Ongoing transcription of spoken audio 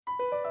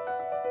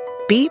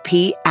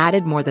BP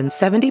added more than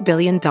 $70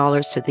 billion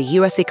to the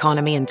U.S.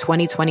 economy in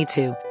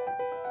 2022.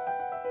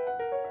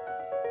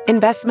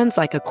 Investments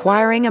like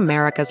acquiring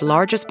America's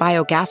largest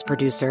biogas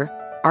producer,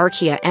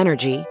 Archaea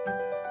Energy,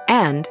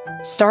 and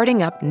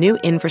starting up new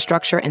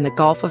infrastructure in the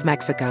Gulf of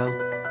Mexico.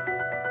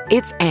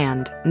 It's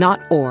and,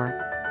 not or.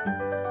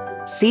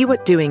 See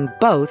what doing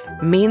both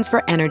means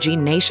for energy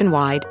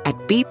nationwide at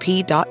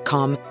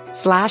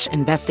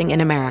bp.com/investing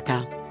in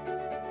America.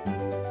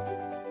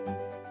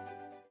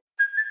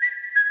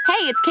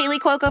 Hey, it's Kaylee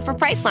Cuoco for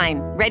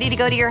Priceline. Ready to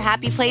go to your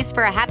happy place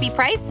for a happy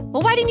price?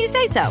 Well, why didn't you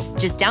say so?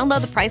 Just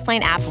download the Priceline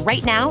app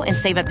right now and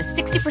save up to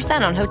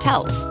 60% on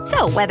hotels.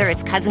 So whether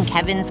it's Cousin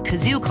Kevin's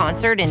Kazoo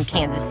Concert in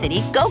Kansas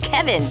City, go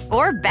Kevin,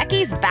 or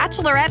Becky's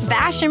Bachelorette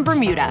Bash in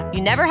Bermuda,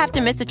 you never have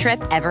to miss a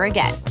trip ever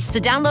again. So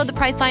download the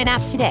Priceline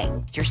app today.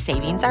 Your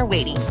savings are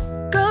waiting.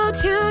 Go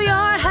to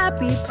your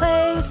happy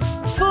place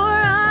for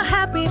a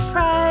happy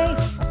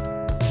price.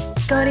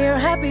 Go to your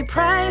happy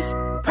price,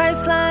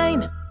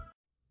 Priceline.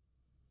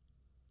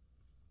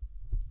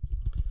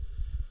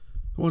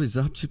 What is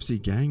up,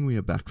 Gypsy Gang? We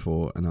are back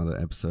for another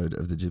episode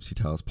of the Gypsy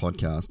Tales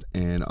podcast,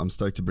 and I'm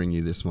stoked to bring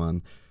you this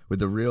one with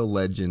the real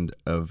legend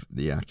of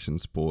the action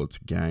sports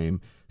game,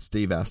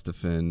 Steve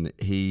Astephen.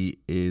 He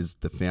is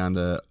the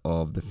founder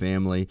of The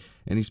Family,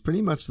 and he's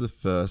pretty much the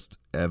first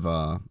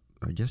ever,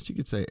 I guess you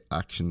could say,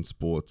 action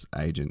sports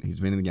agent. He's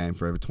been in the game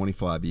for over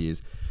 25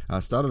 years.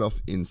 Started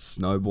off in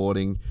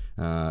snowboarding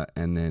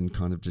and then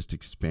kind of just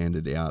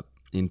expanded out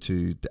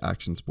into the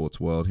action sports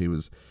world. He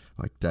was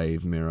like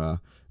Dave Mirra,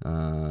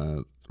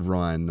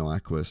 Ryan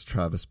Nyquist,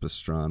 Travis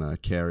Pastrana,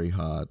 Carey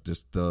Hart,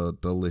 just the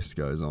list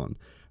goes on.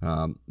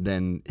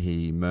 Then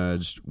he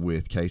merged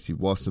with Casey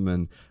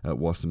Wasserman at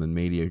Wasserman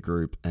Media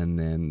Group, and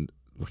then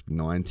like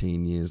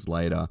 19 years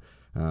later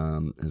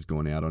has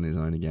gone out on his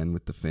own again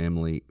with The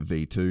Family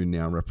V2,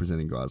 now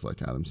representing guys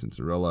like Adam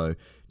Cincerello,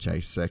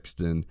 Chase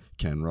Sexton,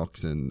 Ken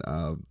Roxon,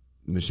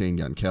 Machine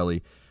Gun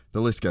Kelly.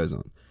 The list goes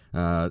on.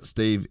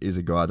 Steve is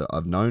a guy that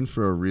I've known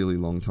for a really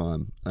long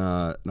time,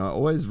 and I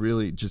always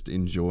really just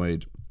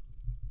enjoyed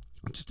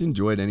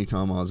any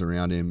time I was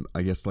around him.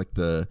 I guess like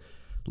the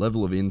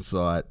level of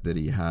insight that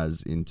he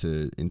has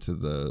into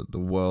the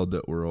world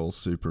that we're all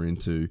super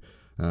into,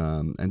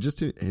 and just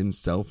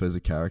himself as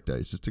a character.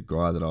 He's just a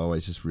guy that I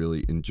always just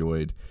really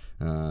enjoyed,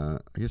 I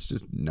guess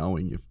just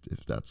knowing,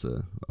 if that's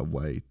a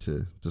way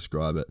to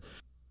describe it.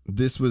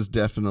 This was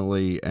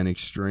definitely an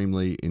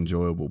extremely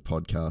enjoyable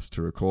podcast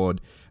to record,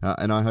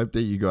 and I hope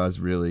that you guys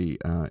really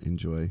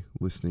enjoy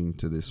listening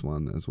to this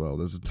one as well.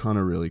 There's a ton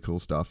of really cool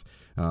stuff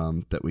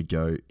that we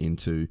go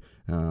into,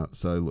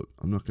 so look,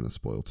 I'm not going to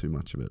spoil too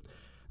much of it.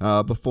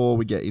 Before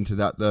we get into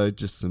that, though,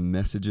 just some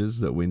messages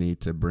that we need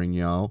to bring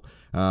y'all.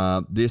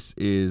 This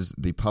is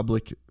the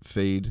public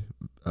feed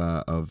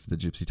of the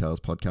Gypsy Tales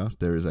podcast.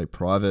 There is a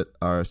private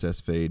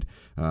RSS feed,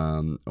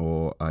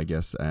 or I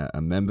guess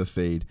a member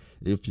feed,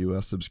 if you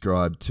are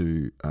subscribed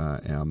to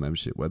our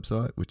membership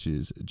website, which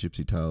is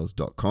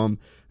gypsytales.com.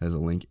 There's a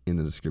link in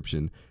the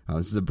description.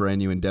 This is a brand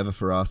new endeavor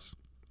for us,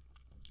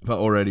 but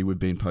already we've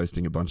been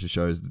posting a bunch of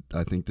shows.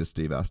 I think the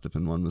Steve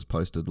Astephen one was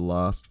posted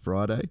last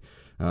Friday.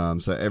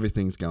 So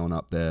everything's going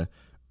up there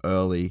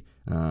early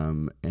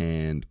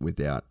and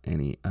without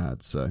any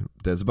ads. So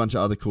there's a bunch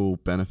of other cool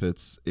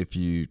benefits if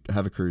you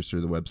have a cruise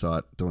through the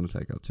website. Don't want to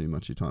take up too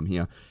much of your time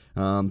here.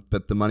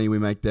 But the money we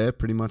make there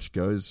pretty much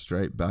goes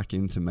straight back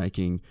into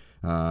making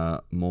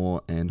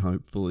more and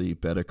hopefully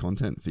better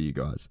content for you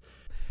guys.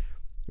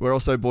 We're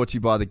also brought to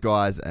you by the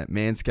guys at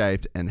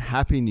Manscaped, and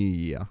Happy New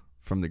Year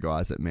from the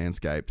guys at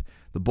Manscaped.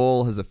 The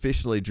ball has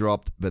officially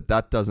dropped, but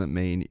that doesn't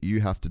mean you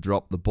have to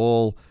drop the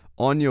ball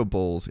on your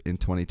balls in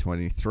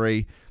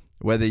 2023.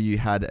 Whether you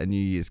had a New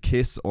Year's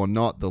kiss or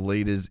not, the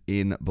leaders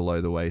in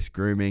Below the Waist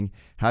Grooming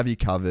have you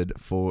covered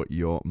for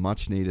your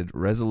much needed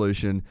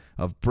resolution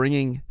of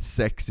bringing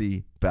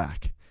sexy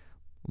back.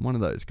 I'm one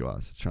of those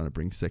guys that's trying to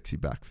bring sexy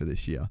back for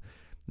this year.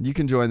 You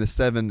can join the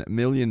 7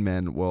 million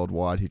men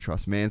worldwide who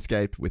trust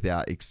Manscaped with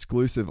our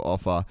exclusive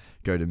offer.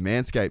 Go to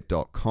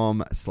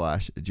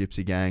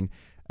manscaped.com/gypsygang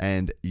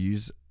and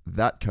use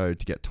that code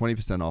to get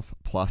 20% off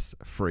plus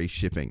free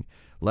shipping.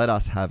 Let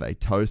us have a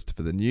toast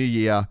for the new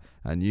year,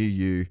 a new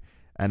you,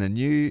 and a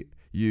new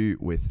you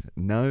with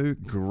no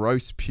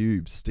gross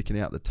pubes sticking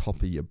out the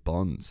top of your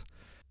bonds.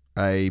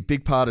 A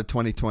big part of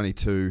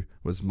 2022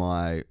 was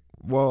I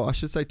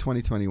should say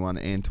 2021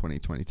 and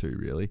 2022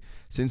 really.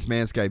 Since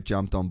Manscaped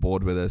jumped on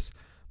board with us,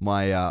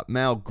 my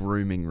male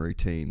grooming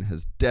routine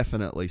has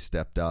definitely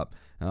stepped up.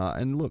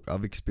 And look,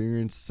 I've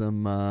experienced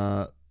some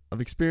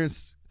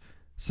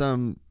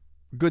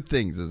good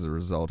things as a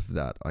result of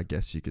that, I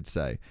guess you could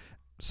say.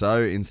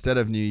 So instead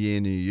of New Year,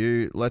 New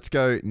You, let's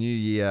go New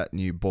Year,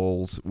 New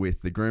Balls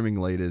with the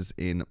grooming leaders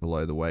in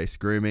Below the Waist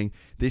Grooming.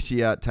 This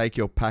year, take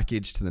your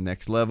package to the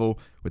next level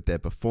with their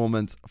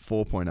Performance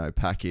 4.0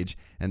 package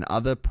and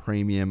other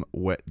premium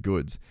wet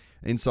goods.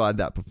 Inside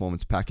that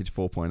Performance Package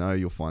 4.0,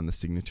 you'll find the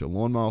Signature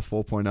Lawnmower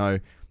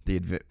 4.0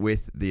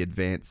 with the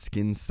advanced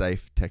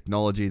skin-safe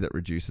technology that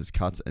reduces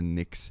cuts and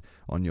nicks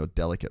on your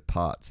delicate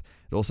parts.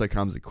 It also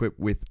comes equipped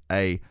with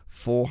a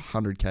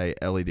 400K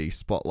LED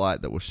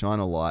spotlight that will shine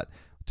a light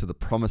to the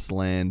promised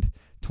land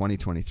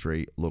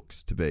 2023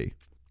 looks to be.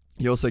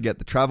 You also get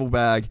the travel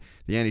bag,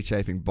 the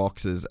anti-chafing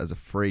boxes as a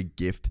free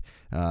gift.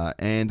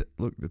 And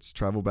look, this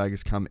travel bag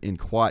has come in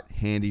quite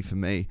handy for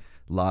me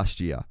last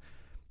year.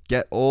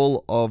 Get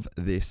all of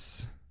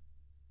this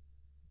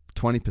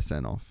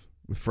 20% off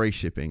with free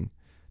shipping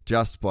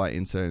just by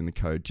inserting the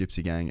code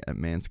GYPSYGANG at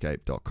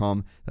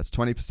manscaped.com. That's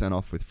 20%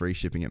 off with free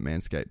shipping at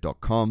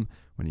manscaped.com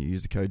when you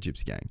use the code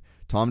GYPSYGANG.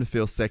 Time to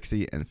feel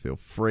sexy and feel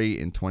free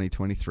in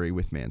 2023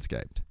 with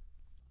Manscaped.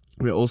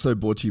 We're also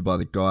brought to you by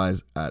the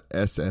guys at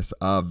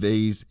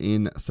SSRVs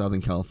in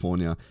Southern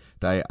California.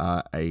 They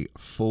are a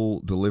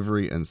full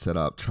delivery and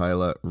setup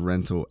trailer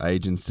rental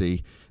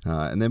agency,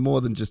 and they're more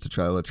than just a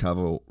trailer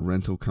travel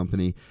rental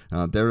company.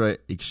 They're an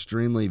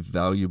extremely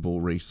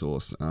valuable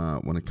resource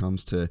when it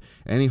comes to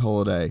any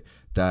holiday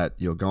that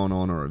you're going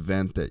on or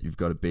event that you've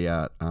got to be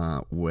at,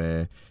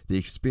 where the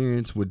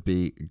experience would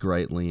be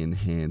greatly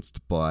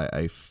enhanced by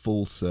a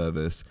full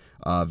service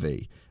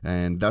RV.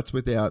 And that's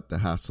without the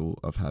hassle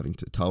of having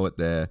to tow it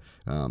there,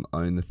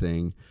 own the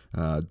thing,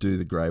 do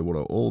the grey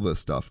water, all the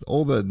stuff,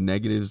 all the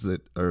negatives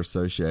that are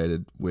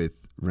associated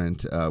with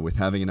with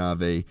having an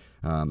RV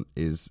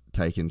is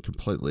taken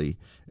completely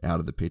out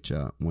of the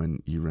picture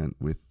when you rent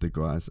with the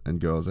guys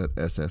and girls at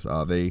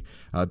SSRV.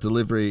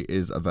 Delivery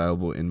is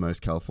available in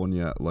most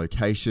California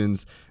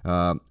locations,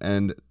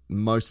 and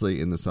mostly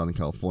in the Southern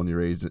California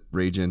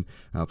region,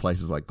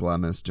 places like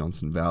Glamis,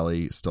 Johnson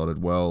Valley,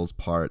 Stoddard Wells,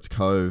 Pirates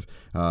Cove,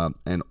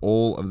 and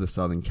all of the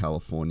Southern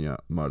California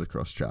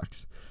motocross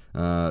tracks.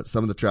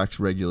 Some of the tracks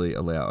regularly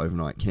allow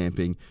overnight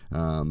camping,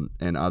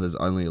 and others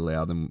only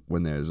allow them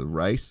when there's a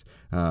race,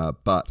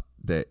 but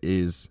there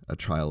is a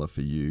trailer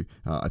for you.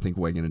 I think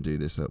we're going to do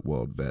this at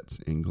World Vets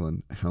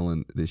England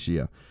Helen this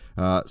year.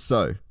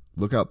 So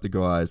look up the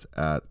guys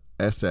at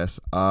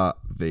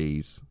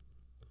SSRVs.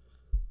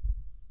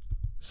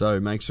 So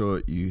make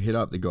sure you hit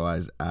up the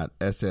guys at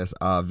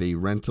SSRV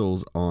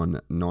Rentals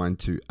on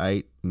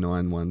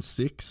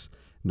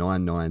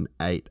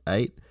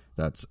 928-916-9988.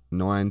 That's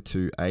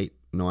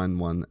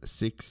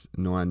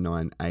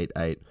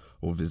 928-916-9988,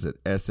 or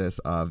visit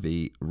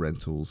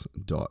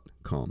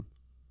ssrvrentals.com.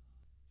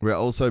 We're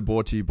also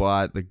brought to you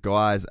by the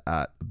guys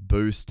at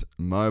Boost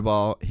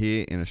Mobile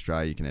here in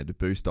Australia. You can head to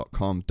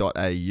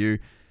boost.com.au.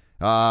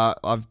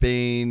 I've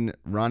been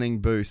running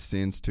Boost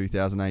since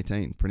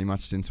 2018, pretty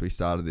much since we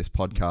started this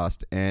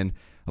podcast, and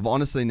I've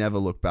honestly never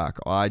looked back.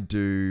 I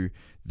do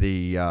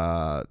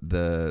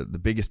the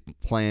biggest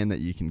plan that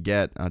you can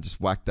get. I just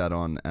whack that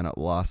on, and it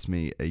lasts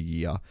me a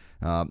year.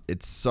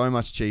 It's so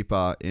much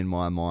cheaper in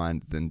my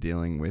mind than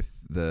dealing with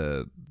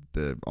the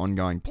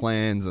ongoing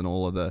plans and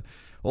all the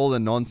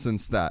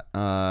nonsense that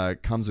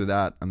comes with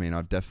that. I mean,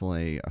 I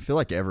feel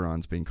like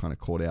everyone's been kind of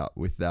caught out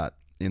with that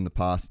in the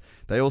past.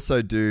 They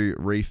also do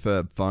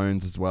refurb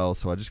phones as well,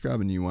 so I just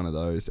grab a new one of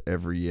those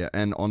every year,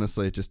 and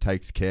honestly it just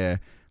takes care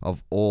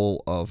of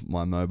all of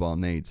my mobile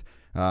needs.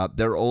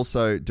 They're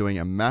also doing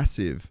a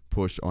massive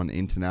push on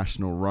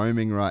international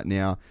roaming right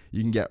now.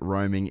 You can get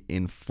roaming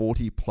in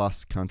 40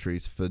 plus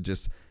countries for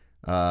just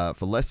for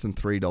less than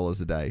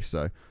 $3 a day.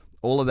 So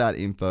all of that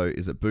info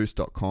is at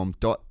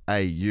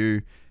boost.com.au.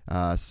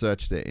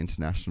 Search their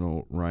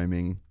international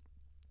roaming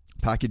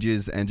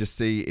packages and just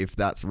see if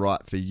that's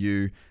right for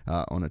you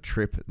on a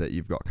trip that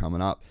you've got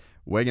coming up.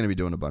 We're going to be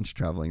doing a bunch of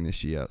traveling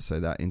this year, so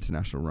that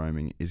international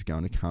roaming is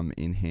going to come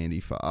in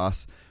handy for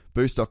us.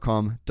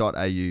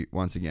 Boost.com.au.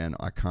 Once again,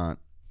 I can't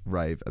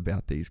rave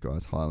about these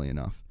guys highly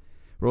enough.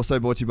 We're also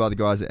brought to you by the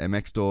guys at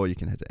MX Store. You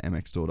can head to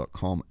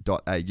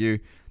mxstore.com.au.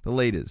 The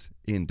leaders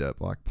in dirt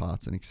bike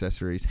parts and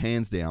accessories,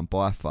 hands down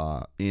by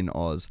far in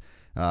Oz.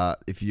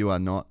 If you are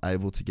not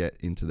able to get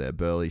into their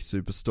Burleigh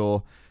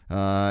Superstore,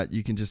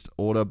 you can just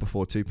order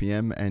before 2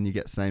 p.m. and you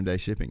get same day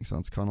shipping. So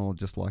it's kind of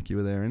just like you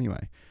were there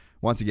anyway.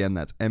 Once again,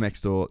 that's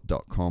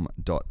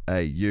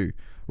mxstore.com.au.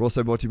 We're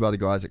also brought to you by the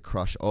guys at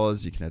Crush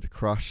Oz. You can head to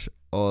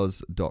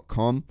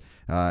crushoz.com,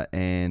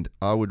 and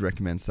I would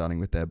recommend starting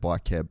with their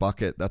bike care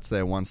bucket. That's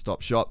their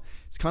one-stop shop.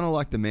 It's kind of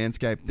like the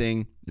Manscaped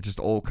thing. It just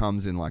all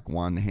comes in like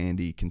one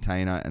handy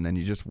container, and then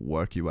you just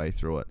work your way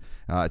through it.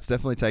 It's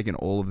definitely taken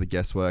all of the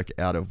guesswork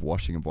out of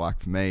washing a bike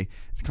for me.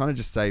 It kind of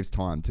just saves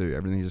time too.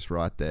 Everything's just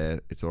right there.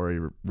 It's already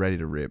ready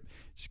to rip.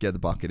 Just get the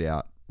bucket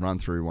out, run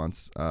through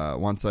once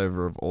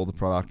over of all the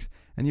products,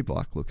 and your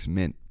bike looks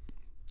mint.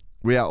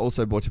 We are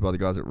also brought to you by the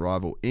guys at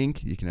Rival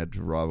Ink. You can head to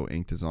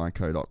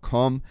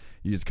rivalinkdesignco.com.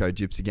 Use code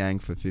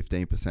GYPSYGANG for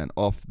 15%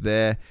 off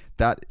there.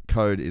 That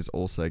code is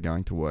also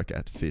going to work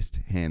at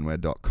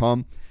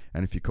fisthandwear.com.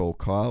 And if you call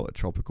Kyle at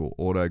Tropical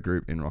Auto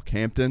Group in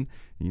Rockhampton,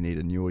 you need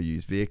a new or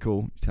used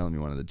vehicle, you tell him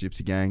you're one of the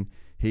Gypsy Gang,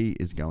 he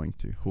is going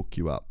to hook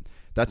you up.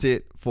 That's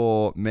it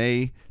for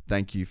me.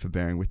 Thank you for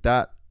bearing with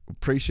that.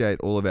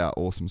 Appreciate all of our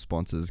awesome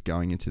sponsors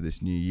going into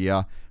this new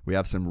year. We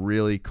have some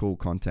really cool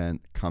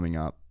content coming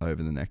up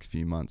over the next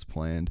few months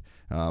planned.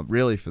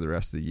 Really for the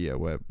rest of the year.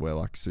 We're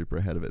like super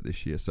ahead of it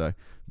this year. So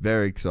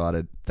very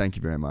excited. Thank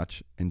you very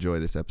much. Enjoy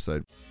this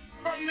episode.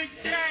 From the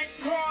gang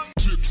called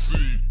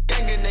Gypsy.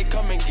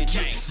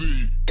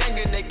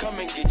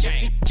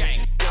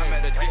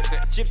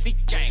 gypsy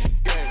gang.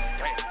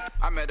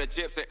 I met a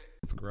gypsy.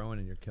 It's growing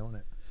and you're killing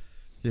it.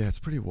 Yeah, it's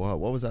pretty wild.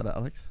 What was that,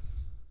 Alex?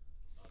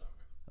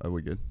 Are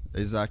we good?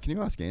 Can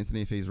you ask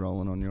Anthony if he's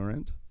rolling on your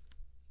end?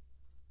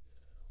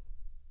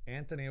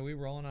 Anthony, are we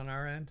rolling on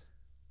our end?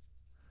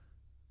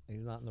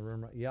 He's not in the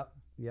room right.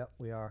 Yep,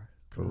 we are.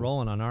 Cool. We're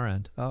rolling on our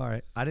end. Oh, all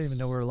right. I didn't even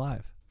know we were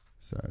live.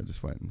 Sorry,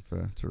 just waiting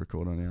to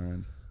record on our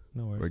end.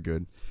 No worries. We're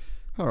good.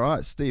 All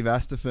right, Steve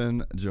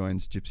Astaphan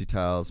joins Gypsy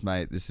Tales,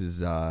 mate. This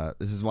is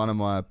one of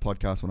my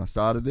podcasts. When I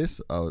started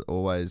this, I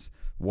always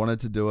wanted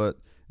to do it,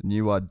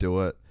 knew I'd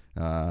do it,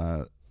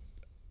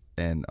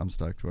 and I'm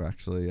stoked. We're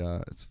actually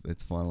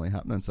it's finally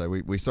happening. So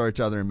we saw each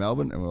other in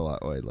Melbourne, and we were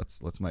like, "Wait,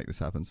 let's make this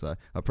happen." So I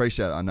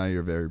appreciate it. I know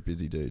you're a very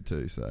busy dude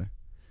too. So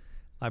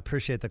I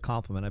appreciate the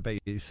compliment. I bet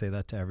you say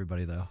that to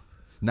everybody though.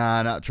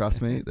 Nah,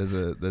 trust me. There's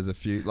a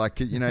few,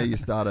 like, you know, you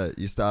start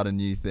a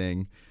new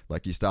thing,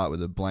 like you start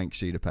with a blank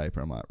sheet of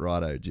paper. I'm like,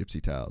 righto,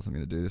 Gypsy Tales. I'm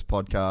going to do this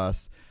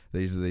podcast.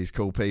 These are these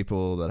cool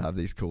people that have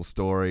these cool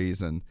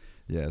stories, and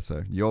yeah.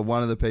 So you're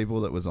one of the people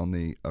that was on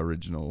the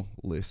original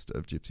list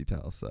of Gypsy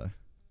Tales. So,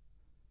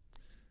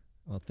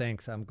 well,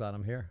 thanks. I'm glad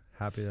I'm here.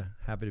 Happy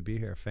to be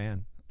here.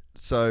 Fan.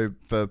 So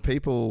for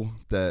people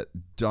that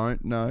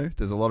don't know,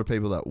 there's a lot of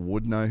people that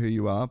would know who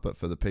you are, but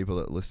for the people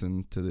that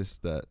listen to this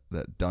that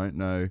don't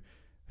know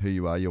who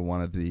you are, you're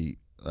one of the,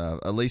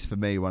 at least for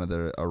me, one of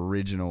the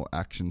original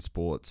action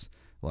sports,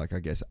 like, I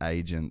guess,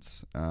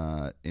 agents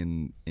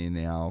in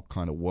our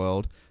kind of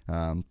world.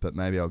 But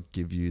maybe I'll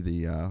give you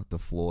the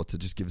floor to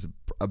just give us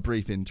a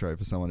brief intro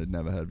for someone who'd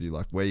never heard of you,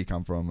 like where you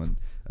come from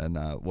and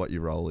what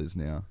your role is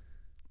now.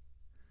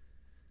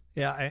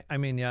 Yeah, I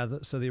mean, yeah.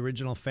 So the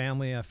original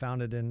family I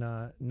founded in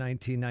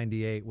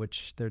 1998,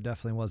 which there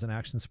definitely wasn't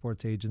action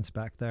sports agents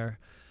back then.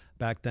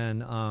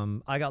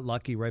 I got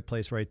lucky, right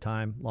place, right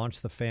time.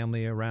 Launched the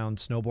family around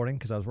snowboarding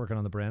because I was working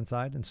on the brand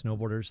side, and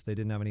snowboarders, they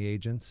didn't have any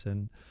agents,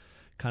 and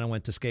kind of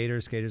went to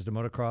skaters to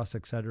motocross,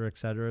 et cetera, et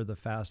cetera. The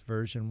fast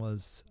version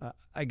was,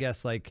 I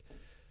guess, like,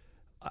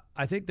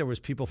 I think there was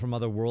people from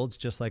other worlds,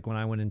 just like when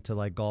I went into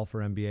like golf or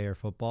NBA or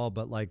football,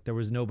 but like there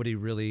was nobody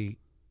really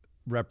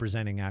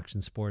representing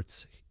action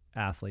sports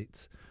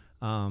athletes.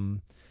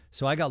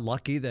 So I got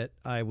lucky that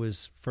I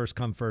was first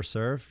come, first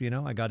serve. You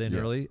know, I got in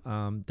early.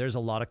 There's a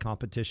lot of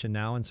competition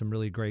now and some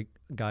really great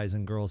guys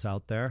and girls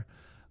out there,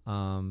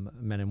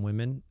 men and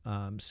women.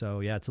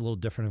 So yeah, it's a little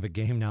different of a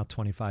game now,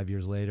 25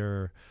 years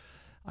later.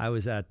 I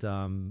was at,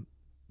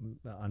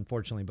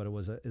 unfortunately, but it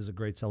was a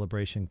great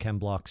celebration, Ken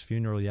Block's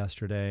funeral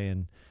yesterday,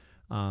 and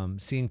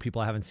seeing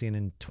people I haven't seen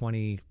in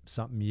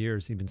 20-something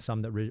years, even some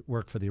that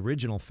worked for the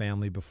original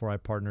family before I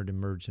partnered and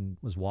merged and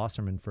was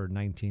Wasserman for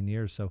 19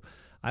 years. So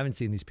I haven't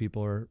seen these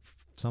people, or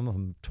some of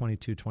them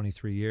 22,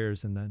 23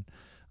 years. And then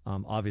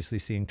obviously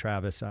seeing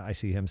Travis, I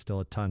see him still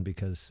a ton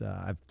because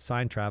I've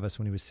signed Travis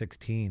when he was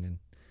 16. And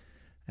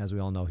as we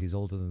all know, he's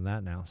older than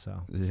that now.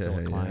 So still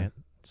a client,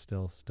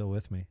 still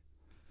with me.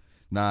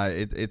 No,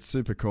 it's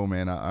super cool,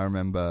 man. I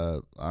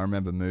remember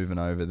moving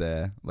over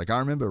there. Like, I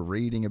remember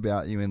reading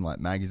about you in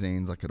like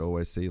magazines. I could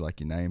always see like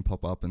your name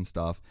pop up and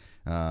stuff.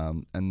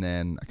 And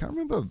then I can't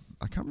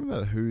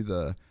remember who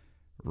the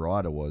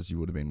writer was you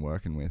would have been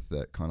working with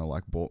that kind of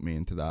like brought me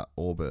into that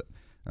orbit.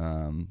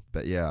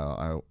 But yeah,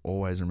 I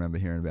always remember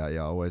hearing about you.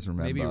 I always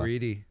remember maybe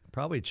Reedy,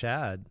 probably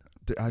Chad.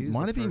 I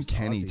might have been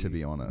Kenny, to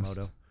be honest.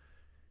 Moto.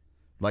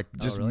 Like,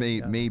 just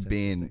me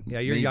being,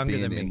 you're younger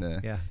than me.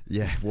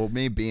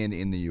 Me being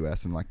in the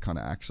US and like kind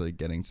of actually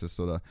getting to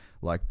sort of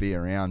like be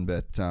around.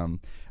 But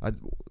didn't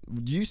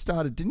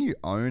you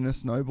own a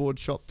snowboard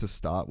shop to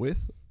start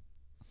with?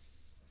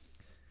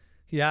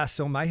 Yeah.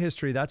 So my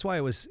history, that's why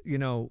it was, you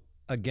know,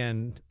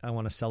 again, I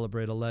want to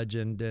celebrate a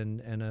legend and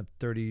a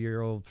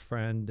 30-year-old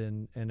friend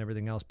and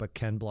everything else. But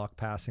Ken Block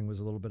passing was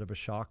a little bit of a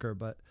shocker,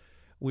 but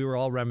we were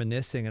all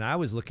reminiscing, and I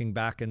was looking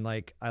back, and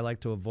like, I like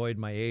to avoid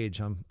my age.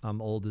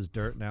 I'm old as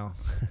dirt now,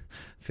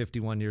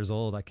 51 years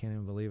old. I can't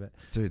even believe it,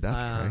 dude.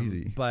 That's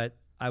crazy. But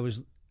I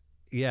was,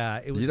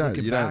 it was you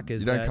looking back. You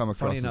don't come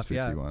across as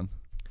 51.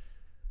 Yeah.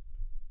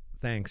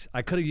 Thanks.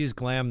 I could have used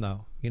glam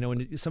though. You know,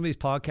 when some of these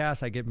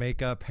podcasts, I get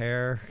makeup,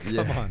 hair.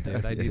 Come on,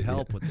 dude. I need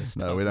help with this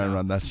stuff. No, we don't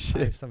run that shit.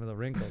 I have some of the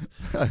wrinkles.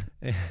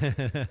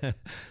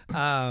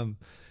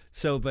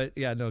 But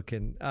yeah, no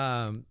kidding.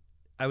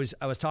 I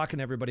was talking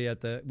to everybody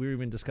we were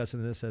even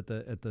discussing this at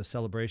the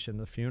celebration,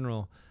 the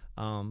funeral.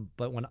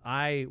 But when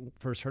I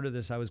first heard of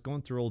this, I was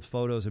going through old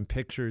photos and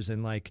pictures,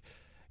 and like,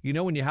 you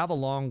know, when you have a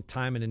long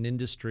time in an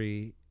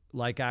industry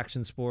like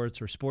action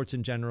sports or sports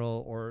in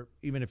general, or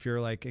even if you're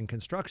like in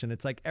construction,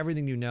 it's like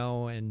everything you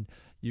know, and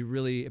you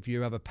really, if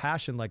you have a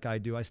passion like I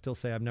do, I still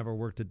say I've never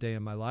worked a day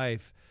in my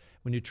life.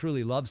 When you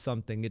truly love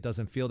something, it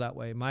doesn't feel that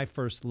way. My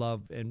first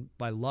love, and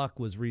by luck,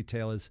 was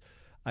retail.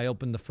 I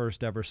opened the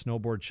first ever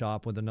snowboard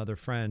shop with another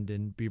friend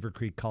in Beaver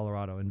Creek,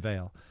 Colorado, in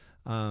Vail.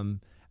 And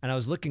I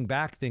was looking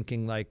back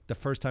thinking, like, the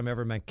first time I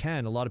ever met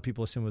Ken, a lot of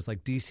people assume it was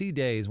like DC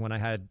days when I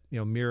had, you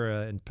know,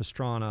 Mira and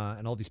Pastrana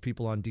and all these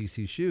people on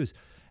DC shoes.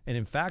 And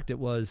in fact,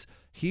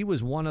 he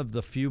was one of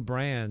the few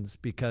brands,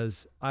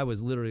 because I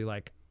was literally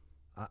like,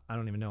 I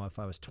don't even know if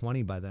I was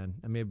 20 by then,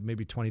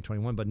 maybe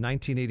 2021, but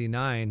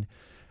 1989,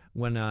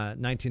 when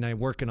 1990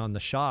 working on the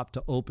shop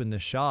to open the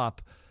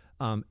shop,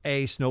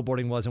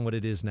 snowboarding wasn't what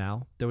it is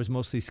now. There was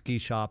mostly ski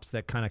shops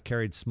that kind of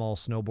carried small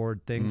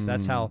snowboard things.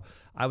 That's how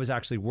I was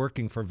actually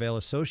working for Vail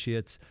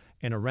Associates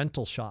in a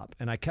rental shop.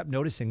 And I kept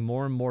noticing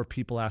more and more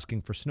people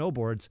asking for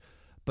snowboards,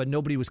 but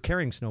nobody was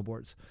carrying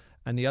snowboards.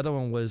 And the other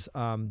one was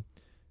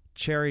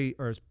Cherry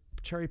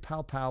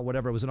Pow Pow,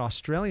 whatever. It was an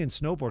Australian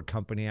snowboard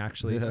company,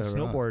 actually. Yeah, a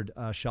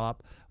snowboard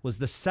shop was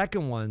the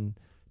second one.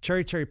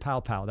 Cherry Pow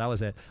Pow, that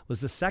was it.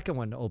 Was the second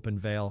one to open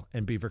Vail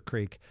and Beaver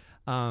Creek.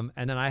 And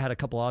then I had a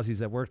couple Aussies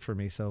that worked for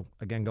me. So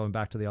again, going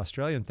back to the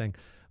Australian thing,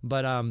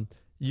 but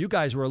you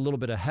guys were a little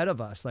bit ahead of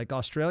us, like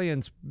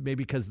Australians,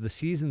 maybe because the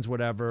seasons,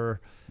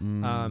 whatever,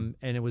 and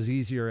it was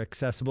easier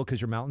accessible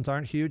because your mountains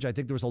aren't huge. I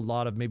think there was a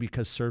lot of maybe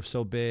because surf's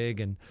so big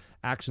and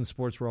action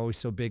sports were always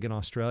so big in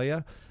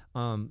Australia.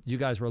 You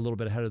guys were a little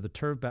bit ahead of the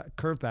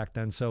curve back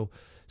then. So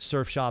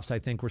surf shops, I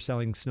think, were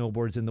selling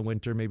snowboards in the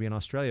winter, maybe in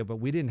Australia, but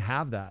we didn't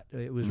have that.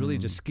 It was really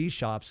just ski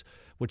shops,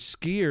 which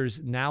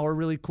skiers now are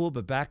really cool.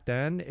 But back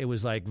then it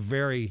was like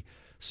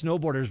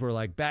snowboarders were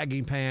like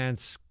baggy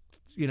pants,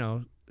 you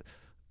know,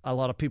 a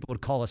lot of people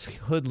would call us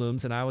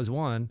hoodlums, and I was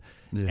one.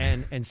 Yeah.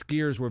 And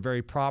skiers were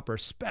very proper,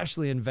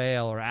 especially in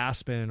Vail or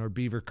Aspen or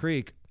Beaver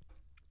Creek.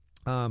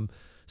 So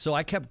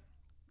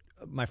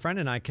my friend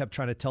and I kept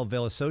trying to tell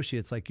Vail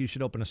Associates, like, you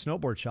should open a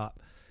snowboard shop.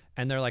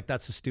 And they're like,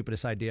 that's the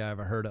stupidest idea I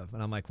ever heard of.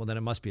 And I'm like, well, then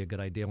it must be a good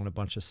idea when a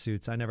bunch of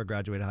suits. I never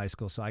graduated high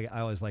school, so I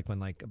always like when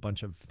like a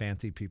bunch of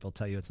fancy people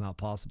tell you it's not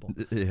possible.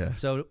 Yeah.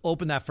 So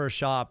open that first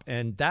shop,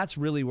 and that's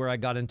really where I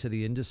got into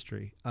the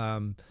industry.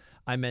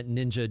 I met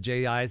Ninja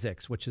Jay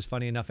Isaacs, which is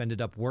funny enough,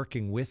 ended up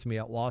working with me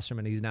at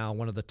Wasserman. He's now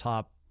one of the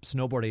top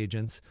snowboard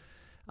agents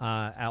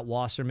at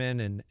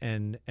Wasserman,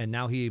 and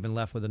now he even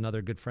left with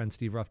another good friend,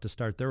 Steve Ruff, to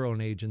start their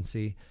own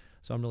agency.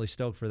 So I'm really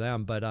stoked for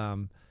them. But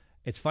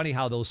it's funny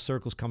how those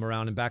circles come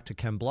around. And back to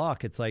Ken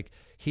Block, it's like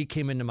he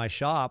came into my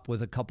shop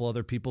with a couple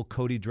other people.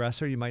 Cody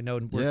Dresser, you might know,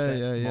 works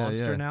at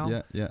Monster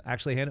now. Yeah.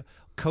 Actually,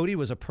 Cody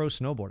was a pro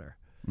snowboarder.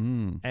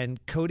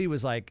 And Cody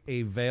was like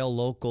a Vail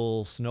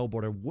local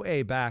snowboarder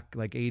way back,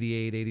 like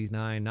 88,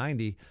 89,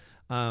 90.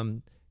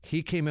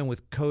 He came in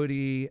with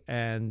Cody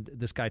and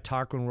this guy,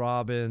 Tarquin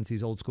Robbins.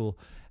 He's old school.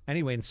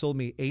 Anyway, and sold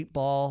me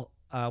 8-Ball.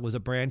 Was a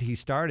brand he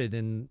started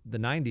in the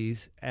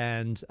 90s,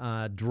 and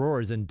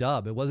Drawers and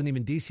Dub. It wasn't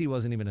even, DC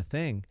wasn't even a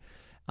thing.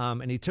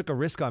 And he took a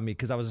risk on me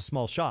because I was a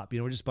small shop. You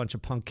know, we're just a bunch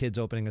of punk kids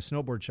opening a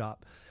snowboard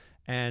shop.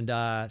 And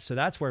so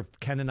that's where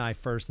Ken and I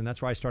first, and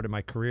that's where I started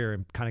my career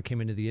and kind of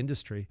came into the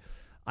industry.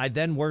 I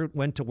then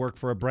went to work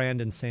for a brand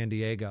in San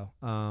Diego,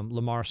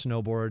 Lamar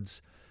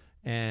Snowboards,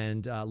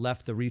 and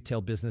left the retail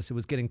business. It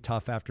was getting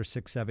tough after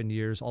 6-7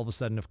 years. All of a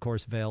sudden, of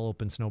course, Vail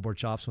opened snowboard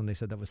shops when they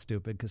said that was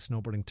stupid because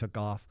snowboarding took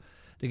off.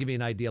 To give you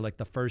an idea, like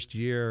the first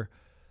year,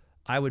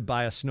 I would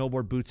buy a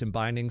snowboard boots and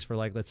bindings for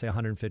like, let's say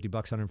 $150,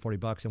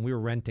 $140, and we were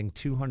renting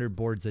 200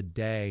 boards a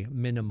day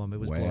minimum. It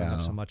was blowing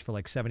up so much for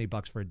like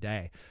 $70 for a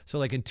day. So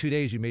like in 2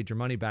 days, you made your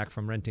money back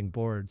from renting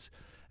boards.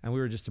 And we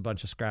were just a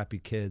bunch of scrappy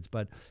kids,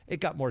 but it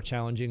got more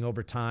challenging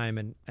over time.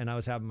 And I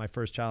was having my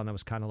first child, and I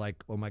was kind of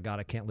like, oh my God,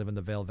 I can't live in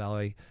the Vail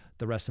Valley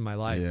the rest of my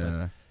life. Yeah.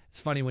 But it's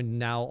funny when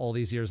now, all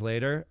these years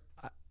later,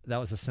 that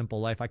was a simple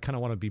life. I kind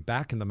of want to be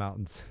back in the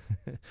mountains,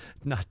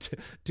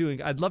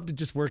 I'd love to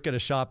just work at a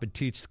shop and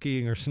teach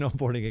skiing or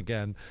snowboarding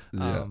again.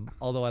 Yeah.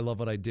 Although I love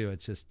what I do.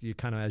 It's just, you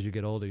kind of, as you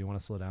get older, you want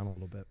to slow down a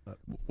little bit. But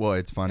well,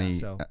 it's funny. Yeah,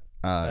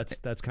 so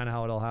that's kind of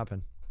how it all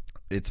happened.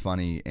 It's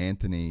funny,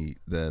 Anthony,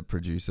 the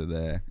producer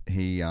there,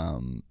 he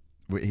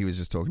was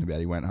just talking about,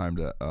 he went home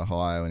to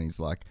Ohio and he's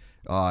like,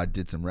 oh, I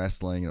did some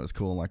wrestling and it was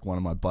cool. And like one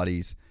of my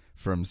buddies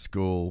from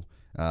school,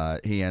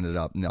 he ended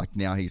up, like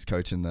now he's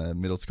coaching the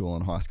middle school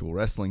and high school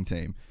wrestling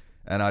team.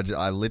 And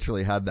I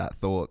literally had that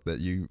thought that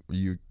you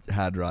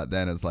had right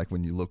then. It's like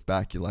when you look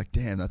back, you're like,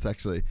 damn, that's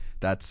actually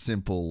that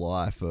simple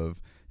life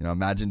of, you know,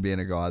 imagine being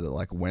a guy that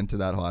like went to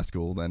that high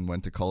school, then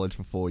went to college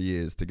for 4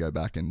 years to go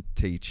back and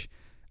teach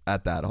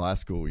at that high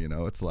school. You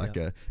know, it's like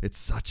it's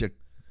such a,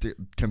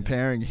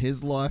 comparing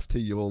his life to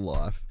your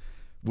life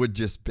would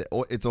just be,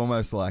 it's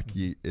almost like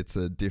you're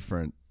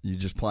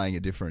just playing a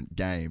different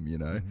game, you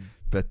know.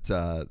 But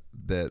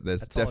there's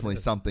that's definitely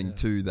something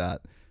to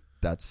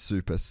that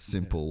super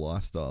simple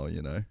lifestyle,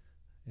 you know.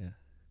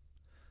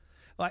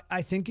 Well,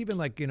 I think even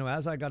like, you know,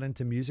 as I got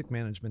into music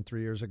management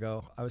 3 years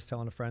ago, I was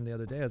telling a friend the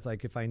other day, it's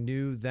like, if I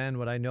knew then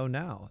what I know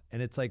now,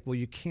 and it's like, well,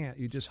 you can't,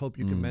 you just hope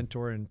you can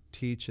mentor and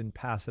teach and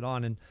pass it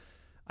on. And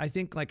I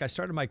think like I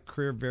started my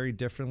career very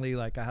differently.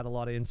 Like I had a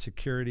lot of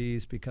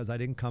insecurities because I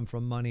didn't come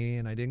from money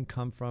and I didn't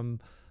come from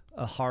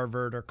a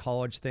Harvard or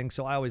college thing.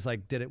 So I always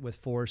like did it with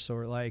force,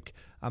 or like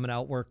I'm gonna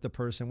outwork the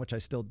person, which I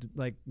still do.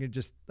 Like you're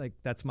just like,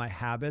 that's my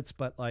habits.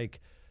 But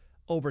like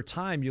over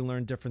time you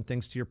learn different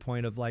things, to your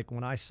point of like,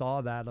 when I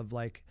saw that of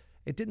like,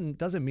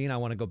 doesn't mean I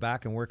want to go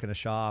back and work in a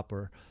shop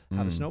or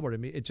have a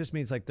snowboard. It just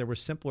means like there were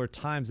simpler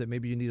times that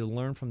maybe you need to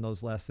learn from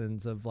those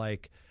lessons of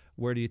like,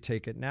 where do you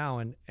take it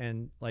now?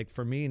 And like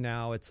for me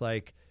now, it's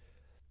like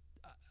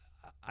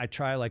I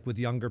try, like with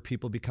younger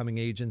people becoming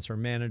agents or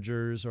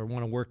managers or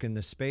want to work in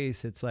this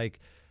space, it's like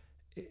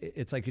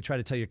you try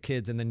to tell your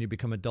kids and then you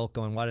become adult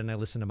going, why didn't I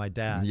listen to my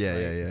dad? Yeah, right?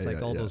 yeah, It's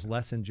like all those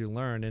lessons you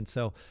learn. And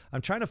so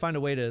I'm trying to find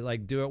a way to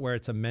like do it where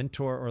it's a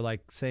mentor, or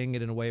like saying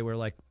it in a way where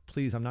like,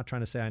 please, I'm not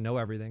trying to say I know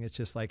everything. It's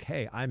just like,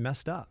 hey, I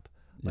messed up.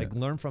 Like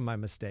learn from my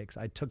mistakes.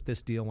 I took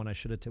this deal when I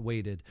should have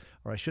waited,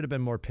 or I should have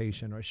been more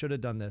patient, or I should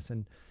have done this.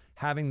 And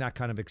having that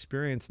kind of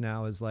experience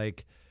now is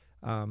like,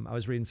 I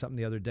was reading something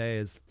the other day,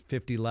 is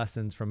 50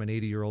 lessons from an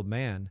 80-year-old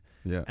man.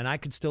 Yeah. And I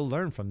could still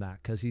learn from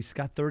that because he's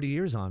got 30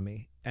 years on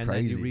me. And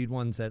Crazy. then you read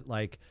ones that,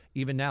 like,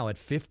 even now at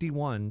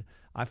 51,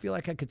 I feel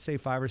like I could say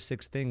 5 or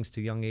 6 things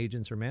to young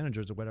agents or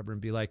managers or whatever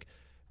and be like,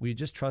 will you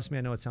just trust me?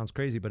 I know it sounds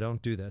crazy, but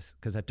don't do this.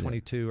 Because at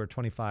 22 or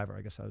 25, or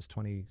I guess I was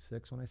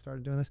 26 when I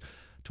started doing this,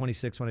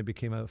 26 when I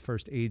became a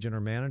first agent or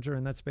manager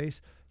in that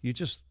space,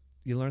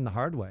 you learn the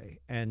hard way.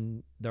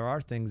 And there are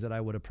things that I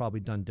would have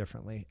probably done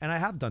differently. And I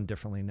have done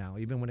differently now,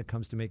 even when it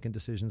comes to making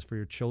decisions for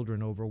your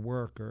children over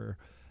work or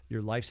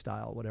your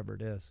lifestyle, whatever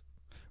it is.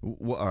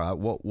 All right,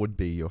 what would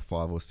be your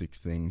 5 or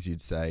 6 things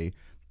you'd say,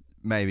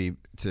 maybe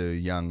to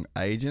young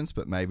agents,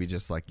 but maybe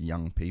just like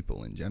young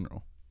people in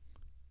general?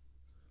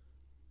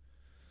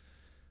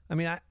 I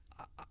mean,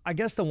 I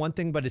guess the one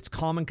thing, but it's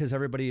common because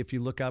everybody, if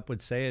you look up,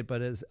 would say it,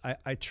 but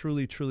I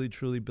truly, truly,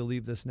 truly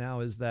believe this now,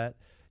 is that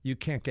you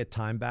can't get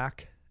time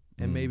back.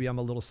 And maybe I'm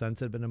a little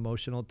sensitive and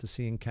emotional to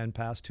seeing Ken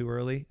pass too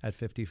early at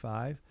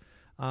 55.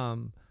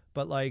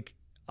 But like,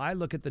 I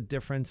look at the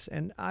difference,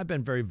 and I've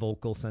been very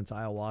vocal since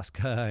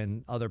ayahuasca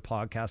and other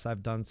podcasts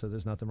I've done, so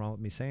there's nothing wrong with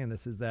me saying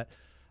this, is that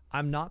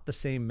I'm not the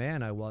same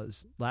man I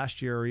was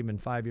last year or even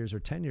 5 years or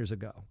 10 years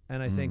ago.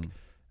 And I think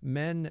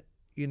men,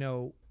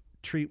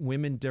 treat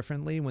women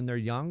differently when they're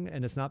young,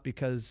 and it's not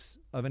because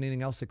of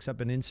anything else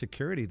except an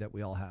insecurity that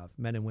we all have,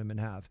 men and women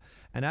have.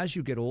 And as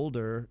you get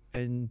older,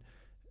 and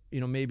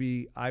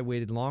maybe I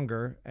waited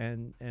longer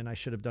and I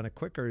should have done it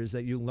quicker, is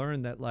that you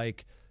learn that,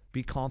 like,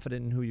 be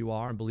confident in who you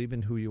are and believe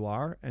in who you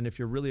are. And if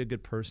you're really a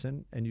good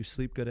person and you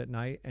sleep good at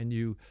night and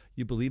you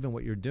believe in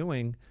what you're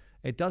doing,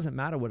 it doesn't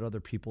matter what other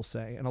people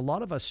say. And a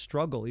lot of us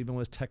struggle even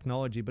with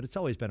technology, but it's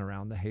always been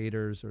around, the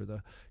haters or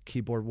the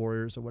keyboard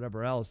warriors or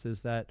whatever else,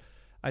 is that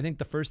I think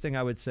the first thing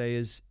I would say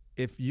is,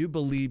 if you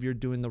believe you're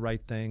doing the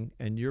right thing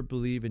and you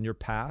believe in your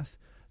path,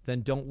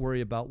 then don't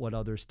worry about what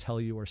others tell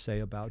you or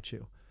say about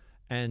you.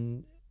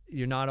 And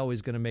you're not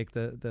always going to make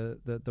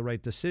the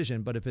right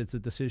decision, but if it's a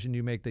decision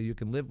you make that you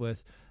can live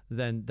with,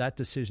 then that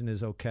decision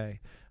is okay.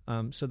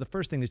 So the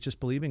first thing is just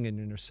believing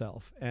in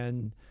yourself.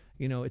 And,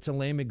 it's a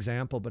lame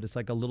example, but it's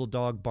like a little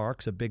dog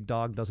barks, a big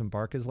dog doesn't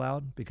bark as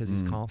loud because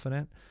he's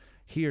confident.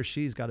 He or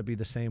she's got to be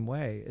the same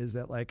way. Is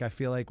that, like, I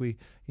feel like we,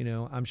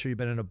 I'm sure you've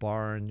been in a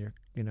bar and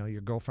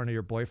your girlfriend or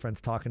your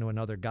boyfriend's talking to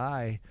another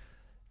guy,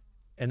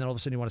 and then all of a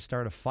sudden you want to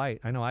start a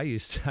fight. I know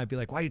I'd be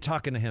like, why are you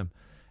talking to him?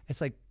 It's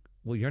like,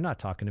 well, you're not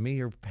talking to me.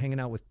 You're hanging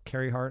out with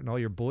Carrie Hart and all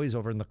your boys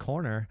over in the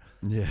corner.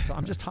 Yeah. So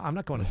I'm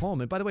not going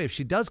home. And by the way, if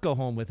she does go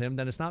home with him,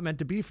 then it's not meant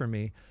to be for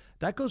me.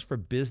 That goes for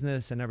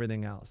business and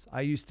everything else.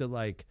 I used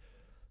to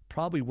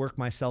probably work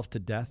myself to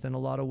death in a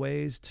lot of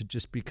ways, to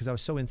just because I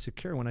was so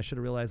insecure, when I should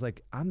have realized,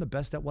 like, I'm the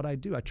best at what I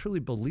do. I truly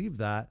believe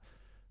that.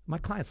 My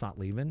client's not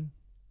leaving.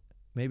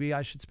 Maybe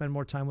I should spend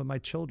more time with my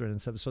children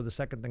and stuff. So the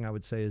second thing I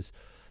would say is,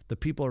 the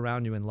people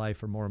around you in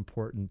life are more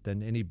important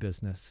than any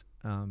business,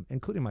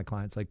 including my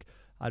clients. Like,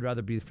 I'd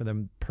rather be for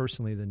them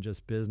personally than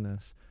just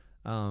business.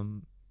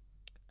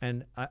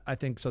 And I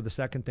think, so the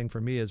second thing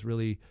for me is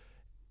really,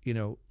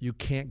 you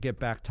can't get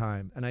back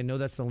time. And I know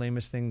that's the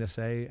lamest thing to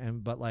say,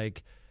 but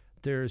like,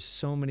 there's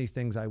so many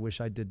things I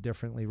wish I did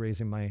differently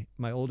raising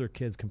my older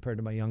kids compared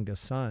to my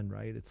youngest son,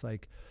 right? It's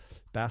like,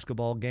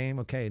 basketball game,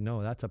 okay,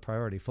 no, that's a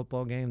priority.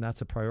 Football game,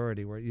 that's a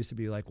priority. Where it used to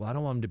be like, well, I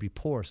don't want him to be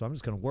poor, so I'm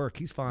just going to work.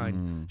 He's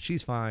fine.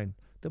 She's fine.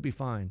 They'll be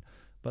fine.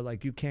 But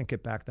like, you can't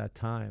get back that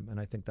time. And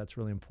I think that's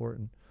really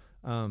important.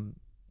 I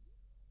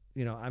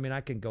mean,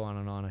 I can go on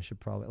and on. I should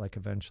probably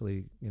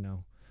eventually,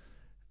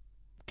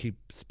 keep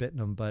spitting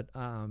them. But,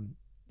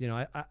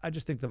 I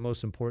just think the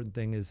most important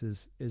thing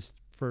is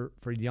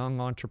for young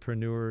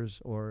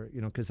entrepreneurs, or,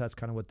 because that's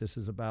kind of what this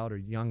is about, or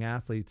young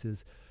athletes,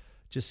 is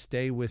just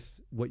stay with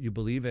what you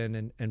believe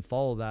in and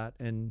follow that.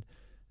 And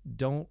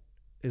don't,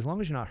 as long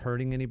as you're not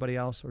hurting anybody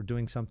else or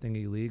doing something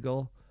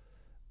illegal,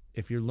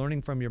 if you're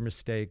learning from your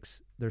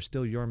mistakes, they're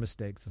still your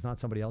mistakes. It's not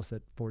somebody else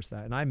that forced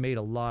that. And I made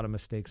a lot of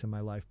mistakes in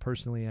my life,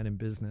 personally and in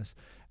business.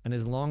 And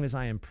as long as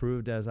I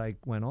improved as I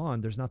went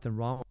on, there's nothing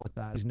wrong with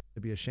that. There's no need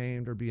to be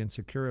ashamed or be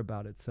insecure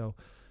about it. So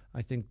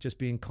I think just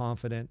being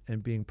confident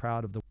and being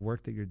proud of the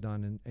work that you're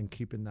done and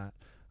keeping that.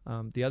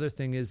 The other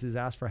thing is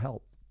ask for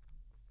help.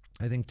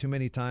 I think too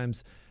many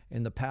times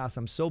in the past,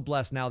 I'm so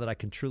blessed now that I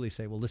can truly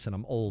say, well, listen,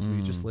 I'm old. Will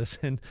you just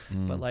listen?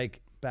 But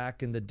like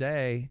back in the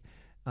day,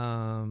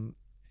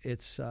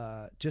 it's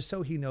just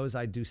so he knows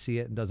I do see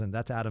it and doesn't.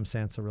 That's Adam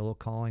Sansarillo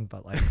calling,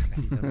 but like,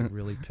 he's gonna be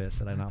really pissed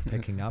that I'm not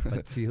picking up.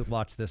 But see,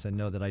 watch this and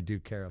know that I do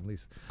care. At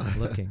least I'm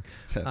looking.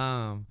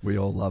 We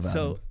all love Adam.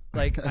 So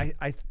like,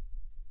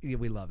 yeah,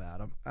 we love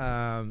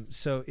Adam.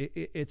 So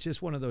it's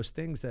just one of those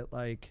things that,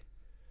 like,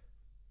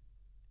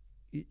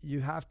 you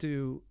have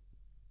to,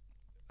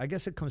 I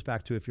guess it comes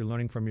back to if you're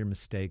learning from your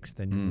mistakes,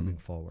 then you're moving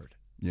forward.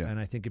 Yeah. And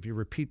I think if you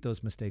repeat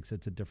those mistakes,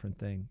 it's a different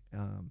thing.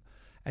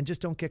 And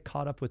just don't get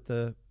caught up with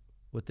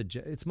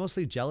it's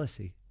mostly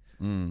jealousy.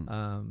 You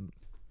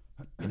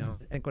know,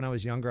 I think when I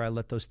was younger, I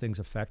let those things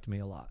affect me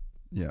a lot.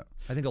 Yeah.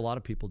 I think a lot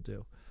of people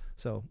do.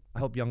 So I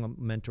hope young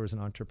mentors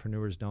and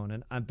entrepreneurs don't.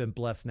 And I've been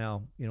blessed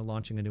now, you know,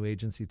 launching a new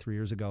agency 3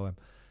 years ago.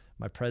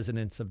 My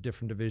presidents of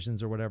different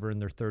divisions or whatever in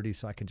their 30s,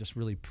 so I can just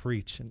really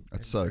preach.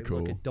 That's so say,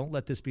 cool. Look, don't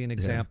let this be an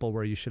example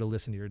where you should have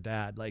listened to your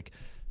dad. Like,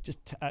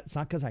 just it's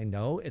not because I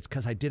know, it's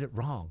because I did it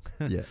wrong.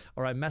 Yeah.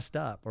 Or I messed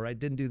up, or I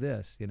didn't do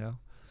this, you know?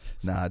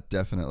 Nah,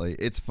 definitely.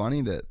 It's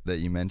funny that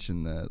you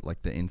mentioned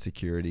the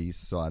insecurities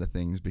side of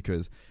things,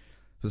 because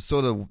it was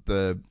sort of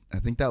I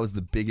think that was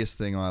the biggest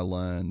thing I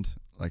learned.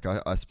 Like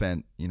I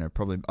spent, you know,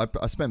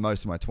 I spent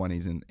most of my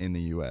 20s in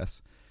the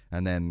US,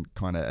 and then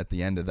kind of at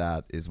the end of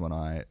that is when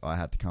I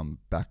had to come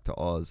back to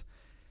Oz.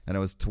 And it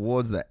was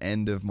towards the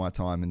end of my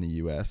time in the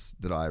US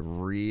that I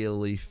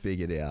really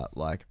figured out,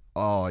 like,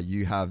 oh,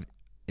 you have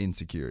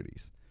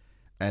insecurities,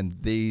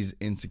 and these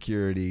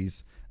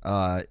insecurities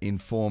are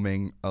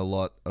informing a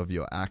lot of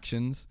your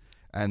actions,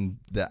 and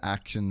the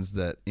actions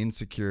that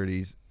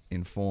insecurities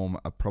inform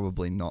are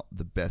probably not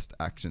the best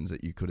actions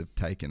that you could have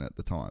taken at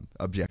the time,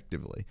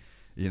 objectively,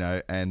 you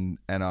know. And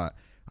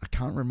I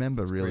can't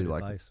remember really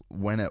like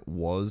when it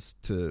was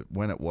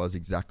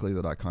exactly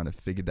that I kind of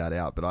figured that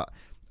out, but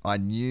I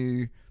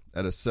knew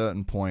at a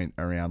certain point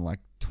around like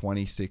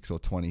 26 or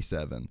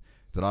 27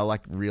 that I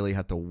like really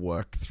had to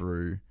work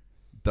through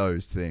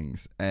those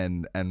things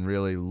and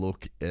really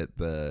look at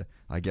the,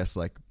 I guess,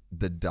 like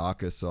the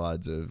darker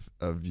sides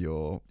of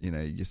your, you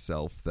know,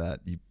 yourself that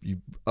you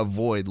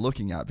avoid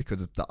looking at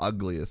because it's the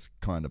ugliest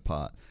kind of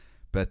part.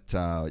 But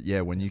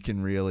yeah, when you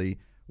can really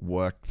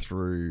work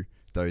through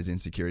those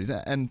insecurities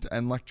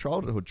and like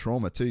childhood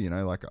trauma too, you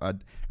know, like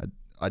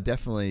I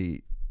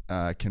definitely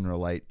can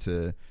relate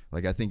to,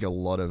 like, I think a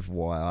lot of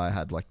why I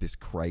had like this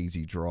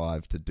crazy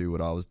drive to do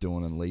what I was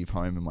doing and leave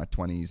home in my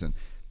 20s, and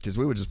because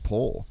we were just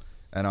poor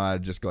and I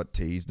just got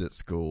teased at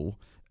school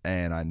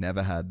and I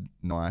never had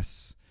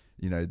nice,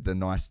 you know, the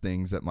nice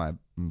things that my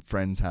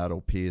friends had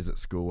or peers at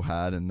school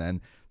had. And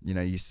then, you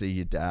know, you see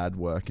your dad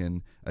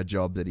working a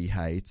job that he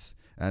hates,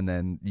 and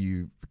then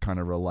you kind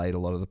of relate a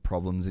lot of the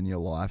problems in your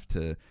life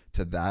to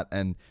that.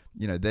 And,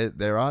 you know,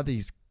 there are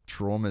these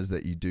traumas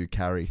that you do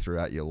carry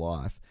throughout your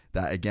life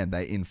that, again,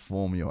 they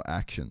inform your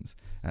actions.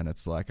 And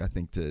it's like, I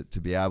think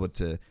to be able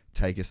to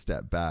take a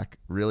step back,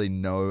 really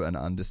know and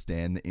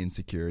understand the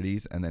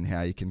insecurities, and then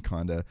how you can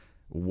kind of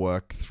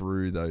work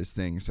through those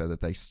things so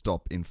that they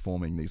stop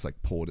informing these like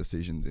poor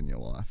decisions in your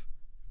life.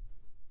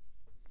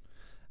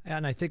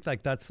 And I think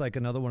like that's like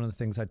another one of the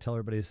things I tell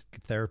everybody is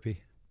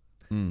therapy.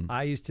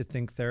 I used to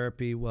think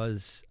therapy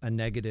was a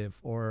negative,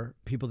 or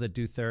people that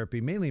do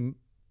therapy, mainly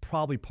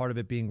probably part of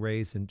it being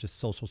raised in just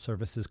social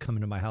services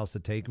coming to my house to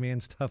take me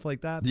and stuff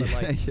like that. But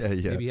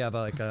maybe you have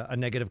a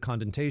negative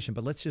connotation.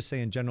 But let's just say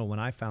in general, when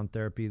I found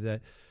therapy,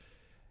 that,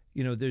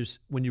 you know, there's,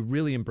 when you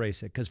really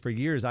embrace it, because for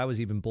years I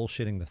was even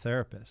bullshitting the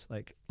therapist,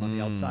 like on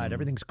the outside,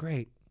 everything's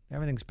great,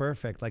 everything's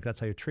perfect, like that's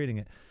how you're treating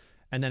it.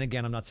 And then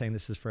again, I'm not saying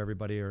this is for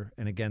everybody,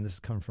 and again, this is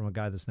coming from a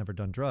guy that's never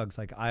done drugs.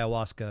 Like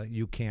ayahuasca,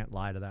 you can't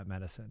lie to that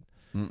medicine.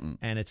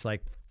 And it's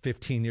like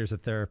 15 years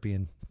of therapy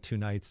in 2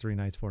 nights, 3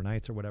 nights, 4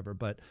 nights or whatever.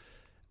 But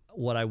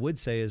what I would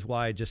say is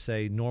why I just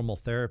say normal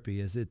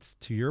therapy is, it's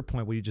to your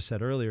point, what you just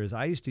said earlier, is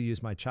I used to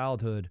use my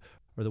childhood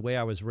or the way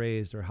I was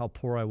raised or how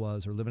poor I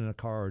was or living in a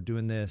car or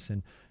doing this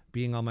and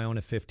being on my own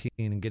at 15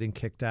 and getting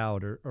kicked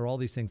out or all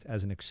these things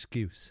as an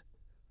excuse.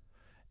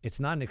 It's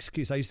not an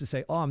excuse. I used to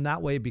say, oh, I'm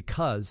that way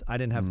because I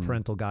didn't have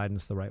parental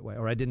guidance the right way,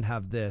 or I didn't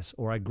have this,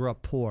 or I grew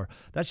up poor.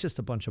 That's just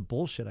a bunch of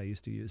bullshit I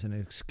used to use, an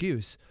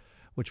excuse,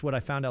 which what I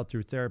found out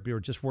through therapy or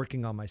just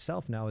working on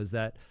myself now is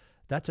that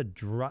that's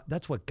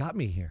what got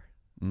me here.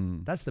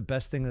 That's the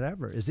best thing that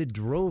ever is. It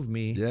drove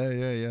me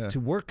to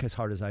work as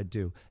hard as I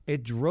do.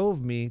 It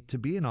drove me to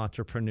be an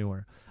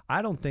entrepreneur.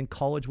 I don't think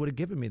college would have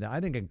given me that. I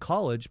think in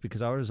college,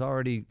 because I was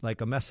already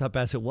like a mess up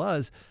as it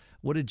was,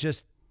 would have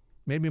just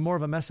made me more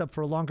of a mess up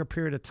for a longer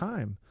period of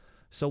time.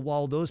 So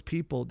while those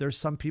people, there's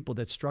some people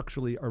that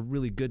structurally are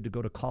really good to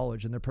go to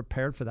college and they're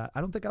prepared for that.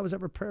 I don't think I was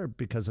ever prepared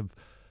because of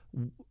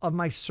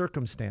my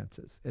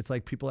circumstances. It's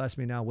like people ask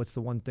me now, what's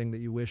the one thing that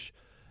you wish,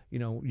 you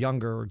know,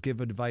 younger, or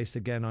give advice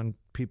again on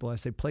people? I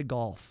say, play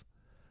golf.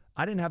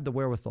 I didn't have the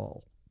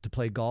wherewithal to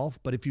play golf,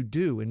 but if you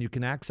do and you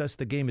can access,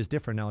 the game is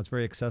different now. It's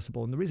very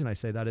accessible. And the reason I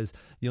say that is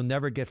you'll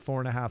never get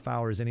 4.5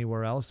 hours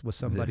anywhere else with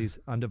somebody's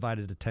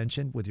undivided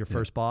attention with your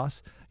first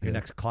boss, your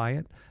next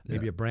client,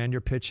 maybe a brand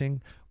you're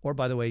pitching, or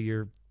by the way,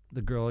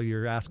 the girl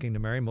you're asking to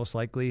marry, most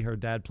likely her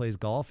dad plays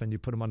golf and you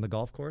put him on the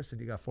golf course and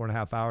you got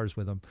 4.5 hours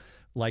with him,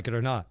 like it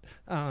or not.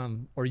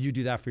 Or you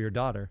do that for your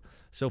daughter.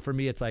 So for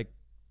me, it's like,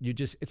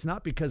 it's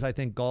not because I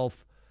think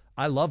golf,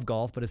 I love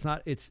golf, but it's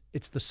not, it's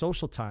the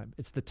social time.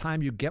 It's the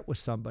time you get with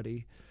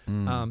somebody.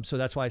 So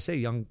that's why I say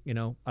young, you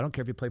know, I don't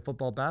care if you play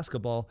football,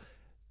 basketball,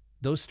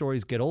 those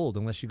stories get old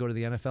unless you go to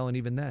the NFL. And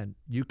even then,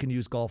 you can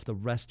use golf the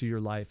rest of your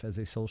life as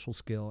a social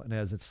skill and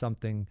as it's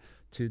something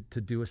to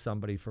do with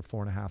somebody for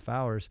 4.5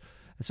 hours.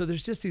 And so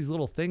there's just these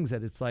little things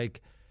that it's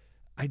like,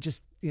 I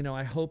just,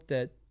 I hope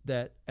that,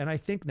 and I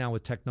think now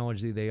with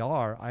technology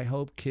I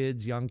hope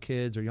young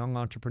kids or young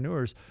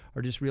entrepreneurs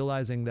are just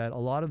realizing that a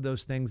lot of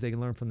those things they can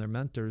learn from their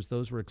mentors,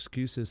 those were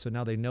excuses. So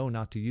now they know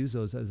not to use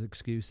those as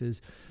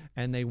excuses,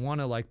 and they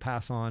want to like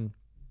pass on,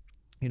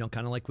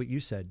 kind of like what you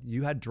said,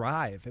 you had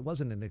drive. It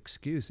wasn't an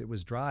excuse. It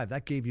was drive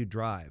that gave you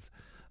drive.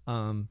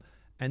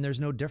 And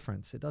there's no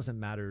difference. It doesn't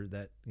matter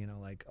that,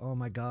 like, oh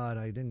my God,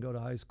 I didn't go to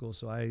high school.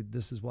 So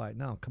this is why.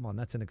 No, come on.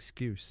 That's an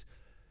excuse.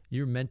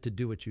 You're meant to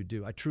do what you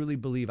do. I truly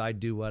believe I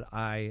do what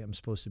I am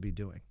supposed to be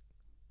doing.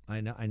 I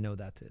know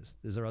that is.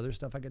 Is there other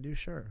stuff I could do?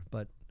 Sure.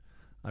 But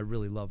I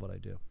really love what I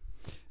do.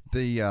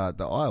 The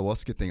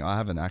ayahuasca thing, I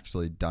haven't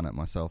actually done it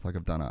myself. Like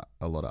I've done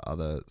a lot of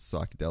other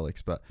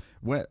psychedelics, but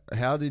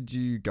how did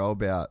you go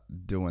about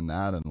doing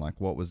that? And like,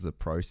 what was the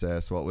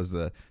process? What was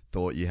the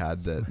thought you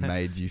had that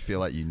made you feel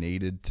like you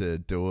needed to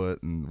do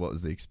it? And what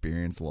was the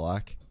experience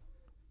like?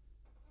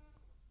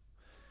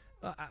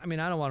 I mean,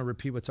 I don't want to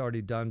repeat what's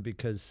already done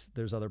because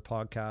there's other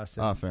podcasts.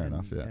 And, fair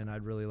enough, yeah. And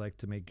I'd really like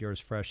to make yours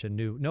fresh and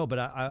new. No, but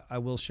I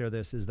will share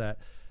this, is that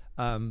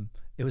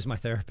it was my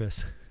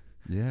therapist.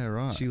 Yeah,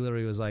 right. She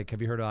literally was like,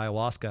 have you heard of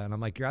ayahuasca? And I'm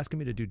like, you're asking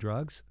me to do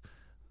drugs?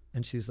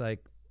 And she's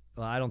like,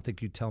 well, I don't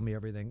think you tell me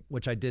everything,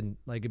 which I didn't.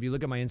 Like, if you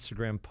look at my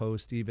Instagram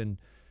post, even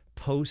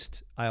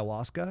post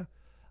ayahuasca,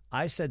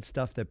 I said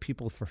stuff that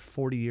people for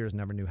 40 years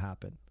never knew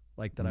happened.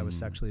 Like that I was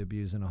sexually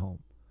abused in a home.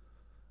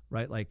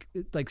 Right? Like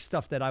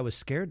stuff that I was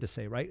scared to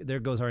say, right? There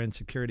goes our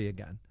insecurity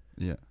again.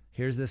 Yeah.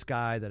 Here's this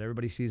guy that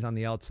everybody sees on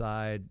the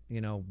outside,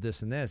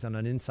 this and this. And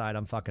on the inside,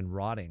 I'm fucking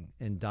rotting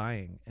and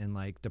dying and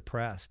like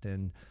depressed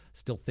and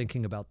still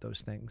thinking about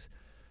those things.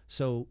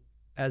 So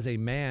as a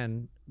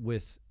man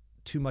with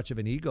too much of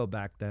an ego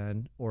back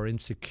then, or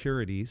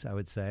insecurities, I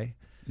would say,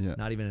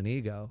 not even an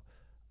ego,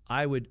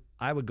 I would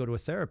go to a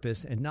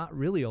therapist and not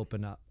really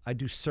open up. I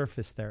do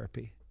surface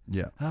therapy.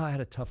 Yeah. Oh, I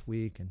had a tough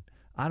week and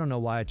I don't know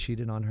why I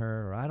cheated on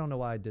her, or I don't know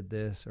why I did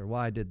this, or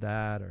why I did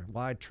that, or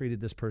why I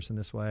treated this person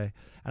this way.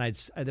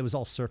 And it was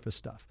all surface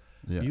stuff.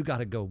 Yeah. You got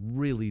to go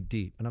really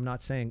deep. And I'm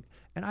not saying,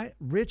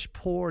 rich,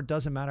 poor,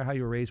 doesn't matter how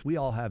you were raised. We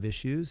all have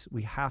issues.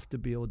 We have to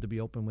be able to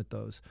be open with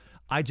those.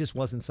 I just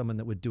wasn't someone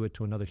that would do it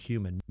to another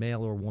human,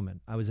 male or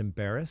woman. I was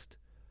embarrassed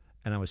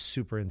and I was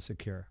super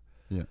insecure.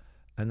 Yeah.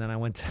 And then I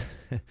went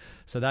to,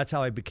 so that's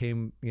how I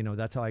became,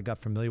 that's how I got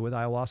familiar with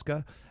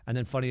ayahuasca. And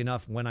then funny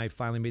enough, when I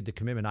finally made the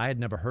commitment, I had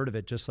never heard of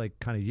it, just like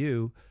kind of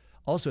you.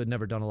 Also had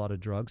never done a lot of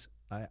drugs.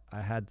 I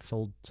had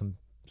sold some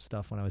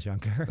stuff when I was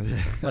younger,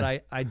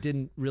 but I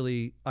didn't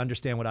really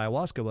understand what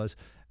ayahuasca was.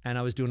 And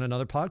I was doing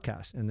another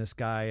podcast, and this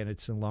guy, and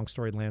it's a long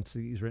story, Lance,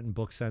 he's written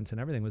books since and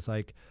everything, was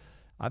like,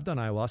 I've done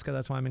ayahuasca.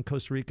 That's why I'm in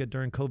Costa Rica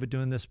during COVID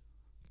doing this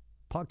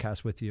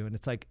podcast with you. And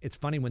it's like, it's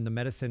funny when the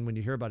medicine, when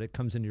you hear about it,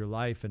 comes into your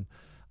life. And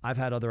I've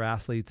had other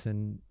athletes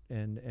and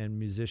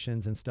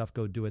musicians and stuff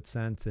go do it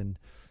since, and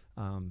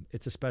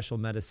it's a special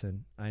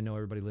medicine. I know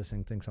everybody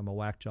listening thinks I'm a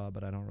whack job,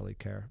 but I don't really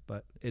care.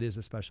 But it is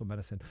a special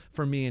medicine.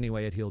 For me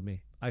anyway, it healed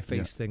me. I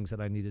faced things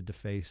that I needed to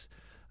face.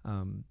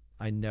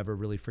 I never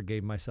really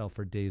forgave myself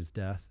for Dave's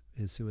death,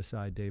 his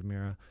suicide, Dave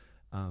Mira.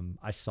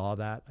 I saw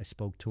that. I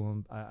spoke to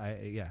him.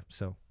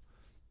 So,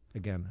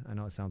 again, I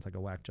know it sounds like a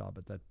whack job,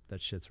 but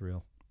that shit's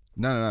real.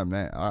 No,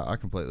 man. I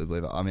completely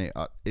believe it. I mean,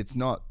 it's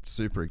not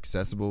super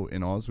accessible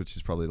in Oz, which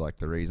is probably like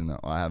the reason that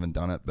I haven't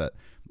done it. But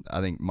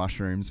I think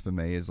mushrooms for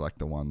me is like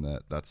the one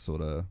that's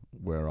sort of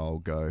where I'll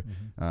go.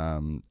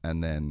 Mm-hmm.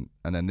 And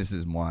then this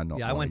is my not.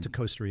 Yeah, I went to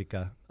Costa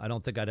Rica. I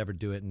don't think I'd ever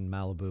do it in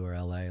Malibu or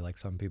LA like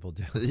some people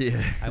do.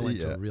 Yeah, I went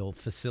to a real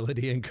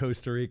facility in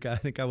Costa Rica. I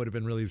think I would have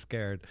been really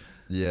scared.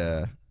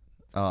 Yeah.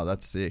 Oh,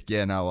 that's sick.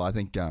 Yeah, no, I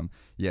think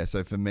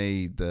so for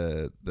me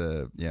the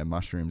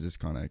mushrooms is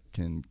kind of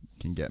can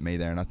get me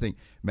there, and I think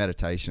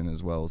meditation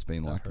as well has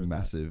been like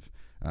massive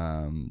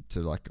to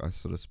like I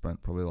sort of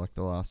spent probably like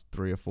the last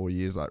 3 or 4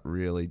 years like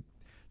really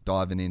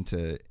diving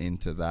into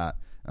that.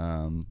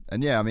 And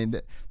yeah, I mean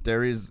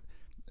there is,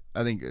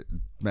 I think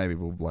maybe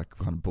we'll like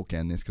kind of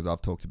bookend this because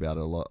I've talked about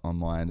it a lot on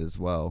my end as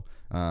well.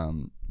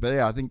 But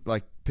yeah, I think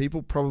like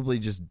people probably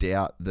just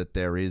doubt that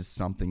there is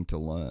something to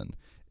learn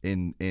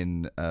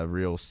in a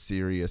real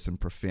serious and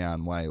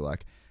profound way.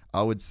 Like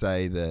I would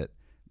say that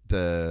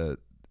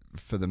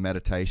for the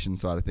meditation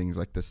side of things,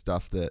 like the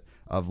stuff that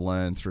I've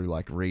learned through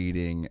like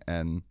reading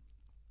and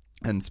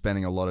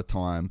spending a lot of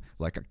time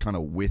like kind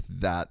of with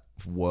that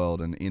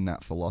world and in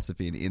that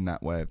philosophy and in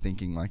that way of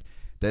thinking, like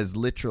there's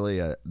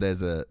literally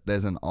there's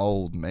an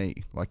old me.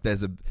 Like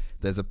there's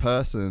a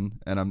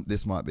person, and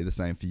this might be the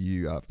same for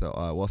you after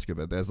ayahuasca,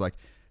 but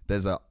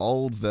there's an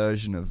old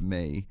version of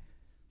me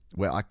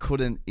where I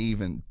couldn't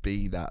even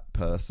be that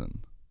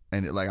person,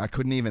 and I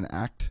couldn't even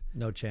act.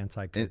 No chance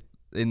I could.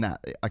 In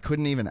that, I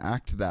couldn't even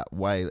act that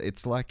way.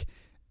 It's like,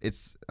 I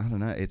don't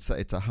know. It's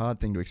a hard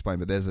thing to explain,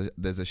 but there's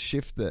a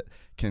shift that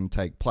can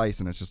take place,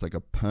 and it's just like a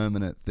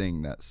permanent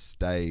thing that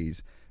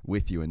stays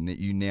with you, and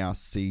you now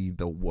see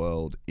the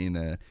world in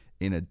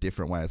a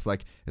different way. It's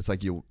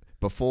like you.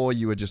 Before,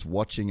 you were just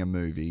watching a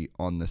movie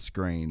on the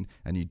screen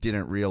and you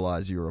didn't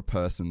realize you were a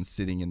person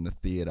sitting in the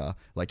theater.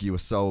 Like, you were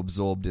so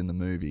absorbed in the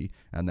movie.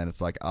 And then it's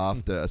like,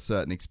 after a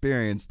certain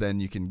experience, then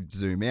you can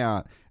zoom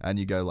out and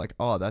you go like,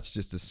 oh, that's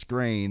just a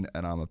screen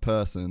and I'm a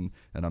person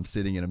and I'm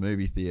sitting in a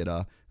movie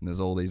theater and there's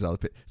all these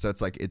other so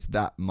it's like, it's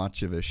that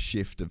much of a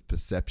shift of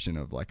perception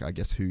of, like, I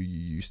guess, who you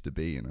used to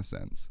be in a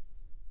sense.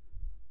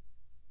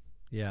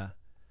 Yeah.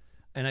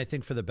 And I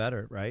think for the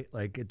better, right?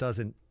 Like,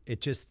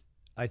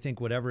 I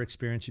think whatever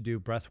experience you do,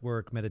 breath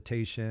work,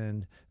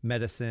 meditation,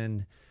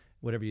 medicine,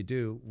 whatever you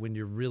do, when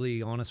you're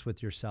really honest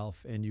with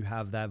yourself and you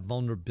have that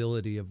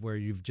vulnerability of where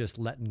you've just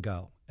letting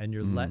go and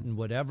you're letting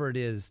whatever it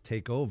is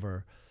take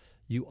over,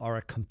 you are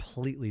a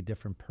completely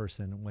different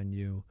person when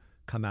you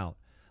come out.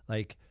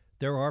 Like,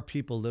 there are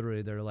people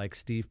literally that are like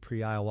Steve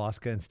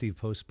pre-ayahuasca and Steve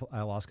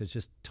post-ayahuasca is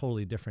just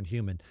totally different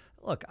human.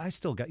 Look,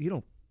 you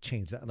don't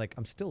change that. Like,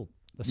 I'm still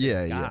the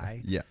same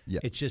guy. Yeah.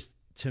 It's just,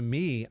 to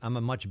me, I'm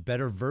a much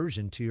better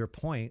version, to your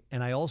point,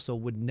 and I also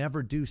would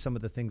never do some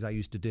of the things I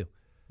used to do.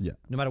 Yeah.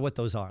 No matter what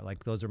those are.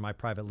 Like, those are my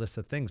private list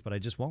of things, but I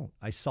just won't.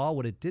 I saw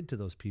what it did to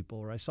those people,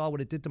 or I saw what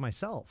it did to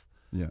myself.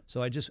 Yeah.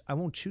 So I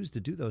won't choose to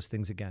do those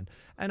things again.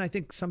 And I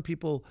think some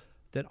people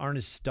that aren't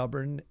as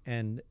stubborn,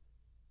 and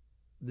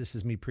this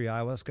is me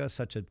pre-ayahuasca,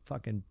 such a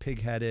fucking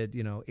pig-headed,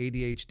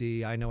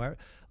 ADHD, I know,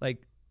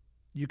 like,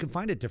 you can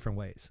find it different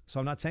ways. So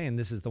I'm not saying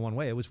this is the one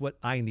way. It was what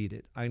I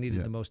needed. I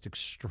needed the most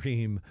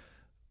extreme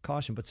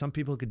caution, but some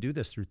people could do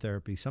this through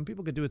therapy. Some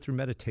people could do it through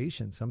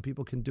meditation. Some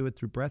people can do it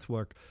through breath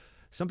work.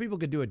 Some people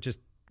could do it just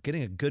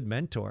getting a good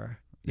mentor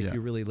if you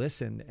really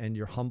listen and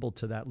you're humble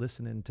to that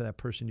listening to that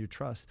person you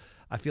trust.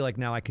 I feel like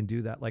now I can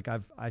do that. Like,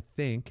 I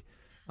think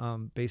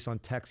based on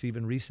texts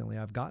even recently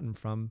I've gotten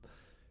from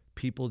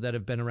people that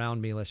have been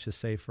around me, let's just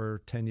say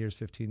for 10 years,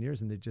 15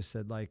 years, and they just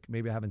said, like,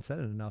 maybe I haven't said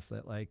it enough,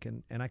 that like,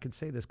 and I can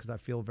say this because I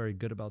feel very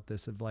good about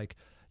this, of like,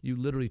 you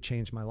literally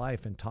changed my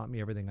life and taught me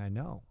everything I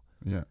know.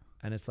 Yeah.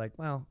 And it's like,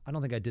 well, I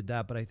don't think I did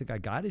that, but I think I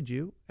guided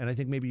you. And I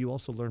think maybe you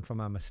also learned from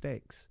my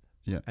mistakes.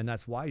 Yeah. And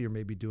that's why you're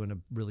maybe doing a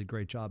really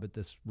great job at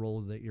this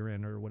role that you're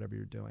in or whatever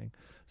you're doing.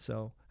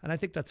 So, and I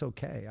think that's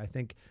okay. I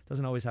think it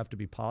doesn't always have to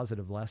be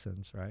positive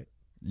lessons, right?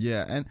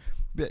 Yeah. And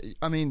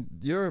I mean,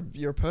 you're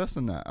a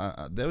person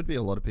that there would be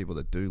a lot of people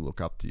that do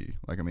look up to you.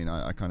 Like, I mean,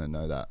 I kind of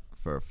know that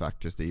for a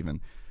fact, just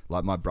even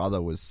like my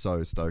brother was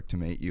so stoked to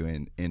meet you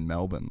in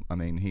Melbourne. I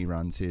mean, he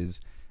runs his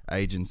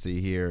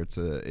agency here. It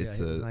was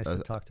nice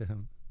to talk to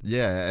him.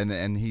 Yeah,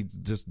 and he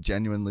just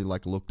genuinely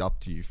like looked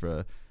up to you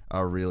for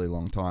a really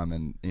long time,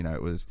 and he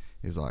was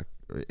like,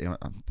 I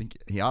think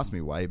he asked me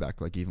way back,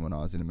 like even when I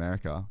was in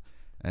America,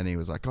 and he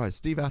was like, "Oh, is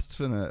Steve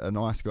Astaphin a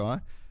nice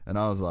guy?" And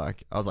I was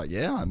like,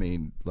 yeah, I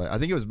mean, like I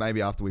think it was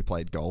maybe after we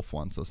played golf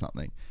once or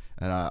something,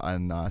 and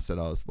I said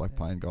I was like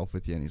playing golf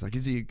with you, and he's like,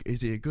 is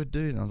he a good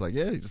dude? And I was like,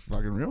 yeah, he's just a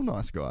fucking real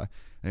nice guy.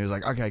 And he was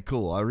like, okay,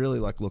 cool. I really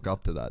like look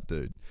up to that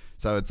dude.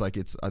 So it's like,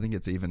 I think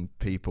it's even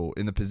people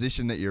in the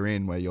position that you're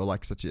in where you're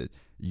like such a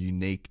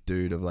unique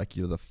dude of like,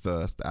 you're the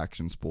first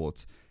action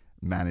sports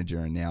manager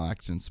and now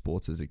action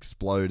sports has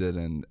exploded.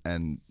 And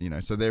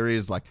so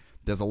there's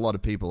a lot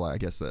of people, I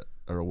guess, that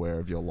are aware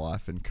of your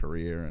life and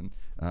career.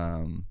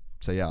 And,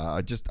 so yeah,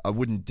 I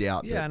wouldn't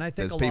doubt that and I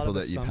think there's people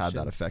that you've had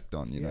that effect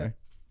on, you know?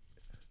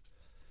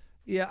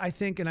 Yeah, I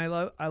think, and I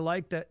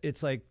like that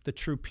it's like the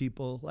true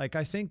people. Like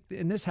I think,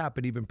 and this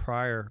happened even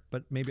prior,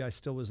 but maybe I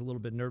still was a little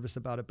bit nervous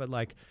about it. But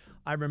like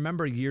I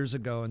remember years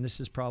ago, and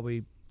this is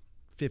probably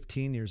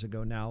 15 years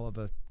ago now of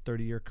a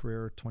 30-year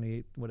career, or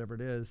 28, whatever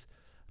it is.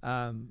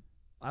 I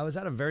was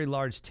at a very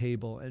large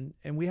table,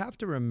 and we have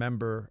to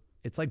remember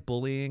it's like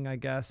bullying, I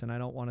guess. And I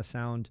don't want to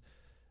sound,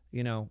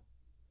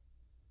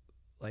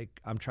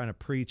 like I'm trying to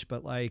preach,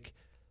 but like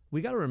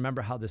we got to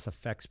remember how this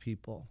affects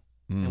people.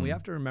 And we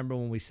have to remember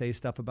when we say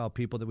stuff about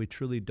people that we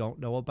truly don't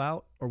know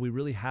about, or we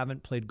really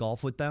haven't played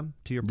golf with them,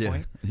 to your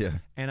point. Yeah.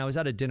 And I was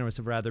at a dinner, it was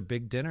a rather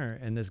big dinner,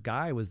 and this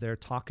guy was there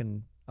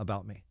talking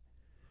about me.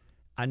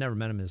 I never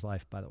met him in his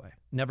life, by the way.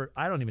 Never.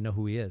 I don't even know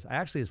who he is.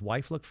 His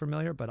wife looked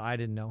familiar, but I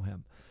didn't know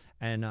him.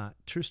 And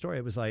true story,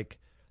 it was like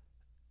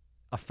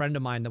a friend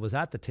of mine that was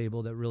at the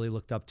table that really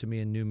looked up to me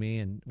and knew me,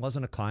 and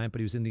wasn't a client, but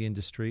he was in the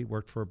industry,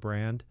 worked for a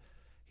brand.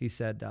 He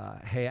said,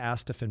 hey,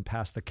 Astaphin,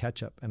 pass the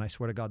ketchup. And I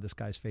swear to God, this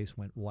guy's face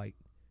went white.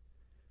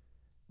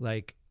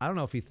 Like, I don't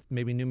know if he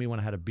maybe knew me when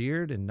I had a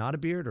beard and not a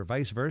beard, or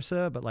vice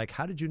versa, but like,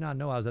 how did you not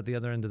know I was at the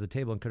other end of the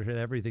table and could hear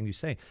everything you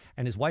say?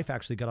 And his wife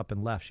actually got up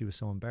and left. She was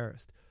so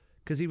embarrassed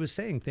because he was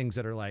saying things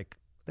that are like,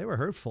 they were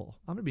hurtful.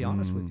 I'm going to be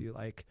honest with you.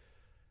 Like,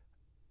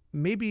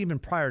 maybe even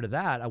prior to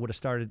that, I would have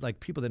started, like,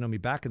 people that know me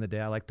back in the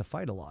day, I like to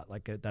fight a lot.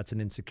 Like, that's an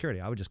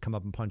insecurity. I would just come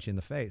up and punch you in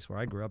the face. Where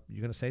I grew up,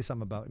 you're going to say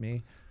something about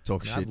me.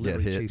 Talk shit, I've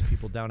literally get hit. chased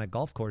people down at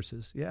golf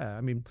courses. Yeah,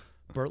 I mean,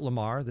 Burt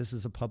Lamar, this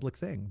is a public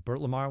thing.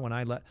 Burt Lamar,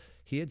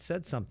 he had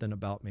said something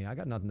about me. I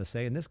got nothing to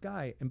say. And this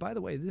guy, and by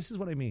the way, this is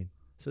what I mean.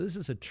 So this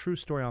is a true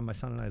story on my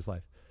son and I's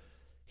life.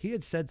 He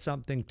had said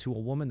something to a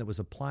woman that was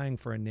applying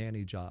for a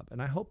nanny job.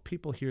 And I hope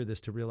people hear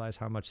this to realize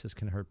how much this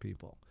can hurt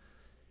people.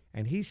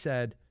 And he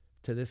said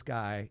to this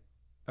guy,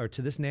 or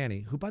to this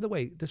nanny, who, by the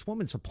way, this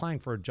woman's applying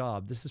for a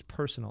job. This is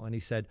personal. And he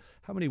said,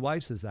 how many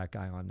wives is that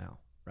guy on now,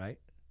 right?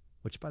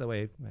 Which, by the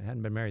way, I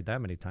hadn't been married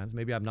that many times.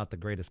 Maybe I'm not the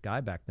greatest guy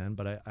back then,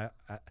 but I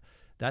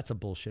that's a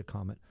bullshit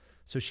comment.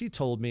 So she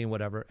told me and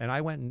whatever, and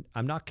I went, and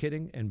I'm not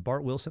kidding, and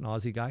Bart Wilson,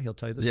 Aussie guy, he'll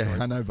tell you the story.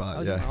 Yeah, I know Bart. I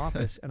was in my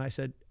office, and I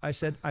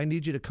said, I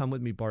need you to come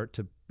with me, Bart,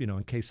 to,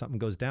 in case something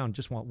goes down,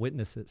 just want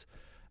witnesses.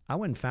 I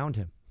went and found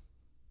him.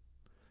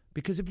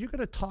 Because if you're going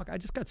to talk, I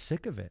just got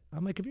sick of it.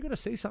 I'm like, if you're going to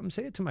say something,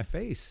 say it to my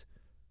face.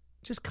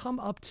 Just come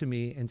up to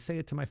me and say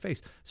it to my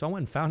face. So I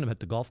went and found him at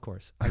the golf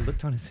course. I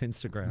looked on his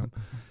Instagram.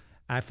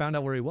 I found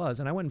out where he was,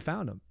 and I went and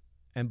found him.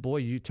 And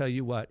boy, tell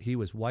you what, he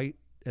was white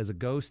as a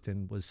ghost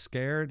and was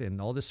scared and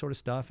all this sort of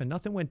stuff, and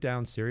nothing went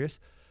down serious.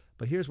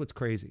 But here's what's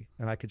crazy,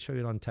 and I could show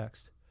you it on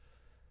text.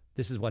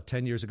 This is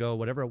 10 years ago,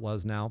 whatever it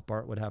was now.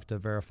 Bart would have to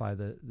verify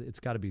it's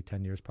got to be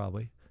 10 years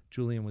probably.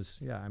 Julian was,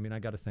 I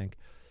got to think,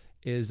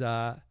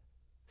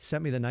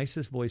 sent me the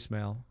nicest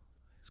voicemail.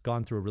 He's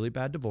gone through a really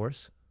bad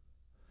divorce.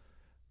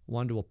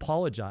 Wanted to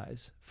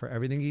apologize for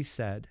everything he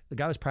said. The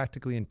guy was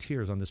practically in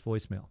tears on this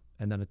voicemail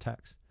and then a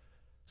text.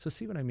 So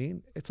see what I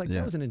mean? It's like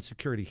that was an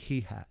insecurity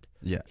he had.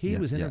 He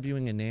was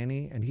interviewing a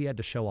nanny, and he had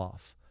to show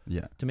off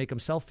to make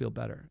himself feel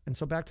better. And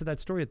so back to that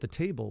story at the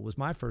table was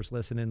my first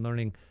lesson in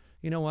learning,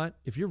 you know what?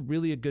 If you're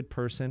really a good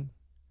person,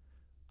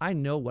 I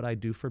know what I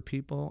do for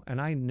people,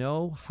 and I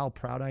know how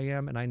proud I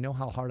am, and I know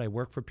how hard I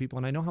work for people,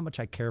 and I know how much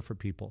I care for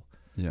people.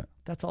 Yeah.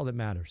 That's all that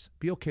matters.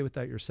 Be okay with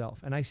that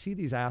yourself. And I see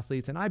these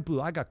athletes, and I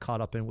got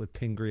caught up in with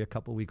Pingree a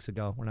couple of weeks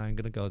ago. We're not even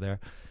going to go there.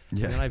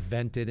 Yeah. And then I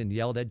vented and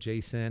yelled at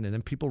Jason, and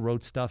then people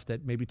wrote stuff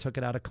that maybe took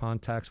it out of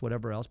context,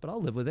 whatever else, but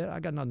I'll live with it. I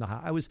got nothing to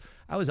hide.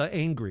 I was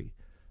angry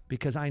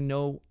because I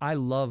know I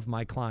love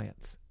my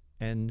clients.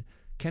 And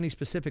Kenny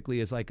specifically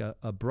is like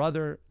a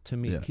brother to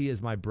me. Yeah. He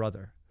is my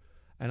brother.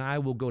 And I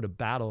will go to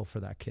battle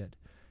for that kid.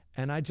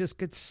 And I just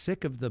get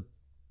sick of the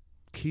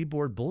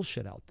keyboard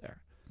bullshit out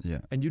there.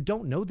 Yeah. And you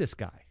don't know this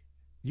guy.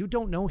 You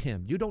don't know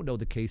him. You don't know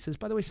the cases.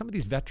 By the way, some of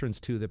these veterans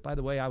too, that, by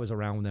the way, I was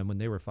around with them when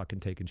they were fucking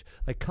taking,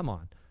 like, come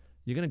on.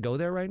 You're going to go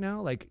there right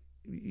now? Like,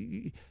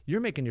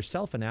 you're making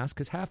yourself an ass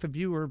because half of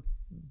you are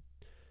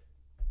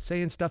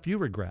saying stuff you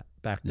regret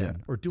back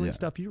then or doing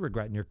stuff you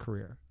regret in your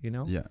career,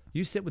 Yeah.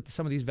 You sit with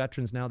some of these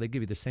veterans now, they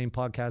give you the same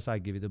podcast I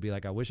give you. They'll be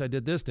like, I wish I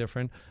did this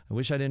different. I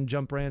wish I didn't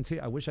jump brands here.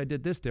 I wish I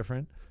did this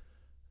different.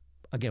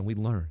 Again, we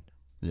learn.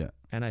 Yeah.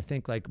 And I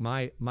think like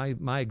my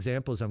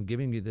examples, I'm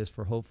giving you this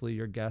for hopefully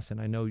your guests,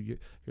 and I know you're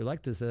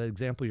like this.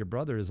 Example, your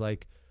brother is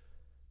like,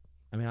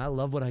 I mean, I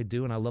love what I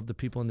do, and I love the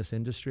people in this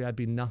industry. I'd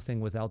be nothing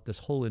without this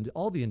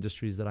all the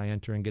industries that I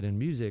enter and get in,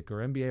 music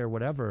or NBA or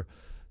whatever.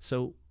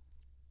 So,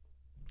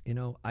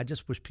 I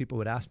just wish people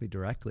would ask me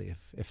directly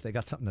if they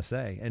got something to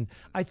say. And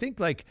I think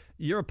like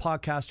you're a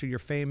podcaster, you're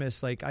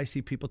famous. Like I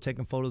see people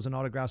taking photos and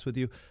autographs with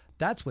you.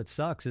 That's what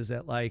sucks is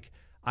that like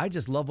I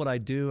just love what I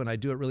do, and I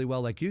do it really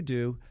well like you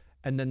do.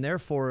 And then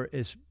therefore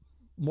is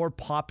more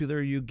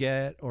popular you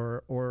get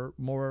or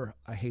more,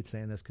 I hate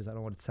saying this because I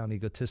don't want to sound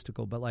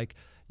egotistical, but like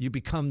you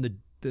become the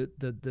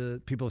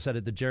people have said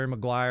it, the Jerry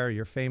Maguire,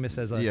 you're famous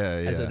as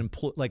as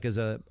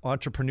an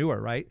entrepreneur,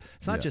 right?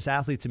 It's not just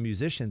athletes and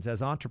musicians.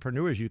 As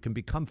entrepreneurs, you can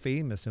become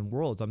famous in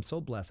worlds. I'm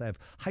so blessed. I have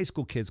high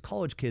school kids,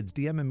 college kids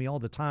DMing me all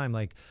the time.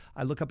 Like,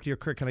 I look up to your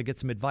career. Can I get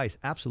some advice?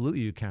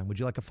 Absolutely you can. Would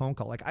you like a phone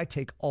call? Like, I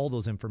take all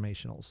those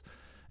informationals.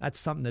 That's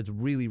something that's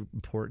really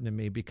important to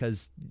me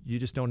because you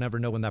just don't ever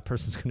know when that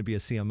person's going to be a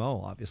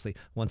CMO, obviously.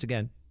 Once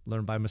again,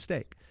 learn by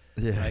mistake.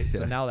 Yeah, right? yeah.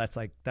 So now that's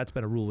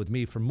been a rule with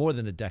me for more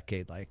than a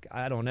decade. Like,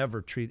 I don't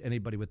ever treat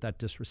anybody with that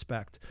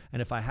disrespect.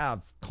 And if I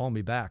have, call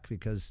me back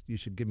because you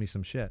should give me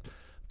some shit.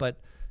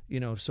 But,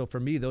 so for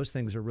me, those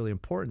things are really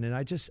important. And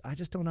I just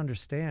don't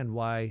understand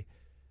why,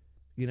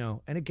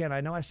 and again,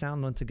 I know I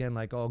sound once again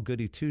like all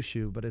goody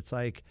two-shoe, but it's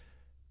like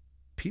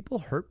people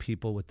hurt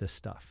people with this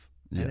stuff.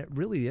 Yeah. And it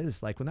really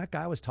is. Like when that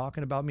guy was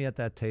talking about me at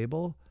that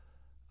table,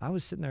 I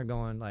was sitting there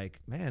going like,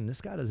 man,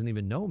 this guy doesn't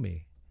even know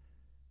me,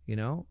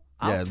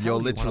 Yeah, you're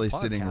literally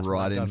sitting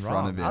right in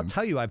front of him. I'll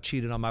tell you I've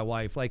cheated on my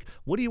wife. Like,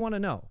 what do you want to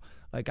know?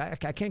 Like, I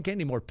can't get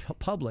any more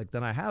public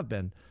than I have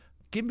been.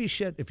 Give me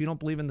shit. If you don't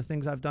believe in the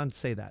things I've done,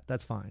 say that.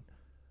 That's fine.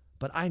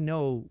 But I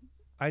know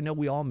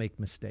we all make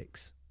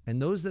mistakes.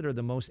 And those that are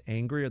the most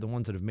angry are the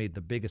ones that have made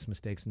the biggest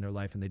mistakes in their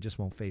life and they just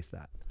won't face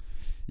that.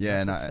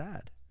 Yeah, That's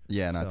sad.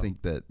 Yeah, and I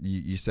think that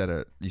you said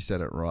it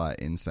right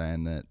in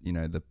saying that,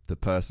 the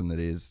person that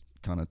is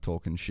kind of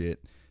talking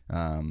shit,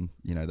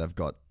 they've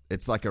got,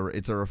 it's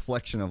a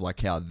reflection of like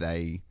how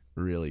they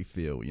really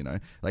feel,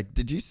 Like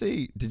did you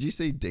see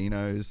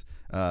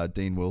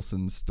Dean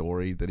Wilson's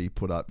story that he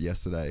put up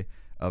yesterday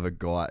of a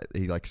guy,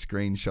 he like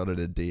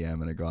screenshotted a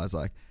DM and a guy's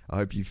like, I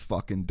hope you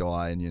fucking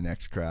die in your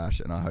next crash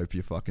and I hope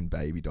your fucking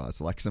baby dies.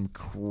 So like some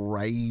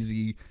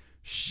crazy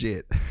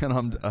shit.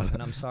 And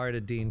I'm sorry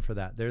to Dean for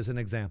that. There's an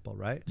example,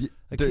 right? Yeah,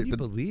 like, dude, can you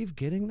believe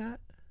getting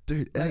that?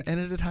 Dude, like, and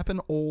it'd happen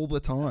all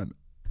the time.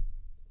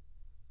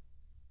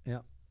 Yeah.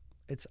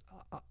 It's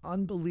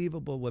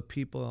unbelievable what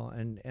people,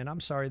 and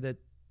I'm sorry that,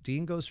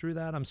 Dean goes through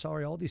that. I'm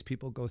sorry, all these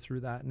people go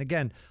through that. And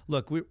again,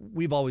 look,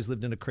 we've always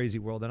lived in a crazy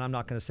world, and I'm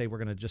not going to say we're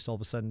going to just all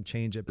of a sudden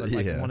change it, but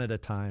like one at a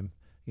time.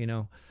 You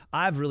know,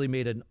 I've really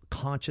made a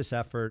conscious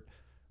effort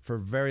for a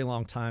very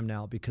long time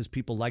now because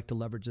people like to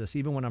leverage this.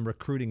 Even when I'm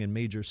recruiting in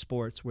major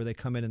sports where they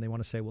come in and they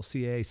want to say, well,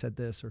 CAA said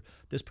this, or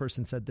this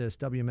person said this,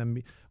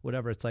 WMM,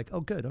 whatever. It's like,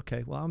 oh, good.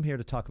 Okay. Well, I'm here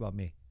to talk about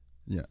me.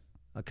 Yeah.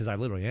 Because I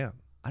literally am.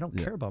 I don't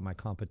care about my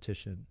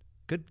competition.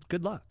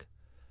 Good luck.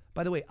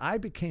 By the way, I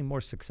became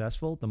more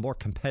successful the more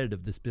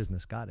competitive this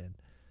business got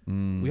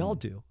in. We all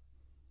do.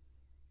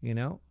 You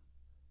know?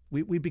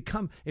 We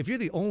become, if you're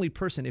the only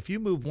person, if you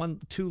move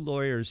 2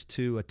 lawyers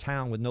to a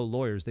town with no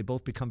lawyers, they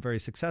both become very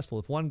successful.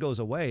 If one goes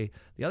away,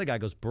 the other guy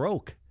goes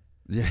broke.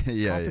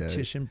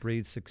 Competition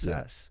breeds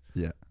success.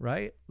 Yeah.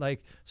 Right?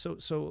 Like,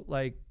 so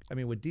like, I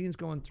mean, what Dean's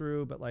going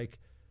through, but like,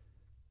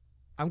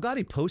 I'm glad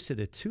he posted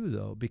it too,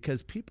 though,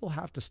 because people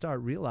have to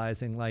start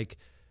realizing, like,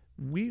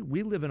 we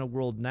live in a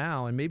world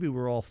now, and maybe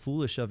we're all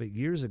foolish of it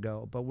years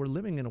ago, but we're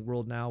living in a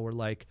world now where,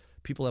 like,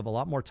 people have a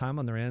lot more time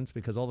on their hands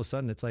because all of a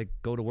sudden it's like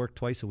go to work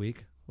twice a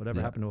week.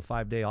 Whatever happened to a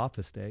 5-day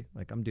office day?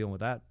 Like, I'm dealing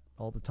with that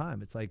all the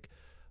time. It's like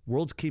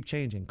worlds keep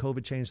changing.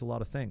 COVID changed a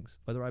lot of things.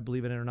 Whether I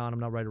believe in it or not, I'm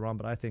not right or wrong,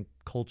 but I think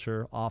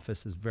culture,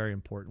 office is very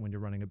important when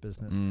you're running a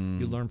business.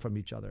 You learn from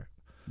each other.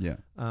 Yeah.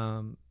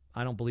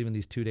 I don't believe in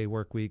these 2-day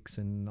work weeks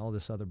and all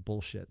this other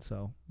bullshit.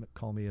 So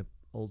call me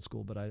old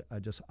school, but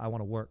I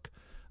want to work.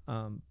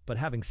 But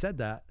having said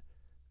that,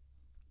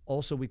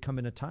 also we come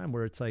in a time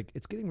where it's like,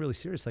 it's getting really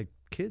serious. Like,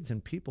 kids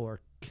and people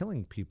are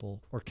killing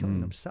people or killing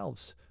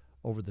themselves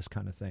over this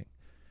kind of thing.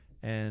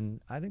 And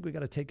I think we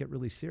got to take it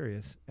really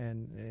serious.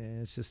 And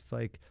it's just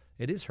like,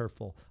 it is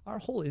hurtful. Our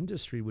whole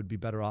industry would be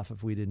better off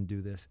if we didn't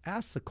do this.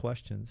 Ask the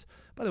questions.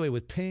 By the way,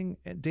 with Ping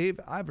and Dave,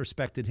 I've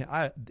respected him.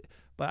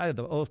 But I have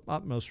the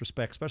utmost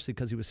respect, especially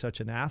because he was such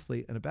an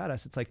athlete and a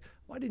badass. It's like,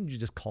 why didn't you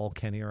just call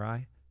Kenny or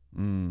I?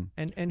 And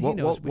he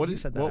knows.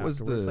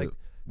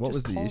 What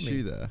was the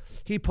issue there?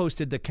 He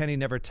posted that Kenny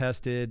never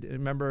tested.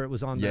 Remember, it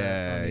was on the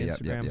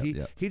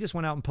Instagram. He just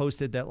went out and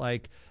posted that,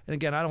 like, and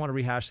again, I don't want to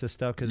rehash this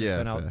stuff because it's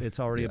been out. It's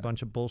already a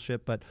bunch of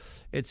bullshit. But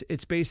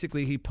it's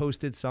basically he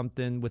posted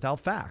something without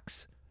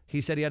facts.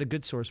 He said he had a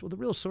good source. Well, the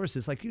real source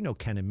is, like,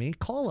 Ken and me.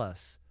 Call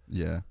us.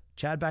 Yeah.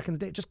 Chad back in the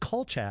day. Just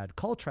call Chad.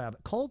 Call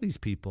Travis. Call these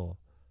people.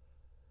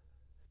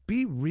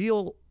 Be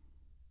real.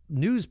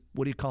 News,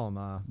 what do you call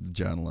them?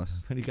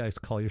 Journalists. What do you guys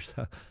call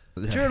yourself?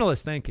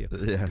 Journalists, thank you.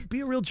 Yeah.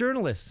 Be a real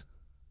journalist.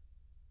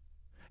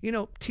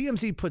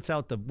 TMZ puts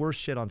out the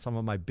worst shit on some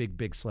of my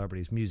big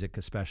celebrities, music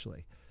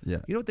especially. Yeah.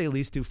 You know what they at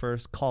least do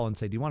first? Call and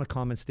say, do you want to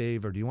comment,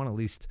 Dave, or do you want to at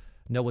least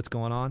know what's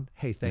going on?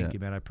 Hey, thank you,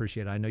 man. I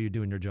appreciate it. I know you're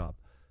doing your job.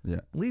 Yeah.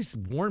 At least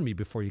warn me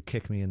before you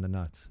kick me in the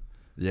nuts.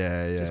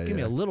 Yeah. Just give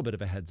me a little bit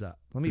of a heads up.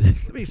 Let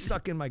me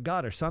suck in my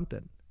gut or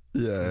something.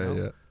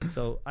 Yeah.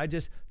 So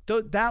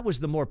that was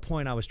the more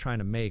point I was trying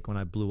to make when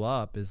I blew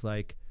up, is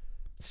like,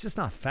 it's just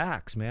not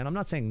facts, man. I'm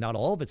not saying not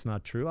all of it's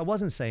not true. I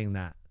wasn't saying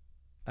that.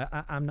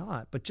 I'm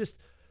not. But just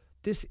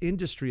this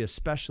industry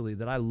especially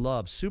that I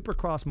love,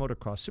 Supercross,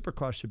 motocross.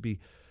 Supercross should be,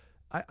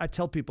 I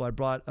tell people, I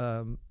brought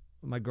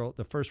my girl,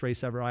 the first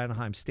race ever,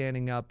 Anaheim,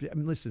 standing up. I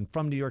mean, listen,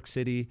 from New York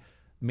City,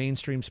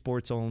 mainstream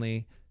sports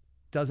only,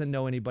 doesn't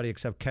know anybody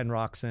except Ken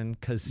Roxon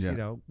because,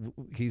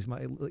 he's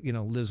my,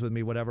 lives with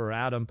me, whatever, or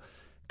Adam.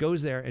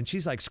 Goes there and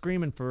she's like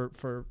screaming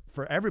for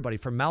everybody,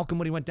 for Malcolm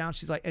when he went down.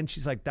 She's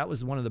like, that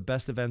was one of the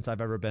best events I've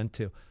ever been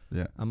to.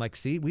 Yeah. I'm like,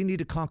 see, we need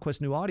to conquest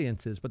new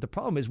audiences. But the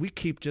problem is we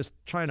keep just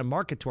trying to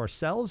market to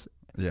ourselves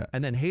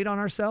and then hate on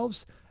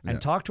ourselves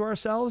and talk to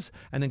ourselves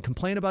and then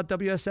complain about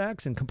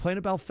WSX and complain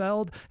about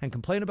Feld and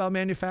complain about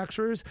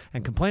manufacturers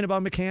and complain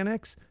about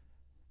mechanics.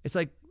 It's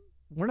like,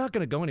 we're not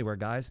going to go anywhere,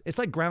 guys. It's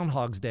like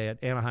Groundhog's Day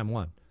at Anaheim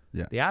 1.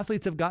 Yeah. The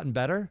athletes have gotten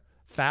better,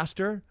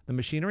 faster, the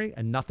machinery,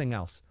 and nothing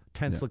else.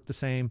 Tents look the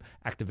same.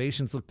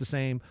 Activations look the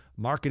same.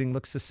 Marketing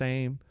looks the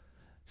same.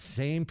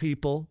 Same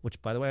people,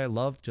 which, by the way, I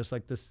love, just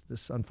like this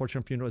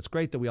unfortunate funeral. It's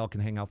great that we all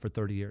can hang out for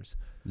 30 years.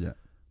 Yeah.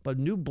 But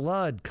new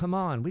blood, come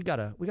on. We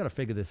gotta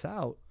figure this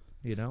out,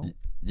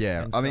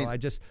 Yeah. And I mean,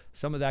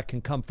 some of that can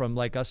come from,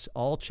 like, us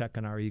all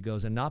checking our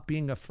egos and not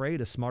being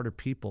afraid of smarter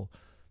people.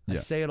 I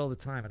say it all the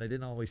time, and I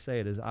didn't always say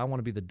it, is I want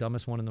to be the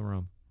dumbest one in the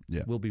room.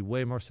 Yeah. We'll be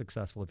way more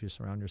successful if you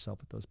surround yourself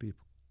with those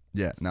people.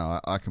 Yeah, no,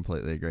 I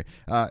completely agree.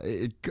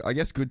 I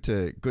guess good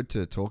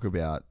to talk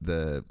about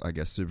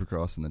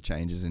Supercross and the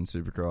changes in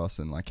Supercross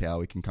and like how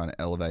we can kind of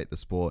elevate the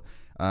sport.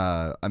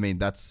 I mean,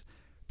 that's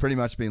pretty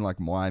much been like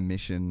my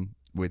mission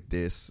with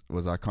this.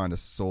 Was I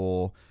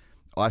saw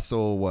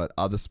what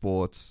other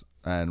sports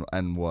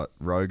and what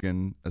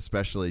Rogan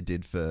especially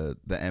did for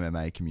the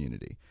MMA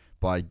community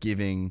by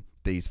giving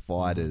these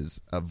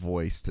fighters a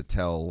voice to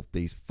tell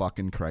these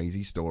fucking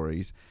crazy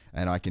stories,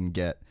 and I can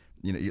get.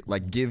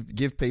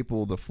 Give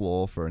people the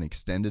floor for an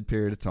extended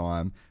period of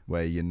time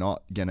where you're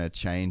not going to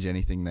change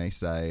anything they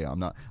say. I'm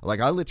not,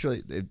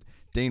 if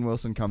Dean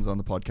Wilson comes on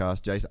the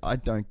podcast, Jason, I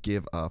don't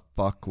give a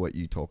fuck what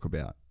you talk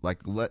about.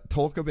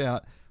 Talk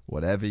about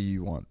whatever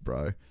you want,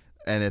 bro.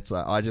 And it's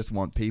like, I just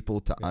want people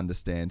to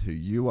understand who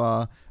you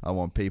are. I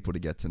want people to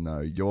get to know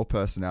your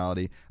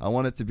personality. I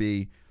want it to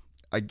be,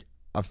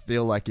 I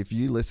feel like if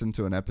you listen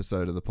to an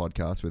episode of the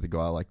podcast with a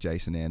guy like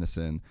Jason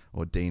Anderson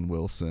or Dean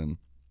Wilson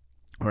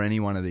or any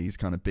one of these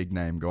kind of big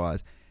name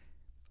guys,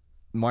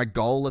 my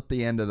goal at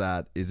the end of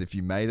that is if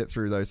you made it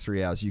through those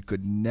 3 hours, you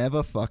could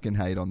never fucking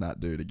hate on that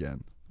dude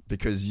again.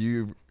 Because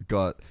you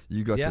got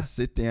to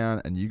sit down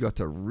and you got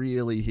to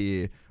really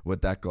hear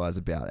what that guy's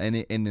about. And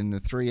in the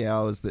 3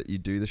 hours that you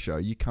do the show,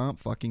 you can't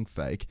fucking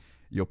fake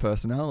your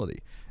personality.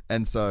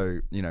 And so,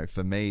 you know,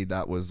 for me,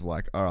 that was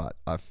like, all right,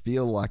 I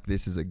feel like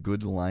this is a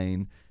good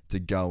lane to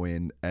go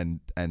in, and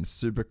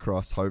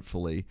Supercross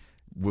hopefully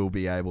will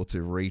be able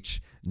to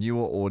reach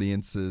newer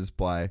audiences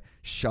by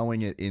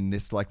showing it in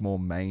this like more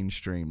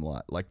mainstream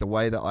light. Like the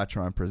way that I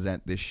try and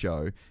present this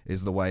show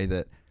is the way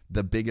that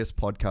the biggest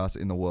podcast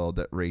in the world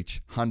that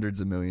reach hundreds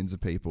of millions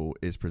of people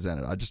is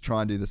presented. I just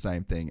try and do the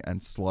same thing,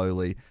 and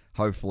slowly,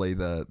 hopefully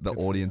the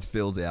audience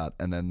fills out,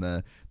 and then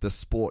the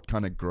sport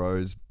kind of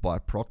grows by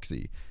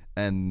proxy.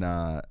 And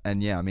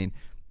yeah, I mean,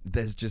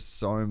 there's just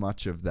so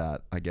much of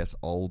that, I guess,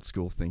 old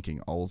school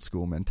thinking, old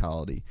school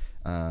mentality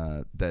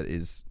that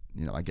is,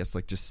 you know, I guess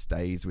like just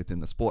stays within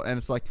the sport. And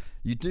it's like,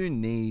 you do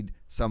need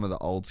some of the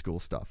old school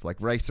stuff.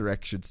 Like Racer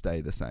X should stay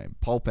the same.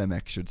 Pulp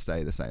MX should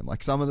stay the same.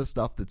 Like some of the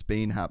stuff that's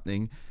been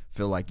happening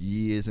for like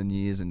years and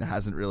years and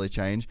hasn't really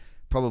changed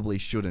probably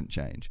shouldn't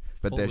change.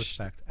 But Full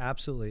respect.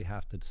 Absolutely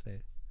have to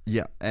stay.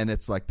 Yeah, and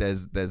it's like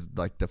there's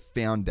like the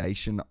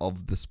foundation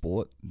of the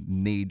sport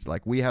needs,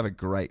 like we have a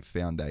great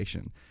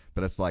foundation,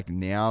 but it's like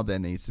now there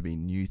needs to be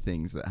new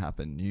things that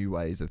happen, new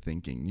ways of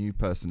thinking, new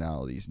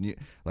personalities, new,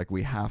 like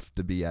we have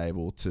to be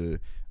able to,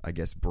 I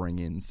guess, bring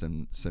in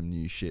some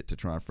new shit to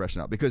try and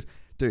freshen up. Because,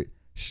 dude,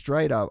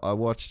 straight up, I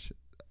watched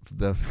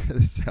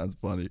this sounds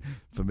funny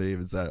for me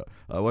even say it.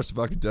 I watched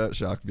the fucking Dirt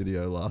Shark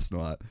video last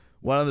night.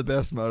 One of the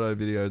best moto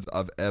videos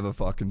I've ever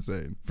fucking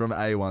seen from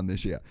A1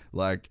 this year.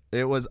 Like,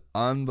 it was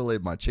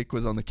unbelievable. My chick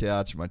was on the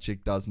couch. My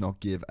chick does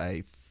not give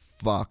a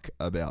fuck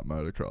about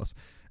motocross.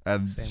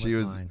 And she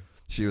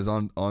was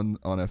on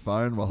her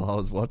phone while I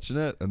was watching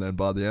it. And then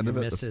by the end of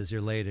it...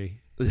 your lady.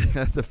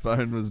 Yeah, the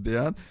phone was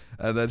down.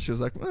 And then she was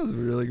like, well, that was a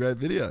really great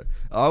video.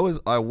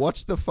 I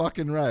watched the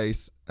fucking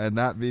race, and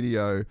that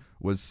video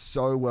was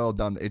so well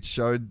done. It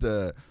showed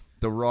the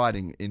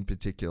writing in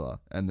particular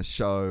and the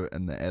show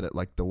and the edit,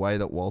 like the way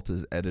that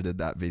Walters edited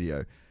that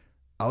video.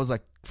 I was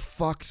like,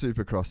 fuck,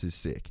 Supercross is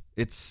sick.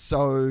 It's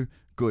so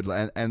good.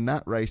 And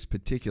that race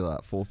particular,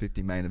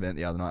 450 main event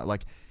the other night,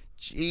 like,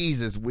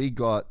 Jesus, we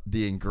got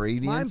the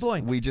ingredients.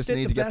 Mind-blowing. We just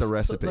need to get the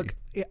recipe. Look,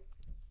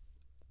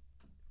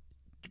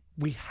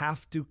 we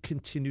have to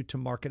continue to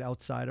market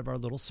outside of our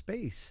little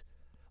space.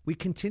 We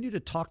continue to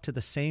talk to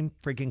the same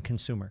frigging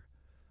consumer.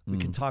 We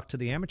can talk to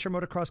the amateur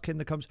motocross kid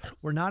that comes.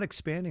 We're not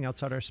expanding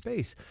outside our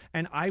space.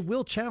 And I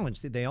will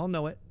challenge, they all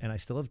know it, and I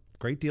still have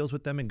great deals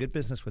with them and good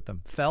business with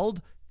them.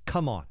 Feld,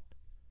 come on.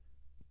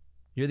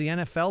 You're the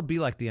NFL, be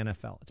like the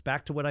NFL. It's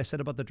back to what I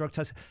said about the drug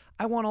test.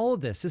 I want all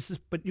of this.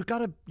 But you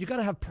gotta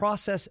have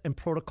process and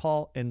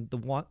protocol and the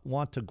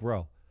want to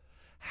grow.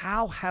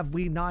 How have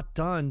we not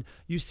done?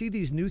 You see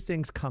these new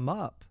things come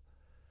up.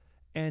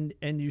 And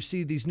you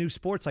see these new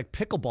sports like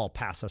pickleball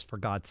pass us, for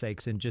God's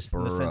sakes, and just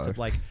in the sense of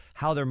like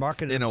how they're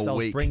marketing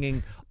themselves,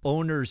 bringing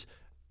owners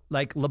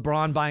like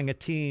LeBron buying a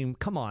team.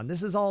 Come on,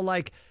 this is all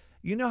like,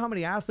 you know how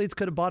many athletes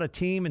could have bought a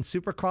team in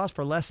Supercross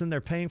for less than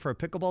they're paying for a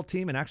pickleball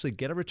team and actually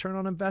get a return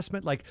on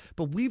investment? Like,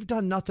 but we've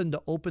done nothing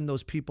to open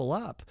those people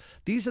up.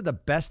 These are the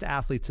best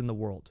athletes in the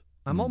world.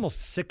 I'm almost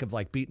sick of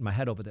like beating my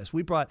head over this.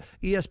 We brought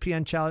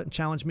ESPN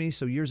challenged me.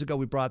 So years ago,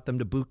 we brought them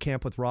to boot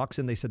camp with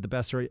Roxon. They said the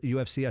best are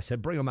UFC. I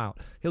said, bring him out.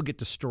 He'll get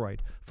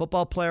destroyed.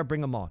 Football player,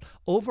 bring him on.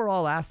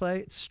 Overall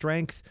athlete,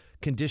 strength,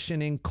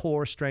 conditioning,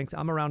 core strength.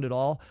 I'm around it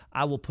all.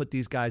 I will put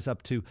these guys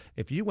up to,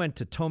 if you went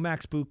to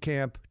Tomax boot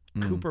camp,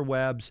 Cooper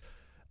Webb's,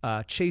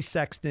 Chase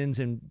Sexton's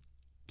in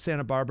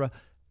Santa Barbara,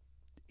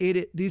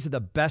 these are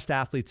the best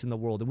athletes in the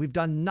world. And we've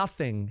done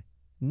nothing,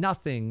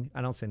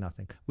 I don't say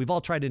nothing. We've all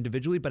tried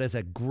individually, but as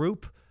a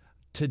group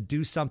to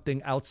do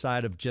something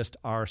outside of just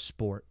our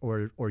sport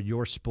or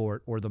your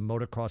sport or the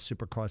motocross,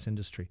 supercross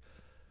industry.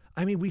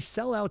 I mean, we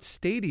sell out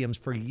stadiums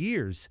for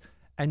years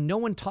and no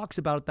one talks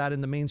about that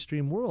in the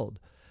mainstream world.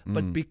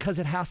 But because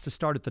it has to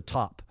start at the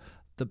top,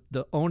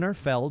 the owner,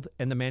 Feld,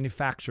 and the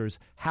manufacturers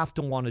have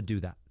to want to do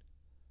that.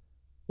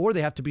 Or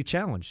they have to be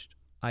challenged,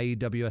 i.e.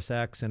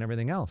 WSX and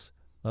everything else.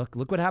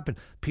 Look what happened.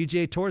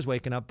 PGA Tour's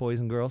waking up, boys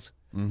and girls.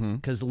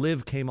 Because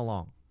Liv came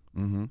along,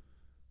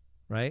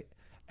 right?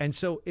 And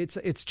so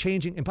it's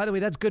changing. And by the way,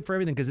 that's good for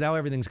everything because now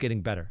everything's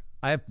getting better.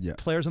 I have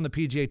players on the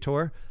PGA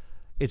Tour.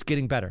 It's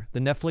getting better. The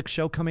Netflix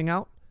show coming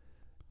out,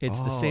 it's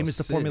the same as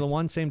the Formula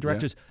One, same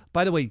directors. Yeah.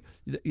 By the way,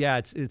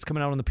 it's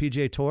coming out on the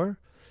PGA Tour.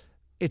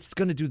 It's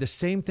going to do the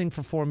same thing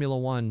for Formula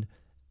One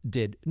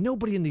did.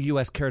 Nobody in the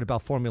U.S. cared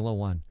about Formula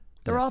One.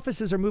 Their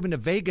offices are moving to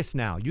Vegas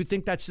now. You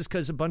think that's just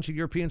because a bunch of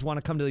Europeans want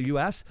to come to the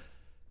U.S.?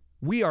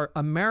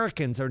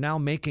 Americans are now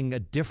making a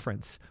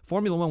difference.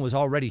 Formula One was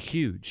already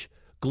huge,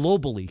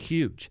 globally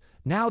huge.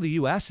 Now the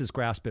U.S. has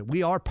grasped it.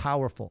 We are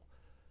powerful.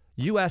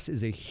 U.S.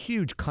 is a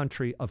huge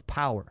country of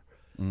power.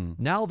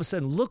 Now, all of a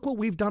sudden, look what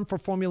we've done for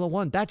Formula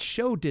One. That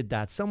show did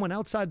that. Someone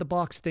outside the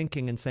box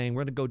thinking and saying,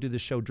 we're going to go do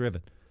this show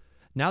driven.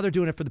 Now they're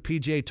doing it for the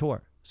PGA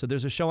Tour. So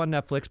there's a show on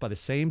Netflix by the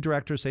same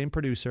director, same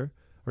producer,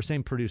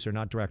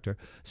 not director,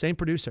 same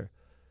producer.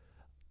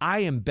 I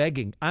am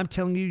begging. I'm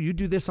telling you, you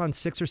do this on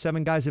 6 or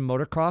 7 guys in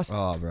motocross.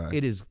 Oh, bro.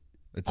 It's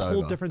a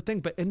whole over. different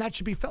thing. And that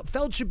should be,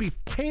 Feld should be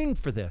paying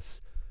for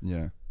this.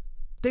 Yeah.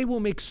 They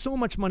will make so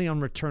much money on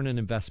return on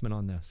investment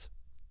on this.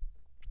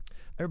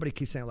 Everybody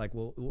keeps saying, like,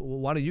 well,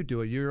 why don't you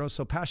do it? You're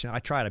so passionate. I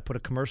tried. I put a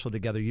commercial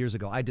together years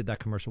ago. I did that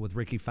commercial with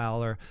Ricky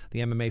Fowler, the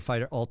MMA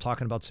fighter, all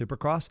talking about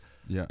Supercross.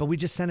 Yeah. But we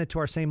just sent it to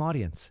our same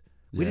audience.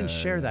 We didn't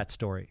share that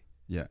story.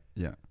 Yeah,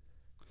 yeah.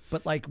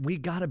 But, like, we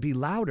got to be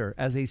louder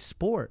as a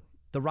sport.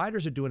 The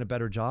riders are doing a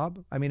better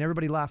job. I mean,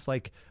 everybody laughed,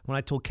 like, when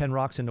I told Ken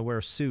Roxon to wear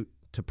a suit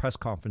to press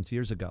conference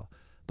years ago.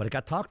 But it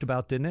got talked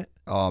about, didn't it?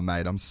 Oh,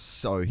 mate, I'm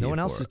so here No one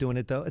else for is doing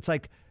it, though. It's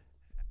like,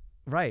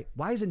 right,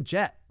 why isn't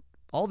Jet?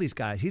 All these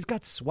guys, he's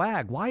got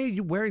swag. Why are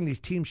you wearing these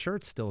team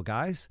shirts still,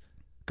 guys?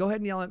 Go ahead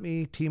and yell at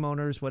me, team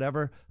owners,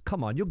 whatever.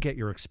 Come on, you'll get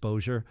your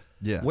exposure.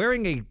 Yeah.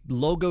 Wearing a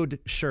logoed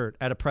shirt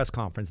at a press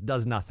conference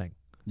does nothing.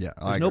 Yeah,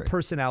 There's I no agree.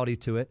 personality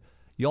to it.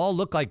 You all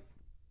look like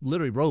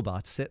literally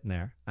robots sitting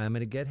there. I'm going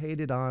to get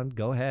hated on.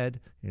 Go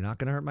ahead. You're not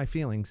going to hurt my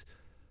feelings.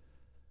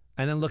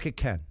 And then look at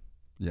Ken.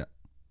 Yeah.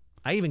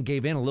 I even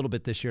gave in a little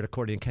bit this year to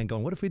Courtney and Ken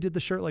going, what if we did the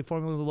shirt like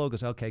Formula the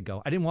logos? Okay,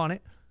 go. I didn't want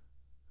it,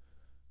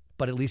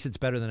 but at least it's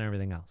better than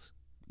everything else.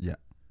 Yeah.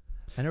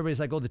 And everybody's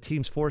like, oh, the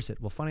teams force it.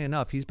 Well, funny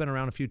enough, he's been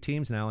around a few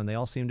teams now, and they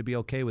all seem to be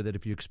okay with it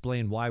if you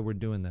explain why we're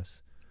doing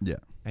this. Yeah.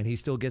 And he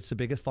still gets the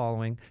biggest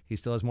following. He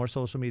still has more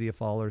social media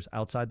followers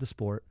outside the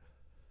sport.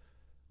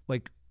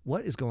 Like,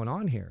 what is going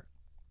on here?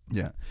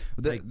 Yeah.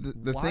 The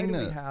Why thing do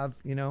that we have,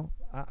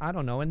 I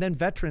don't know. And then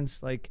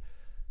veterans, like,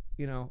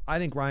 I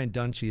think Ryan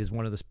Dungey is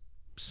one of the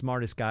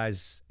smartest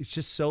guys. It's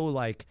just so,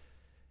 like,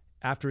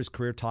 after his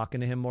career, talking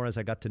to him more as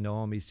I got to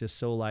know him, he's just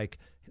so, like,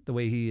 the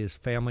way he is,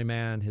 family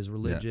man, his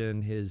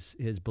religion, his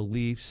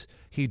beliefs.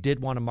 He did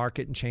want to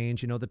market and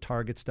change, the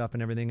Target stuff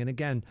and everything. And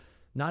again,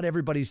 not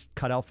everybody's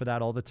cut out for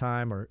that all the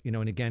time, or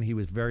and again, he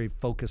was very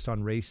focused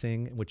on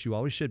racing, which you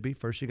always should be.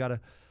 First, you gotta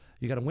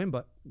win.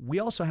 But we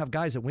also have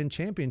guys that win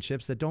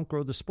championships that don't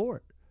grow the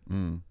sport.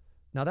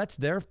 Now that's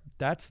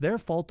their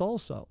fault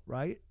also,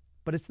 right?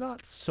 But it's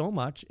not so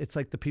much. It's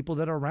like the people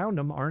that are around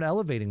them aren't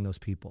elevating those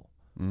people.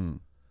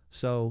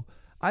 So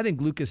I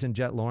think Lucas and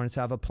Jet Lawrence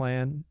have a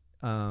plan.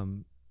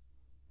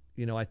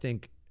 I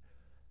think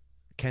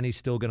Kenny's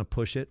still going to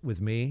push it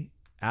with me.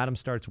 Adam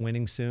starts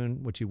winning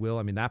soon, which he will.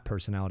 I mean, that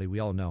personality, we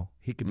all know.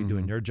 He could be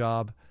doing your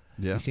job.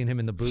 Yeah. You've seen him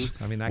in the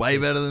booth. I mean, that way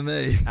better than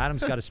me.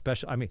 Adam's got a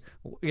special, I mean,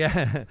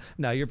 yeah.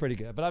 No, you're pretty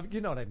good. But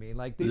you know what I mean?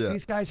 Like,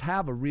 these guys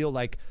have a real,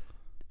 like,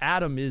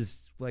 Adam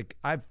is, like,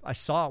 I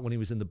saw it when he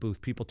was in the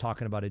booth, people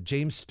talking about it.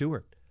 James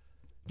Stewart.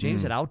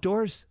 James at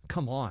Outdoors?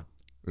 Come on.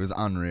 It was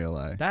unreal,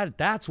 eh?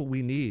 That's what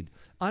we need.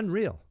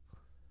 Unreal.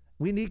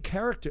 We need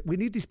character. We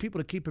need these people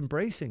to keep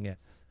embracing it.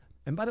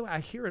 And by the way, I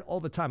hear it all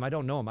the time. I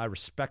don't know him. I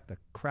respect the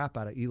crap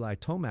out of Eli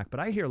Tomac, but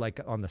I hear, like,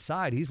 on the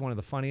side, he's one of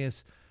the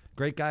funniest,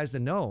 great guys to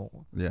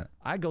know. Yeah.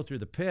 I go through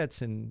the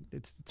pits, and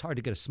it's hard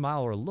to get a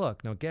smile or a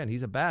look. Now, again,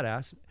 he's a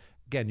badass.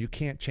 Again, you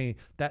can't change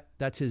that.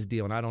 That's his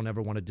deal, and I don't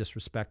ever want to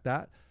disrespect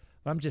that.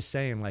 But I'm just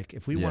saying, like,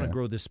 if we want to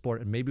grow this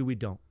sport, and maybe we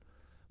don't,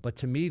 but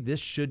to me, this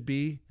should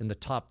be in the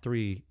top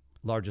 3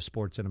 largest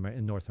sports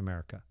in North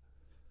America.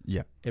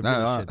 Yeah. It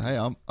really should. Hey,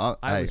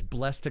 I was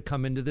blessed to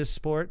come into this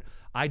sport.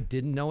 I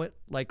didn't know it,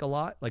 like, a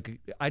lot. Like,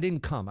 I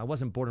didn't come. I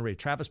wasn't born and raised.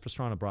 Travis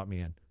Pastrana brought me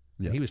in.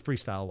 Yeah. And he was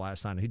freestyle while I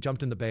signed him. He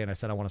jumped in the bay, and I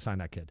said, I want to sign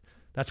that kid.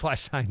 That's why I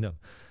signed him.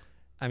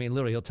 I mean,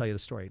 literally, he'll tell you the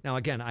story. Now,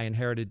 again, I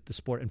inherited the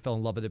sport and fell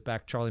in love with it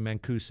back. Charlie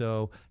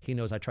Mancuso, he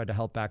knows I tried to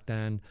help back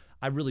then.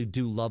 I really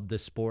do love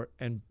this sport.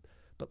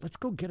 But let's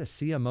go get a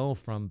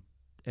CMO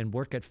and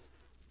work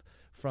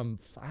from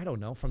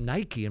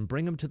Nike and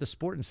bring them to the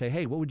sport and say,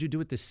 hey, what would you do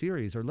with this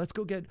series? Or let's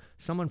go get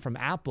someone from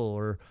Apple,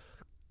 or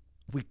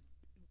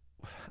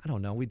I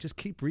don't know. We just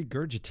keep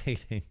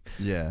regurgitating.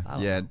 Yeah.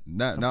 I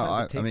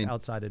mean,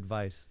 outside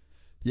advice.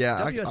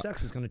 Yeah.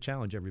 WSX is going to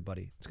challenge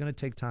everybody. It's going to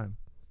take time.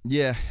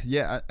 Yeah.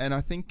 And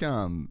I think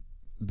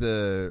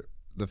the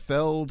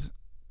Feld,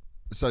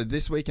 so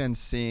this weekend,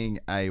 seeing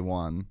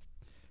A1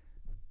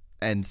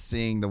 and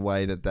seeing the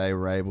way that they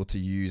were able to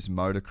use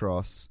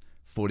motocross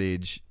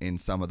footage in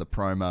some of the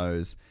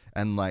promos,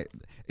 and, like,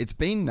 it's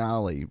been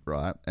gnarly,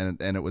 right?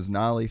 And it was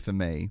gnarly for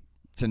me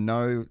to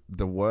know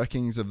the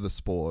workings of the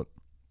sport,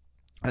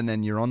 and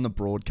then you're on the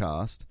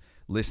broadcast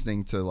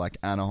listening to, like,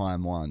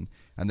 Anaheim 1,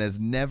 and there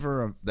was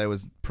never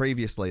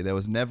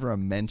a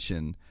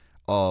mention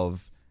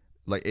of,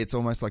 like, it's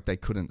almost like they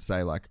couldn't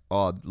say, like,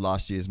 oh,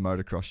 last year's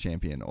motocross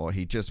champion, or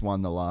he just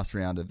won the last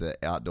round of the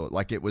outdoor.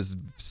 Like, it was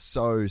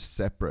so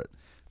separate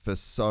for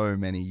so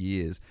many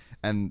years.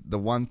 And the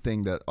one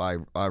thing that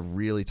I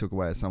really took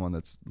away as someone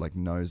that's, like,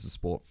 knows the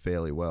sport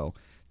fairly well,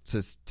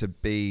 to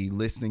be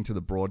listening to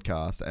the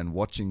broadcast and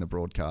watching the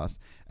broadcast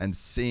and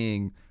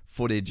seeing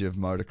footage of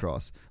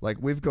motocross. Like,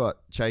 we've got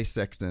Chase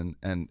Sexton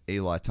and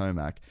Eli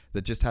Tomac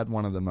that just had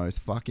one of the most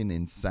fucking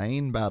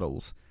insane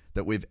battles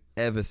that we've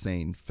ever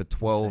seen for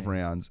 12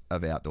 rounds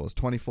of outdoors.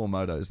 24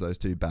 motos, those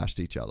two bashed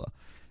each other.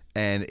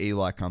 And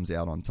Eli comes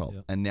out on top.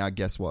 Yep. And now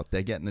guess what?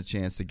 They're getting a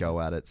chance to go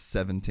at it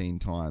 17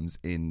 times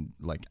in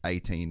like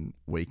 18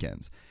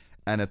 weekends.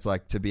 And it's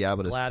like, to be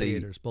able to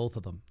Gladiators, both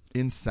of them.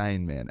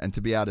 Insane, man. And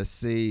to be able to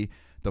see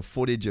the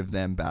footage of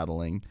them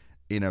battling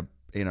in a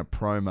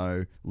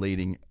promo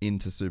leading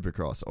into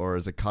Supercross or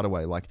as a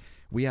cutaway, like,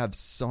 we have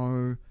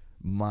so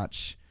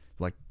much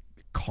like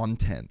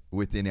content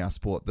within our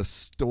sport. The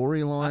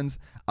storylines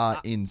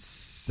are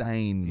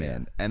insane,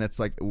 man. And it's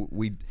like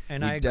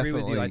I agree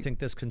with you. I think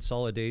this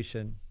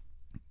consolidation.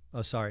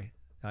 Oh, sorry.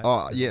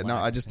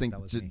 I just think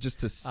just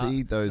to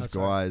see those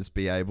guys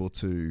be able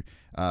to,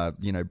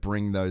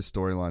 bring those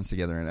storylines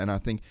together, and I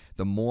think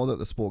the more that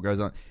the sport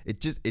goes on, it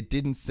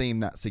didn't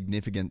seem that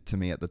significant to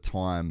me at the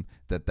time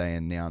that they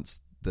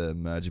announced the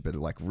merger, but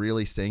like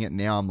really seeing it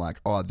now, I'm like,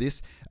 oh,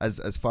 this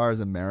as far as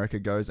America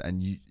goes,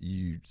 and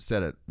you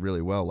said it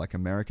really well. Like,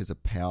 America's a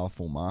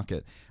powerful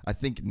market. I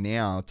think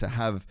now to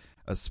have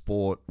a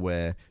sport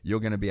where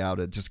you're going to be able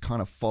to just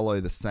kind of follow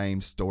the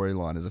same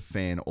storyline as a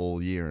fan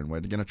all year, and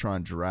we're going to try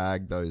and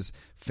drag those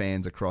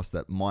fans across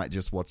that might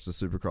just watch the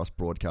Supercross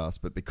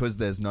broadcast, but because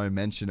there's no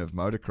mention of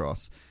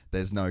motocross,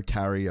 there's no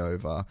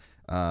carryover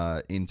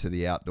into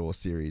the outdoor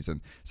series.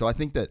 And so I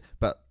think that,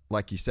 but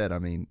like you said, I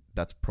mean,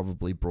 that's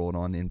probably brought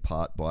on in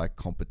part by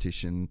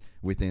competition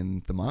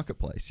within the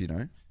marketplace,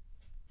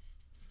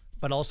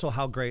 But also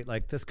how great,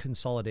 like, this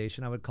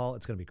consolidation, I would call it,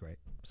 it's going to be great.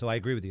 So I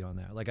agree with you on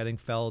that. Like, I think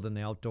Feld and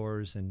the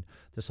outdoors and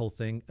this whole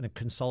thing, and a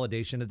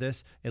consolidation of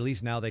this, at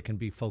least now they can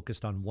be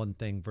focused on one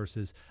thing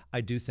versus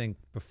I do think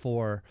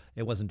before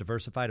it wasn't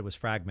diversified, it was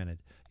fragmented.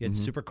 You had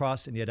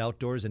Supercross and you had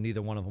outdoors, and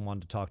neither one of them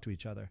wanted to talk to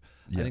each other.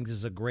 Yeah. I think this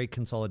is a great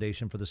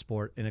consolidation for the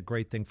sport and a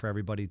great thing for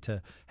everybody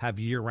to have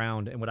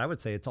year-round. And what I would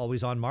say, it's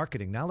always on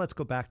marketing. Now let's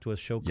go back to a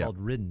show called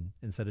Ridden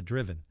instead of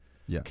Driven.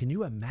 Yeah. Can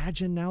you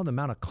imagine now the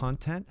amount of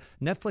content?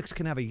 Netflix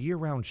can have a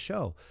year-round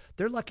show.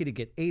 They're lucky to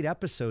get 8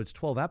 episodes,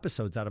 12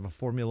 episodes out of a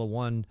Formula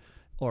One,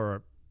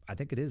 or I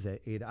think it is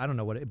 8. I don't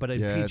know what, but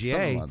in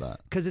PGA,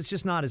 because it's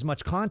just not as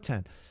much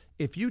content.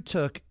 If you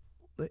took,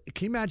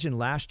 can you imagine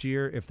last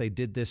year if they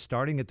did this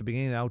starting at the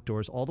beginning of the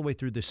outdoors all the way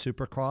through the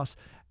Supercross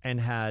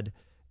and had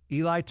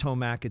Eli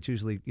Tomac? It's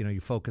usually, you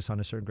focus on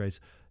a certain grades.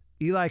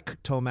 Eli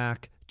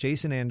Tomac,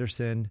 Jason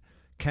Anderson,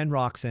 Ken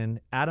Roczen,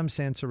 Adam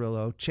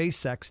Sansarillo, Chase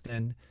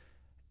Sexton.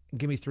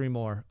 Give me 3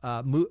 more.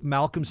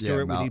 Malcolm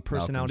Stewart would need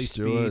personality,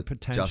 speed,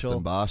 potential.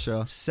 Justin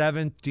Barsha.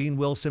 7, Dean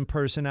Wilson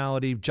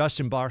personality.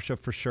 Justin Barsha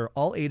for sure.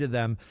 All 8 of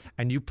them.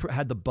 And you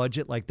had the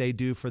budget like they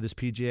do for this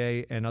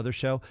PGA and other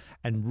show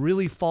and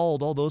really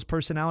followed all those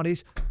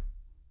personalities.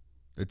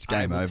 It's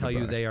game over, I will tell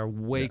you they are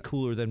way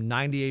cooler than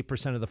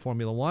 98% of the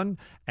Formula One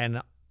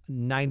and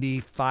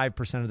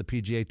 95% of the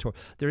PGA Tour.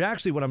 They're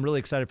actually, what I'm really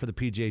excited for the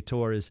PGA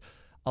Tour is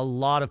a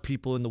lot of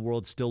people in the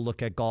world still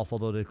look at golf,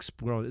 although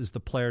is the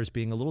players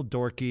being a little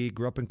dorky,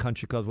 grew up in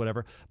country clubs,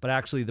 whatever. But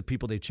actually, the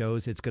people they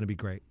chose, it's going to be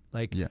great.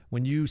 Like,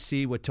 when you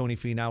see what Tony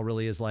Finau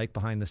really is like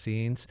behind the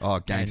scenes. Oh,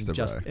 gangster,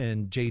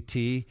 and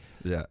JT.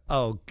 Yeah.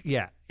 Oh,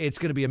 yeah. It's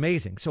going to be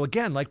amazing. So,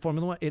 again, like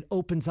Formula One, it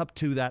opens up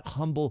to that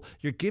humble.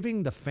 You're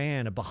giving the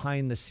fan a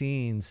behind the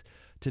scenes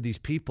to these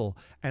people.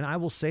 And I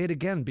will say it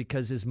again,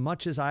 because as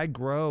much as I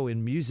grow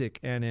in music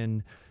and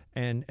in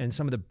and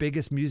some of the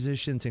biggest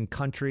musicians in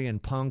country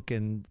and punk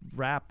and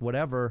rap,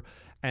 whatever,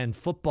 and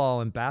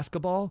football and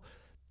basketball,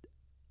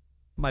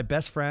 my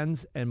best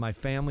friends and my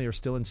family are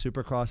still in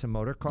Supercross and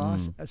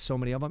motocross, so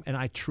many of them, and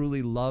I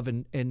truly love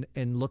and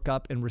look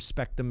up and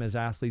respect them as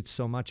athletes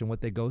so much and what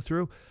they go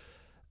through.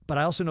 But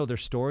I also know their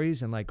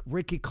stories, and like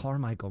Ricky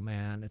Carmichael,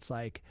 man, it's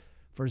like,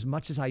 for as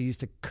much as I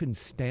couldn't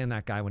stand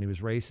that guy when he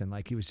was racing,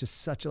 like he was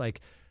just such I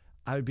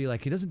would be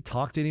like, he doesn't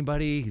talk to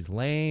anybody, he's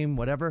lame,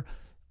 whatever.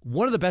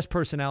 One of the best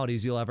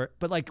personalities you'll ever,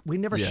 but like we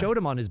never showed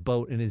him on his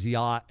boat and his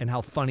yacht and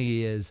how funny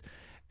he is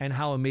and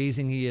how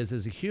amazing he is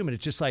as a human.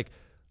 It's just like,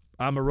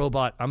 I'm a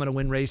robot, I'm going to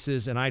win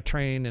races and I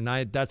train and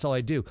that's all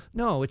I do.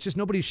 No, it's just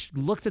nobody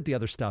looked at the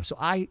other stuff. So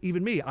I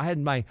had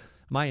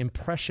my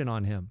impression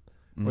on him.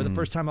 Or the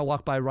first time I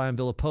walked by Ryan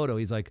Villapoto,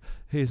 he's like,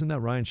 hey, isn't that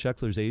Ryan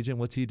Sheckler's agent?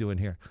 What's he doing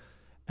here?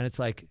 And it's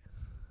like,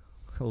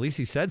 well, at least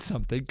he said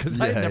something, because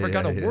I had never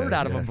got a word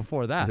out of him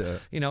before that.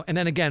 Yeah. And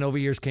then again, over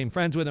years came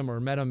friends with him or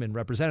met him and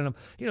represented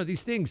him,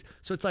 these things.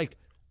 So it's like,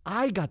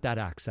 I got that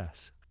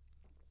access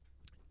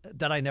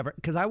that I never,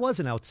 because I was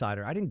an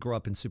outsider. I didn't grow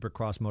up in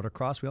Supercross,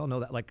 motocross. We all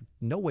know that, like,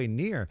 no way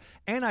near.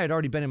 And I had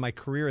already been in my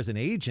career as an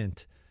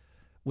agent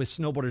with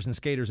snowboarders and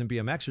skaters and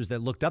BMXers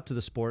that looked up to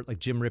the sport, like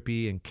Jim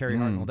Rippey and Kerry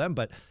Hart and all them,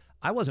 but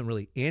I wasn't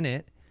really in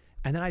it.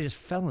 And then I just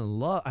fell in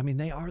love. I mean,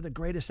 they are the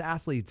greatest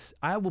athletes.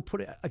 I will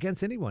put it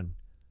against anyone.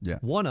 Yeah.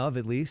 One of,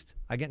 at least.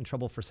 I get in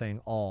trouble for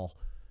saying all,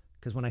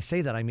 because when I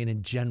say that, I mean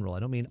in general.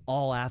 I don't mean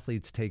all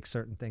athletes take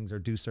certain things or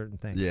do certain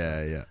things.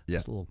 Yeah.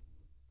 Just a little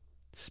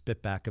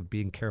spit back of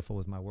being careful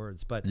with my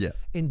words. But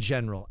in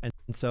general. And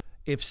so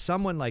if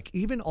someone like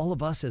even all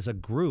of us as a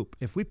group,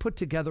 if we put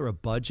together a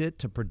budget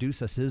to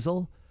produce a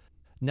sizzle,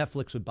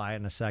 Netflix would buy it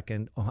in a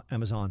second,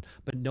 Amazon,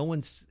 but no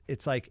one's,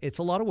 it's like, it's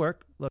a lot of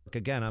work. Look,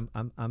 again,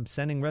 I'm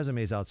sending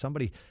resumes out.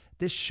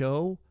 This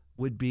show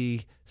would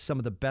be some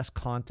of the best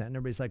content. And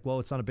everybody's like, well,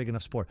 it's not a big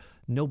enough sport.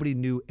 Nobody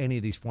knew any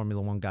of these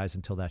Formula One guys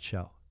until that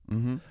show.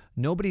 Mm-hmm.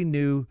 Nobody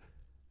knew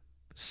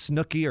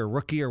Snooki or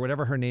Rookie or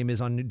whatever her name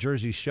is on New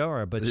Jersey's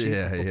show, but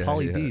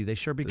Pauly D. They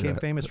sure became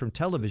famous from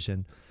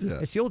television. Yeah.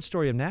 It's the old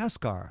story of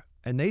NASCAR,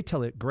 and they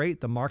tell it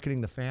great. The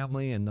marketing, the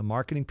family, and the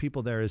marketing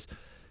people there is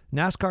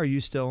NASCAR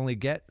used to only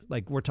get,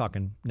 like we're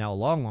talking now a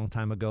long, long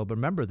time ago, but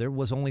remember there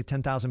was only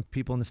 10,000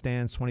 people in the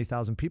stands,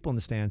 20,000 people in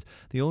the stands.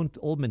 The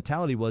old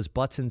mentality was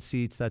butts in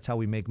seats, that's how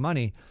we make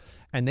money.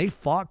 And they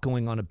fought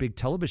going on a big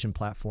television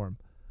platform.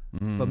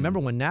 But remember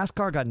when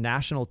NASCAR got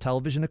national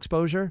television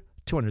exposure,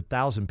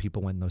 200,000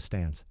 people went in those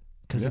stands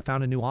because they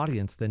found a new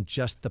audience than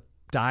just the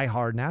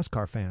diehard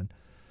NASCAR fan.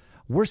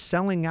 We're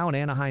selling out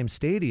Anaheim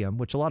Stadium,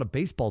 which a lot of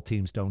baseball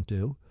teams don't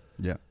do,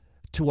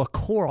 to a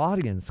core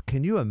audience.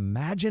 Can you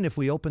imagine if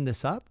we open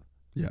this up?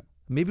 Yeah.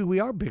 Maybe we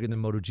are bigger than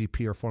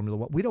MotoGP or Formula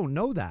One. We don't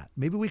know that.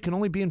 Maybe we can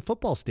only be in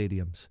football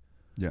stadiums.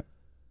 Yeah.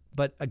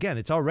 But again,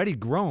 it's already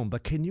grown.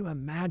 But can you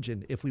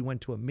imagine if we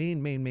went to a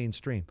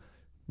mainstream?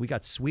 We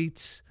got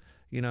suites.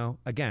 You know,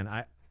 again,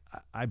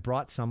 I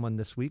brought someone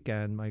this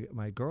weekend,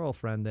 my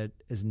girlfriend, that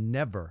has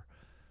never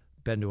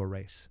been to a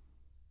race.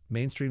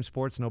 Mainstream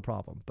sports, no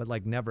problem. But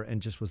like never,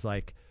 and just was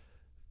like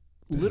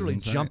literally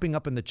jumping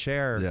up in the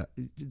chair.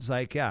 Yeah. It's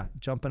like,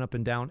 jumping up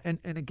and down. And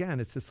again,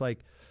 it's just like,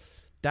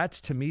 that's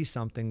to me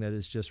something that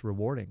is just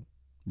rewarding.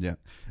 Yeah.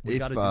 We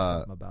got to do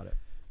something about it.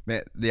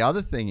 Man, the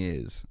other thing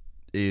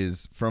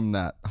is from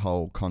that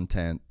whole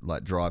content,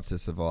 like Drive to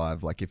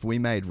Survive, like if we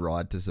made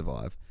Ride to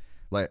Survive,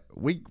 like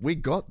we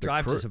got the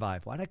Drive crew. to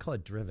Survive. Why'd I call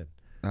it Driven?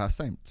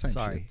 Same.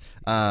 Sorry.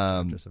 Shit.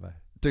 To Survive.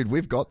 Dude,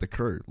 we've got the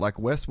crew. Like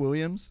Wes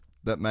Williams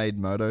that made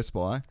Moto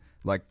Spy.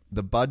 Like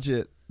the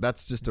budget,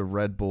 that's just a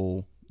Red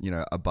Bull,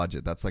 a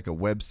budget. That's like a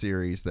web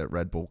series that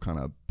Red Bull kind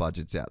of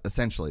budgets out.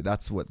 Essentially,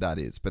 that's what that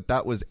is. But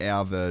that was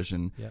our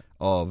version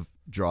of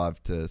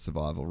Drive to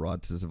Survive or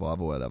Ride to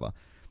Survive or whatever.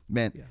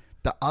 Man,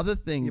 the other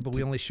thing... Yeah, but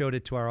we only showed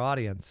it to our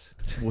audience.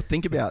 Well,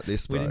 think about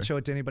this, bro. We didn't show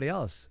it to anybody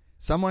else.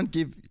 Someone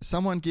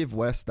give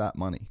Wes that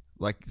money.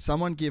 Like,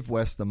 someone give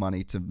Wes the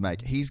money to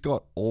make. He's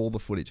got all the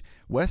footage.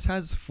 Wes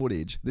has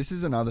footage. This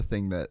is another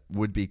thing that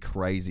would be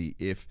crazy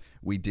if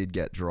we did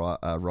get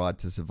Ride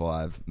to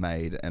Survive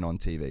made and on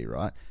TV,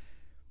 right?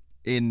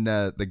 In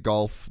the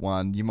golf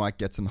one, you might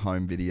get some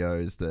home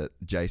videos that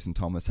Jason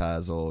Thomas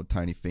has or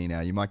Tony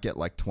Finau. You might get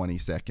like 20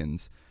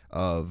 seconds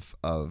of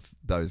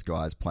those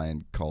guys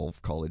playing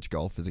college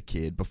golf as a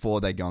kid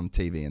before they go on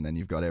TV, and then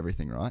you've got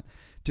everything, right?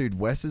 Dude,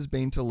 Wes has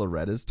been to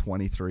Loretta's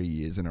 23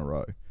 years in a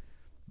row.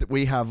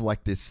 We have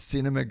like this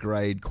cinema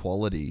grade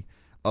quality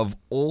of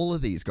all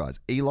of these guys.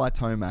 Eli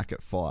Tomac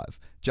at 5,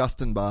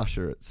 Justin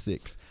Barsha at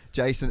 6,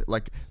 Jason,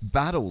 like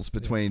battles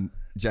between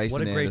Jason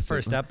What a great Anderson.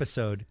 first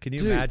episode. Can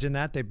you imagine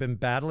that? They've been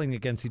battling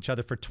against each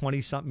other for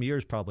 20-something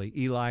years probably,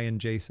 Eli and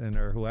Jason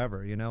or whoever,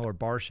 or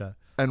Barsha.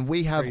 And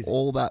we have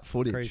all that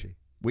footage. Crazy.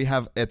 We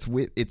have it's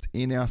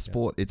in our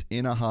sport. It's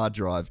in a hard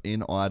drive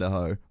in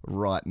Idaho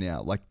right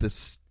now. Like the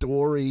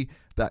story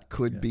that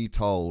could be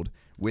told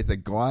with a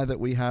guy that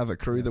we have, a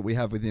crew that we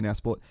have within our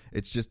sport.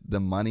 It's just the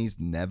money's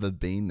never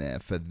been there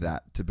for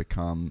that to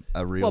become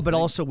a real but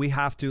thing. Also we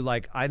have to,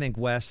 like, I think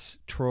Wes,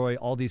 Troy,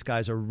 all these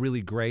guys are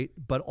really great,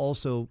 but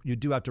also you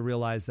do have to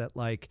realize that,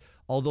 like,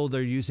 although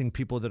they're using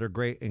people that are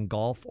great in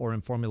golf or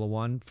in Formula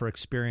One for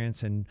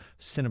experience and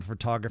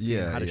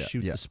cinematography and how to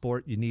shoot the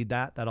sport, you need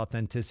that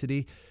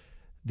authenticity.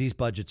 These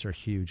budgets are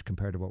huge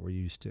compared to what we're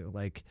used to.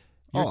 Like,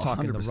 you're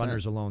talking 100%. The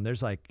runners alone.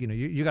 There's like,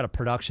 you got a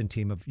production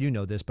team of,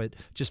 this, but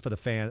just for the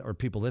fan or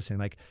people listening,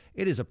 like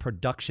it is a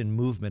production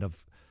movement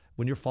of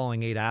when you're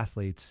following 8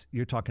 athletes,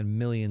 you're talking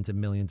millions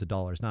and millions of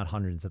dollars, not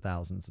hundreds of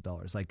thousands of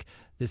dollars. Like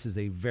this is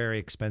a very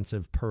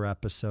expensive per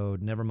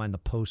episode, never mind the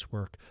post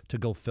work to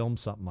go film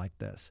something like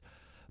this.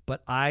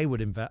 But I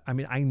would invest. I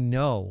mean, I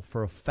know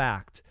for a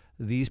fact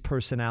these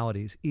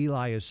personalities,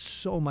 Eli is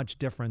so much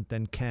different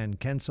than Ken.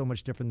 Ken's so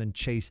much different than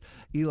Chase.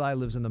 Eli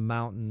lives in the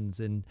mountains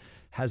and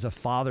has a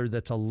father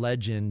that's a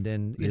legend.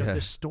 And,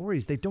 the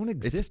stories, they don't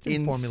exist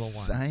in Formula One.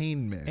 It's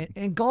insane, man.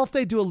 In golf,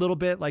 they do a little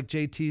bit like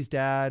JT's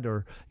dad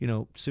or,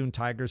 soon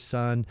Tiger's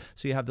son.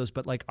 So you have those.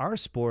 But like our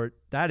sport,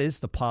 that is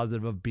the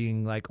positive of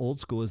being like old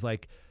school is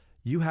like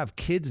you have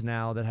kids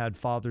now that had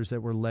fathers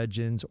that were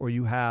legends, or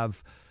you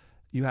have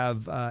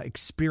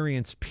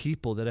experienced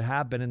people that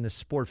have been in the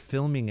sport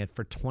filming it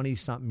for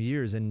 20-something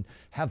years and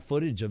have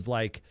footage of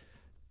like,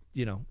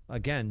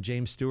 again,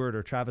 James Stewart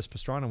or Travis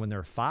Pastrana when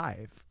they're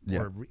 5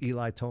 or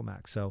Eli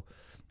Tomac. So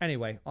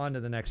anyway, on to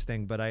the next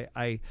thing. But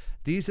I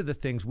these are the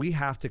things we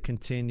have to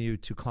continue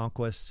to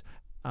conquest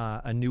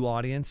a new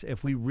audience.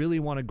 If we really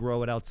want to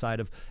grow it outside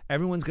of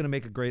everyone's going to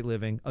make a great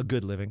living, a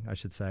good living, I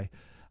should say.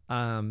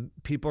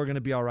 People are going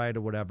to be all right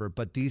or whatever.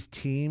 But these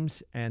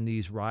teams and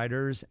these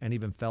riders and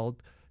even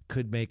Feld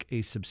could make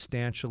a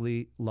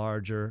substantially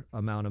larger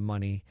amount of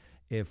money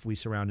if we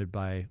surrounded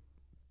by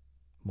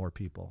more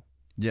people.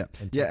 Yeah,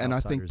 And yeah, take and I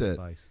think outsiders'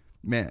 that advice.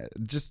 man,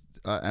 just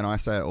and I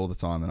say it all the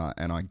time,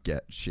 and I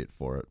get shit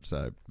for it.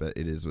 So, but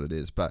it is what it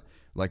is. But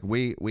like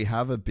we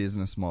have a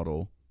business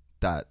model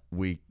that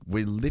we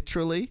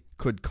literally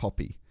could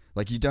copy.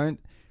 Like you don't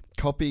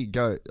copy.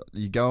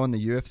 You go on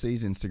the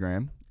UFC's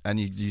Instagram and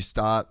you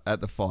start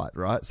at the fight,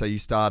 right? So you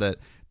start at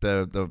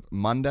the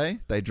Monday.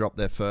 They drop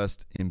their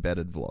first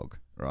embedded vlog,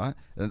 right?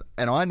 And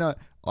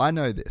I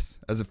know this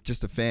as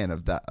just a fan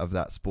of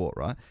that sport,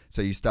 right?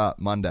 So you start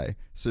Monday,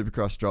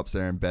 Supercross drops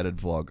their embedded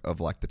vlog of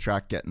like the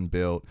track getting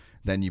built.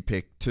 Then you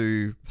pick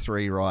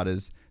 2-3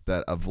 riders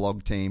that a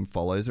vlog team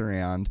follows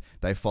around.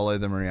 They follow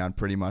them around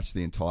pretty much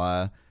the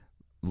entire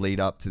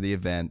lead up to the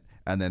event.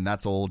 And then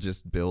that's all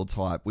just builds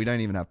hype. We don't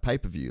even have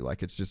pay-per-view.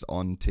 Like it's just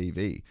on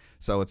TV.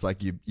 So it's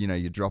like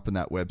you're dropping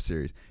that web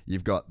series.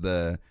 You've got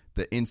the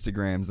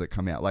Instagrams that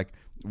come out. Like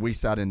we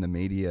sat in the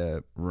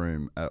media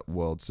room at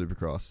World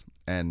Supercross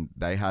and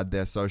they had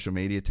their social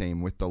media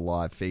team with the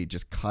live feed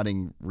just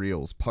cutting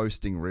reels,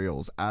 posting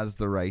reels as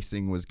the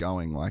racing was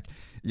going. Like,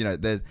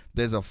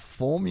 there's a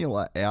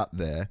formula out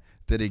there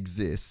that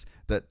exists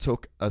that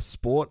took a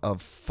sport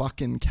of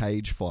fucking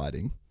cage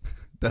fighting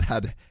that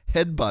had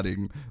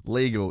headbutting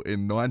legal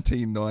in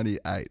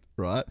 1998,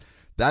 right?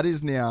 That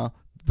is now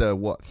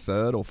the,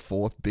 third or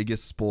fourth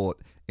biggest sport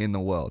in the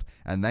world.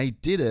 And they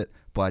did it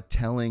by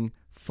telling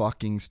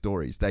fucking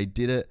stories. They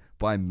did it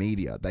by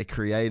media. They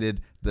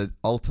created the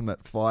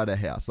Ultimate Fighter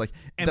house. Like,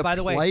 And the by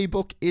the way,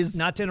 playbook is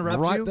not to interrupt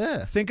right you,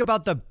 there. think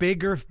about the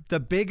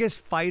biggest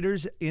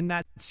fighters in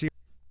that series.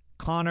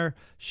 Connor,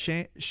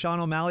 Sean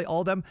O'Malley, all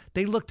of them,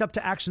 they looked up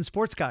to action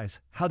sports guys,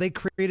 how they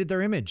created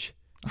their image.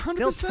 100%.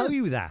 They'll tell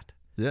you that.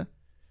 Yeah.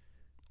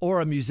 Or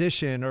a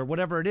musician or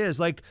whatever it is.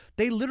 Like,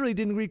 they literally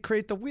didn't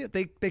recreate the wheel.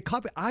 They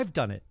copy. I've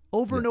done it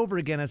over and over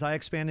again as I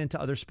expand into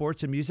other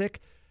sports and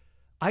music.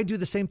 I do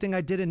the same thing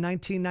I did in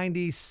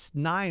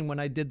 1999 when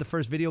I did the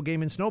first video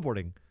game in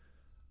snowboarding.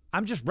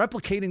 I'm just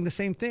replicating the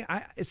same thing.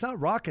 It's not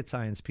rocket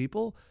science,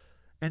 people.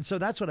 And so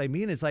that's what I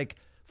mean. It's like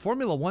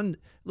Formula One.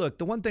 Look,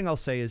 the one thing I'll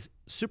say is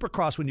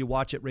Supercross, when you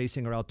watch it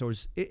racing or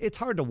outdoors, it's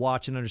hard to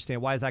watch and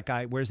understand. Why is that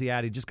guy? Where's he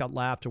at? He just got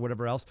lapped or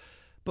whatever else.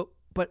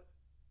 But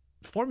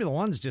Formula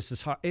One's just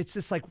as hard. It's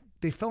just like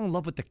they fell in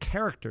love with the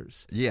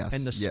characters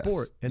and the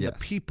sport and the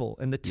people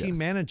and the team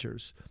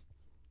managers.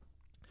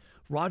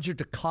 Roger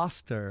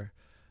DeCoster,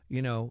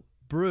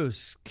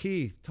 Bruce,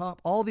 Keith, Tom,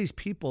 all these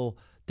people,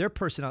 their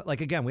personality.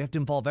 Like, again, we have to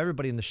involve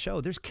everybody in the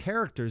show. There's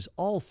characters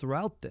all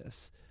throughout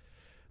this,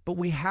 but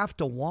we have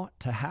to want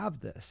to have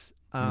this.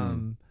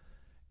 And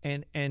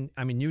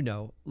I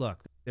mean,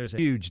 look, there's a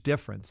huge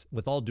difference,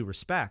 with all due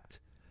respect,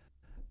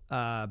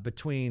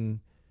 between,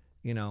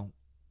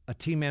 a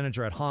team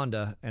manager at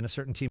Honda and a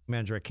certain team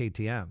manager at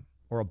KTM,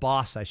 or a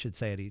boss, I should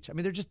say, at each. I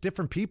mean, they're just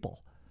different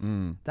people.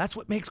 That's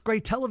what makes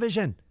great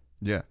television.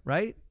 Yeah.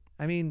 Right?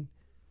 I mean,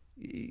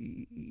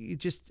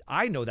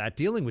 I know that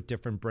dealing with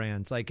different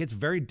brands, like it's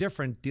very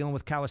different dealing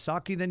with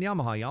Kawasaki than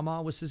Yamaha.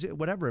 Yamaha was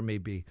whatever it may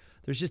be.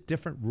 There's just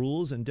different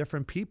rules and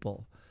different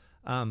people.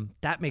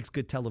 That makes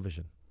good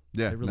television.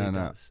 Yeah, it really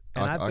does.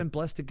 And I've been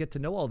blessed to get to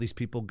know all these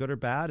people, good or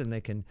bad, and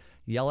they can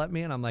yell at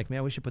me, and I'm like,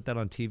 man, we should put that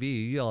on TV.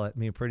 You yell at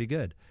me pretty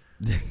good.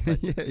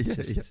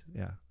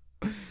 Yeah.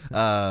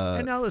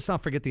 And now let's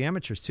not forget the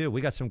amateurs too. We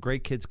got some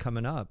great kids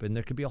coming up, and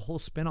there could be a whole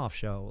spin-off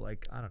show.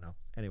 Like, I don't know.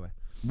 Anyway.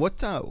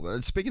 What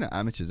speaking of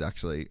amateurs,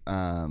 actually,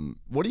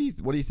 what do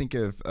you think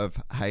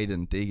of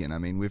Hayden Deegan? I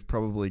mean, we've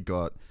probably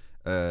got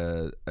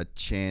a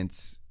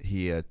chance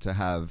here to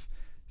have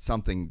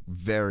something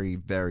very,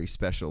 very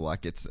special.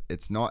 Like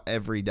it's not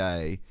every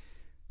day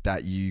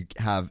that you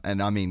have,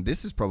 and I mean,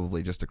 this is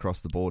probably just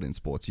across the board in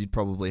sports. You'd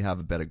probably have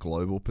a better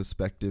global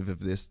perspective of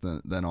this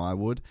than I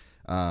would.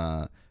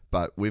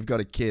 But we've got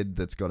a kid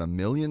that's got 1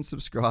 million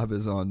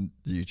subscribers on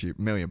YouTube,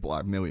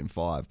 1.5 million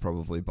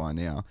probably by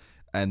now,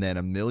 and then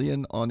 1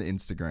 million on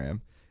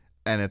Instagram.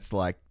 And it's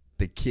like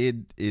the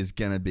kid is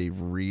going to be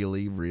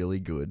really, really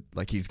good.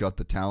 Like he's got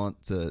the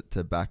talent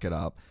to back it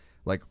up.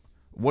 Like,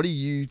 what do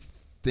you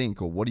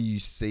think, or what do you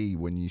see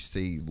when you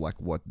see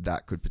like what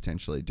that could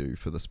potentially do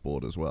for the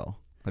sport as well?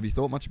 Have you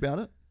thought much about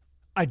it?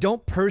 I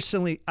don't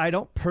personally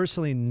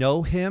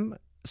know him,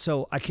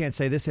 so I can't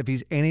say this. If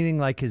he's anything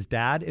like his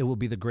dad, it will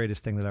be the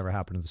greatest thing that ever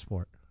happened to the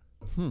sport.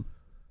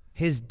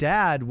 His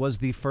dad was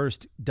the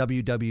first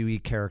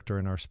WWE character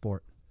in our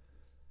sport.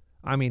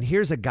 I mean,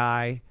 here's a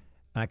guy,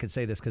 and I can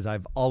say this because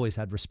I've always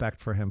had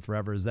respect for him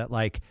forever, is that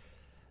like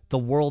the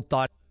world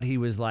thought he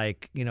was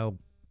like,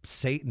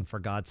 Satan, for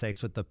God's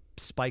sakes, with the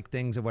spike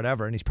things or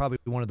whatever. And he's probably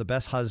one of the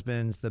best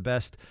husbands, the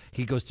best.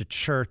 He goes to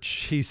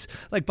church. He's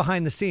like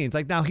behind the scenes.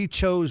 Like now he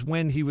chose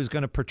when he was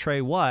going to portray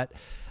what.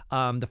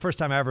 The first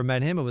time I ever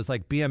met him, it was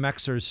like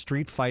BMXers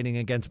street fighting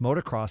against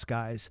motocross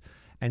guys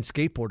and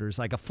skateboarders,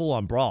 like a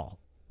full-on brawl.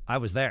 I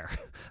was there.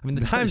 I mean,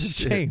 the times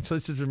have changed.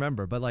 Let's just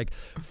remember. But like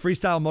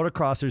freestyle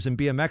motocrossers and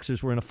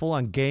BMXers were in a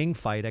full-on gang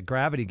fight at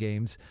Gravity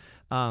Games.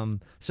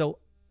 So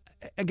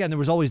again, there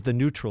was always the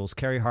neutrals.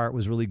 Carey Hart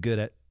was really good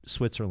at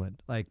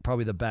Switzerland, like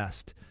probably the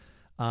best.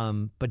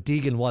 But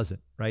Deegan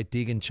wasn't, right?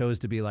 Deegan chose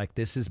to be like,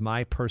 this is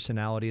my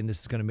personality and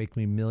this is going to make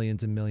me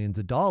millions and millions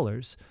of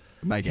dollars.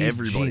 Make He's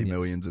everybody genius.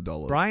 millions of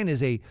dollars. Brian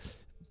is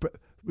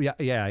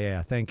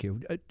yeah. Thank you.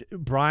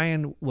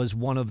 Brian was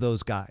one of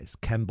those guys,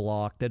 Ken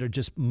Block, that are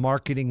just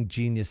marketing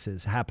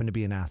geniuses, happen to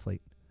be an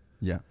athlete.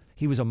 Yeah.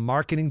 He was a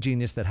marketing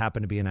genius that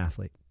happened to be an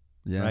athlete.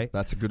 Yeah, right?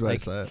 that's a good way to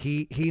say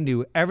it. He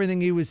knew everything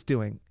he was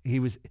doing. He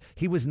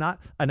was not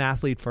an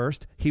athlete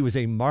first. He was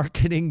a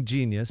marketing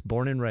genius,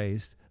 born and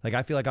raised. Like,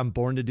 I feel like I'm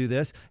born to do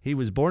this. He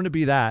was born to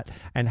be that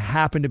and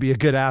happened to be a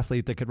good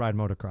athlete that could ride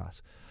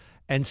motocross.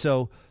 And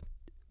so,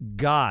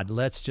 God,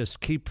 let's just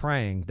keep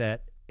praying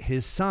that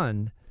his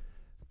son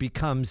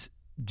becomes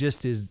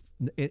just as,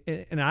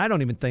 and I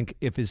don't even think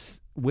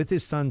with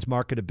his son's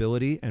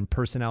marketability and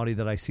personality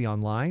that I see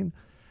online,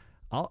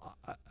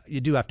 you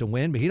do have to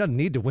win, but he doesn't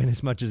need to win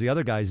as much as the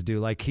other guys do.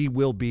 Like, he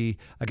will be,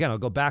 again, I'll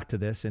go back to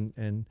this,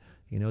 and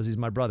he knows he's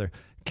my brother.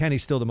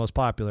 Kenny's still the most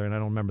popular, and I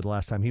don't remember the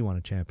last time he won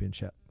a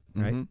championship,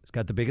 right? Mm-hmm. He's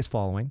got the biggest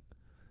following.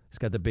 He's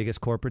got the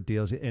biggest corporate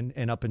deals,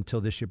 and up until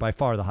this year, by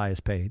far the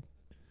highest paid.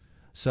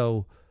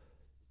 So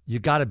you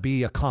got to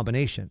be a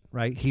combination,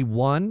 right? He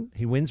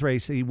wins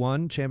race, he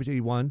won championship,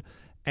 he won,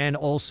 and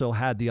also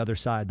had the other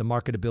side, the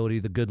marketability,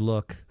 the good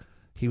look.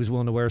 He was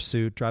willing to wear a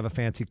suit, drive a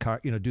fancy car,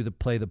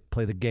 play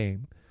the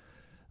game.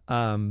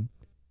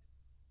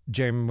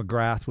 Jeremy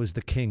McGrath was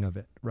the king of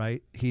it,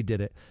 right? He did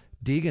it.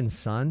 Deegan's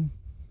son,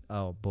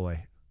 oh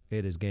boy,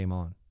 it is game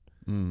on.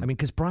 I mean,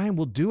 because Brian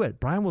will do it.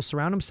 Brian will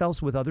surround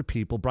himself with other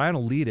people. Brian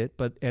will lead it,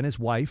 and his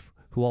wife,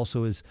 who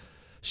also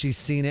she's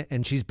seen it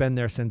and she's been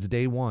there since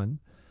day one.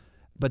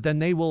 But then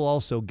they will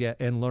also get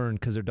and learn,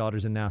 because their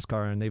daughter's in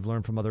NASCAR and they've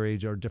learned from other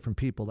age or different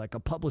people, like a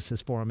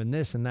publicist for him and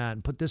this and that,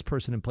 and put this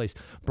person in place.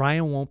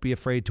 Brian won't be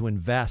afraid to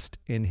invest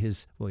in he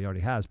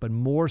already has, but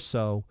more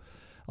so.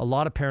 A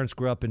lot of parents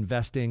grew up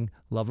investing,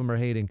 love them or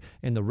hating,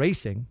 in the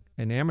racing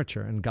and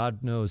amateur, and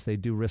God knows they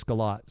do risk a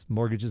lot.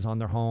 Mortgages on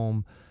their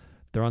home.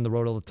 They're on the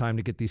road all the time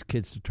to get these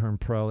kids to turn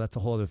pro. That's a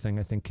whole other thing.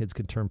 I think kids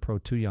can turn pro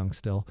too young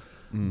still.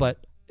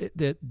 But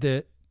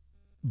the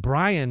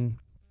Brian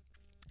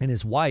and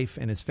his wife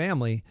and his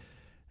family,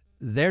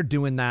 they're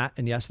doing that.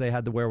 And yes, they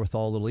had the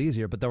wherewithal a little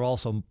easier, but they're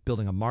also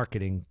building a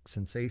marketing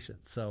sensation.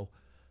 So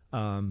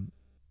I'm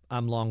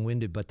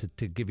long-winded, but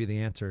to give you the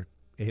answer,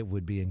 it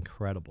would be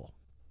incredible.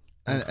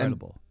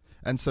 Incredible.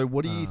 And so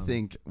what do you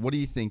think,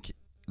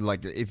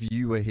 like, if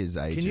you were his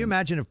agent? Can you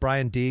imagine if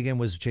Brian Deegan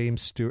was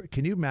James Stewart?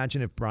 Can you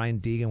imagine if Brian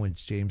Deegan was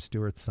James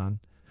Stewart's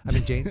son? I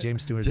mean,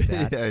 James Stewart's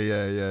dad.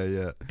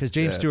 Yeah. Because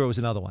James Stewart was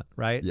another one,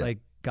 right? Yeah. Like,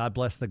 God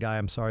bless the guy.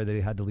 I'm sorry that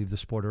he had to leave the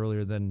sport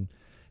earlier than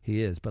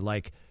he is. But,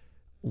 like,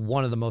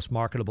 one of the most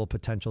marketable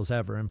potentials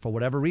ever. And for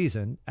whatever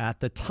reason, at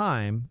the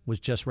time, was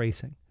just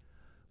racing.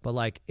 But,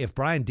 like, if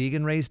Brian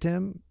Deegan raised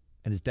him,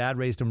 and his dad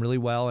raised him really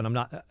well, and I'm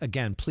not,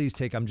 again, please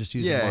I'm just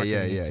using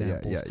marketing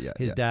examples.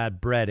 His dad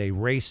bred a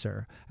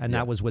racer, and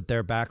that was what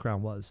their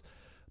background was.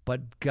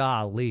 But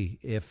golly,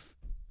 if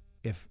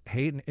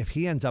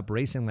he ends up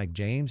racing like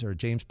James, or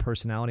James'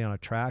 personality on a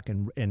track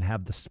and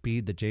have the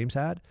speed that James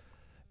had,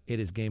 it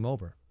is game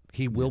over.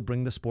 He will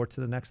bring the sport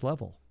to the next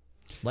level.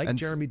 Like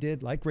Jeremy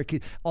did, like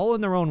Ricky, all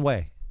in their own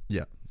way.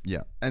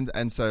 Yeah.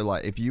 And so,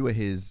 like, if you were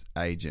his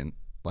agent,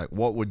 like,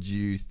 what would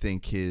you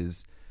think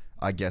his,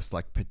 I guess,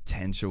 like,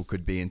 potential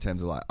could be in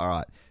terms of, like, all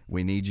right,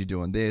 we need you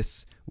doing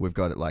this. We've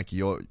got it, like,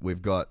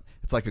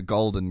 it's like a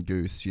golden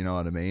goose, you know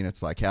what I mean?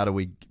 It's like,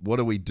 what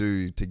do we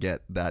do to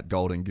get that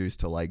golden goose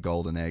to lay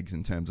golden eggs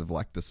in terms of,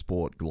 like, the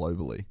sport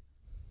globally?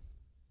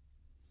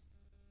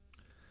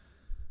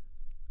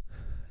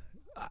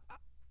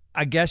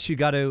 I guess you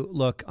got to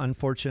look,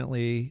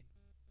 unfortunately,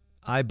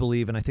 I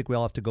believe, and I think we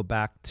all have to go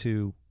back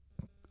to,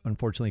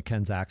 unfortunately,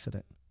 Ken's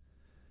accident.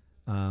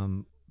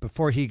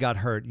 Before he got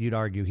hurt, you'd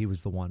argue he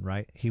was the one,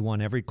 right? He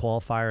won every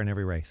qualifier and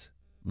every race.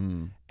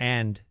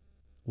 And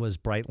was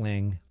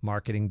Breitling,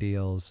 marketing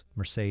deals,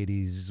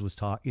 Mercedes was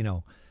taught,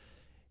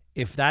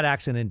 if that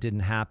accident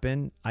didn't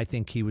happen, I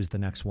think he was the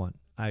next one.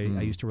 I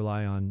used to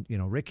rely on,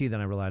 Ricky, then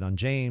I relied on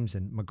James,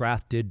 and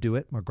McGrath did do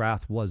it.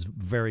 McGrath was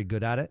very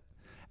good at it.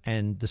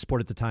 And the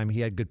sport at the time, he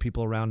had good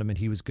people around him, and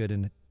he was good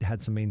and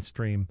had some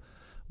mainstream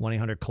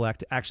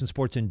 1-800-COLLECT. Action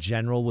sports in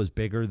general was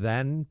bigger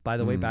then, by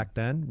the way, back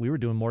then. We were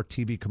doing more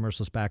TV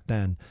commercials back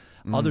then.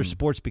 Other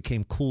sports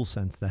became cool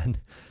since then.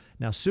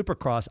 Now,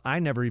 Supercross, I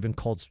never even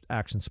called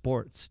action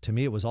sports. To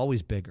me, it was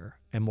always bigger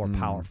and more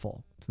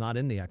powerful. It's not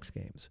in the X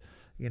Games,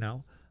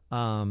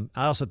 I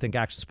also think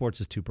action sports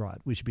is too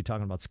broad. We should be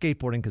talking about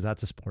skateboarding because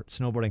that's a sport.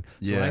 Snowboarding.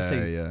 So when I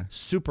say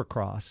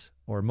Supercross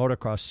or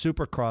motocross,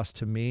 Supercross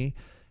to me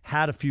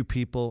had a few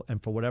people,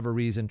 and for whatever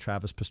reason,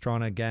 Travis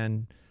Pastrana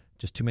again,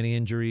 just too many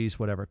injuries,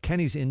 whatever.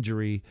 Kenny's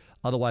injury,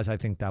 otherwise I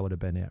think that would have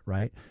been it,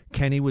 right?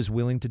 Kenny was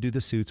willing to do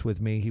the suits with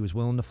me. He was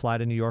willing to fly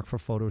to New York for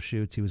photo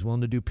shoots. He was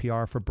willing to do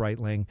PR for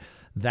Breitling.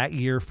 That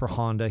year for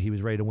Honda, he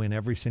was ready to win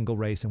every single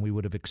race, and we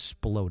would have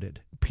exploded.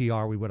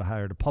 PR, we would have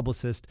hired a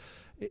publicist.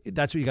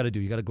 That's what you got to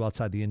do. You got to go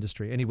outside the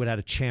industry. And he would have had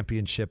a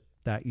championship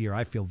that year.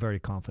 I feel very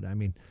confident. I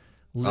mean,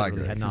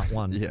 literally had not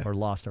won or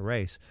lost a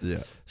race.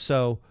 Yeah.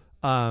 So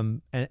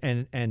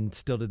And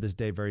still to this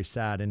day, very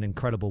sad and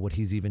incredible what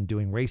he's even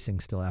doing racing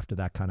still after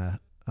that kind of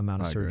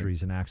amount of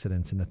surgeries and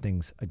accidents and the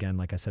things, again,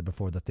 like I said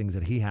before, the things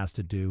that he has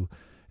to do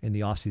in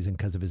the off season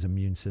because of his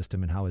immune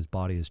system and how his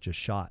body is just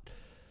shot.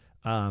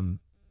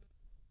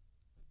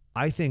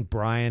 I think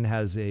Brian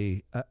has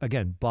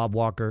again, Bob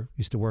Walker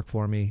used to work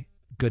for me,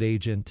 good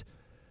agent.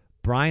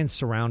 Brian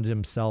surrounded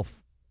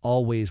himself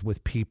always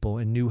with people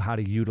and knew how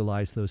to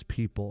utilize those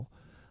people.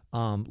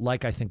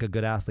 Like I think a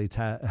good athlete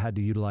had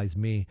to utilize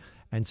me.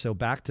 And so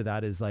back to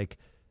that is like,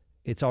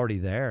 it's already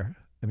there.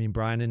 I mean,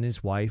 Brian and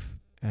his wife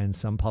and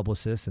some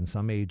publicist and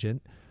some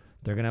agent,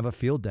 they're going to have a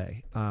field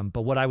day.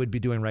 But what I would be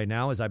doing right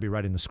now is I'd be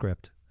writing the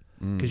script.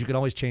 Because you can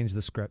always change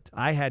the script.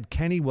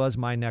 Kenny was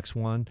my next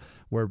one,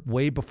 where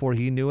way before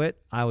he knew it,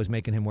 I was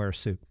making him wear a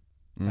suit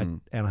at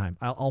Anaheim.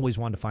 I always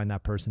wanted to find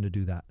that person to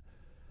do that,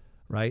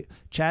 right?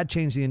 Chad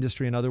changed the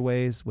industry in other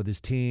ways with his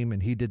team,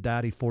 and he did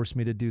that. He forced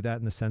me to do that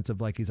in the sense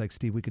of like, he's like,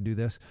 Steve, we can do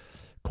this.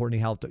 Courtney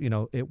helped,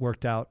 it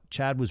worked out.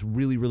 Chad was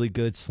really, really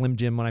good. Slim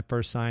Jim, when I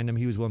first signed him,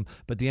 he was one.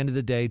 But at the end of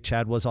the day,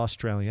 Chad was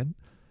Australian.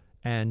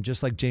 And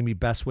just like Jamie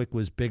Beswick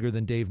was bigger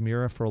than Dave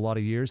Mirra for a lot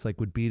of years,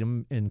 like would beat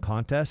him in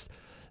contests.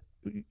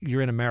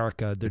 You're in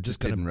America. They're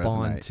just going to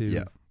bond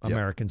to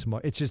Americans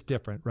more. It's just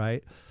different,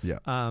 right? Yeah.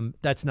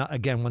 That's not,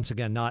 once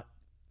again, not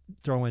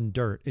throwing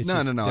dirt. It's no.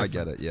 different. I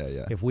get it.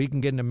 Yeah. If we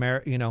can get an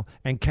American,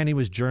 and Kenny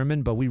was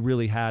German, but we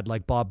really had,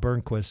 like Bob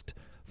Burnquist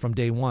from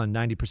day one,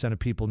 90% of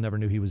people never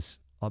knew he was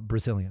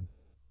Brazilian.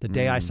 The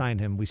day I signed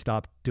him, we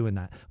stopped doing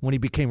that. When he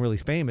became really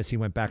famous, he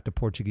went back to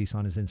Portuguese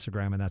on his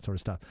Instagram and that sort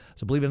of stuff.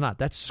 So believe it or not,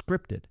 that's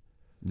scripted.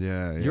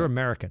 Yeah. You're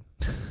American.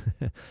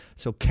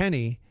 So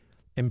Kenny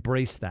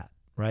embraced that.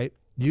 Right?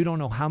 You don't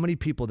know how many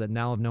people that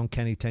now have known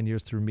Kenny 10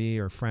 years through me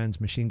or friends,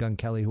 Machine Gun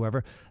Kelly,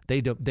 whoever,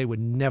 they would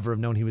never have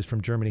known he was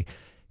from Germany.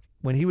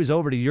 When he was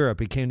over to Europe,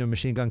 he came to a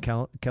Machine Gun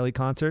Kelly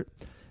concert.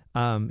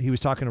 He was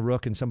talking to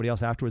Rook and somebody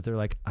else afterwards. They're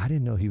like, I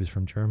didn't know he was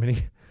from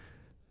Germany.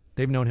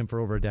 They've known him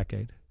for over a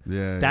decade.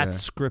 Yeah.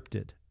 That's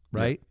scripted,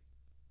 right?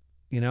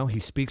 Yeah.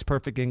 He speaks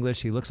perfect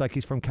English. He looks like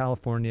he's from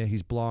California.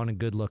 He's blonde and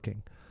good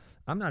looking.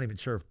 I'm not even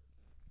sure if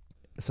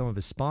some of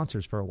his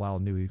sponsors for a while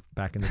knew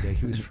back in the day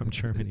he was from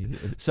Germany.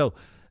 So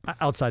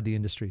outside the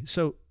industry.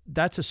 So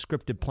that's a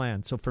scripted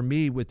plan. So for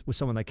me, with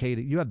someone like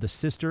Katie, you have the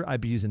sister.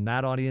 I'd be using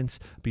that audience,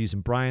 be using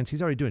Brian's. He's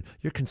already doing.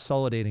 You're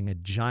consolidating a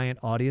giant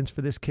audience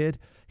for this kid.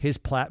 His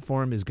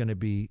platform is going to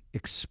be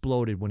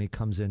exploded when he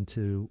comes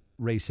into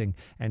racing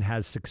and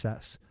has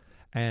success.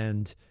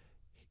 And,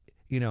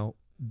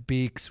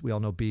 Beeks, we all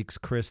know Beeks,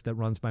 Chris, that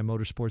runs my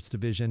motorsports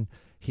division.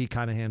 He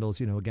kind of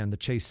handles, again, the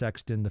Chase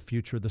Sexton, the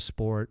future of the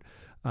sport.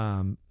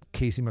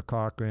 Casey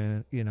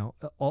McCochran,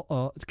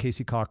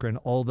 Casey Cochran,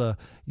 all the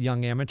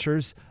young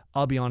amateurs.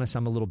 I'll be honest,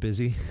 I'm a little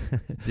busy.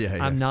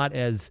 I'm not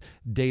as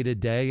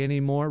day-to-day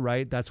anymore,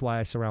 right? That's why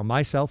I surround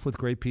myself with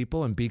great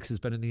people, and Beeks has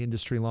been in the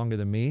industry longer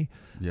than me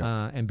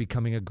and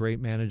becoming a great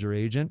manager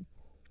agent.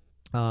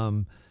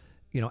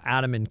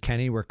 Adam and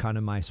Kenny were kind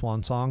of my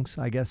swan songs,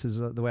 I guess is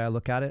the way I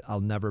look at it.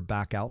 I'll never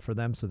back out for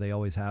them, so they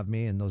always have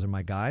me, and those are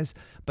my guys.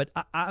 But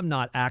I'm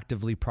not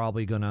actively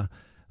probably going to.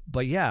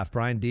 But yeah, if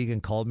Brian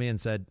Deegan called me and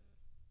said,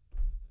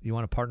 you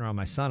want to partner on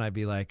my son, I'd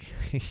be like,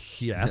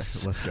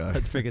 yes, let's go.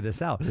 Let's figure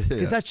this out.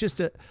 Because that's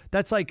just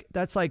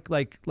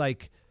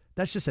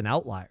that's just an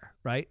outlier,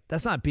 right?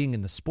 That's not being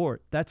in the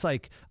sport. That's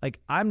like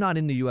I'm not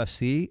in the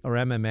UFC or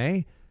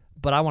MMA,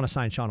 but I want to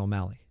sign Sean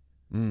O'Malley.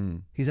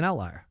 He's an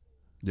outlier.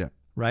 Yeah.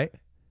 Right?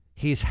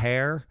 His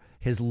hair,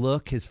 his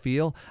look, his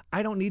feel.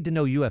 I don't need to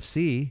know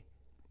UFC.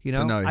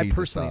 I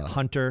personally,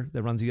 Hunter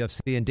that runs the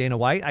UFC and Dana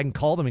White, I can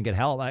call them and get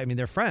help. I mean,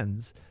 they're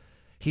friends.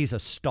 He's a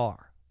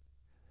star.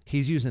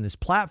 He's using his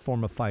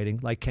platform of fighting,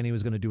 like Kenny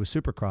was going to do with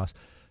Supercross,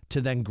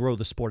 to then grow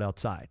the sport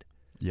outside.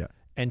 Yeah.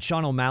 And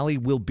Sean O'Malley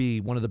will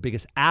be one of the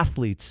biggest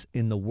athletes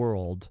in the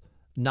world,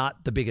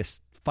 not the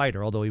biggest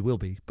fighter, although he will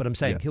be. But I'm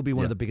saying he'll be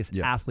one of the biggest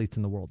athletes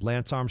in the world.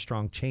 Lance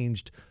Armstrong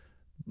changed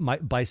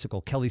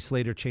bicycle. Kelly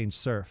Slater changed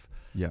surf.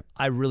 Yeah.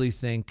 I really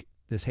think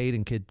this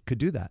Hayden kid could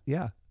do that.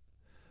 Yeah.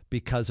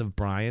 Because of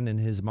Brian and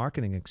his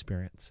marketing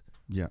experience.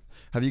 Yeah.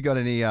 Have you got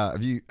any?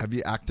 Have you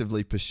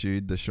actively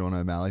pursued the Sean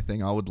O'Malley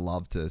thing? I would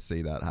love to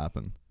see that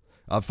happen.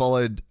 I've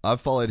followed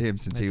him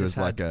since he was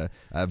like an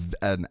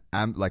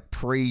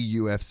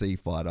pre-UFC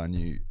fight. I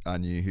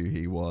knew who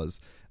he was,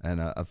 and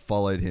I've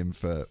followed him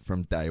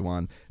from day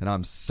one. And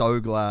I'm so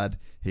glad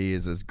he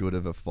is as good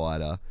of a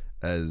fighter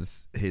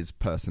as his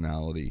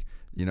personality.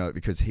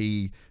 Because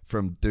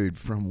from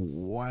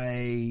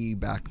way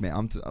back,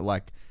 man.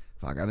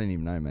 I didn't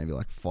even know, maybe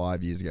like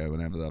 5 years ago,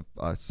 whenever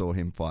I saw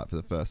him fight for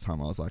the first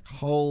time, I was like,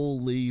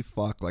 holy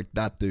fuck, like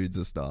that dude's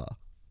a star.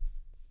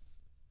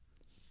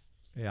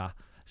 Yeah.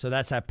 So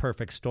that's that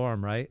perfect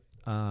storm, right?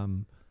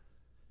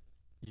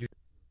 Your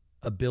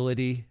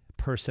ability,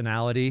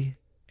 personality,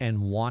 and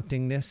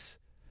wantingness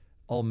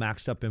all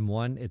maxed up in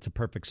one. It's a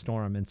perfect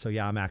storm. And so,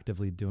 yeah, I'm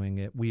actively doing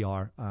it. We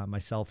are,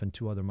 myself and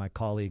two other my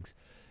colleagues.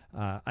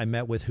 I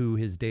met with who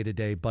his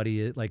day-to-day buddy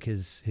is, like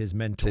his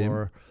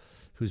mentor, Tim,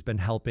 who's been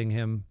helping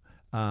him.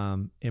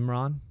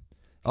 Imran,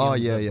 Oh,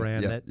 You know, the yeah,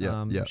 brand yeah, that,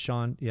 yeah.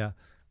 Sean, yeah.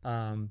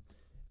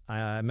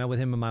 I met with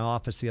him in my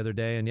office the other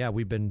day, and yeah,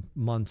 we've been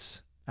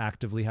months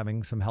actively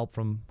having some help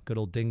from good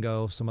old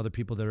Dingo, some other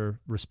people that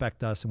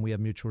respect us, and we have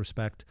mutual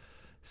respect,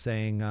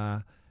 saying,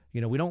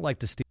 we don't like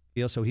to steal.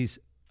 So he's,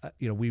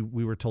 we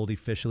were told he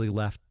officially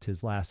left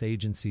his last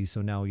agency.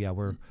 So now,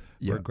 we're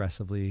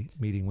aggressively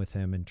meeting with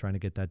him and trying to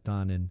get that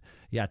done. And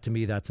yeah, to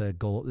me, that's a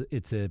goal.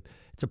 It's a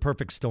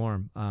perfect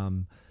storm.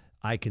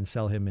 I can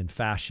sell him in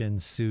fashion,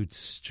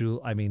 suits,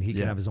 jewelry. I mean, he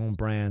can have his own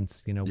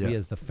brands. We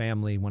as the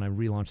family, when I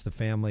relaunched the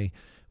family,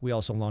 we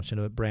also launched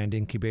a brand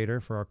incubator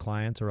for our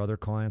clients or other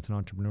clients and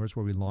entrepreneurs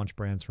where we launch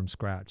brands from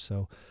scratch.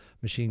 So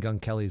Machine Gun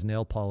Kelly's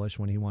nail polish,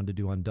 when he wanted to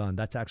do Undone,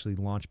 that's actually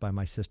launched by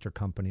my sister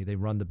company. They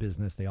run the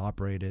business, they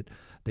operate it,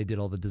 they did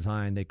all the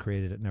design, they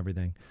created it and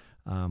everything.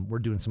 We're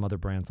doing some other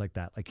brands like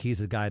that. Like he's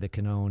a guy that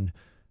can own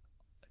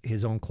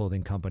his own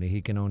clothing company.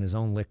 He can own his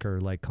own liquor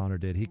like Connor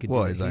did. He could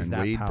do his own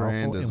weed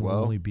brand as well.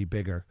 Will only be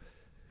bigger.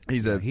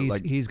 He's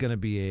going to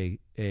be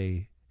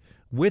a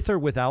with or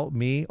without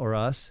me or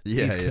us.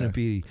 He's going to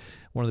be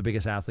one of the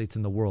biggest athletes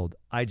in the world.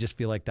 I just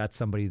feel like that's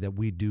somebody that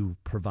we do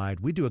provide.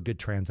 We do a good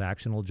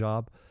transactional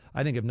job.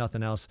 I think if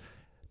nothing else,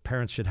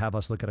 parents should have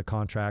us look at a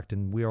contract,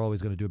 and we are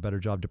always going to do a better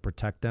job to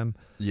protect them.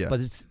 Yeah.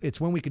 But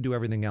it's when we can do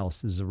everything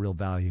else is a real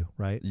value,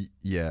 right?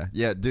 Yeah,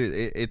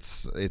 dude.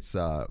 It's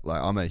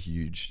like I'm a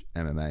huge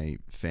MMA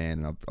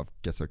fan, and I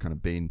guess I've kind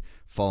of been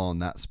following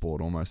that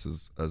sport almost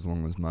as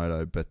long as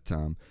moto. But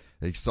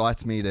it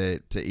excites me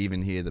to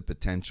even hear the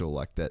potential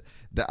like that.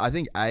 I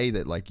think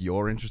that like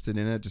you're interested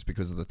in it just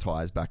because of the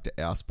ties back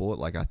to our sport.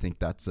 Like I think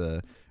that's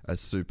a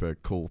super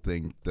cool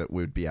thing that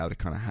we'd be able to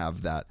kind of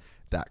have that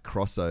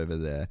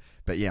crossover there.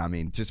 But yeah, I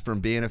mean, just from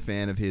being a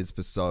fan of his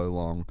for so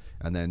long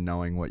and then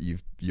knowing what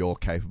you're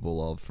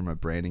capable of from a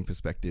branding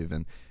perspective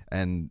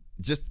and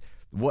just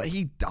what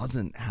he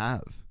doesn't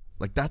have.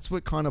 Like that's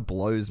what kind of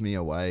blows me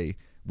away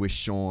with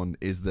Sean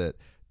is that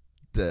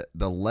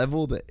the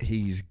level that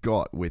he's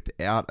got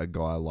without a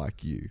guy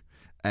like you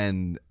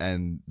and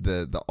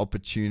the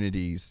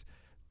opportunities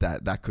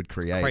that could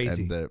create.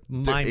 Crazy. And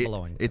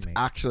mind-blowing to it's me.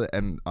 Actually,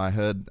 and I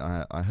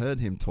heard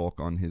him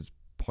talk on his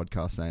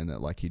podcast saying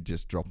that like he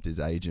just dropped his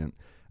agent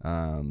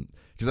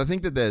because I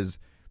think that there's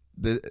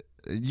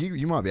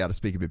you might be able to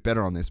speak a bit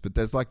better on this, but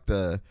there's like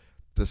the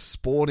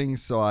sporting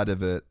side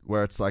of it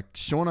where it's like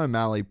Sean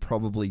O'Malley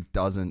probably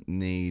doesn't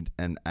need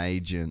an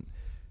agent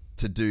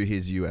to do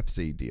his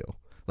UFC deal.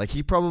 Like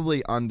he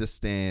probably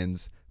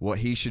understands what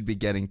he should be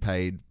getting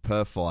paid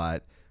per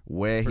fight,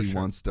 where he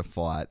wants to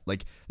fight.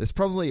 Like there's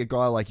probably a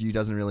guy like you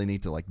doesn't really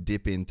need to like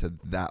dip into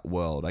that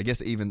world. I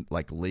guess even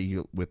like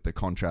legal with the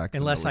contracts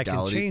unless and the I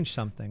can change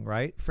something,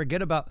 right?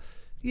 Forget about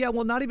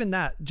not even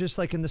that. Just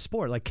like in the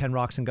sport, like Ken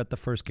Roxon got the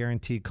first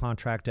guaranteed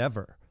contract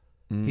ever.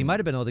 He might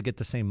have been able to get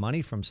the same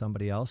money from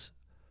somebody else,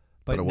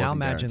 but now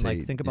imagine guaranteed.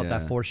 Like think about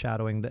that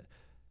foreshadowing that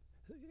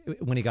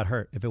when he got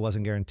hurt, if it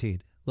wasn't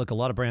guaranteed. Look, a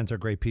lot of brands are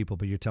great people,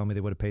 but you're telling me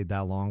they would have paid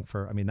that long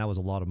for, I mean, that was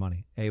a lot of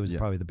money. A, it was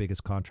probably the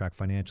biggest contract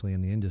financially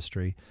in the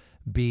industry.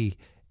 B,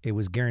 it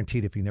was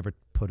guaranteed if he never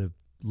put a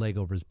leg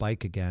over his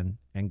bike again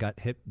and got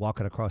hit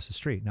walking across the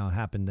street. Now, it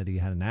happened that he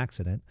had an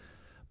accident,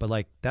 but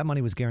like that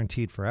money was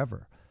guaranteed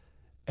forever.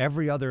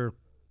 Every other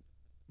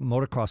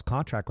motocross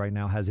contract right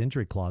now has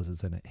injury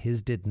clauses in it.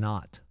 His did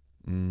not.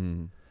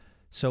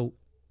 So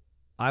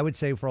I would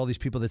say for all these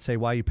people that say,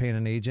 why are you paying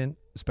an agent?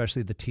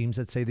 Especially the teams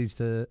that say these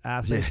to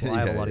athletes. I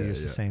have a lot of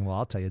used to saying, well,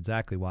 I'll tell you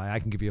exactly why. I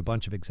can give you a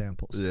bunch of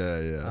examples.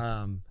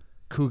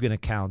 Coogan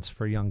accounts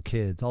for young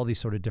kids, all these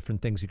sort of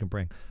different things you can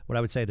bring. What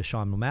I would say to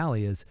Sean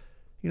O'Malley is,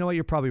 you know what,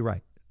 you're probably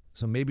right.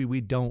 So maybe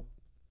we don't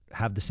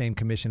have the same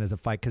commission as a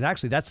fight, because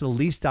actually that's the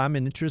least I'm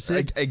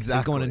interested in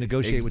going to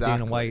negotiate with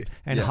Dana White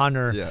and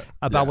Hunter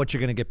about what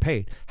you're going to get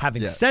paid.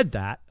 Having said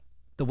that,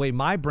 the way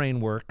my brain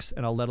works,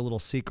 and I'll let a little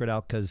secret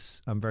out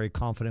because I'm very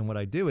confident in what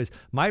I do, is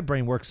my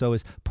brain works so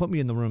is put me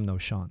in the room though,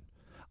 Sean.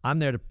 I'm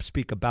there to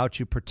speak about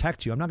you,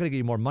 protect you. I'm not going to get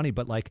you more money,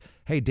 but like,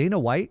 hey, Dana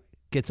White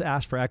gets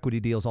asked for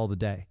equity deals all the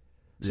day.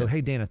 So,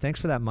 hey, Dana,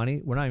 thanks for that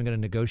money. We're not even going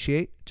to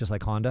negotiate, just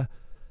like Honda.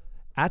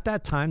 At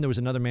that time, there was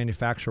another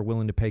manufacturer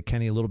willing to pay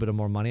Kenny a little bit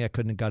more money. I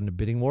couldn't have gotten a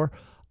bidding war.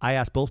 I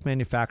asked both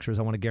manufacturers,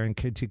 I want a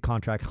guaranteed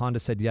contract. Honda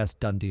said yes,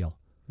 done deal.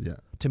 Yeah.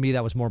 To me,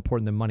 that was more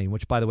important than money,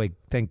 which, by the way,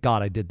 thank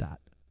God I did that.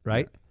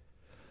 Right? Yeah.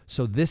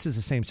 So this is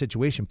the same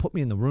situation. Put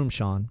me in the room,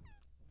 Sean,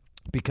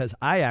 because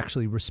I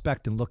actually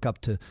respect and look up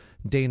to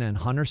Dana and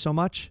Hunter so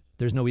much.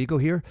 There's no ego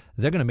here.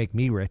 They're going to make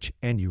me rich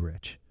and you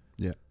rich.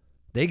 Yeah.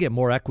 They get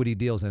more equity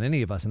deals than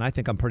any of us, and I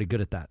think I'm pretty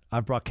good at that.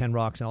 I've brought Ken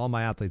Rox and all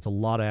my athletes a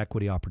lot of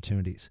equity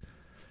opportunities.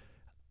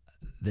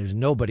 There's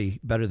nobody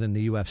better than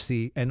the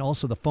UFC, and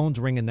also the phone's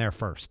ringing there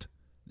first.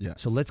 Yeah.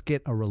 So let's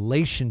get a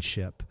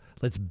relationship.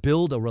 Let's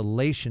build a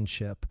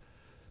relationship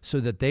so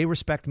that they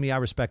respect me, I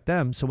respect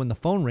them. So when the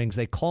phone rings,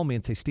 they call me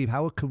and say, Steve,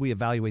 how could we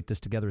evaluate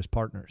this together as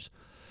partners?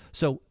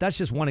 So that's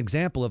just one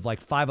example of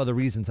like 5 other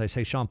reasons I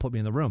say, Sean, put me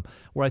in the room.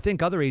 Where I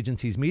think other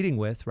agents he's meeting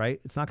with,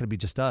 right? It's not going to be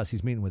just us.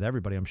 He's meeting with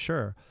everybody, I'm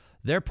sure.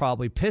 They're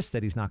probably pissed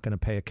that he's not going to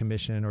pay a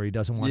commission or he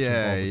doesn't want you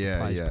involved with the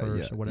prize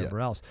purse or whatever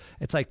else.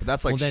 It's like, but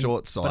that's like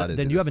short-sighted.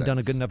 Then you haven't done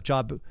a good enough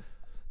job.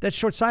 That's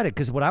short-sighted,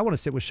 because what I want to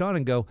sit with Sean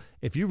and go,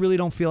 if you really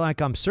don't feel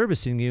like I'm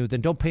servicing you, then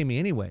don't pay me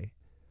anyway.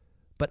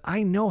 But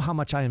I know how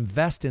much I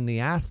invest in the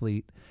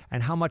athlete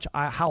and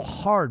how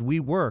hard we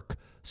work.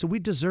 So we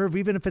deserve,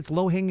 even if it's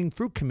low-hanging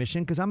fruit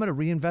commission, because I'm going to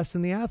reinvest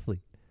in the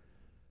athlete.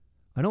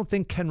 I don't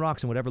think Ken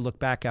Roxon would ever look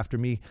back after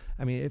me.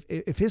 I mean,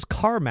 if his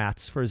car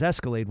mats for his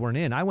Escalade weren't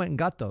in, I went and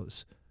got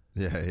those.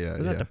 He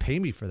doesn't have to pay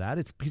me for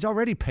that. He's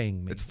already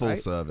paying me. It's full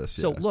service.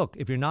 So look,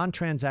 if you're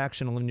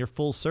non-transactional and you're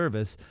full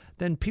service,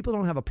 then people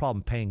don't have a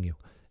problem paying you.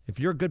 If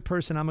you're a good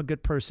person, I'm a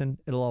good person,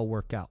 it'll all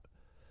work out.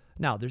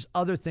 Now, there's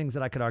other things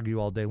that I could argue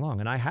all day long,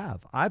 and I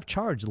have. I've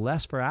charged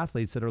less for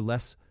athletes that are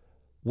less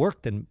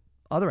work than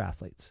other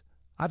athletes.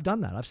 I've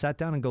done that. I've sat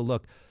down and go,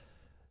 look,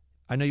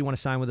 I know you want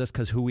to sign with us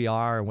because who we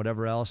are and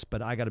whatever else,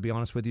 but I got to be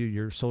honest with you,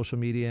 your social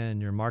media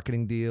and your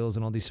marketing deals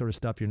and all these sort of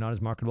stuff, you're not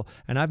as marketable.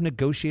 And I've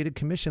negotiated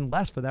commission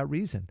less for that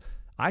reason.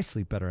 I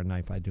sleep better at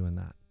night by doing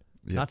that.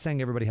 Yeah. Not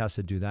saying everybody has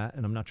to do that,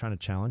 and I'm not trying to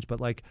challenge,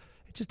 but like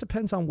it just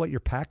depends on what your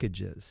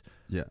package is.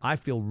 Yeah. I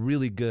feel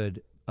really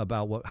good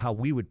about how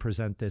we would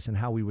present this and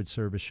how we would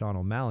service Sean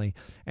O'Malley.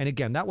 And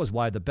again, that was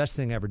why the best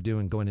thing I ever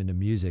doing going into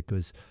music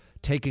was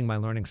taking my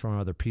learnings from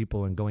other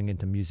people and going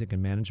into music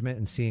and management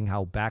and seeing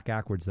how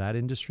backwards that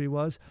industry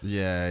was.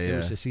 It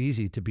was just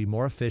easy to be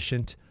more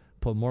efficient,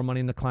 put more money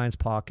in the client's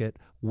pocket,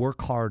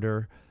 work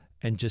harder,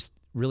 and just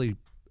really,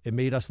 it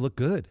made us look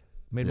good.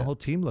 It made my whole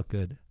team look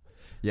good.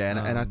 Yeah,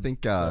 and I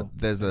think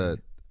there's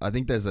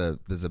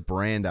a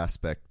brand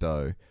aspect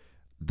though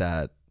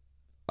that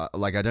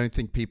like I don't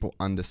think people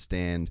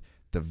understand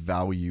the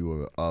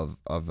value of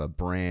a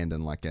brand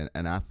and like an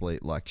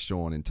athlete like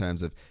Sean in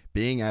terms of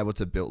being able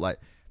to build like.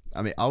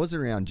 I mean, I was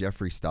around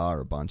Jeffree Star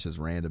a bunch, as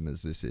random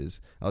as this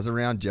is. I was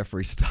around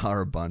Jeffree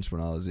Star a bunch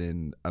when I was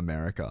in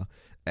America.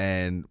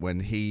 And when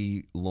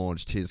he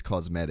launched his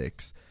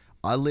cosmetics,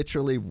 I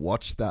literally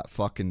watched that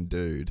fucking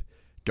dude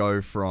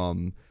go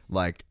from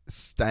like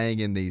staying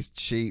in these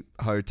cheap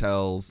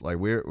hotels. Like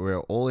we're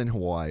all in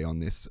Hawaii on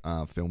this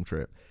film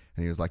trip.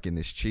 And he was like in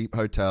this cheap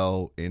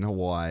hotel in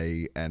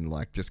Hawaii and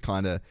like just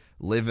kind of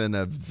living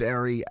a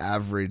very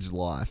average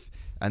life.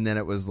 And then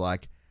it was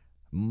like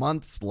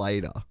months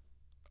later,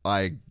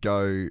 I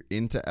go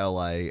into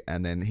LA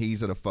and then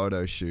he's at a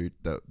photo shoot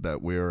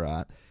that we were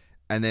at.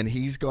 And then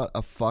he's got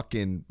a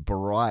fucking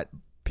bright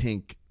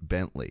pink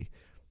Bentley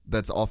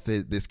that's off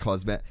this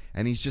cosmetic.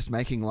 And he's just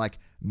making like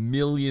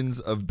millions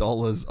of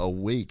dollars a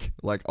week,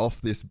 like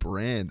off this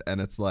brand. And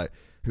it's like,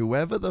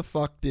 whoever the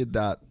fuck did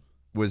that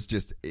was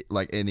just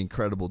like an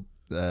incredible,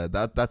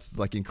 that's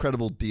like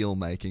incredible deal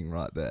making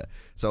right there.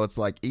 So it's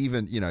like,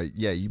 even,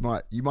 you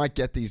might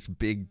get these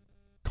big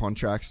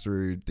contracts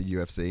through the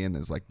UFC and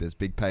there's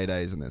big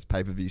paydays and there's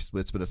pay-per-view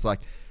splits, but it's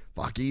like,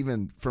 fuck,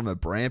 even from a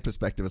brand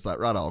perspective, it's like,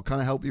 right, I'll kind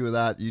of help you with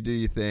that, you do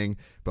your thing,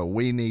 but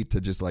we need to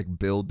just like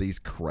build these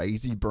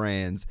crazy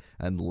brands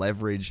and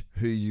leverage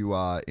who you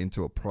are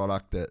into a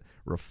product that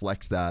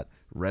reflects that,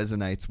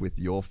 resonates with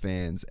your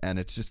fans, and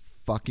it's just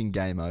fucking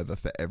game over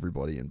for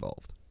everybody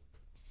involved.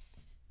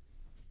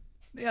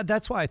 Yeah,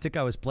 that's why I think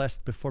I was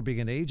blessed before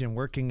being an agent.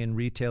 Working in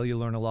retail, you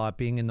learn a lot.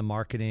 Being in the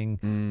marketing,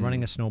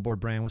 running a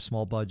snowboard brand with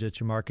small budgets,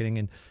 you're marketing,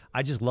 and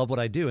I just love what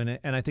I do. And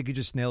I think you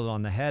just nailed it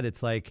on the head.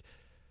 It's like,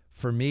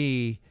 for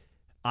me,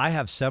 I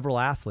have several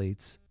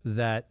athletes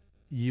that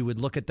you would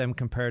look at them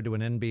compared to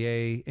an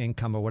NBA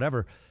income or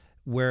whatever,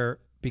 where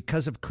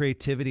because of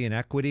creativity and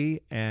equity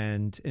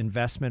and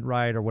investment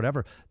right or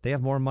whatever, they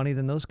have more money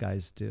than those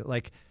guys do.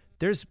 Like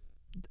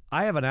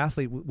I have an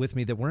athlete with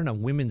me that we're in a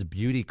women's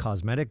beauty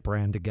cosmetic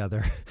brand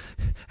together,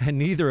 and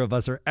neither of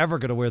us are ever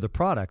going to wear the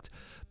product.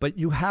 But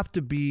you have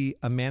to be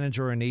a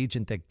manager or an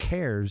agent that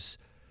cares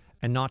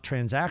and not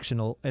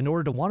transactional in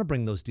order to want to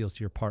bring those deals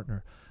to your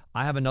partner.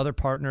 I have another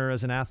partner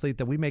as an athlete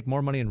that we make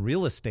more money in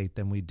real estate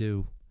than we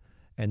do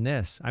in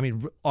this. I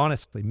mean,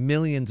 honestly,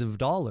 millions of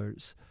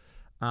dollars.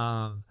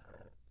 But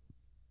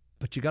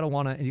you got to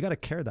want to, and you got to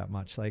care that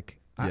much. Like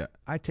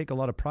I take a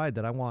lot of pride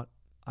that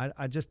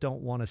I just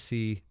don't want to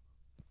see.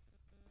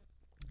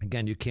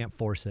 Again, you can't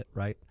force it,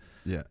 right?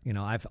 Yeah.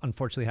 I've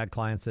unfortunately had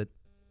clients that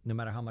no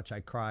matter how much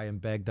I cry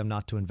and beg them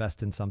not to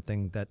invest in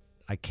something that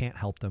I can't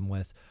help them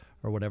with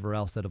or whatever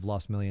else, that have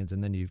lost millions,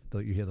 and then you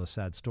hear those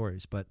sad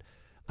stories. But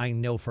I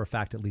know for a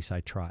fact at least I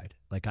tried.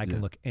 Like I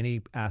can look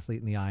any athlete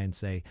in the eye and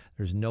say,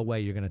 there's no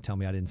way you're going to tell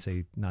me I didn't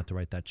say not to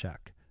write that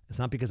check. It's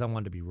not because I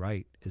wanted to be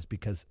right. It's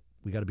because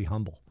we got to be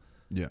humble.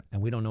 Yeah.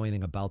 And we don't know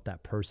anything about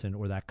that person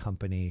or that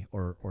company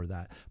or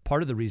that.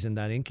 Part of the reason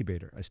that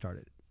incubator I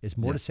started is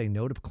more to say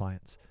no to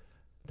clients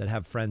that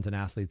have friends and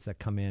athletes that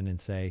come in and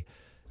say,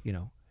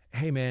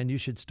 hey man, you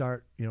should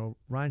start,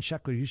 Ryan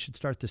Sheckler, you should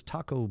start this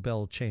Taco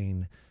Bell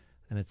chain.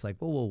 And it's like,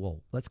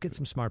 whoa. Let's get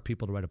some smart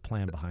people to write a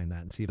plan behind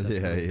that and see if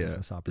that's a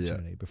business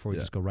opportunity before we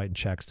just go writing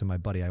checks to my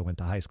buddy I went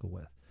to high school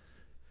with,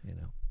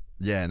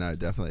 Yeah, no,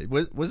 definitely.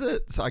 Was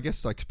it, so I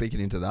guess like speaking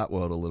into that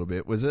world a little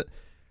bit,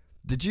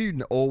 did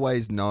you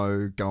always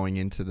know going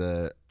into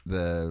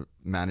the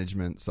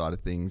management side of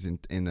things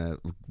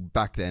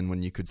back then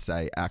when you could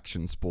say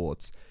action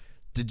sports,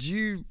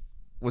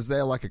 was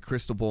there like a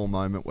crystal ball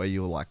moment where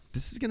you were like,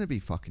 this is going to be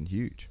fucking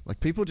huge? Like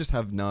people just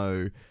have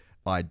no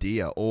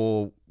idea,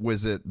 or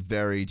was it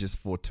very just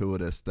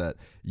fortuitous that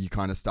you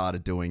kind of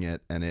started doing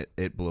it and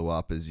it blew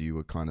up as you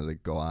were kind of the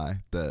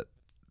guy that,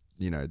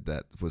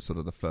 that was sort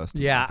of the first.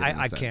 Yeah,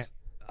 I can't.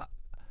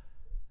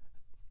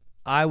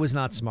 I was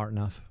not smart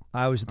enough.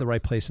 I was at the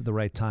right place at the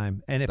right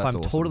time. And if That's I'm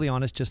awesome. totally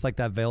honest, just like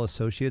that Vail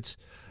Associates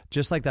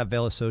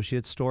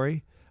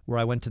story where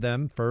I went to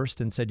them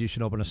first and said, you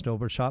should open a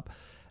snowboard shop.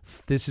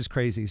 This is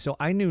crazy. So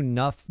I knew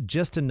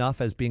just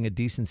enough as being a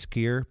decent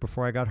skier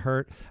before I got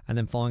hurt and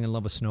then falling in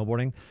love with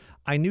snowboarding.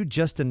 I knew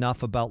just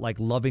enough about like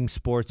loving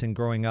sports and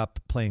growing up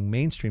playing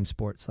mainstream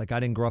sports. Like I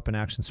didn't grow up in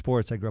action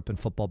sports. I grew up in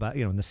football,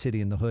 in the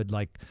city, in the hood.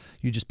 Like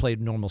you just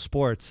played normal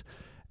sports.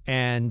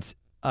 And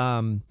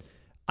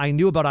I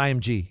knew about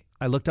IMG.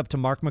 I looked up to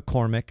Mark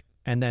McCormick,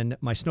 and then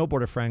my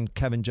snowboarder friend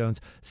Kevin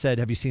Jones said,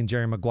 "Have you seen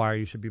Jerry Maguire?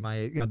 You should be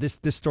my." This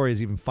story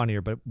is even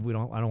funnier, but I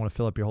don't want to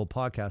fill up your whole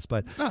podcast.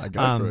 But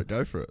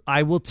go for it.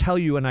 I will tell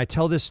you, and I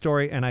tell this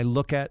story, and I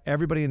look at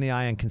everybody in the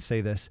eye and can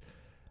say this: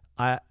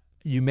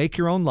 you make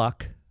your own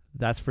luck,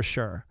 that's for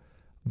sure,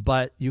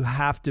 but you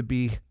have to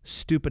be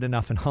stupid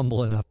enough and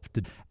humble enough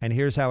to. And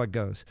here's how it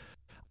goes: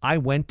 I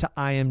went to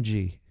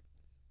IMG,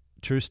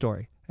 true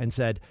story, and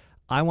said,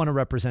 I want to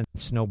represent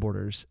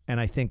snowboarders. And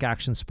I think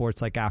action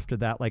sports, like after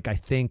that, like I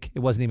think it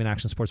wasn't even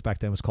action sports back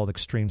then, it was called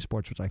extreme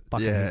sports, which I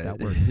fucking hate that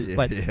word.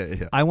 But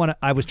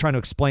I was trying to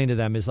explain to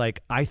them is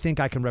like, I think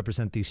I can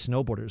represent these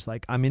snowboarders.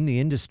 Like I'm in the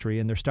industry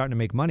and they're starting to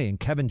make money. And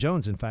Kevin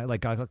Jones, in fact,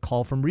 like I got a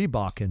call from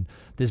Reebok, and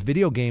this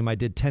video game I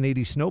did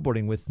 1080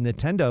 snowboarding with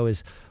Nintendo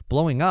is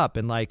blowing up,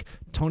 and like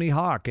Tony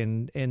Hawk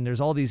and there's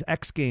all these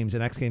X Games,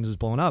 and X Games was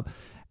blowing up.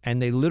 And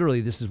they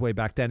literally, this is way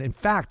back then. In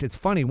fact, it's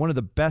funny, one of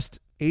the best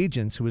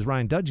agents, who was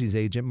Ryan Dudgey's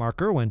agent,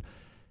 Mark Irwin,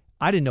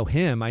 I didn't know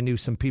him. I knew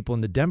some people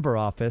in the Denver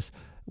office.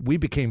 We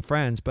became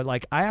friends, but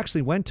like I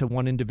actually went to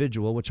one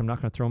individual, which I'm not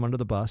going to throw him under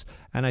the bus,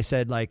 and I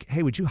said like,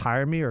 hey, would you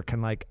hire me, or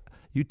can like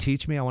you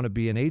teach me? I want to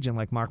be an agent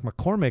like Mark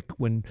McCormick.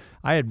 When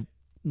I had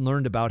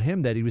learned about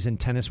him that he was in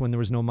tennis when there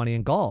was no money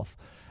in golf.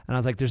 And I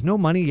was like, there's no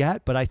money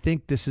yet, but I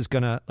think this is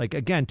going to, like,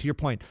 again, to your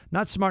point,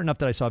 not smart enough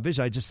that I saw a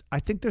vision. I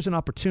think there's an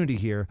opportunity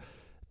here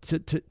to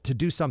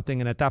do something.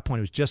 And at that point,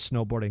 it was just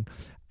snowboarding.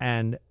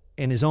 And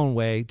in his own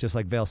way, just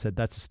like Vail said,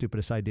 that's the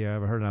stupidest idea I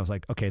ever heard. And I was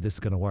like, okay, this is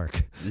going to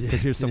work.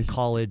 Because here's some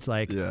college,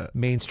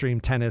 mainstream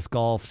tennis,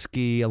 golf,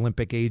 ski,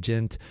 Olympic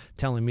agent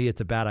telling me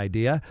it's a bad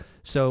idea.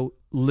 So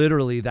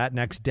literally that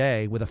next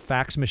day, with a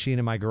fax machine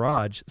in my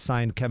garage,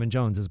 signed Kevin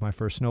Jones as my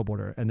first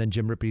snowboarder. And then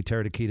Jim Rippey,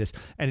 Teradikitis.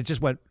 And it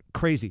just went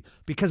crazy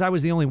because I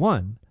was the only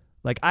one.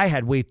 Like I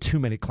had way too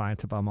many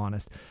clients, if I'm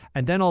honest.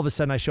 And then all of a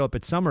sudden I show up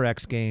at Summer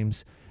X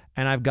Games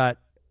and I've got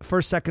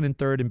first, second, and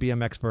third in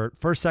BMX vert,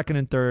 first, second,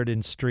 and third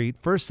in street,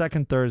 first,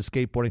 second, third in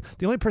skateboarding.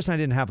 The only person I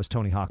didn't have was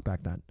Tony Hawk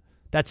back then.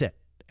 That's it.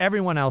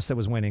 Everyone else that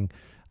was winning,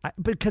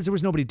 because there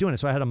was nobody doing it,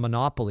 so I had a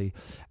monopoly.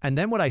 And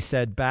then what I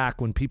said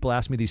back when people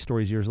asked me these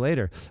stories years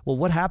later, well,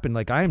 what happened?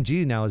 Like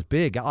IMG now is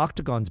big.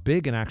 Octagon's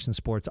big in action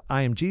sports.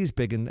 IMG's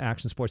big in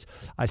action sports.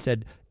 I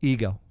said,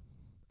 ego.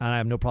 And I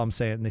have no problem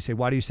saying it. And they say,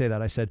 why do you say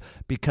that? I said,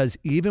 because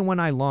even when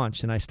I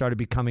launched and I started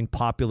becoming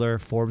popular,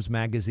 Forbes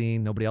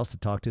magazine, nobody else to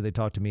talk to, they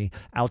talked to me.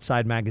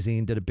 Outside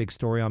magazine did a big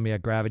story on me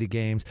at Gravity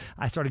Games.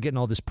 I started getting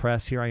all this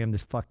press. Here I am,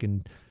 this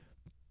fucking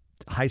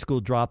high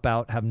school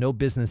dropout, have no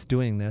business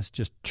doing this,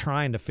 just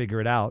trying to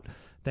figure it out.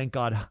 Thank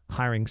God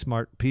hiring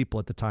smart people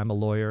at the time, a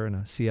lawyer and a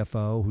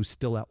CFO who's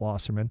still at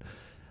Wasserman,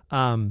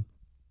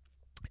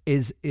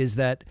 is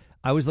that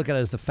I always look at it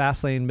as the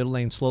fast lane, middle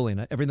lane, slow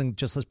lane. Everything,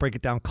 just let's break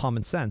it down,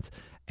 common sense.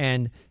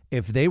 And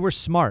if they were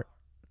smart,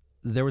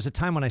 there was a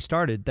time when I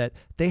started that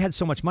they had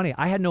so much money.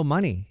 I had no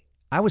money.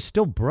 I was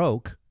still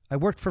broke. I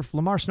worked for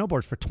Lamar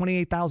Snowboards for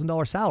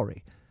 $28,000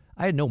 salary.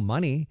 I had no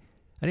money.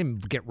 I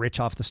didn't get rich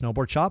off the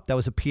snowboard shop. That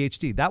was a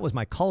PhD. That was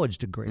my college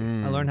degree.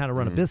 I learned how to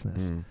run a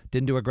business.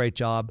 Didn't do a great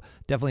job.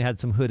 Definitely had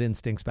some hood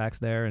instincts back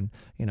there, and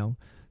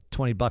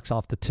 $20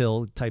 off the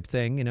till type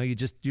thing.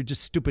 You're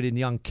just stupid and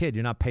young kid.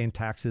 You're not paying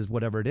taxes,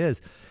 whatever it is.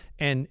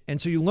 And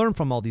so you learn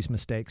from all these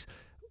mistakes.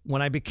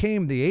 When I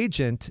became the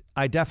agent,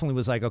 I definitely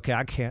was like, okay,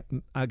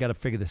 I got to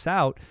figure this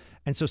out.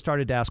 And so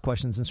started to ask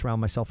questions and surround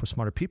myself with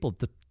smarter people.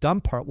 The dumb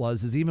part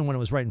is even when it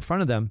was right in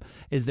front of them,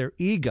 is their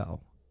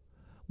ego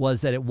was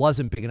that it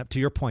wasn't big enough. To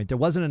your point, there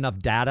wasn't enough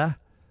data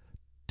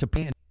to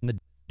pay in the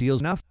deals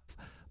enough.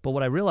 But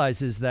what I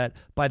realized is that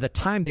by the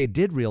time they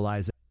did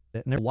realize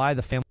it, and why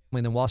the family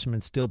and the Wasserman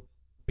still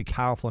be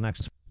powerful in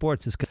action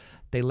sports is because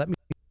they let me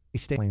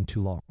stay playing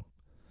too long.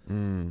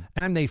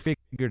 And they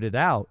figured it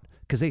out.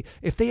 Because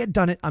if they had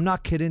done it, I'm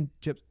not kidding,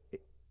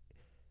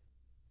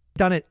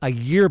 done it a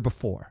year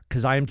before,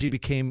 because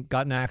IMG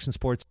got into action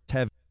sports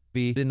heavy,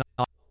 didn't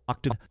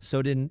Octagon,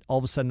 so didn't all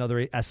of a sudden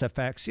other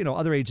SFX,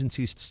 other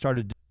agencies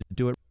started to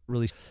do it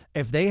really.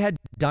 If they had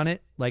done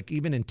it like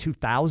even in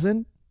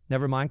 2000,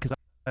 never mind, because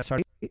I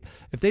started.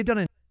 If they'd done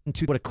it in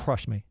 2000, it would have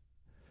crushed me.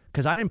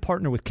 Because I didn't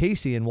partner with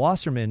Casey and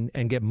Wasserman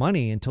and get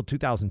money until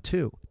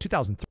 2002,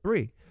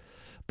 2003.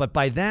 But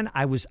by then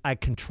I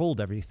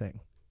controlled everything.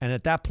 And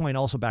at that point,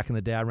 also back in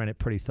the day, I ran it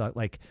pretty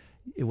like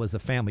it was the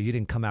family. You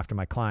didn't come after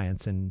my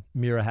clients, and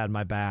Mira had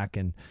my back,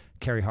 and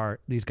Carey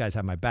Hart, these guys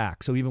had my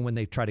back. So even when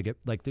they tried to get,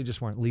 like, they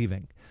just weren't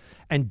leaving.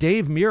 And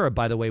Dave Mira,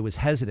 by the way, was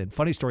hesitant.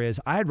 Funny story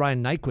is I had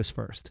Ryan Nyquist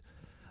first,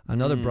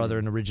 another brother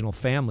in original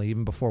family,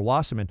 even before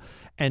Wasserman.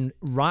 And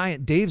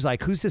Dave's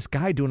like, who's this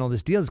guy doing all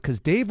these deals? Because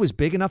Dave was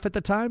big enough at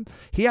the time.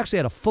 He actually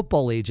had a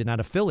football agent out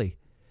of Philly.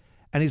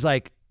 And he's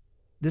like,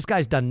 this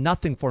guy's done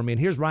nothing for me. And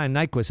here's Ryan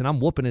Nyquist, and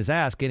I'm whooping his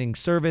ass, getting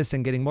service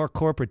and getting more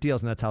corporate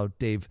deals. And that's how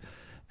Dave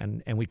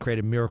and we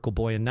created Miracle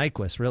Boy and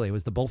Nyquist. Really, it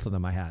was the both of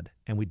them I had.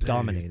 And we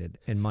dominated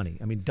in money.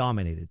 I mean,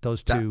 dominated.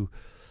 Those two.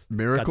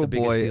 Miracle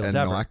Boy and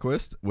ever.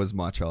 Nyquist was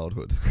my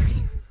childhood.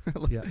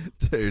 Yeah.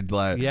 Dude,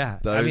 like, yeah.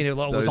 those, I mean, it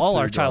was all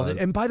our childhood.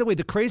 guys. And by the way,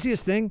 the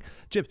craziest thing,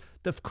 Chip,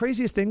 the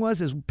craziest thing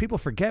is people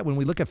forget when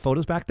we look at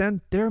photos back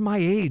then, they're my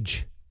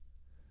age.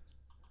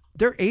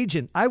 Their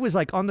agent, I was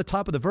like on the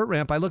top of the vert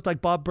ramp. I looked like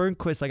Bob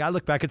Burnquist. Like, I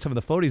look back at some of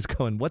the photos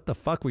going, what the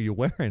fuck were you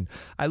wearing?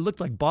 I looked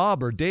like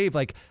Bob or Dave.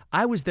 Like,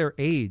 I was their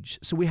age.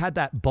 So we had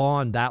that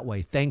bond that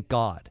way. Thank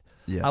God.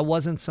 Yeah. I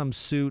wasn't some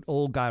suit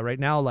old guy. Right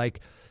now, like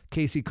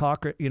Casey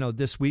Cochran,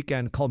 this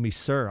weekend called me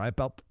sir. I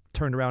about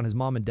turned around his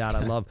mom and dad.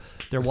 I love,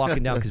 they're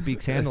walking down because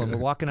Beek's handling. We're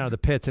walking out of the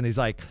pits and he's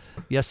like,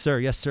 yes, sir.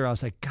 Yes, sir. I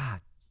was like,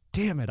 God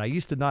damn it. I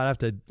used to not have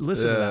to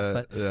listen to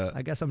that, but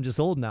I guess I'm just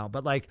old now.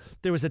 But like,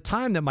 there was a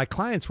time that my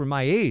clients were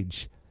my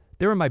age.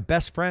 They were my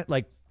best friend.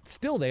 Like,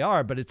 still they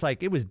are, but it's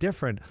like, it was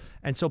different.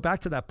 And so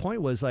back to that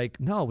point was like,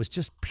 no, it was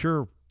just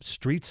pure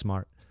street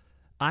smart.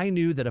 I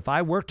knew that if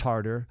I worked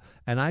harder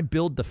and I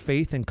build the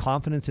faith and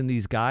confidence in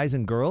these guys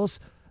and girls,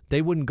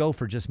 they wouldn't go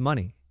for just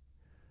money.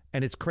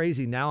 And it's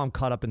crazy. Now I'm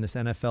caught up in this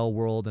NFL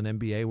world and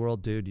NBA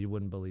world. Dude, you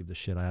wouldn't believe the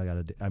shit I got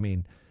to do. I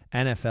mean,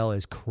 NFL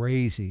is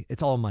crazy.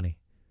 It's all money.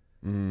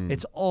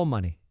 It's all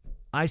money.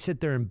 I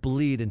sit there and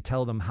bleed and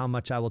tell them how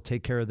much I will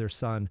take care of their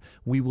son.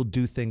 We will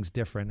do things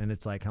different. And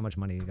it's like, how much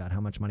money you got?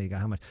 How much money you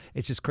got? How much?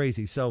 It's just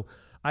crazy. So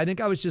I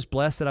think I was just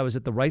blessed that I was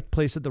at the right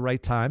place at the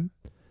right time.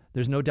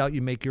 There's no doubt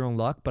you make your own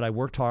luck, but I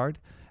worked hard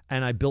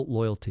and I built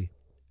loyalty.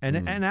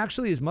 And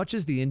actually, as much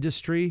as the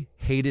industry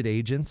hated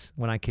agents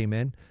when I came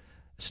in,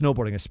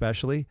 snowboarding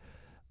especially,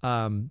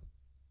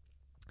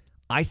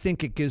 I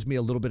think it gives me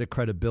a little bit of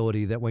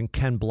credibility that when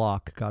Ken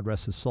Block, God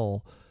rest his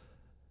soul,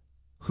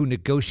 who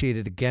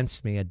negotiated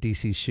against me at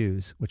DC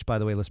Shoes, which, by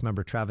the way, let's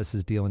remember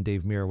Travis's deal and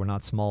Dave Mira were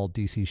not small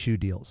DC shoe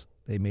deals.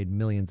 They made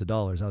millions of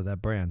dollars out of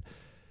that brand.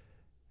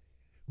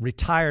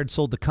 Retired,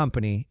 sold the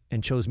company,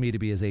 and chose me to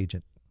be his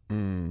agent.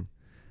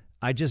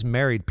 I just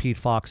married Pete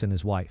Fox and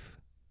his wife.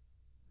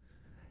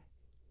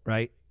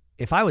 Right?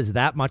 If I was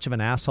that much of an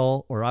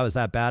asshole or I was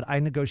that bad, I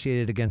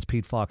negotiated against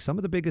Pete Fox. Some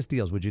of the biggest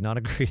deals, would you not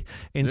agree?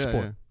 In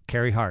sport. Yeah.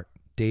 Carey Hart,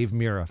 Dave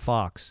Mira,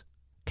 Fox,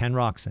 Ken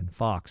Roxon,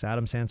 Fox,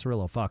 Adam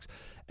Sansarillo, Fox.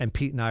 And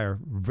Pete and I are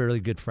really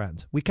good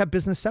friends. We kept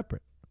business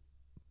separate.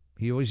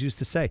 He always used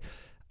to say,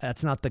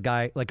 that's not the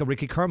guy, like a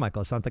Ricky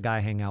Carmichael, it's not the guy I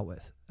hang out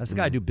with. That's the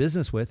guy I do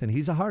business with, and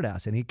he's a hard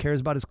ass, and he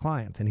cares about his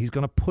clients, and he's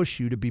going to push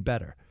you to be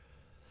better.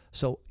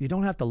 So you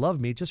don't have to love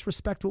me, just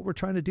respect what we're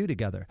trying to do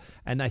together.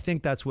 And I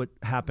think that's what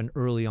happened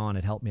early on.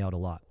 It helped me out a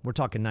lot. We're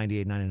talking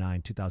 98,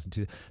 99,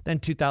 2002. Then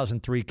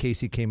 2003,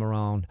 Casey came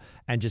around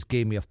and just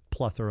gave me a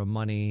plethora of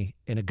money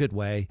in a good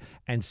way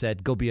and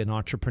said, go be an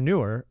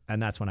entrepreneur.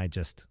 And that's when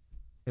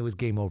it was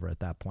game over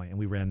at that point. And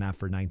we ran that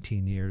for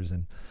 19 years.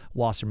 And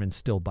Wasserman's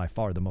still by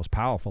far the most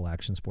powerful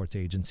action sports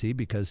agency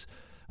because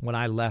when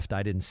I left,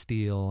 I didn't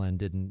steal and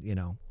didn't,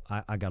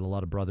 I got a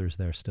lot of brothers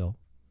there still.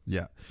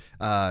 Yeah.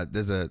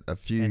 There's a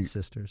few and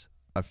sisters,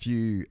 a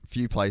few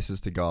places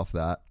to go off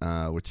that,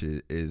 which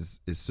is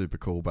super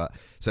cool. But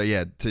so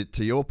yeah,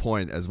 to your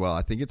point as well,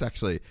 I think it's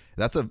actually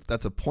that's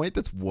a point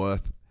that's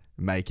worth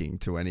making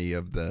to any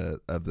of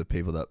the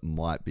people that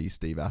might be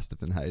Steve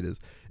Astephen haters,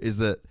 is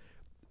that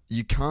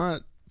you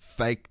can't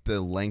fake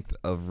the length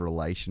of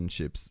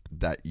relationships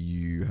that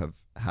you have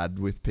had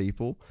with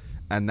people.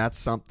 And that's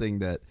something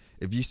that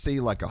if you see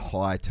like a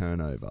high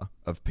turnover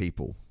of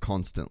people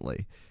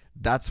constantly,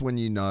 that's when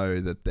you know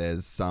that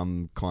there's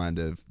some kind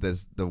of,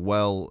 the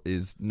well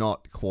is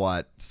not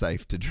quite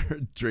safe to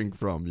drink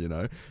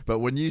from, But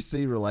when you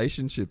see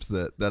relationships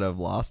that have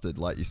lasted,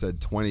 like you said,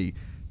 20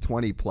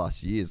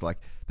 plus years, like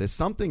there's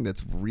something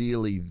that's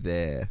really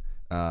there.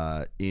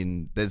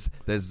 There's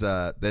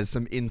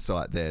some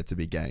insight there to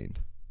be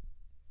gained.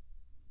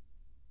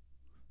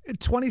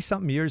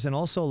 20-something years, and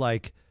also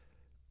like,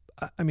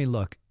 I mean,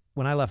 look,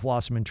 when I left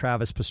Wasserman,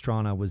 Travis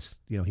Pastrana was,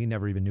 he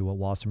never even knew what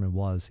Wasserman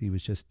was. He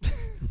was just,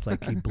 it's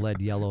like he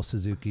bled yellow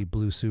Suzuki,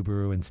 blue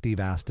Subaru, and Steve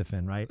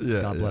Astephen, right?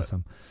 Yeah, God bless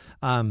him.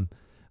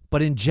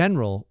 But in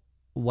general,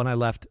 when I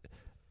left,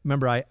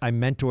 remember I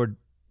mentored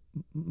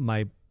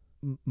my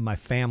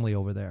family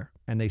over there,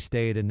 and they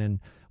stayed. And then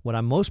what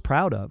I'm most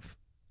proud of,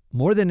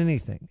 more than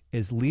anything,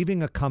 is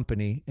leaving a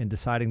company and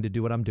deciding to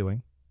do what I'm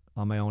doing.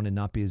 on my own and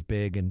not be as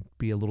big and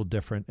be a little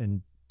different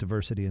and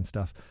diversity and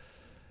stuff.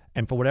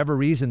 And for whatever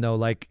reason, though,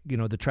 like, you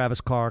know, the Travis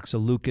Clarks, the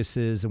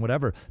Lucases and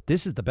whatever,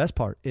 this is the best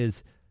part,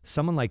 is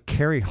someone like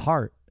Kerry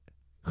Hart,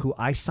 who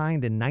I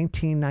signed in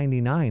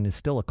 1999, is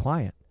still a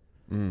client.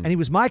 And he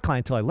was my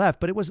client until I left.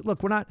 But it was,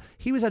 look,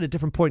 he was at a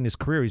different point in his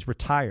career. He's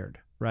retired,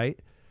 right?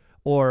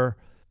 Or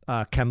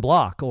Ken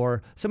Block,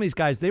 or some of these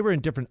guys, they were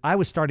in different, I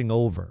was starting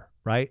over,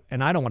 right?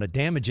 And I don't want to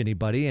damage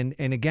anybody. And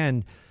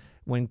again,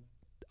 when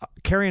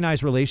Kerry and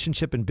I's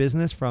relationship in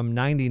business from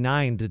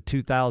 99 to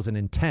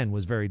 2010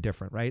 was very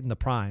different, right? In the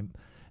prime,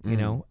 you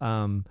know,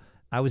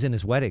 I was in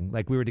his wedding,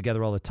 like we were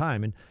together all the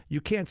time. And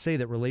you can't say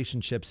that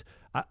relationships,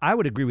 I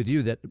would agree with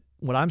you that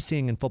what I'm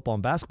seeing in football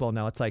and basketball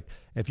now, it's like,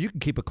 if you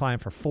can keep a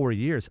client for 4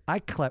 years, I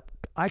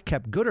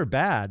kept good or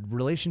bad,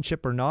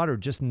 relationship or not, or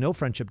just no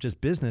friendship,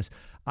 just business.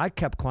 I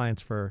kept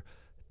clients for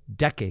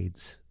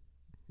decades.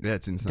 Yeah,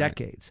 it's insane.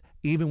 Decades,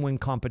 even when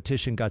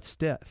competition got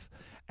stiff.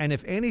 And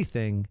if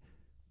anything,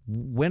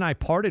 when I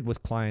parted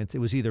with clients, it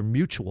was either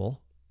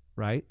mutual,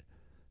 right?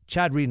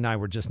 Chad Reed and I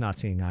were just not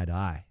seeing eye to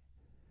eye.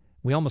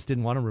 We almost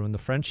didn't want to ruin the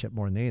friendship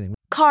more than anything.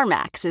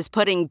 CarMax is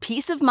putting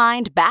peace of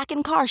mind back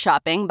in car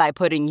shopping by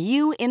putting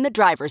you in the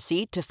driver's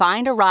seat to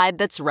find a ride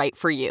that's right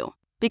for you.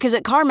 Because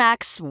at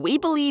CarMax, we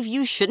believe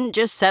you shouldn't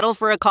just settle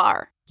for a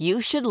car. You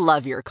should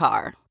love your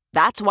car.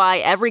 That's why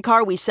every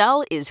car we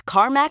sell is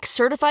CarMax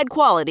certified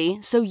quality,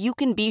 so you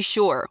can be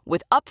sure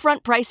with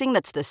upfront pricing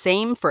that's the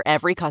same for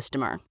every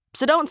customer.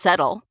 So don't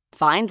settle.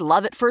 Find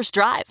love at first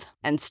drive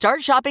and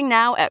start shopping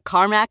now at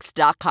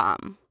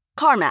CarMax.com.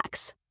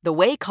 CarMax, the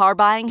way car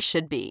buying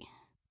should be.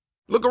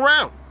 Look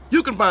around.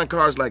 You can find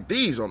cars like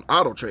these on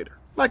AutoTrader,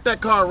 like that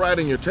car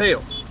riding your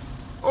tail.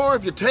 Or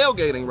if you're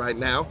tailgating right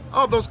now,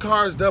 all those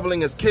cars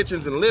doubling as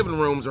kitchens and living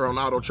rooms are on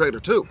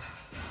AutoTrader too.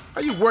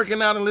 Are you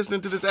working out and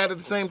listening to this ad at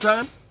the same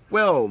time?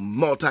 Well,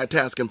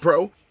 multitasking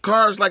pro,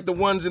 cars like the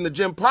ones in the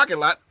gym parking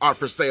lot are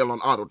for sale on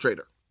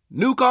AutoTrader.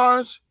 New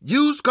cars,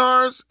 used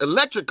cars,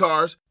 electric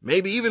cars,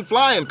 maybe even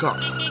flying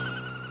cars.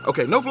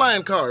 Okay, no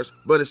flying cars,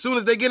 but as soon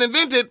as they get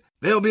invented,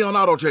 they'll be on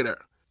AutoTrader.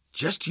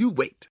 Just you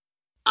wait.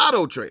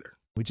 AutoTrader.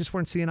 We just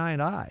weren't seeing eye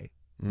to eye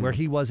where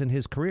he was in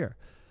his career.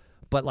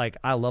 But like,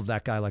 I love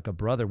that guy like a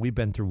brother. We've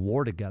been through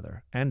war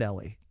together, and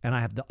Ellie. And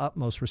I have the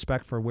utmost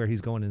respect for where he's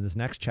going in his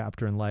next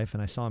chapter in life.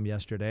 And I saw him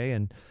yesterday,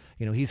 and,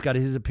 you know, he's got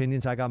his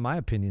opinions. I got my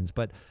opinions,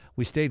 but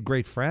we stayed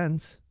great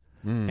friends.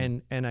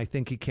 And I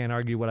think he can't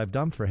argue what I've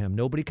done for him.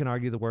 Nobody can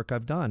argue the work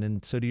I've done.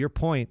 And so to your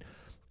point,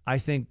 I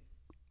think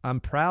I'm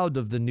proud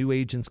of the new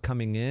agents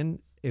coming in.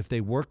 If they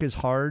work as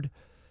hard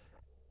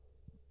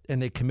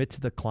and they commit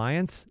to the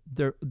clients,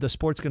 the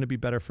sport's going to be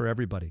better for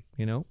everybody,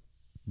 you know?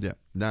 Yeah.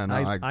 No,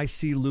 I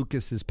see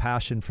Lucas's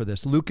passion for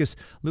this. Lucas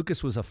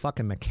was a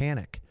fucking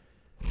mechanic.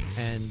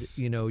 And,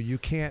 you know, you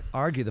can't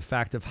argue the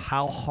fact of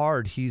how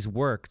hard he's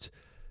worked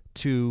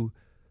to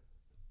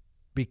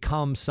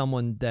become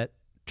someone that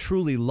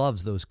truly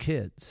loves those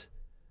kids.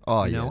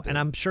 Oh, you yeah. know? Dude. And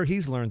I'm sure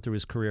he's learned through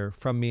his career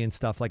from me and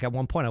stuff. Like at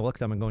one point I looked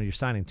at him and going, you're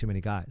signing too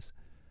many guys.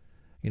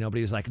 You know, but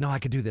he was like, no, I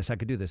could do this.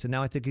 And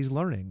now I think he's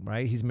learning,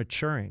 right? He's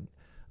maturing.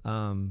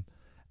 And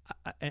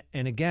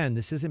again,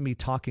 this isn't me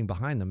talking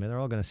behind them. They're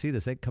all going to see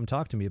this. They come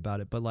talk to me about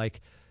it. But like,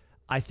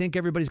 I think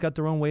everybody's got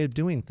their own way of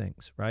doing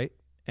things, right?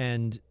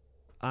 And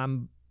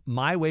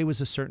my way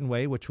was a certain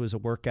way, which was a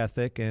work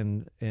ethic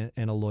and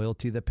a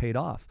loyalty that paid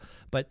off.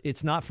 But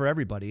it's not for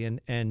everybody.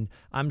 And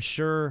I'm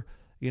sure,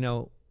 you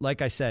know,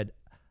 like I said,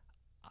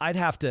 I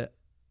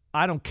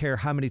don't care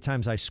how many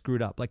times I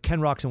screwed up. Like Ken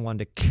Roxon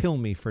wanted to kill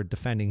me for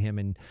defending him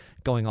and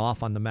going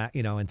off on the mat,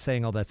 you know, and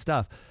saying all that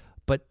stuff.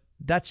 But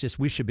that's just,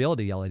 we should be able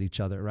to yell at each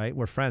other, right?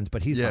 We're friends,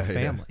 but he's my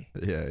family.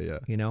 Yeah.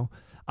 You know,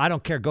 I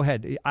don't care. Go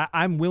ahead.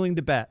 I'm willing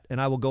to bet, and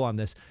I will go on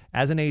this.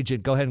 As an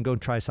agent, go ahead and go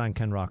and try sign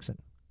Ken Roxon.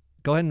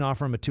 Go ahead and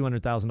offer him a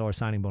 $200,000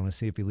 signing bonus,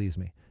 see if he leaves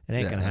me. It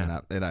ain't going to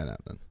happen. It ain't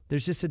happening.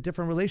 There's just a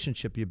different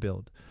relationship you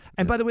build.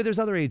 And by the way, there's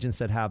other agents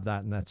that have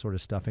that and that sort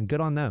of stuff, and good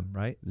on them,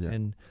 right? Yeah.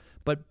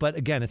 But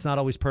again, it's not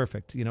always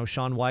perfect. You know,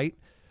 Sean White,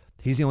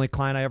 he's the only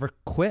client I ever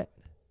quit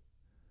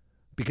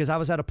because I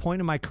was at a point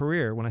in my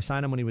career when I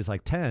signed him when he was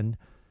like 10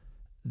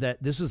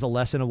 that this was a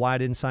lesson of why I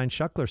didn't sign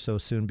Shuckler so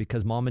soon,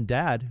 because mom and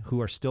dad, who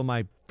are still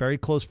my very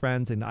close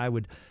friends, and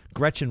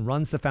Gretchen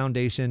runs the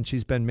foundation.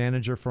 She's been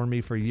manager for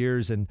me for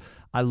years, and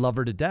I love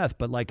her to death.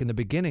 But like in the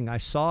beginning, I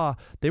saw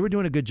they were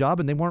doing a good job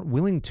and they weren't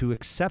willing to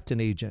accept an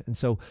agent. And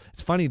so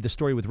it's funny, the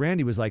story with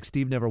Randy was like,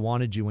 Steve never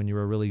wanted you when you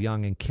were really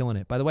young and killing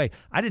it. By the way,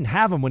 I didn't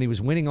have him when he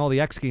was winning all the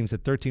X Games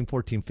at 13,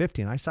 14,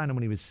 15. I signed him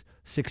when he was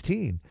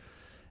 16.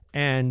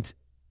 And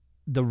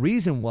the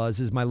reason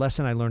is my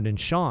lesson I learned in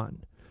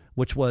Sean,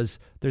 which was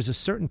there's a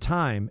certain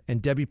time,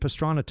 and Debbie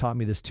Pastrana taught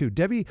me this too.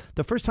 Debbie,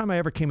 the first time I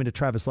ever came into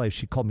Travis' life,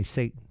 she called me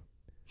Satan.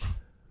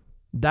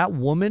 That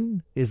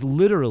woman is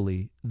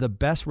literally the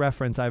best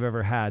reference I've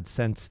ever had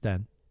since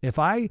then. If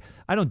I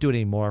don't do it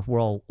anymore.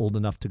 We're all old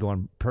enough to go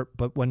on.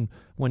 But when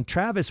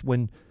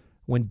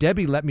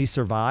Debbie let me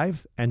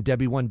survive, and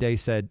Debbie one day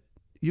said,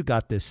 "You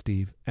got this,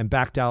 Steve," and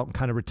backed out and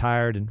kind of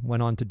retired and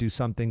went on to do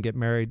something, get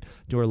married,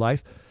 do her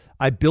life.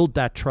 I built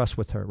that trust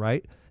with her,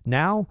 right?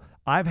 Now,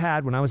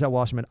 when I was at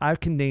Wasserman, I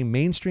can name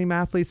mainstream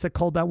athletes that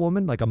called that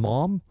woman, like a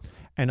mom,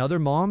 and other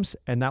moms,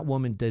 and that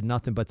woman did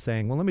nothing but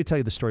saying, well, let me tell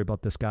you the story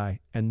about this guy,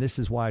 and this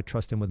is why I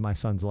trust him with my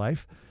son's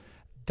life.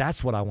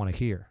 That's what I want to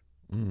hear.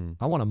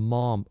 I want a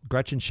mom.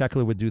 Gretchen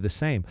Sheckler would do the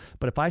same.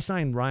 But if I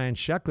signed Ryan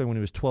Sheckler when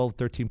he was 12,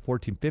 13,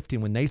 14,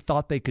 15, when they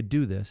thought they could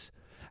do this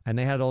and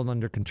they had it all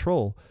under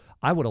control,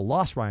 I would have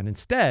lost Ryan.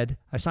 Instead,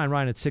 I signed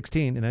Ryan at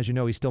 16, and as you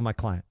know, he's still my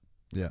client.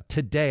 Yeah.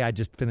 Today, I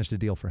just finished a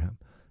deal for him.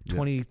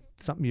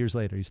 20-something years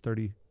later. He's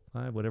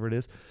 35, whatever it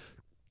is.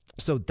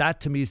 So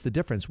that, to me, is the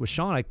difference. With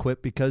Sean, I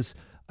quit because,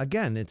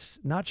 again, it's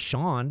not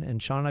Sean,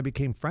 and Sean and I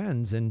became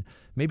friends, and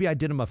maybe I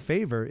did him a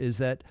favor, is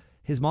that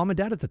his mom and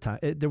dad at the time,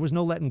 there was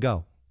no letting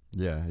go.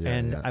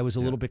 And I was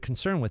a little bit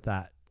concerned with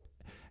that.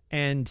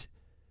 And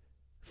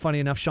funny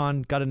enough,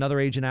 Sean got another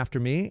agent after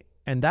me,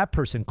 and that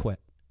person quit.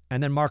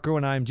 And then Mark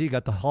Irwin IMG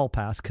got the hall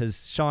pass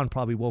because Sean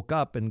probably woke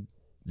up and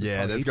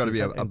there's got to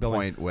be a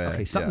point where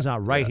okay, something's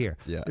not right here.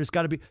 There's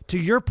got to be, to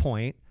your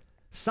point,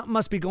 something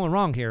must be going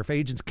wrong here if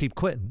agents keep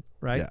quitting,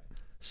 right? Yeah.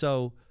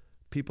 So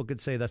people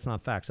could say that's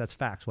not facts. That's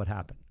facts. What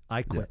happened?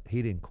 I quit.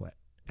 He didn't quit,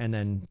 and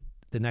then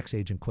the next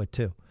agent quit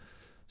too.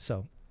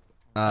 So.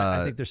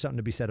 I think there's something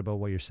to be said about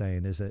what you're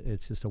saying.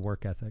 It's just a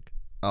work ethic.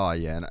 Oh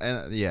yeah,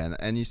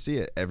 and you see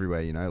it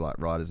everywhere. You know, like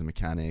riders and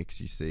mechanics.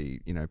 You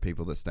see,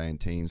 people that stay in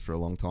teams for a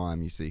long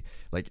time. You see,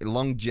 like,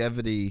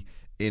 longevity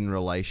in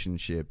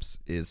relationships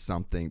is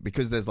something,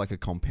 because there's like a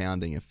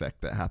compounding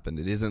effect that happened.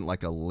 It isn't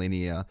like a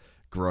linear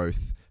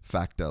growth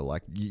factor.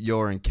 Like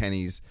your and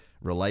Kenny's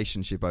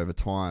relationship over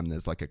time,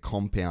 there's like a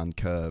compound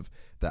curve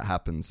that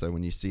happens. So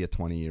when you see a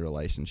 20-year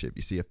relationship,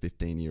 you see a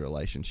 15-year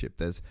relationship,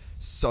 there's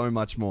so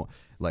much more.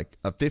 Like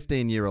a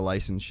 15-year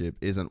relationship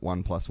isn't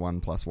 1 +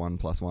 1 + 1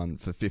 + 1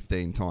 for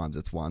 15 times.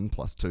 It's 1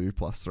 + 2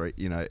 + 3,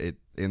 it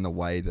in the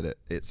way that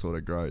it sort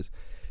of grows.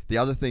 The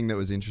other thing that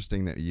was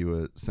interesting that you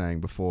were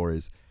saying before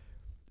is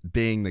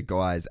being the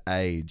guy's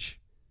age,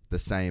 the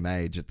same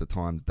age at the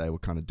time that they were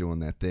kind of doing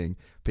their thing.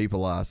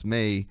 People asked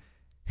me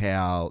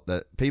how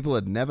that people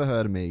had never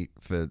heard of me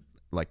for,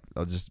 like,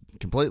 just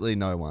completely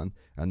no one.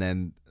 And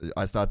then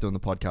I start doing the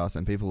podcast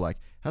and people are like,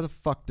 how the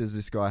fuck does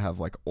this guy have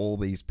like all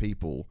these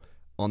people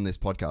on this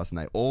podcast? And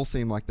they all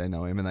seem like they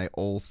know him and they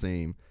all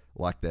seem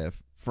like they're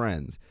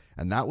friends.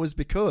 And that was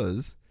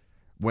because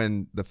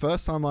when the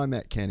first time I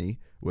met Kenny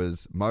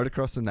was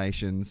Motocross of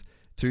Nations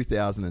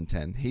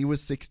 2010. He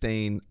was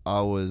 16.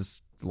 I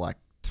was like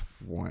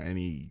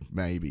 20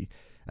 maybe.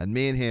 And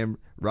me and him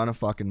run a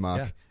fucking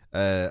muck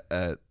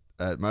at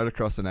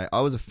Motocross of Nations.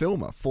 I was a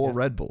filmer for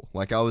Red Bull.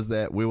 Like, I was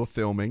there. We were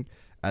filming.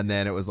 And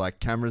then it was like,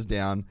 cameras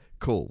down,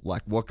 cool.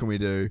 Like, what can we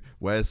do?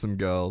 Where's some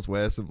girls?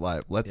 Where's some,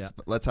 like,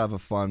 let's have a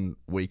fun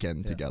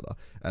weekend together.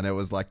 And it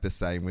was like the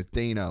same with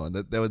Dino. And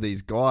there were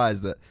these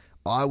guys that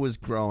I was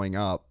growing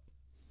up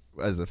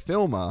as a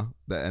filmer,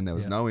 and there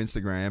was no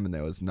Instagram, and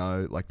there was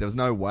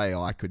no way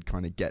I could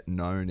kind of get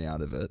known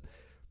out of it.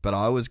 But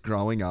I was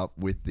growing up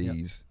with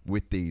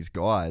these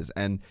guys,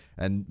 and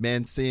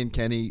man, seeing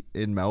Kenny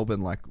in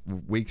Melbourne, like,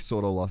 we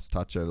sort of lost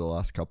touch over the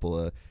last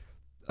couple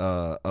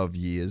of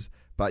years.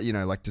 But,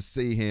 like, to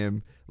see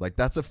him, like,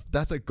 that's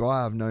a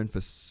guy I've known for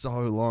so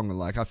long. And,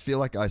 like, I feel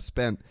like I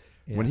spent,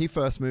 when he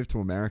first moved to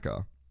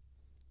America,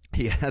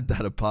 he had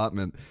that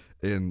apartment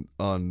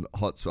on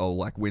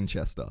like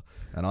Winchester.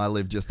 And I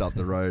lived just up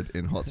the road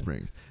in Hot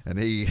Springs. And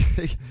he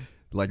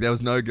like, there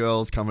was no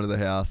girls coming to the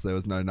house. There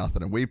was no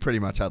nothing. And we pretty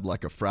much had,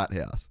 like, a frat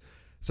house.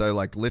 So,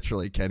 like,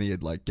 literally, Kenny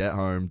would, like, get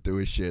home, do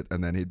his shit,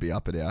 and then he'd be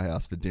up at our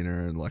house for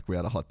dinner, and, like, we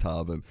had a hot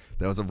tub, and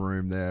there was a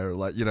room there,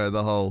 like,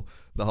 the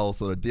whole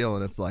sort of deal.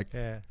 And it's like,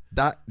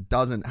 that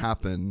doesn't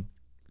happen,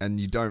 and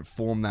you don't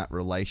form that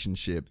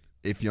relationship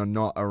if you're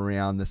not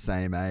around the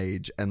same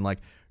age and, like,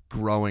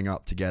 growing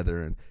up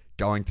together and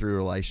going through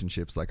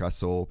relationships. Like, I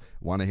saw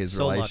one of his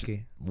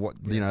relationships,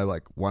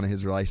 like, one of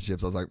his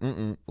relationships, I was like,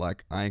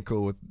 like, I ain't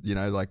cool with,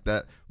 like,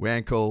 that, we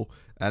ain't cool.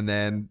 And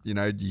then,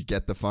 you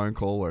get the phone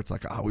call where it's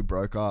like, oh, we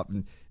broke up.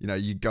 And,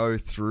 you go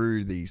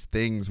through these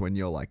things when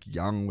you're, like,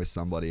 young with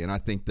somebody. And I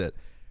think that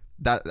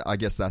I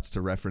guess that's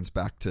to reference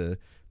back to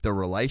the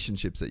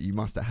relationships that you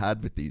must have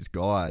had with these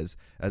guys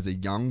as a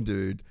young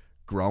dude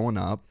growing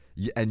up.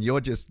 And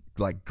you're just,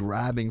 like,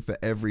 grabbing for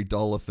every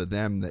dollar for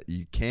them that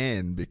you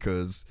can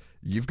because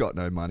you've got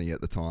no money at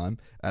the time.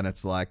 And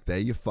it's like, they're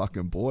your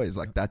fucking boys.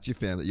 Like, that's your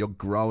family. You're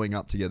growing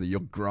up together.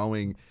 You're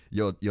growing,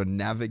 you're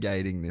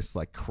navigating this,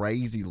 like,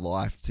 crazy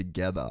life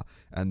together.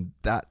 And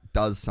that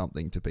does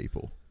something to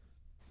people.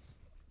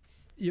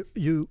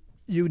 You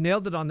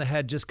nailed it on the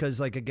head, just because,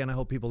 like, again, I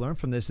hope people learn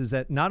from this, is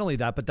that not only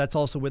that, but that's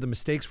also where the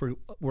mistakes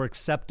were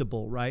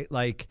acceptable, right?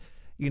 Like,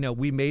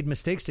 we made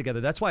mistakes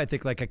together. That's why I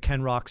think, like, a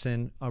Ken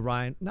Roczen, a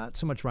Ryan, not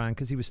so much Ryan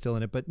because he was still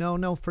in it, but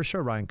no, for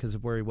sure Ryan, because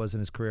of where he was in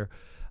his career.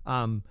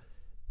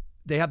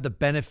 They have the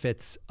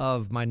benefits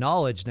of my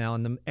knowledge now,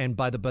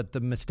 but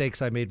the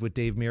mistakes I made with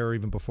Dave Mirra,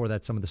 even before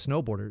that, some of the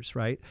snowboarders,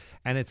 right?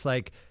 And it's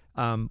like,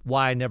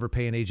 why I never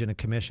pay an agent a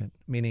commission,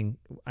 meaning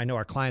I know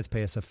our clients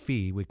pay us a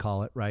fee, we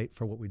call it, right,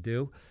 for what we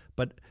do.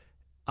 But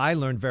I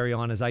learned very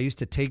on is I used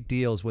to take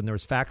deals when there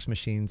was fax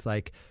machines,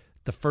 like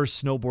the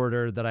first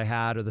snowboarder that I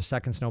had or the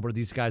second snowboarder,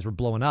 these guys were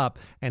blowing up,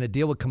 and a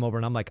deal would come over,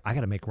 and I'm like, I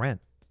got to make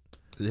rent.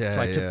 Yeah,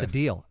 so I took the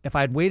deal. If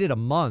I had waited a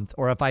month,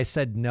 or if I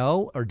said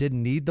no or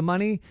didn't need the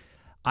money,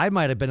 I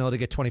might have been able to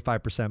get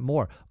 25%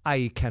 more,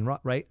 i.e. Ken,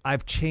 right?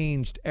 I've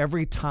changed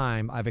every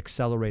time I've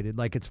accelerated.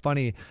 Like, it's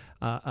funny,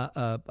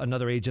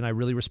 another agent I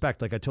really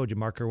respect, like I told you,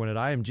 Mark Irwin at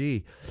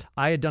IMG,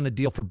 I had done a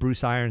deal for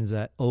Bruce Irons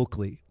at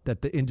Oakley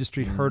that the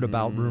industry heard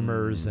about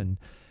rumors. And,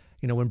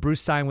 you know, when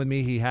Bruce signed with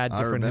me, he had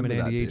different him and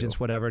Andy agents,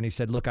 whatever. And he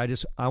said, look, I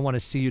want to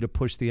see you to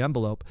push the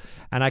envelope.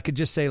 And I could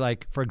just say,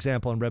 like, for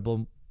example, in Red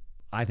Bull,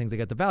 I think they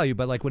get the value,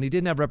 but like when he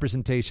didn't have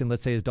representation,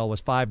 let's say his doll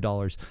was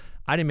 $5,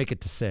 I didn't make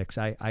it to $6.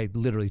 I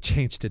literally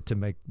changed it to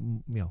make,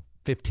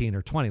 15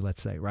 or 20,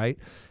 let's say, right?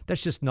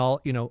 That's just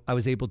null. I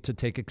was able to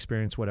take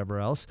experience,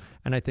 whatever else.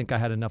 And I think I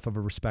had enough of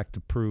a respect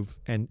to prove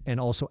and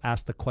also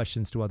ask the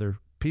questions to other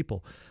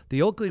people.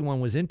 The Oakley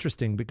one was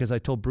interesting because I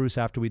told Bruce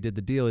after we did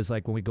the deal is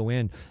like, when we go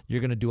in,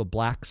 you're going to do a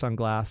black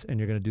sunglass and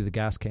you're going to do the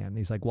gas can. And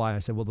he's like, why? I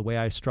said, well, the way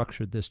I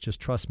structured this,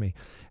 just trust me.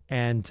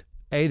 And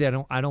I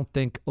don't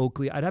think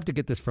Oakley, I'd have to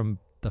get this from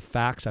the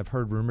facts. I've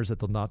heard rumors that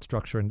they'll not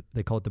structure, and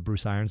they call it the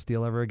Bruce Irons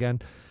deal ever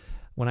again.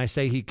 When I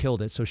say he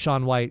killed it, so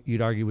Shaun White,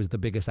 you'd argue, was the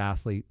biggest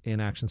athlete in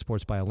action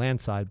sports by a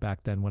landslide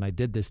back then when I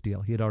did this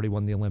deal. He had already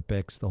won the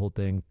Olympics, the whole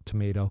thing,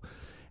 tomato.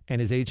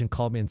 And his agent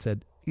called me and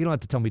said, you don't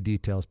have to tell me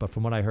details, but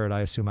from what I heard, I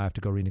assume I have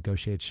to go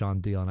renegotiate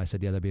Shaun's deal. And I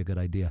said, yeah, that'd be a good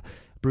idea.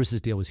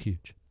 Bruce's deal was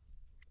huge,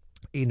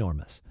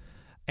 enormous.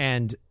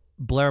 And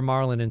Blair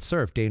Marlin and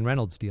Surf, Dane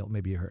Reynolds' deal,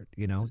 maybe you heard,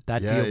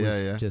 that deal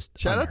was just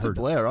shout out to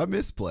Blair. I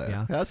miss Blair.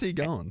 Yeah. How's he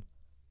going?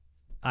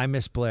 I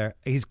miss Blair.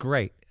 He's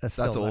great. That's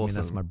awesome. I mean,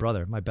 that's my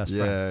brother, my best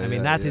friend.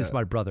 That is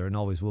my brother and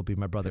always will be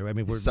my brother. I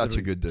mean, we're such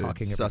a good dude.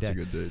 Talking every such day. a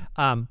good dude.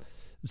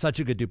 Such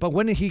a good dude. But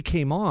when he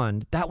came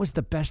on, that was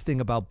the best thing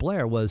about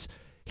Blair was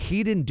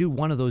he didn't do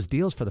one of those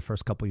deals for the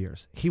first couple of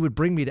years. He would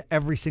bring me to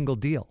every single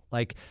deal.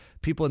 Like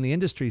people in the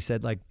industry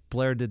said, like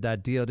Blair did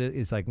that deal.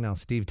 It's like, no,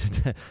 Steve did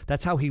that.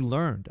 That's how he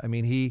learned. I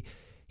mean,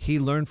 he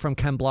learned from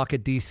Ken Block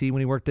at DC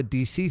when he worked at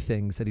DC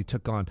things that he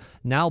took on.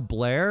 Now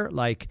Blair,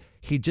 like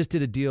he just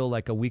did a deal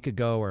like a week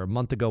ago or a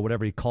month ago,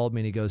 whatever. He called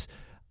me and he goes,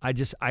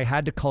 I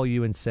had to call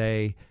you and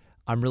say,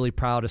 I'm really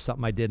proud of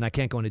something I did. And I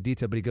can't go into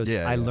detail, but he goes,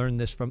 I learned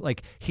this from,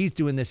 like, he's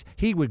doing this.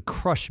 He would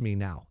crush me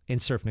now in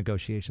surf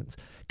negotiations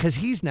because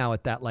he's now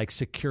at that like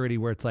security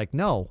where it's like,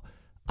 no,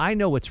 I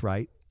know what's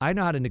right. I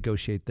know how to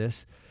negotiate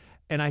this.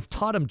 And I've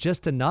taught him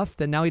just enough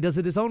that now he does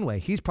it his own way.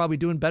 He's probably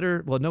doing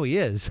better. Well, no, he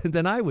is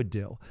than I would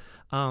do.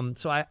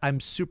 So I'm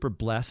super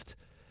blessed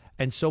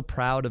and so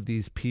proud of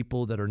these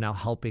people that are now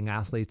helping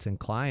athletes and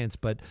clients.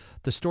 But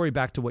the story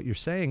back to what you're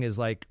saying is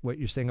like what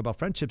you're saying about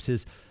friendships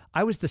is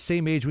I was the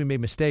same age, we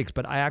made mistakes,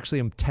 but I actually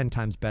am 10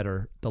 times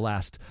better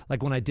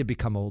like when I did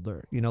become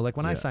older, like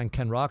when I signed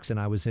Ken Roxon,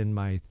 I was in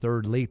my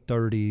late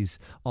 30s,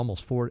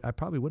 almost 40. I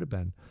probably would have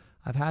been.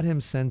 I've had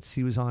him since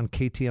he was on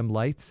KTM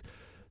Lights.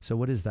 So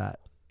what is that?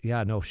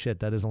 Yeah, no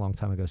shit. That is a long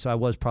time ago. So I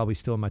was probably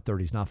still in my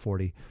 30s, not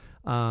 40.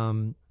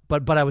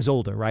 But I was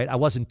older, right? I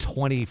wasn't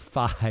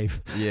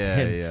 25.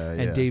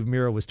 And Dave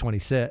Miro was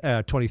 23.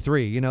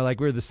 Like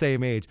we were the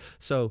same age.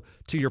 So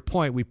to your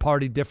point, we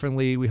partied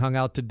differently. We hung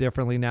out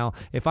differently. Now,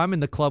 if I'm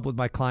in the club with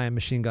my client,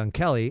 Machine Gun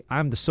Kelly,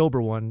 I'm the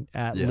sober one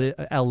at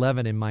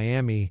L11 in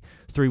Miami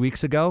 3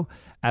 weeks ago.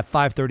 At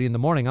 5:30 in the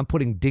morning, I'm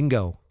putting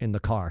Dingo in the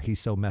car. He's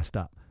so messed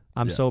up.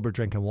 I'm sober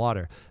drinking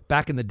water.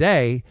 Back in the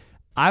day,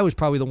 I was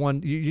probably the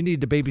one you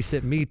need to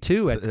babysit me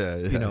too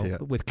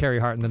with Carrie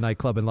Hart in the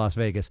nightclub in Las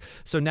Vegas.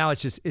 So now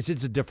it's just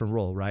a different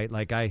role, right?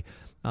 Like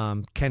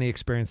Kenny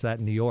experienced that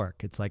in New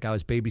York. It's like I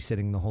was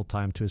babysitting the whole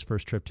time to his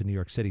first trip to New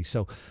York City.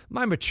 So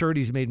my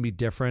maturity's made me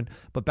different.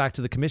 But back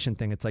to the commission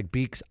thing, it's like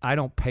Beeks, I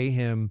don't pay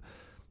him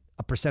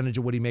a percentage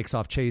of what he makes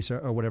off Chase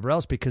or whatever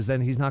else because then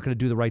he's not going to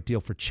do the right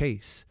deal for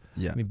Chase.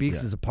 Yeah, I mean,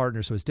 Beeks is a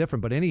partner, so it's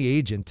different. But any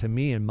agent, to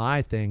me and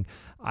my thing,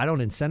 I don't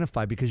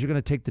incentivize because you're going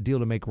to take the deal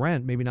to make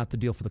rent, maybe not the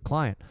deal for the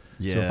client.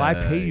 Yeah, so if I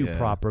pay you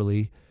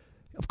properly,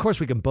 of course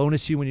we can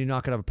bonus you when you're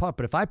not going to have a pot.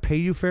 But if I pay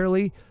you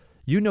fairly,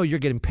 you're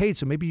getting paid,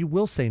 so maybe you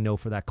will say no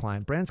for that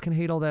client. Brands can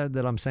hate all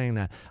that I'm saying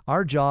that.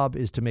 Our job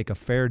is to make a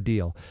fair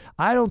deal.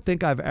 I don't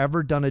think I've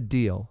ever done a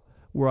deal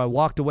where I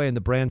walked away and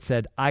the brand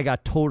said, I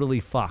got totally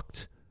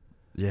fucked.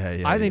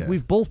 I think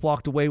we've both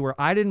walked away where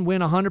I didn't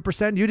win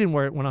 100%, you didn't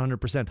win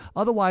 100%.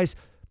 Otherwise,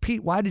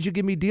 Pete, why did you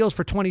give me deals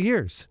for 20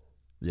 years?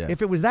 Yeah.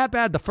 If it was that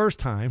bad the first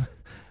time,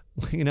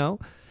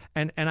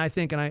 and I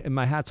think, and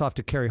my hat's off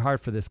to Carrie Hart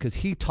for this because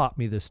he taught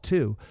me this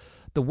too.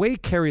 The way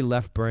Carrie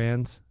left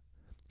brands,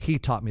 he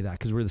taught me that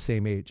because we're the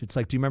same age. It's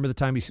like, do you remember the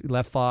time he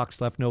left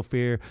Fox, left No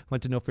Fear,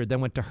 went to No Fear,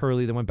 then went to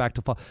Hurley, then went back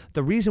to Fox?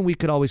 The reason we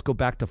could always go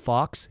back to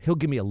Fox, he'll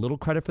give me a little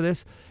credit for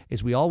this,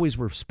 is we always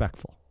were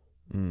respectful.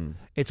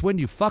 It's when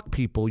you fuck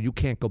people, you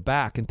can't go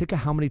back. And think of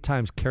how many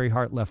times Carrie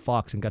Hart left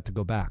Fox and got to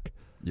go back.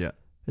 Yeah.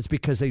 It's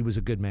because he was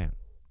a good man.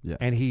 Yeah.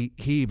 And he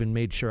even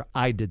made sure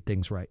I did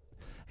things right.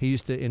 He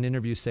used to, in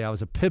interviews, say I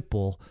was a pit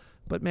bull.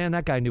 But, man,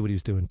 that guy knew what he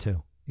was doing,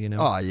 too. You know?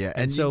 Oh yeah,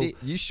 and so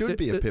you should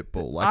be a pit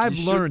bull. Like, I've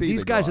you should learned be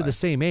these the guys guy. are the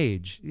same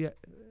age. Yeah.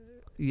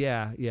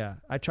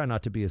 I try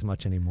not to be as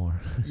much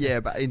anymore. Yeah,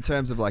 but in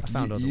terms of like, I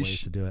found other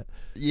ways to do it.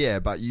 Yeah,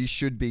 but you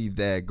should be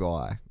their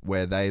guy,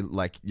 where they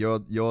like you're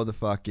the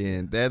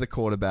fucking they're the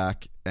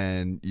quarterback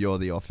and you're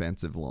the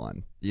offensive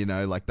line. You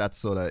know, like that's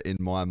sort of in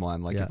my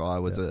mind. Like if I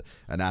was an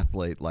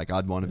athlete, like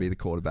I'd want to be the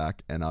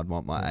quarterback and I'd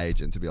want my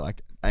agent to be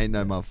like, ain't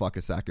no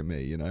motherfucker sacking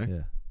me. You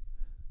know.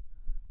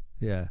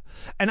 Yeah,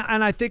 and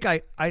I think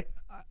I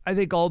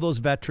think all those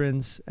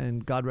veterans,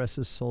 and God rest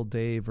his soul,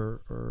 Dave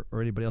or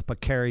anybody else,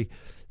 but Kerry,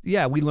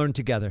 yeah, we learned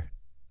together.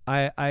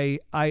 I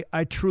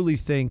truly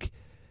think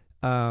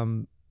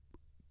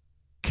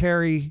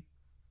Kerry,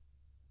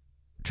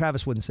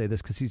 Travis wouldn't say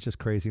this because he's just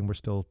crazy, and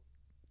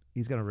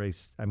he's going to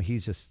race. I mean,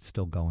 he's just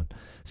still going.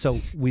 So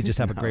we just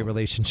have a great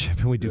relationship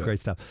and we do great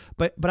stuff.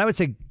 But I would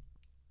say,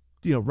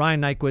 you know,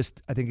 Ryan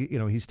Nyquist, I think, you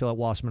know, he's still at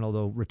Wasserman,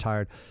 although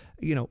retired.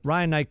 You know,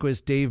 Ryan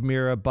Nyquist, Dave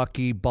Mira,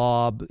 Bucky,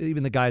 Bob,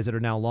 even the guys that are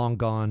now long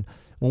gone.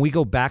 When we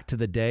go back to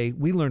the day,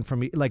 we learn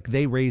from, like,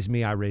 they raised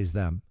me, I raised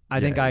them. I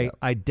think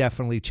I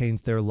definitely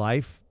changed their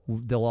life.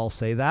 They'll all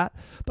say that.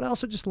 But I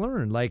also just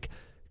learned, like,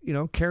 you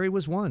know, Kerry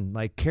was one.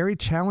 Like, Kerry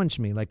challenged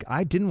me. Like,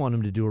 I didn't want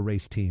him to do a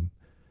race team.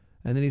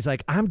 And then he's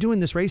like, I'm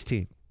doing this race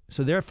team.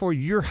 So therefore,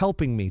 you're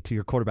helping me to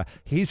your quarterback.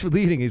 He's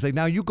leading. He's like,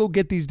 now you go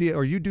get these deals,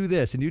 or you do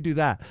this and you do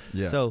that.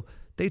 Yeah. So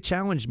they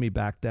challenged me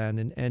back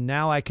then. And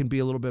now I can be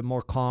a little bit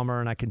more calmer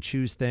and I can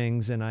choose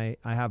things and I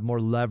have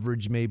more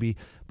leverage maybe.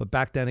 But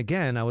back then,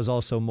 again, I was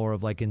also more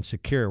of like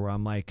insecure, where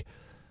I'm like,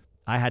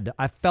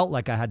 I felt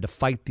like I had to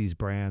fight these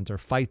brands or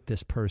fight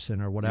this person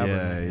or whatever.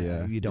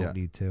 Yeah. You don't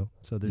need to.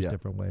 So there's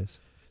different ways.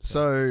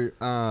 So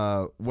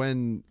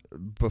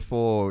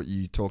before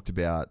you talked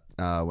about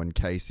when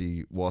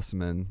Casey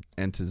Wasserman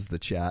enters the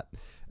chat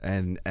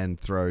and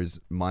throws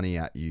money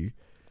at you,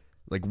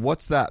 like,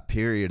 what's that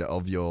period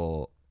of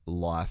your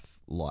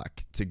life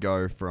like, to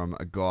go from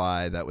a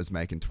guy that was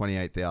making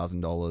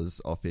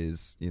 $28,000 off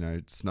his, you know,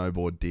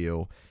 snowboard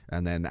deal,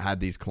 and then had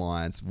these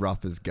clients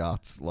rough as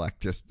guts, like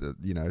just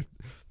you know,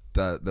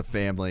 the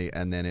family,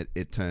 and then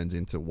it turns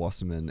into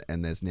Wasserman,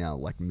 and there's now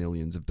like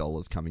millions of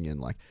dollars coming in.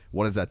 Like,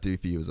 what does that do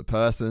for you as a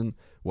person?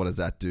 What does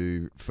that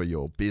do for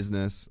your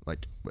business?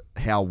 Like,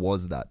 how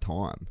was that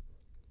time?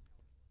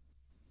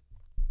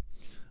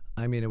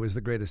 I mean, it was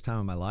the greatest time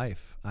of my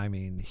life. I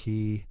mean,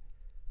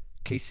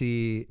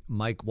 Casey,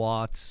 Mike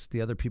Watts,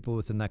 the other people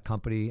within that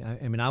company.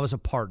 I mean, I was a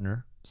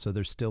partner, so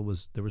there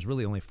was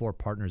really only 4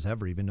 partners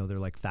ever, even though there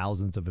are like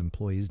thousands of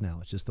employees now.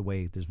 It's just the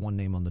way there's one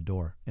name on the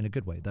door, in a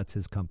good way. That's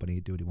his company.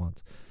 He'd do what he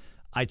wants.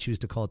 I choose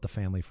to call it the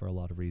family for a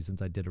lot of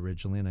reasons. I did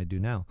originally, and I do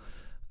now.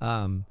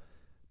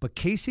 But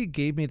Casey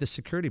gave me the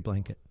security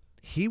blanket.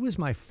 He was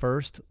my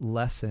first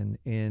lesson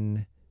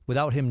in,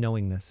 without him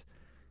knowing this,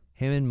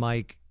 him and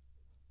Mike.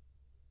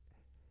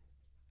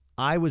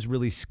 I was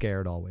really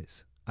scared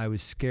always. I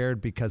was scared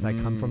because I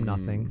come from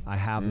nothing. I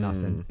have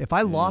nothing. If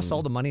I lost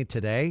all the money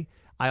today,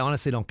 I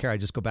honestly don't care. I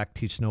just go back to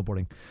teach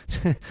snowboarding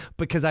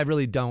because I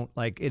really don't.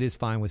 Like, it is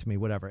fine with me,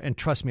 whatever. And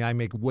trust me, I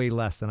make way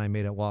less than I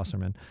made at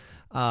Wasserman.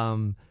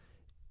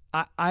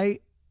 I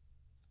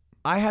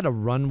had a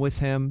run with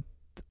him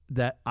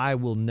that I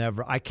will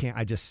never, I can't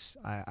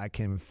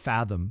even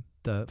fathom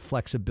the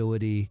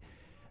flexibility,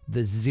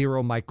 the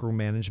zero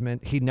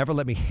micromanagement. He never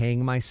let me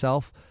hang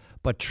myself.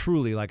 But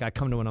truly, like, I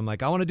come to him and I'm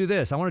like, I want to do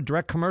this. I want a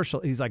direct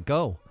commercial. He's like,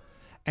 go.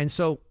 And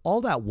so all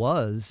that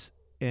was,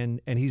 and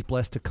he's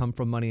blessed to come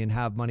from money and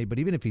have money. But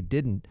even if he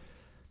didn't,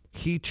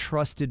 he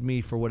trusted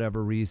me for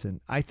whatever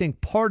reason. I think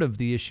part of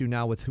the issue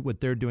now with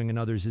what they're doing and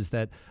others is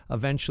that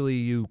eventually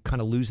you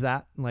kind of lose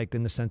that, like,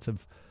 in the sense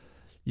of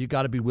you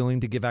got to be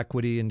willing to give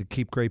equity and to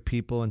keep great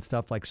people and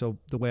stuff. Like, so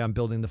the way I'm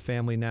building the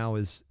family now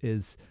is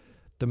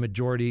the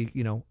majority,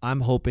 you know, I'm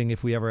hoping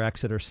if we ever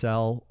exit or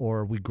sell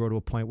or we grow to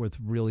a point with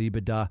real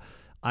EBITDA,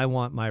 I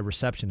want my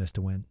receptionist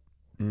to win.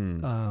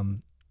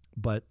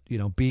 But, you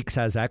know, Beeks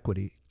has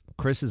equity.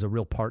 Chris is a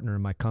real partner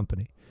in my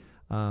company.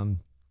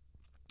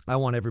 I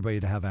want everybody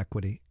to have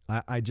equity.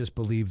 I just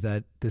believe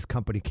that this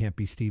company can't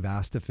be Steve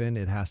Astafin.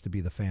 It has to be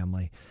the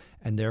family.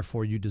 And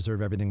therefore, you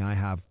deserve everything I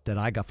have that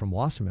I got from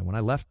Wasserman. When I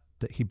left,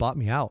 he bought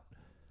me out.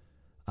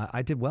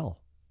 I did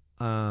well.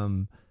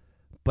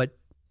 But,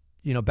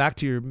 you know, back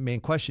to your main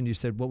question, you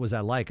said, what was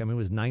that like? I mean, it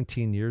was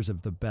 19 years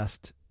of the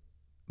best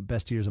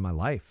years of my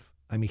life.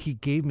 I mean, he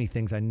gave me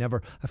things I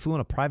flew on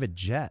a private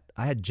jet.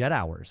 I had jet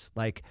hours.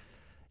 Like,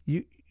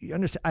 you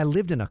understand, I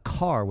lived in a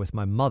car with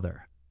my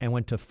mother and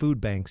went to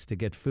food banks to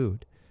get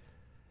food.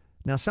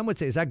 Now, some would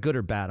say, is that good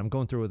or bad? I'm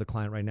going through with a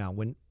client right now.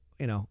 When,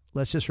 you know,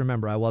 let's just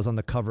remember, I was on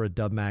the cover of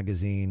Dub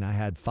magazine. I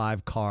had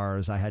 5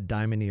 cars. I had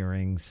diamond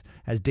earrings.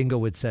 As Dingo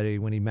would say,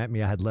 when he met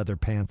me, I had leather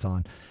pants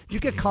on. You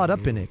get caught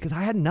up in it because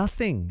I had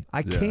nothing.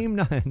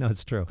 No,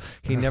 it's true.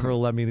 He never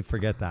will let me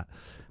forget that.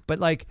 But,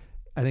 like,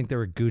 I think they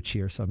were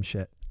Gucci or some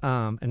shit.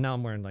 And now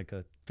I'm wearing like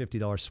a $50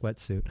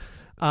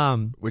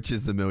 sweatsuit. Which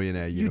is the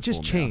millionaire uniform. You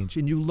just change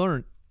and you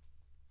learn.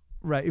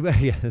 Right.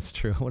 Yeah, that's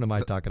true. What am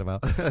I talking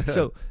about?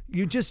 So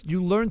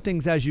you learn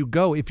things as you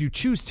go if you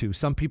choose to.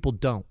 Some people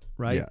don't,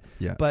 right? Yeah.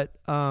 Yeah. But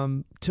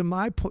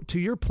to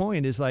your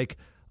point is like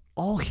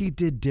all he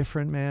did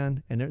different,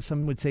 man. And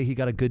some would say he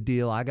got a good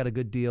deal. I got a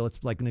good deal.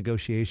 It's like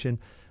negotiation.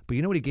 But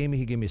you know what he gave me?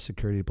 He gave me a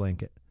security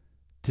blanket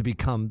to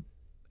become,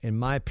 in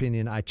my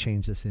opinion, I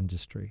changed this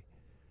industry.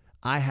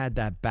 I had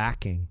that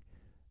backing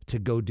to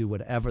go do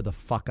whatever the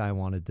fuck I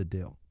wanted to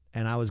do.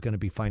 And I was going to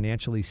be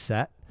financially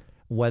set,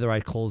 whether I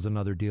closed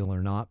another deal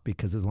or not,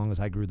 because as long as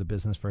I grew the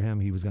business for him,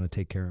 he was going to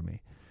take care of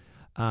me.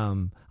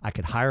 I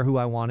could hire who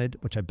I wanted,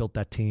 which I built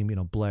that team,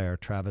 Blair,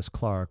 Travis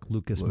Clark,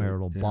 Lucas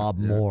Marital, Bob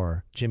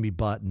Moore, Jimmy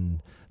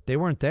Button. They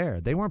weren't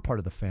there. They weren't part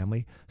of the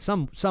family.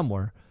 Some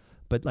were,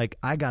 but like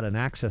I got an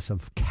access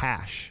of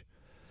cash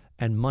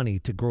and money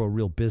to grow a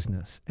real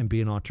business and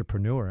be an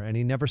entrepreneur. And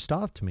he never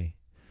stopped me.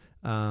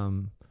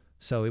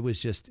 So it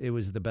was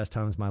the best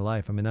times of my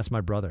life. I mean, that's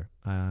my brother.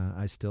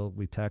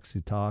 We text,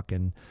 we talk,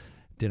 and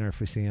dinner if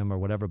we see him or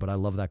whatever. But I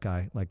love that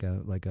guy like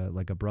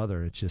a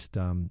brother. It's just,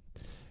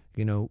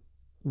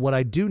 what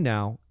I do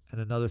now. And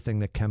another thing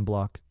that Ken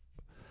Block,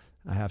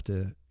 I have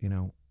to,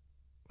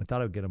 I thought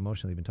I would get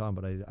emotional even talking,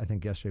 but I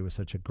think yesterday was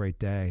such a great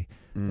day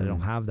that I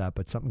don't have that.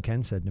 But something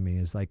Ken said to me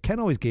is like, Ken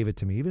always gave it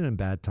to me, even in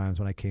bad times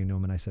when I came to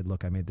him and I said,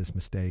 look, I made this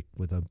mistake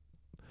with a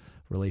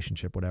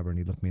relationship, whatever. And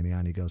he looked me in the eye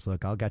and he goes,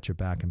 look, I'll get your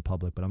back in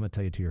public, but I'm going to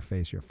tell you to your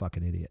face, you're a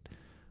fucking idiot.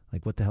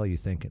 Like, what the hell are you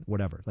thinking?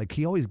 Whatever. Like,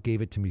 he always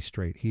gave it to me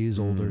straight. He is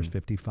older, he's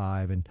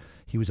 55, and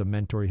he was a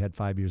mentor. He had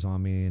 5 years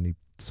on me, and he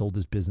sold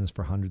his business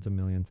for hundreds of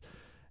millions.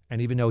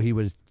 And even though he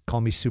would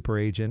call me super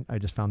agent, I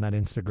just found that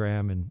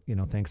Instagram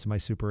and, thanks to my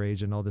super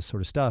agent, all this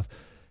sort of stuff.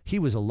 He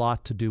was a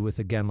lot to do with,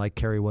 again, like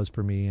Kerry was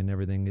for me, and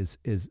everything is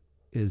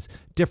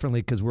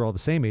differently because we're all the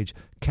same age.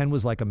 Ken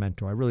was like a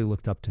mentor. I really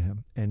looked up to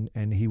him.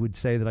 And he would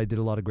say that I did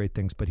a lot of great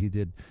things, but he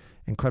did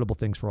incredible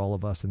things for all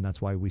of us. And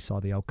that's why we saw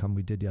the outcome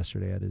we did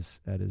yesterday at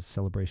his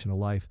celebration of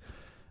life.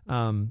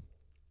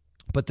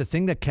 But the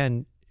thing that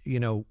Ken,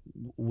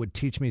 would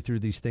teach me through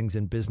these things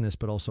in business,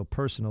 but also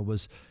personal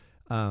was,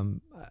 I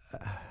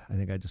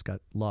think I just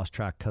got lost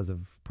track because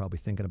of probably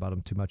thinking about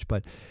him too much,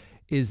 but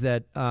is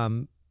that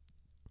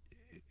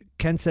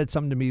Ken said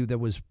something to me that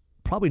was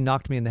probably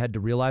knocked me in the head to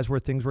realize where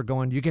things were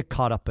going. You get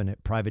caught up in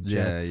it, private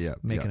jets,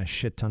 making a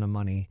shit ton of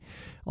money,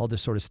 all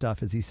this sort of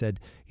stuff. As he said,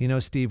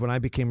 Steve, when I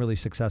became really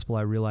successful,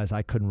 I realized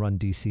I couldn't run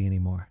DC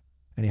anymore.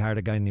 And he hired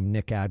a guy named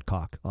Nick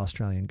Adcock,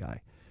 Australian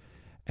guy.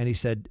 And he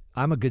said,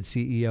 I'm a good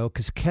CEO,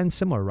 because Ken's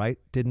similar, right?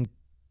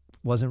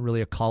 Wasn't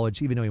really a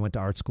college, even though he went to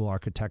art school,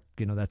 architect,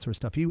 that sort of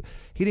stuff. He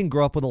didn't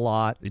grow up with a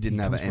lot. He didn't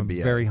have an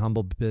MBA. Very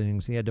humble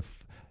beginnings. He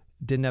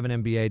didn't have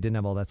an MBA, didn't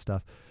have all that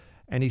stuff.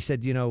 And he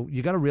said,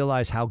 you got to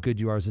realize how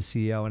good you are as a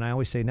CEO. And I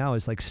always say now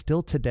is like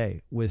still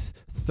today with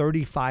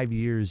 35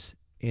 years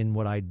in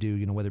what I do,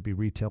 whether it be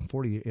retail,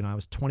 40, I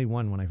was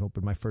 21 when I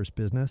opened my first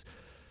business.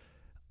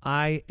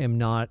 I am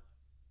not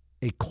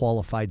a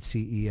qualified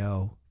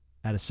CEO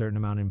at a certain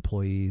amount of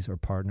employees or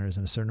partners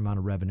and a certain amount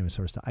of revenue and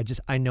sort of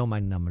stuff. I know my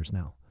numbers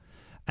now.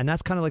 And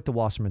that's kind of like the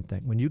Wasserman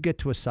thing. When you get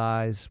to a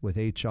size with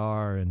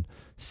HR and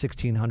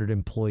 1,600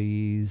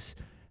 employees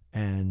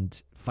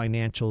and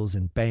financials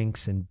and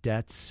banks and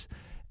debts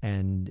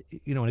and,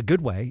 in a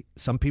good way,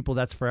 some people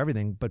that's for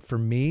everything. But for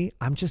me,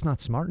 I'm just not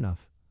smart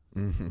enough.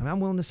 Mm-hmm. And I'm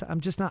willing to say,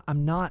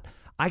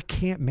 I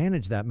can't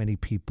manage that many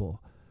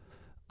people.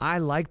 I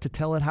like to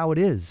tell it how it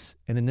is.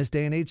 And in this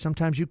day and age,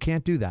 sometimes you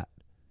can't do that.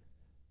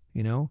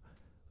 I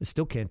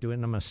still can't do it.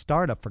 And I'm a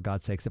startup, for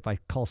God's sakes. If I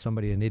call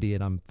somebody an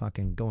idiot, I'm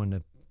fucking going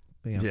to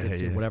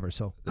whatever.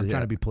 So I'm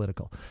trying to be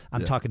political.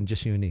 I'm talking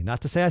just you and me.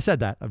 Not to say I said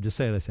that. I'm just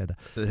saying I said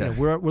that. Yeah.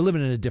 We're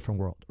living in a different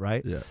world,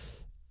 right? Yeah.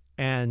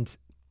 And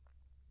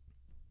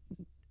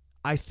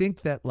I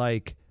think that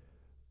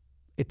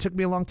it took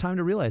me a long time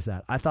to realize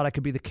that. I thought I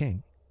could be the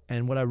king.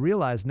 And what I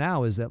realize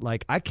now is that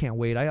I can't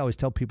wait. I always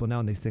tell people now,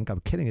 and they think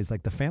I'm kidding, is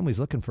the family's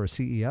looking for a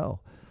CEO.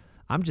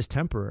 I'm just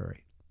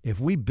temporary. If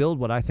we build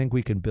what I think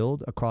we can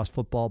build across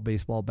football,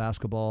 baseball,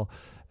 basketball,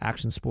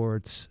 action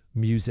sports,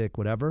 music,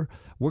 whatever,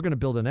 we're going to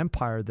build an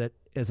empire that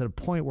is at a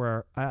point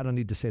where I don't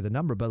need to say the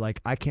number, but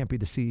I can't be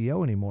the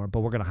CEO anymore, but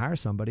we're going to hire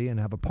somebody and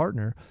have a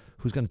partner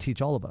who's going to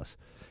teach all of us.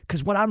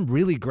 Because what I'm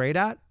really great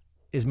at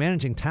is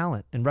managing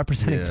talent and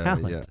representing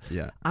talent.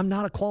 Yeah. I'm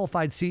not a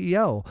qualified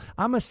CEO.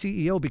 I'm a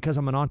CEO because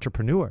I'm an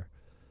entrepreneur,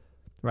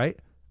 right?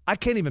 I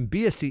can't even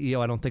be a CEO,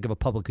 I don't think, of a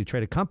publicly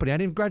traded company. I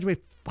didn't even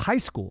graduate high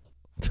school.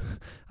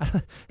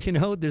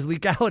 There's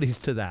legalities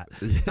to that.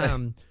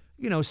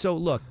 Yeah. So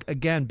look,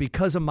 again,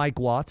 because of Mike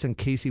Watts and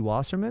Casey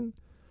Wasserman,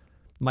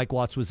 Mike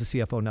Watts was the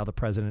CFO, now the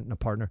president and a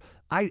partner.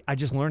 I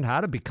just learned how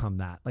to become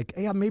that.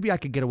 Maybe I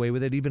could get away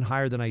with it even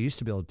higher than I used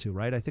to be able to,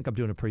 right? I think I'm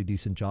doing a pretty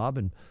decent job,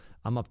 and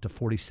I'm up to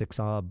 46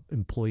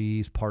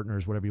 employees,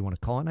 partners, whatever you want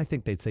to call it. And I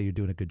think they'd say you're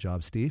doing a good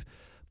job, Steve.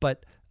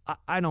 But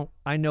I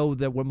know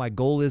that what my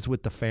goal is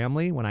with the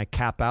family when I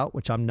cap out,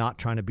 which I'm not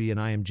trying to be an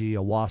IMG,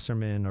 a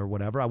Wasserman or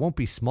whatever. I won't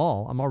be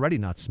small. I'm already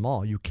not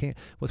small. You can't,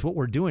 with what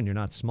we're doing, you're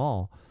not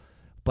small.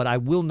 But I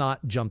will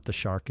not jump the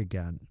shark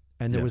again.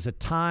 And there was a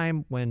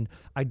time when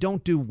I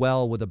don't do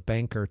well with a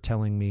banker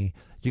telling me,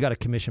 you got to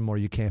commission more,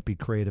 you can't be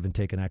creative and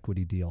take an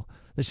equity deal.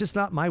 It's just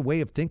not my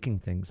way of thinking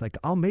things. Like,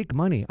 I'll make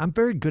money. I'm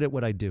very good at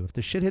what I do. If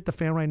the shit hit the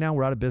fan right now,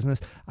 we're out of business,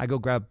 I go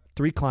grab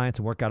 3 clients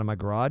and work out of my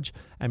garage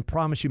and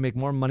promise you make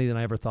more money than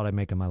I ever thought I'd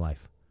make in my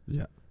life.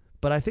 Yeah.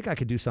 But I think I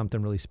could do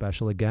something really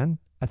special again.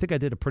 I think I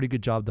did a pretty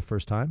good job the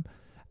first time.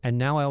 And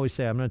now I always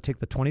say I'm going to take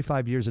the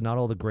 25 years and not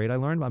all the great I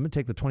learned, but I'm going to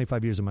take the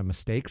 25 years of my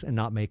mistakes and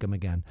not make them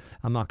again.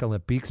 I'm not going to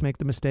let Beeks make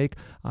the mistake.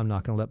 I'm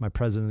not going to let my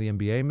president of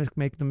the NBA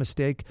make the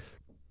mistake.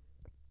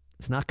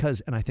 It's not because,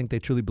 and I think they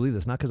truly believe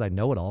this, not because I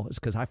know it all. It's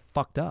because I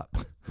fucked up.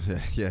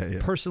 Yeah.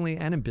 Personally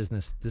and in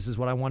business, this is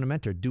what I want to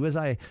mentor. Do as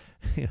I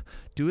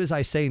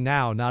say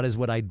now, not as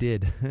what I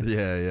did.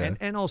 Yeah.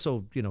 And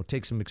also,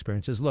 take some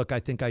experiences. Look, I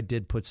think I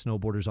did put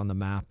snowboarders on the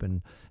map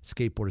and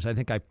skateboarders. I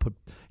think I put,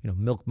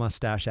 milk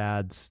mustache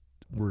ads.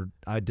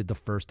 I did the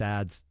first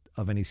ads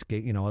of any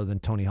skate, other than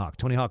Tony Hawk.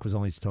 Tony Hawk was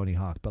always Tony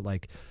Hawk, but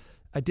like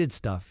I did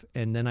stuff.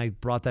 And then I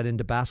brought that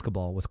into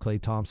basketball with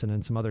Klay Thompson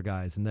and some other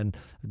guys, and then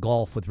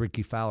golf with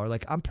Ricky Fowler.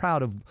 Like, I'm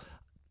proud of,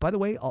 by the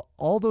way,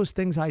 all those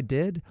things I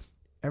did.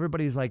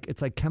 Everybody's like,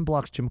 it's like Ken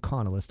Block's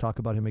Gymkhana. Let's talk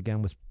about him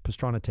again with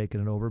Pastrana taking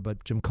it over.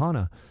 But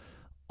Gymkhana,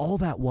 all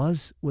that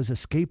was a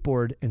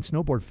skateboard and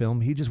snowboard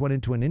film. He just went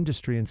into an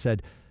industry and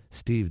said,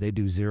 Steve, they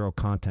do zero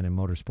content in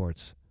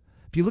motorsports.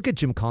 If you look at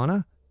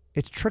Gymkhana,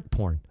 it's trick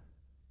porn.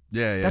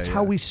 Yeah. That's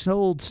how we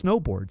sold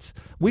snowboards.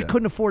 We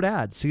couldn't afford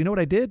ads. So you know what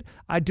I did?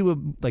 I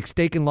do like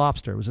Steak and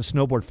Lobster. It was a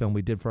snowboard film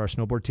we did for our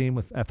snowboard team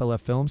with FLF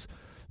Films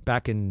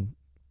back in,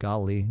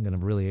 golly, I'm going to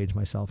really age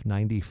myself,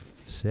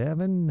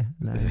 97,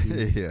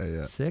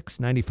 96,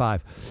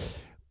 95.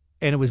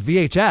 And it was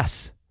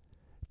VHS.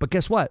 But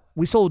guess what?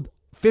 We sold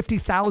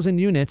 50,000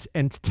 units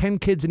and 10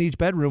 kids in each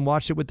bedroom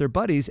watched it with their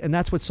buddies, and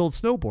that's what sold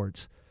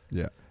snowboards.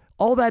 Yeah.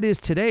 All that is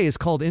today is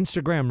called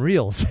Instagram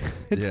Reels.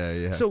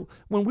 Yeah. So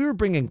when we were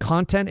bringing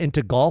content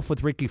into golf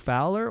with Ricky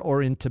Fowler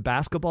or into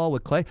basketball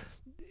with Klay,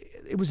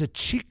 it was a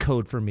cheat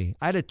code for me.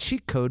 I had a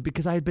cheat code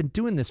because I had been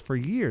doing this for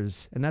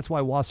years, and that's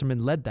why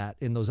Wasserman led that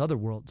in those other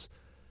worlds.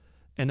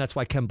 And that's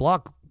why Ken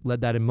Block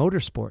led that in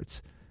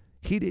motorsports.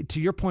 He did, to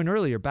your point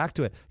earlier, back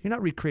to it, you're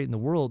not recreating the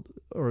world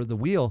or the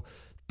wheel.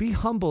 Be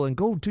humble and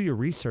go do your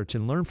research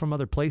and learn from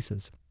other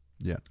places.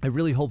 Yeah. I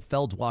really hope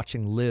Feld's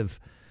watching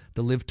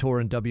the Live Tour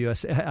and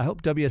I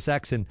hope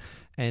WSX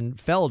and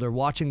Feld are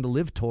watching the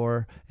Live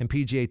Tour and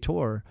PGA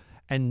Tour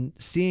and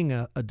seeing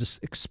a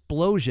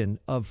explosion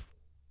of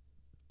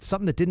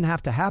something that didn't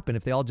have to happen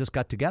if they all just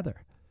got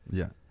together.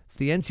 Yeah. If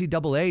the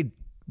NCAA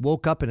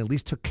woke up and at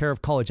least took care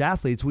of college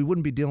athletes, we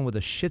wouldn't be dealing with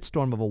a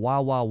shitstorm of a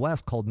wild, wild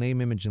west called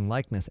name, image, and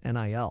likeness,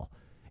 NIL.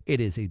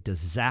 It is a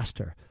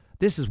disaster.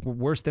 This is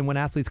worse than when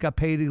athletes got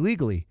paid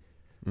illegally.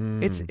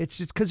 It's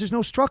just because there's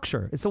no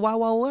structure. It's the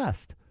wild, wild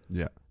west.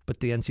 Yeah. But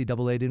the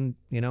NCAA didn't,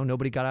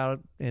 nobody got out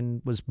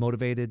and was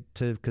motivated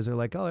because they're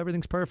like, oh,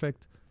 everything's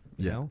perfect.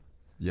 You know?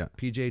 Yeah.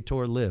 PGA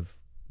Tour Live.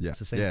 Yeah. It's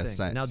the same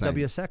thing. Now same.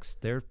 WSX,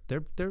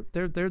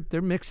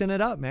 they're mixing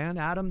it up, man.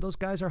 Adam, those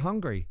guys are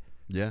hungry.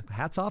 Yeah.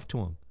 Hats off to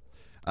them.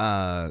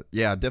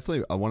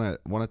 Definitely. I want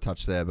to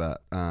touch there,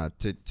 but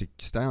to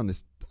stay on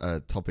this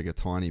topic a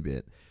tiny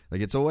bit,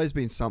 like it's always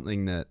been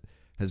something that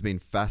has been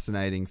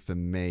fascinating for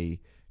me,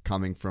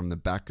 coming from the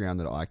background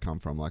that I come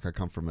from. Like, I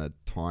come from a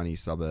tiny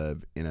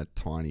suburb in a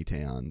tiny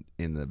town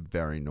in the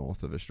very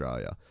north of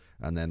Australia,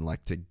 and then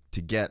like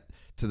to get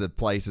to the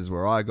places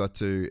where I got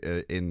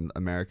to in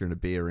America and to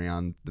be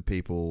around the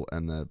people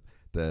and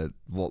the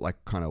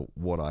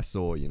what I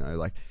saw,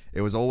 like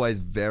it was always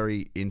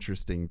very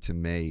interesting to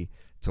me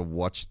to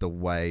watch the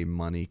way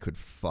money could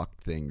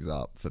fuck things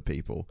up for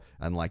people,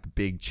 and like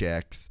big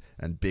checks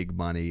and big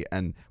money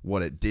and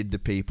what it did to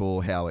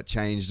people, how it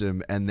changed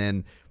them. And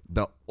then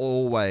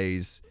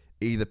always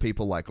either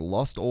people like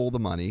lost all the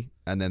money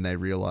and then they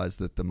realized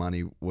that the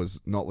money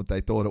was not what they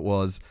thought it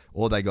was,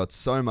 or they got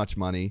so much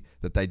money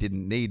that they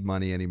didn't need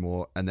money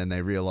anymore, and then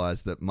they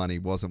realized that money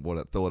wasn't what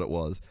they thought it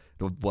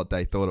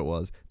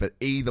was. But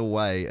either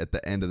way, at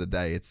the end of the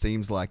day, it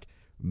seems like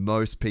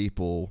most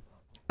people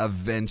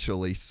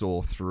eventually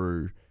saw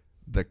through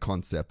the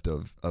concept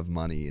of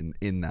money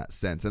in that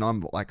sense. And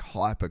I'm like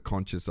hyper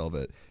conscious of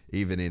it,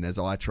 even as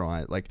I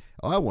try, like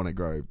I want to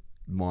grow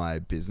my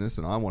business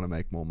and I want to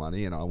make more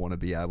money, and I want to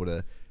be able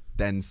to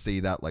then see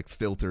that like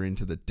filter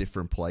into the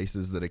different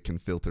places that it can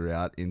filter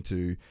out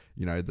into,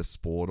 the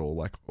sport, or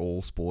like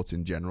all sports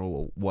in general,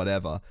 or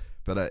whatever.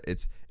 But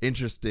it's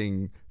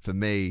interesting for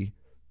me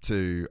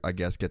to, I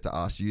guess, get to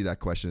ask you that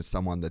question as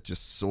someone that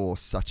just saw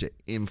such an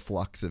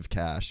influx of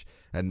cash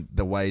and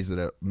the ways that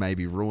it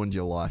maybe ruined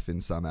your life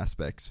in some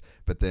aspects,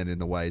 but then in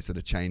the ways that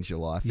it changed your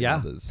life in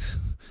others.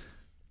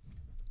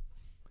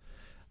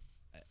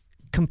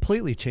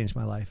 Completely changed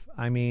my life.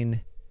 I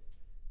mean,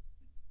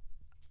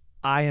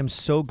 I am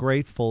so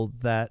grateful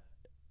that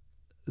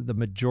the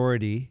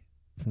majority,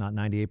 if not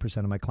 98%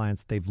 of my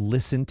clients, they've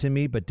listened to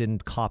me but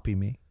didn't copy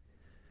me.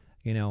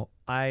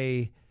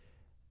 I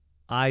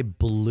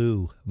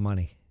blew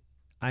money.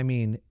 I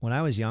mean, when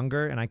I was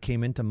younger and I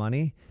came into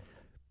money,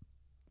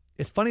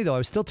 It's funny though. I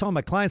was still telling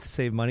my clients to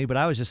save money, but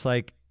I was just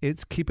like,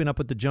 it's keeping up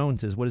with the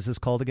Joneses. What is this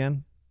called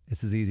again?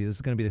 This is easy. This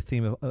is going to be the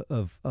theme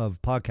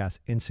of podcast,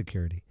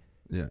 insecurity.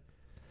 Yeah.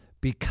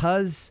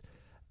 Because,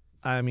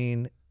 I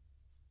mean,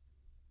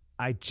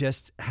 I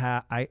just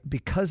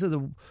because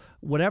of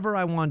whatever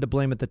I wanted to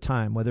blame at the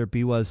time, whether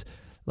it was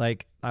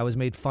like I was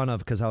made fun of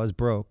because I was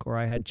broke or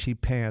I had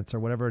cheap pants or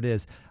whatever it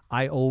is,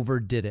 I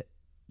overdid it.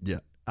 Yeah.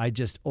 I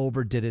just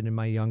overdid it in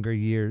my younger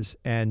years.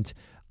 And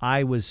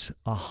I was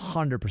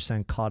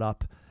 100% caught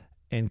up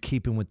in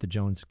keeping up with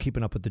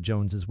the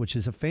Joneses, which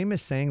is a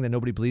famous saying that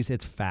nobody believes.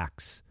 It's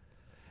facts.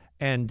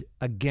 And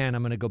again,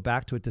 I'm going to go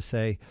back to it to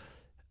say,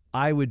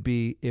 I would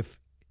be, if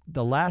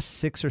the last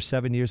 6 or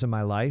 7 years of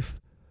my life,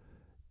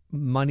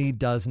 money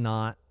does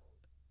not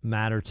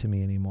matter to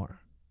me anymore.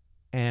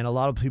 And a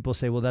lot of people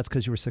say, well, that's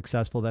because you were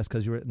successful. That's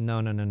because you were,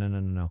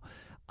 no.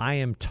 I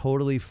am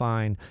totally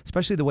fine,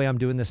 especially the way I'm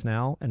doing this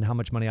now and how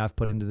much money I've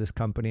put into this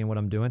company and what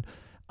I'm doing.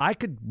 I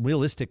could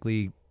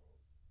realistically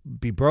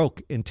be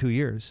broke in 2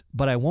 years,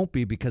 but I won't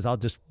be because I'll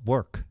just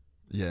work.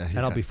 Yeah. And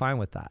I'll be fine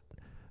with that.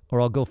 Or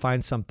I'll go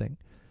find something.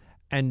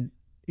 And,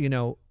 you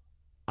know,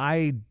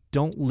 I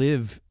don't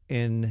live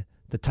in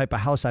the type of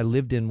house I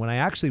lived in when I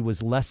actually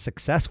was less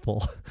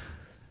successful.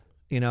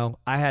 You know,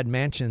 I had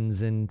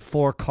mansions and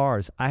 4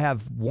 cars. I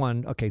have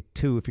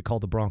 2 if you call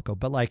the Bronco.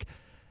 But like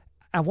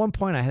at one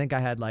point, I think I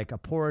had like a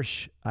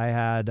Porsche. I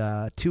had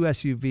 2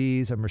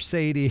 SUVs, a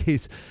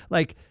Mercedes.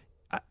 Like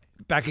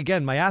back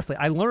again, my athlete,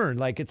 I learned,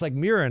 like, it's like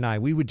Mira and I,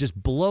 we would just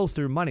blow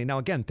through money. Now,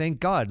 again, thank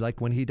God, like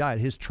when he died,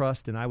 his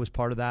trust, and I was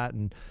part of that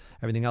and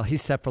everything else.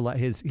 He's set for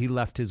he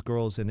left his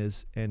girls and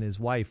his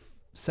wife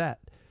set.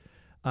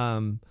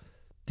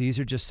 These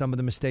are just some of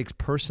the mistakes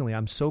personally.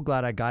 I'm so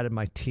glad I guided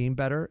my team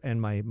better and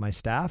my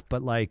staff,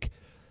 but like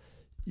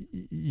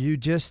you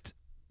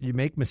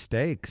make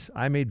mistakes.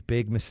 I made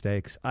big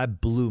mistakes. I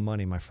blew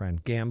money, my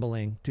friend.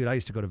 Gambling. Dude, I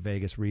used to go to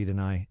Vegas, Reed and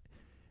I.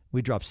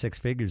 We dropped 6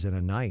 figures in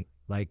a night.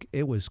 Like,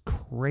 it was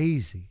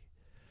crazy.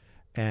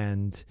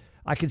 And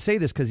I can say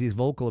this because he's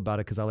vocal about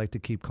it because I like to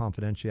keep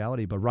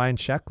confidentiality. But Ryan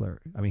Sheckler,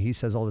 I mean, he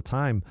says all the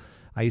time,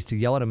 I used to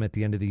yell at him at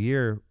the end of the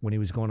year when he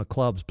was going to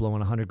clubs,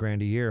 blowing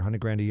 $100,000 a year.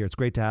 It's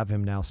great to have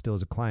him now still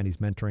as a client. He's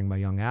mentoring my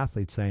young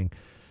athletes, saying,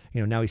 you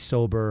know, now he's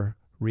sober,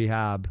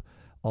 rehab,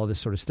 all this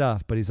sort of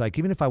stuff. But he's like,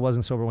 even if I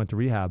wasn't sober, went to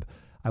rehab,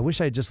 I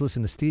wish I had just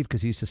listened to Steve,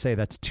 because he used to say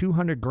that's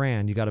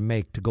 $200,000 you got to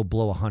make to go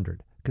blow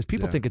 100. Because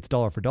people think it's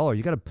dollar for dollar.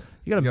 You got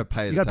to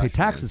pay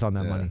taxes on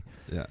that money.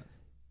 Yeah.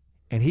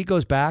 And he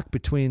goes back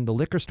between the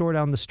liquor store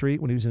down the street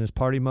when he was in his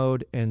party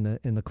mode and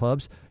in the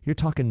clubs. You're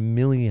talking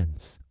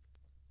millions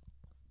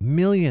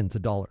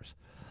of dollars.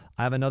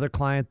 I have another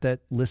client that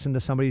listened to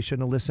somebody who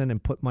shouldn't have listened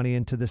and put money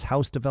into this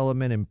house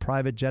development and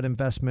private jet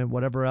investment,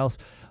 whatever else,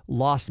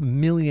 lost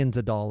millions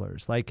of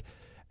dollars. Like,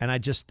 and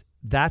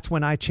that's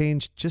when I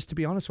changed. Just to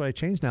be honest, what I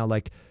changed now,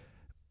 like,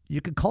 you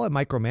could call it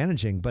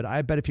micromanaging, but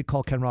I bet if you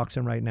call Ken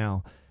Roxon right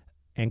now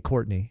and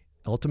Courtney,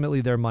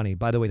 ultimately their money,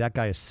 by the way, that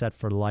guy is set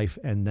for life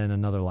and then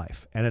another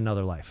life and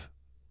another life.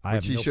 I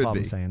have no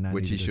problem saying that.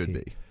 Which he should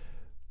be.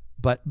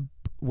 But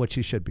what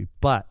he should be.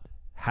 But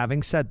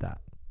having said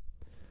that,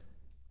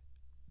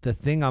 the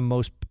thing I'm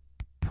most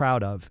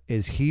proud of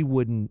is he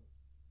wouldn't,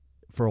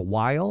 for a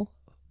while,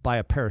 buy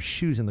a pair of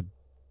shoes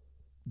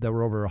that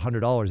were over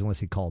 $100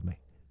 unless he called me.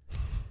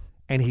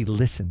 And he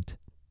listened.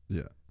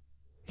 Yeah.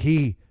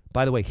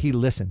 By the way, he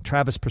listened.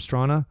 Travis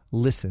Pastrana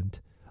listened.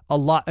 A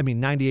lot. I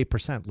mean,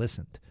 98%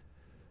 listened,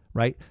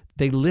 right?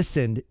 They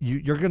listened.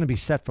 You're going to be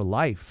set for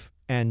life.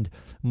 And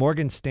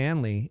Morgan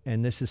Stanley,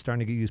 and this is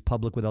starting to get used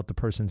public without the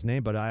person's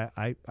name, but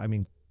I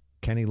mean,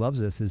 Kenny loves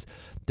this, is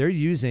they're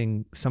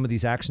using some of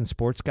these action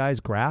sports guys'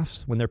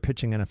 graphs when they're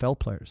pitching NFL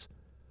players.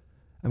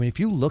 I mean, if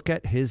you look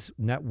at his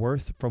net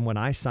worth from when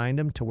I signed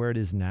him to where it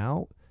is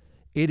now,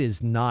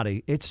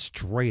 it's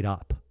straight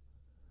up,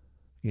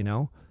 you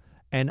know?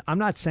 And I'm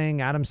not saying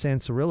Adam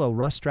Sansarillo.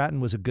 Russ Stratton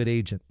was a good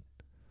agent.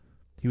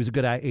 He was a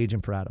good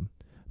agent for Adam.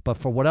 But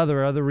for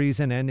whatever other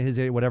reason and his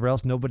whatever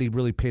else, nobody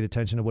really paid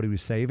attention to what he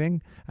was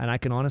saving. And I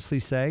can honestly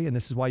say, and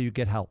this is why you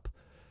get help,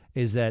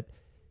 is that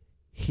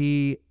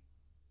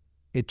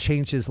it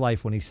changed his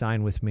life when he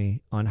signed with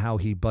me on how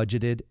he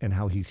budgeted and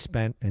how he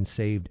spent and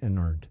saved and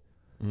earned.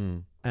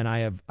 Mm. And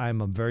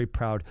I'm very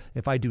proud.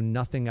 If I do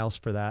nothing else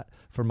for that,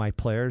 for my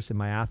players and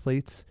my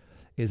athletes,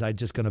 is I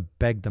just going to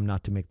beg them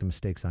not to make the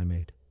mistakes I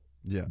made.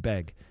 Yeah.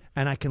 Beg.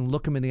 And I can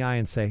look him in the eye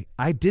and say,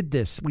 I did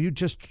this. Well,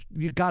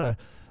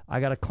 I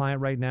got a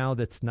client right now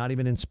that's not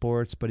even in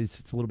sports, but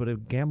it's a little bit of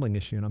a gambling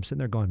issue. And I'm sitting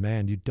there going,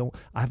 man,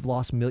 I've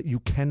lost you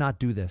cannot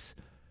do this.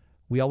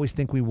 We always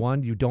think we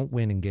won. You don't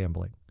win in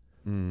gambling.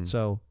 Mm.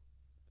 So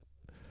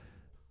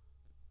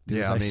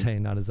I say,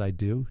 not as I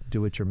do.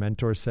 Do what your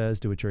mentor says,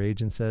 do what your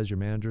agent says, your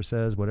manager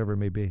says, whatever it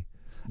may be.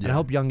 Yeah. And I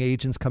hope young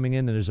agents coming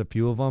in, and there's a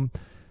few of them,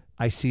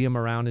 I see them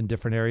around in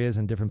different areas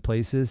and different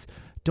places.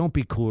 Don't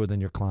be cooler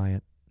than your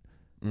client.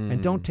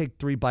 And don't take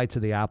 3 bites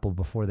of the apple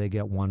before they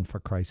get one, for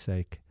Christ's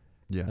sake.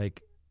 Yeah.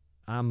 Like,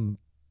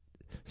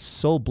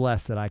 so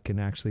blessed that I can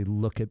actually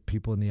look at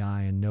people in the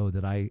eye and know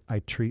that I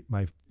treat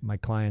my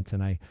clients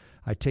and I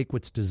take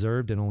what's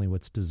deserved and only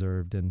what's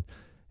deserved. And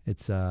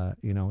it's,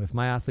 if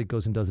my athlete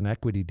goes and does an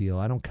equity deal,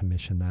 I don't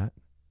commission that.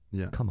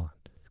 Yeah. Come on.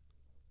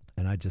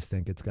 And I just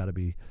think it's got to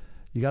be,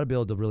 you got to be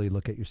able to really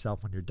look at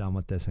yourself when you're done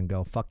with this and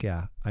go, fuck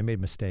yeah, I made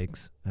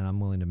mistakes and I'm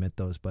willing to admit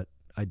those, but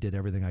I did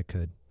everything I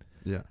could.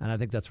 Yeah. And I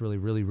think that's really,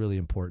 really, really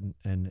important.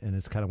 And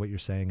it's kind of what you're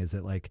saying is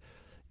that like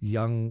you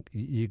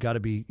got to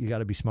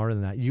be smarter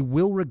than that. You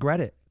will regret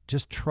it.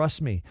 Just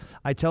trust me.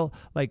 I tell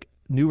like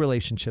new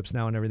relationships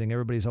now and everything.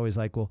 Everybody's always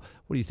like, well,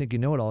 what do you think you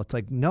know it all? It's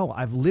like, no,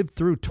 I've lived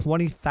through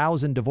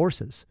 20,000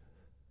 divorces.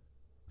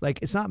 Like,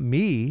 it's not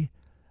me.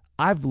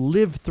 I've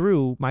lived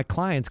through my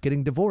clients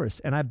getting divorced,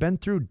 and I've been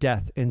through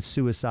death and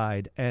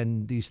suicide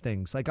and these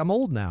things. Like, I'm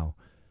old now,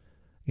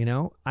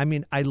 I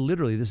mean, I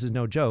literally, this is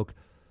no joke.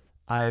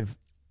 I've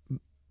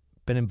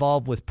been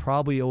involved with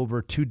probably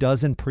over 24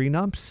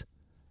 prenups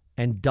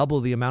and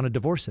double the amount of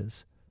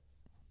divorces.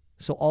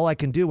 So all I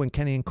can do when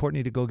Kenny and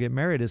Courtney to go get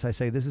married is I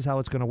say, this is how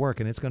it's going to work.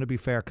 And it's going to be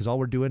fair because all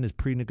we're doing is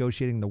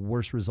pre-negotiating the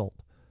worst result.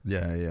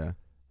 Yeah, yeah.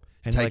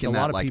 And Taking like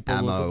a lot that, of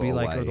people will be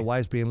like, away. or the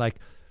wives being like,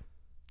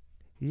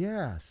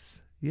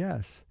 yes.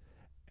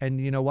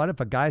 And you know what? If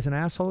a guy's an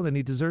asshole, then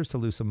he deserves to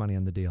lose some money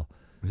on the deal.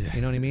 Yeah.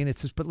 You know what I mean?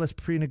 It's just, but let's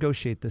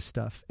pre-negotiate this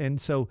stuff.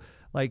 And so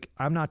like,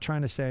 I'm not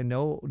trying to say I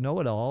know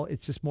it all.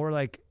 It's just more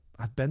like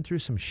I've been through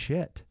some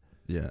shit.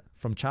 Yeah.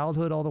 From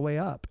childhood all the way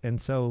up.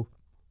 And so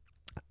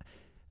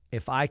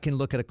if I can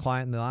look at a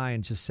client in the eye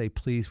and just say,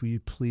 please, will you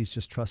please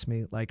just trust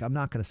me? Like, I'm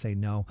not going to say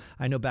no.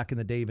 I know back in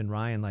the day, even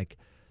Ryan, like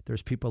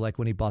there's people like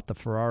when he bought the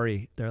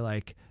Ferrari, they're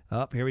like,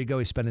 oh, here we go.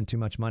 He's spending too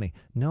much money.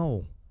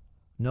 No,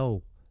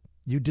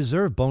 you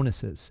deserve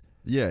bonuses.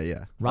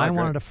 Yeah. Ryan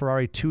wanted a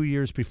Ferrari 2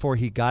 years before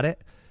he got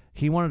it.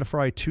 He wanted a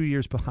Ferrari 2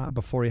 years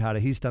before he had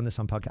it. He's done this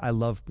on podcast. I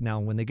love now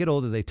when they get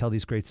older, they tell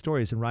these great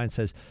stories. And Ryan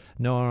says,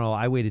 no,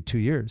 I waited 2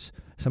 years.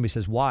 Somebody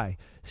says, why?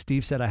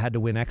 Steve said I had to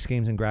win X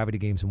Games and Gravity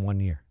Games in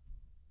 1 year.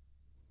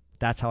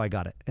 That's how I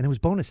got it. And it was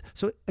bonus.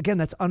 So again,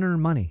 that's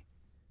unearned money.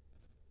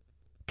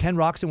 Ken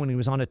Roxon, when he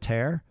was on a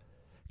tear,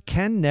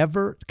 Ken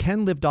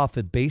lived off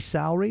a base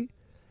salary,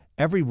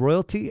 every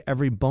royalty,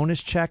 every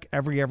bonus check,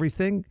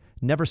 everything,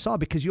 never saw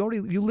because you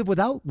live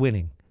without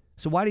winning.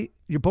 So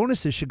your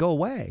bonuses should go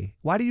away.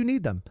 Why do you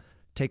need them?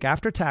 Take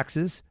after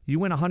taxes. You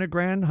win $100,000,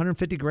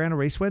 $150,000 a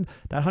race win.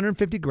 That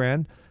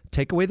 $150,000,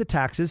 take away the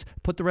taxes,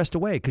 put the rest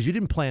away because you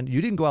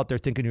didn't go out there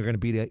thinking you're going to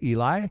beat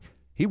Eli.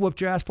 He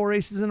whooped your ass 4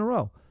 races in a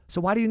row. So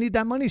why do you need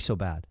that money so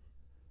bad?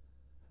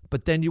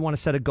 But then you want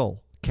to set a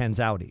goal. Ken's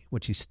Audi,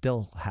 which he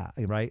still has,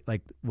 right?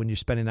 Like when you're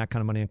spending that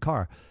kind of money in a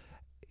car,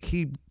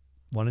 he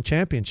won a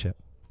championship.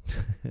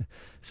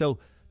 So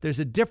there's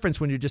a difference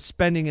when you're just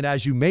spending it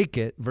as you make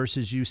it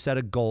versus you set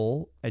a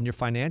goal and your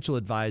financial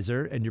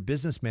advisor and your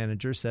business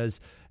manager says,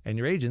 and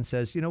your agent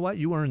says, you know what,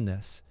 you earned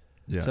this.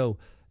 Yeah. So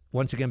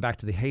once again, back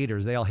to the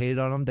haters, they all hated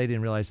on him. They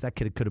didn't realize that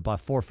kid could have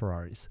bought 4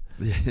 Ferraris.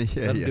 Let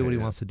him do what he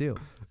wants to do.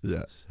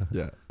 Yeah.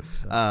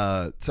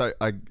 So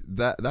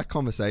that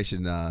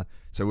conversation.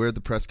 So we're at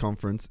the press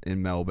conference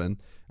in Melbourne,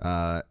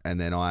 and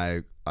then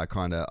I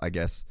kind of, I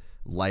guess,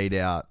 laid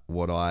out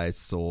what I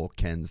saw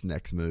Ken's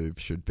next move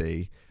should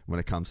be when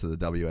it comes to the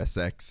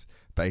WSX.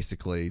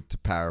 Basically, to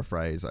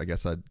paraphrase, I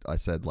guess I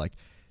said like,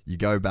 you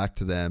go back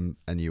to them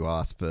and you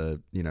ask for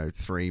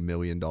 $3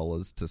 million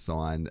to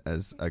sign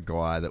as a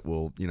guy that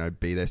will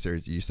be their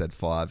series. You said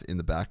 5 in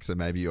the back, so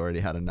maybe you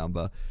already had a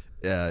number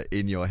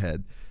in your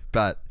head,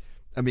 but.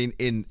 I mean,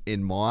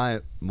 in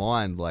my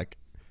mind, like,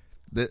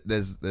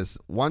 there's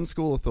one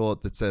school of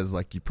thought that says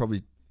like you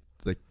probably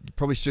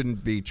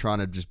shouldn't be trying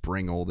to just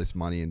bring all this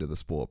money into the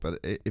sport. But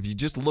if you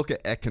just look at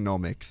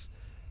economics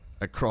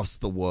across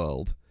the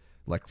world,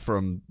 like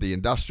from the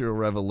Industrial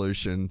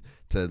Revolution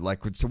to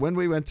so when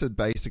we went to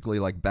basically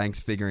like banks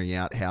figuring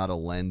out how to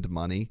lend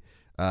money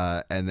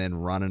and then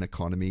run an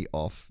economy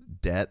off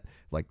debt,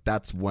 like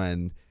that's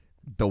when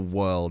the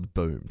world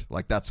boomed.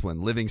 Like that's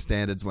when living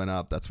standards went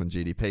up, that's when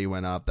GDP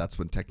went up, that's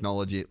when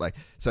technology, like,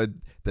 so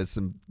there's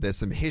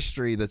some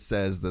history that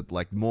says that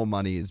like more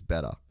money is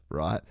better,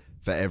 right,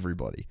 for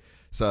everybody.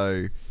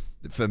 So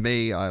for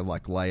me, I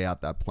like lay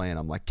out that plan.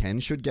 I'm like, Ken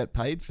should get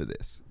paid for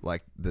this.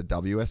 Like the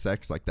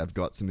WSX, like they've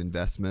got some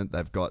investment,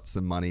 they've got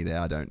some money there.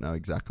 I don't know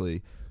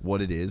exactly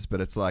what it is,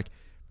 but it's like,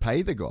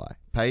 pay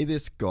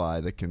this guy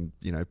that can,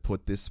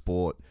 put this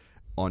sport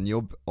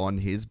on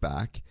his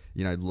back,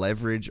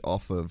 leverage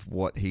off of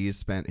what he has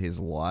spent his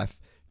life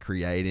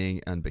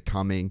creating and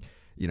becoming,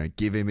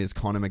 give him his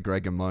Conor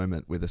McGregor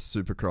moment with a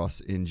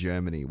Supercross in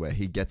Germany where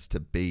he gets to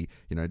be,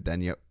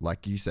 then you,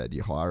 like you said,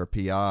 you hire a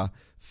PR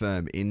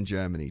firm in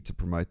Germany to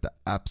promote the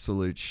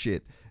absolute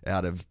shit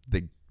out of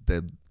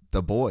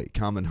the boy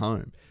coming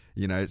home,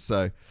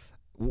 so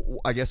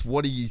I guess,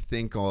 what do you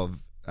think of,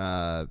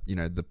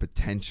 the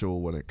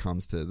potential when it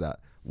comes to that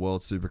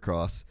World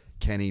Supercross,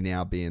 Kenny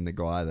now being the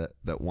guy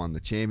that won the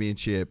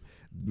championship,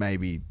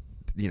 maybe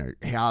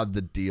how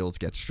the deals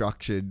get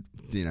structured,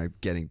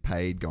 getting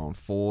paid going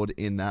forward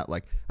in that.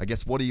 Like, I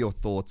guess, what are your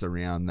thoughts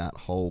around that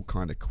whole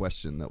kind of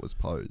question that was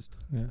posed?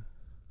 Yeah.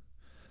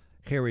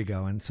 Here we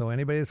go. And so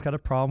anybody that's got a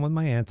problem with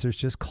my answers,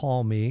 just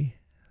call me.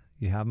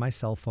 You have my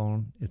cell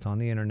phone. It's on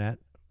the internet.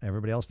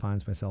 Everybody else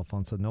finds my cell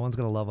phone, so no one's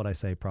going to love what I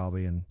say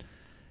probably, and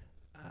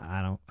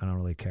I don't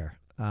really care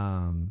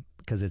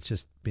because it's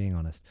just being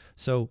honest.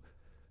 So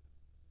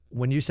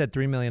when you said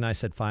 3 million, I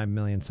said 5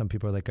 million. Some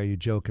people are like, are you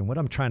joking? What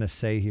I'm trying to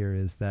say here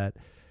is that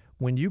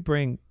when you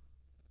bring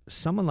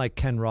someone like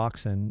Ken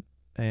Roczen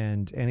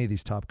and any of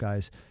these top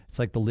guys, it's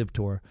like the Live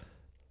Tour,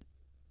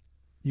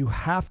 you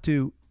have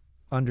to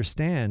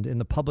understand, and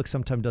the public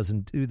sometimes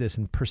doesn't do this,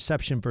 in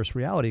perception versus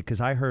reality,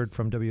 because I heard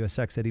from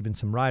WSX that even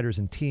some riders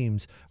and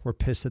teams were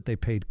pissed that they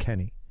paid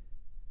Kenny.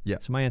 Yeah.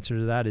 So my answer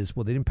to that is,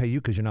 well, they didn't pay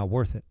you because you're not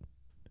worth it.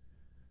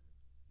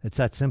 It's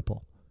that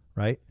simple,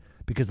 right?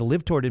 Because the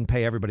Live Tour didn't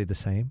pay everybody the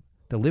same.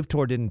 The Live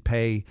Tour didn't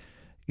pay,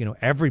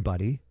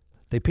 everybody.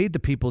 They paid the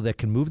people that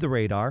can move the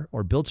radar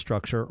or build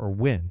structure or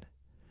win.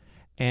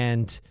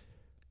 And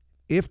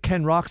if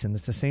Ken Roczen,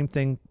 it's the same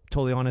thing,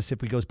 totally honest,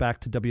 if we goes back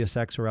to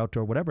WSX or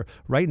outdoor, whatever.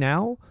 Right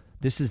now,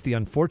 this is the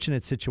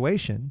unfortunate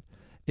situation,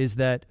 is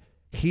that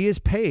he is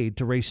paid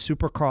to race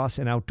Supercross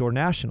and outdoor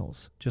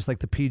nationals, just like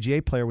the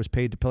PGA player was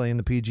paid to play in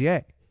the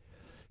PGA.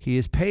 He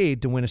is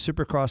paid to win a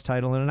Supercross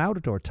title and an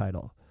outdoor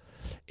title.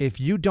 If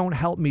you don't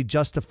help me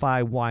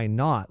justify why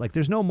not, like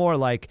there's no more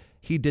like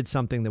he did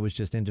something that was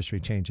just industry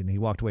changing. He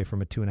walked away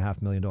from a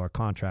 $2.5 million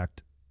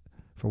contract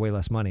for way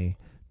less money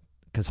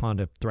because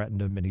Honda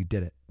threatened him and he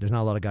did it. There's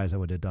not a lot of guys that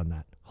would have done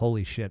that.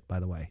 Holy shit, by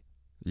the way.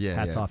 Yeah.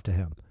 Hats off to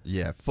him.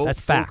 Yeah. That's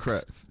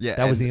facts. Yeah.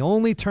 That was the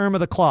only term of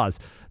the clause.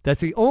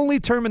 That's the only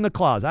term in the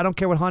clause. I don't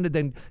care what Honda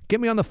then.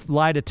 Get me on the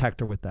lie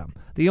detector with them.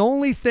 The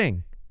only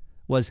thing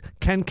was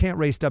Ken can't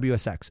race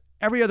WSX.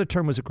 Every other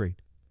term was agreed.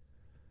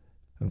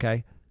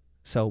 Okay?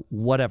 So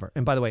whatever.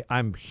 And by the way,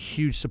 I'm a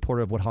huge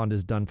supporter of what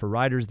Honda's done for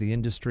riders, the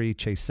industry,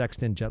 Chase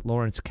Sexton, Jet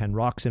Lawrence, Ken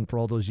Roczen, for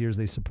all those years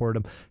they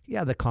supported him.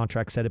 Yeah, the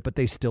contract said it, but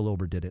they still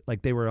overdid it.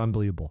 Like they were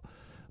unbelievable.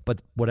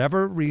 But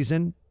whatever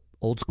reason,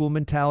 old school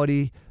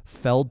mentality,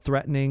 Feld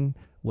threatening,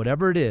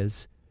 whatever it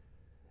is,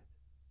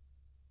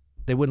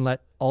 they wouldn't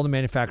let all the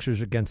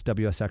manufacturers against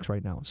WSX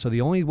right now. So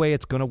the only way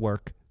it's going to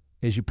work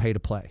is you pay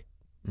to play.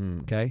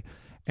 Okay?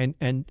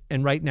 And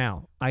right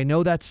now, I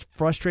know that's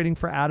frustrating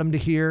for Adam to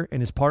hear and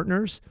his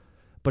partners,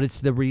 but it's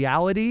the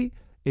reality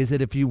is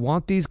that if you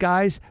want these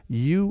guys,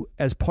 you,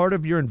 as part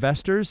of your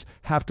investors,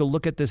 have to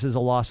look at this as a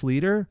loss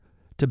leader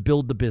to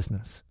build the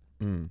business.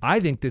 I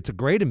think it's a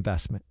great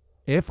investment.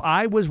 If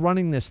I was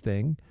running this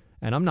thing,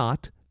 and I'm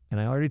not, and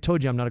I already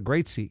told you I'm not a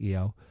great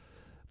CEO,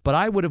 but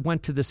I would have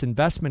went to this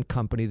investment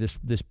company, this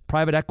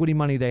private equity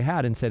money they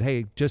had, and said,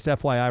 hey, just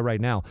FYI right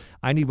now,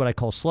 I need what I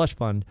call slush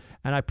fund,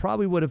 and I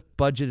probably would have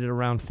budgeted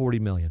around $40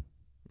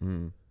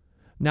 million.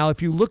 Now,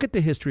 if you look at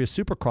the history of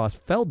Supercross,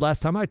 Feld,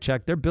 last time I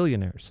checked, they're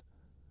billionaires.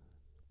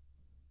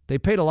 They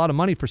paid a lot of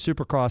money for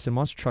Supercross and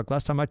Monster Truck.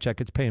 Last time I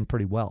checked, it's paying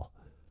pretty well,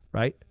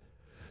 right?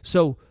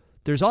 So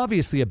there's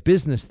obviously a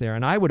business there,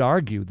 and I would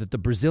argue that the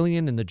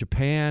Brazilian and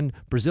the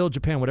Brazil,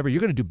 Japan, whatever, you're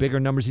going to do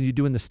bigger numbers than you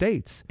do in the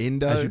States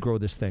as you grow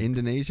this thing.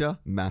 Indonesia,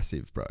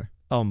 massive, bro.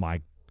 Oh,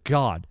 my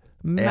God.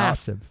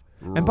 Massive.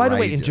 And by the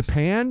way, in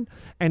Japan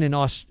and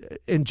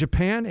in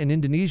Japan and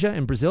Indonesia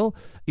and Brazil,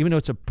 even though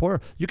it's a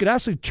poor, you could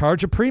actually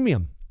charge a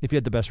premium if you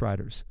had the best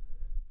riders.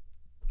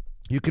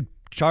 You could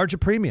charge a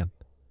premium.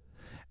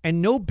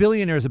 And no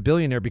billionaire is a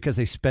billionaire because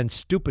they spend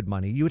stupid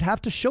money. You would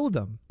have to show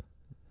them.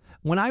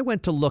 When I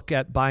went to look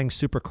at buying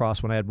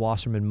Supercross when I had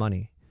Wasserman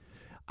money,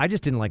 I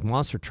just didn't like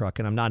Monster Truck,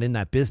 and I'm not in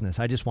that business.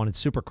 I just wanted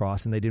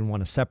Supercross, and they didn't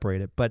want to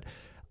separate it. But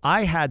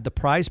I had the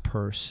prize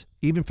purse,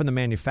 even from the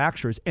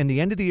manufacturers, and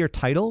the end of the year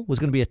title was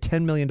going to be a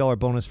 $10 million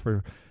bonus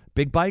for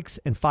big bikes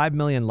and $5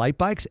 million light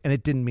bikes, and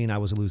it didn't mean I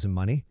was losing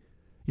money.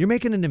 You're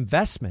making an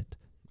investment.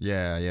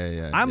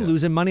 Yeah. I'm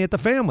losing money at the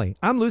family.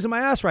 I'm losing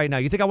my ass right now.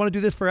 You think I want to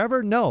do this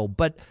forever? No.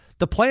 But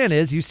the plan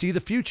is you see the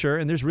future,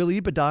 and there's real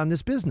EBITDA in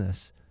this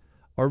business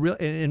or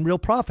real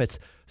profits.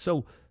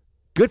 So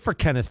good for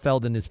Kenneth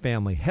Feld and his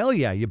family. Hell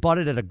yeah, you bought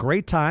it at a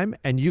great time,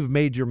 and you've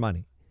made your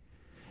money.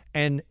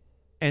 And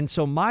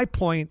so my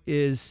point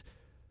is,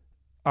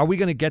 are we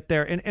going to get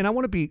there? And I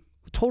want to be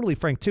totally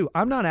frank, too.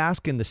 I'm not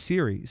asking the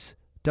series,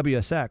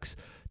 WSX,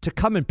 to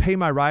come and pay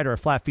my rider a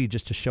flat fee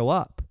just to show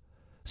up.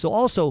 So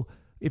also,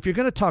 if you're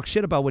going to talk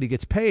shit about what he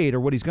gets paid or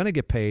what he's going to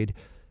get paid,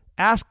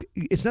 ask.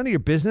 It's none of your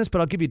business,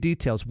 but I'll give you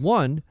details.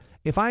 One,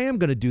 if I am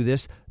going to do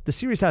this, the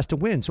series has to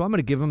win. So I'm going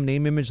to give him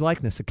name, image,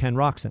 likeness to Ken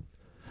Roczen.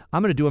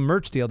 I'm going to do a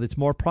merch deal that's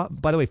more.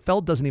 By the way,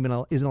 Feld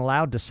isn't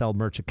allowed to sell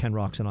merch at Ken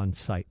Roczen on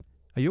site.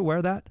 Are you aware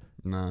of that?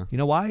 No. You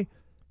know why?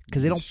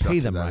 Because they don't pay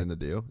them that right. In the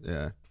deal.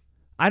 Yeah.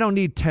 I don't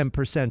need 10%,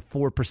 4%,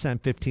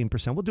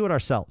 15%. We'll do it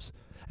ourselves.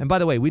 And by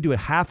the way, we do a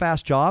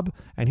half-ass job,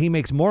 and he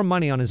makes more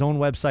money on his own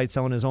website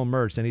selling his own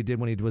merch than he did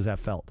when he was at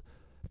Feld.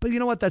 But you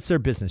know what? That's their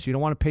business. You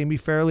don't want to pay me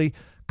fairly,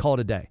 call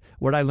it a day.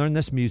 Where did I learn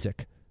this?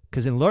 Music.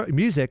 Because in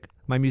music,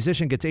 my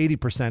musician gets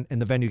 80%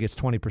 and the venue gets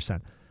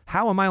 20%.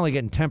 How am I only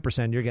getting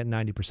 10%? You're getting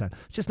 90%.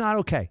 It's just not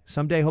okay.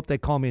 Someday, hope they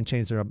call me and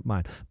change their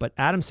mind. But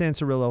Adam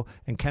Sansarillo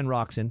and Ken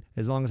Roxon,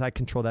 as long as I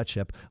control that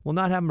ship, will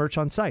not have merch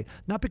on site.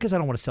 Not because I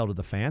don't want to sell to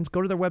the fans.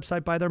 Go to their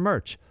website, buy their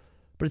merch.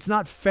 But it's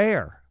not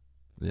fair.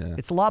 Yeah.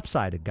 It's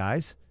lopsided,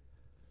 guys.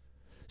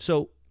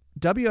 So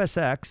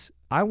WSX,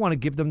 I want to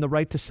give them the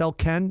right to sell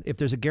Ken, if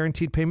there's a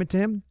guaranteed payment to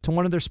him, to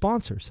one of their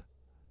sponsors,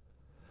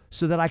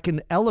 so that I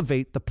can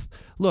elevate the...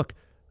 Look,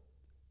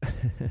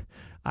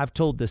 I've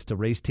told this to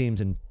race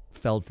teams and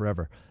Feld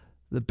forever.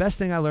 The best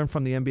thing I learned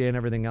from the NBA and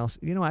everything else,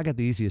 I got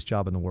the easiest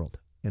job in the world,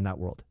 in that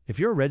world. If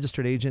you're a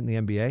registered agent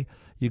in the NBA,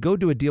 you go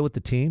do a deal with the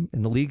team,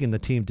 and the league and the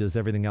team does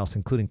everything else,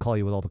 including call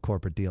you with all the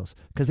corporate deals,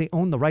 because they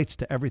own the rights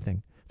to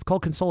everything. It's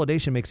called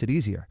consolidation, makes it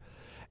easier.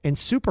 In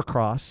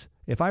Supercross,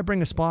 if I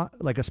bring a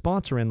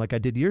sponsor in, like I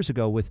did years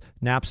ago with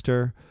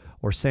Napster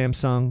or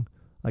Samsung,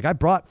 like I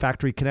brought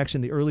Factory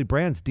Connection, the early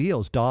brands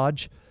deals,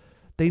 Dodge.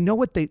 They know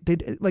what they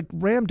like.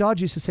 Ram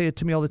Dodge used to say it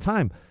to me all the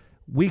time.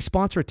 We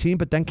sponsor a team,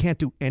 but then can't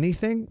do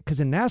anything, because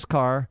in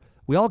NASCAR,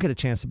 we all get a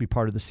chance to be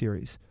part of the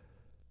series,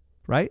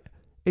 right?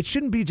 It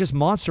shouldn't be just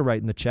Monster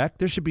writing the check.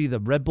 There should be the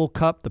Red Bull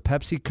Cup, the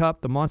Pepsi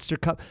Cup, the Monster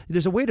Cup.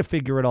 There's a way to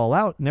figure it all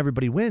out, and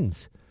everybody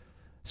wins.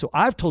 So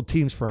I've told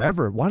teams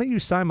forever, why don't you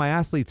sign my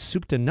athletes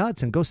soup to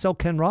nuts and go sell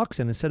Ken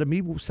Roxon instead of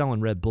me selling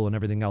Red Bull and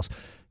everything else?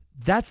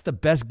 That's the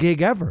best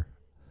gig ever.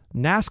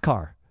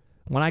 NASCAR.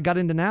 When I got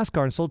into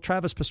NASCAR and sold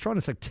Travis Pastrana,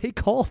 it's like,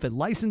 take off at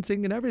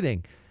licensing and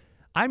everything.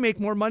 I make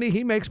more money,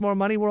 he makes more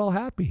money, we're all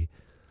happy.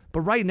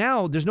 But right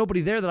now, there's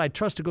nobody there that I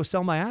trust to go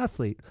sell my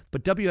athlete.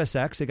 But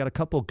WSX, they got a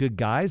couple of good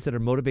guys that are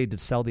motivated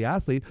to sell the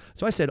athlete.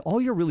 So I said,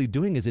 all you're really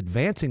doing is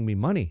advancing me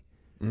money.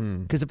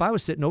 Because if I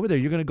was sitting over there,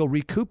 you're going to go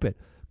recoup it.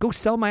 Go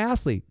sell my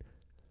athlete.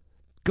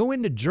 Go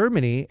into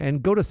Germany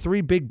and go to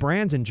 3 big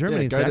brands in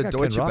Germany and say, I got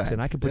Ken Roxon,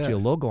 I can put you a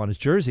logo on his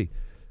jersey.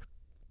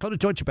 Go to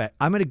Deutsche Bank.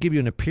 I'm going to give you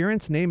an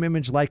appearance, name,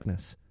 image,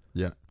 likeness.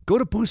 Yeah. Go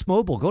to Boost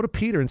Mobile. Go to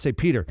Peter and say,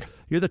 Peter,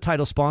 you're the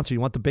title sponsor.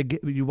 You want the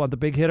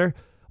big hitter?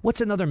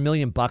 What's another $1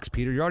 million,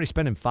 Peter? You're already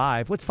spending $5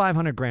 million. What's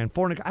 $500,000,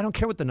 $400,000? I don't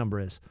care what the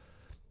number is.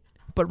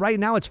 But right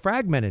now it's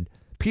fragmented.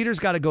 Peter's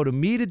got to go to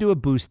me to do a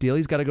boost deal.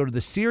 He's got to go to the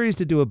series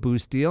to do a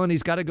boost deal, and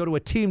he's got to go to a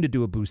team to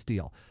do a boost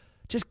deal.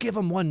 Just give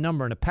him one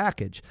number in a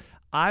package.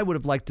 I would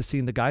have liked to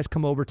seen the guys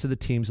come over to the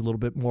teams a little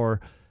bit more.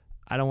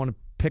 I don't want to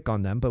pick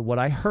on them, but what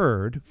I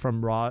heard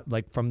from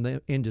from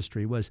the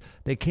industry was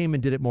they came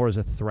and did it more as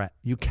a threat.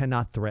 You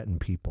cannot threaten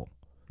people.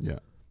 Yeah.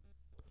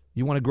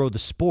 You want to grow the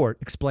sport,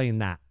 explain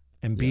that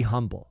and be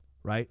humble,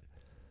 right?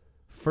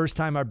 First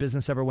time our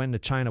business ever went into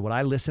China, what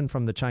I listened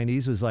from the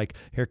Chinese was like,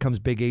 here comes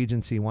big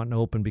agency wanting to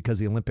open because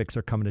the Olympics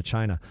are coming to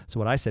China. So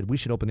what I said, we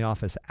should open the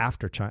office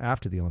after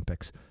the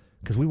Olympics,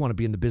 because we want to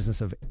be in the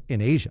business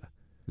in Asia.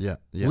 Yeah.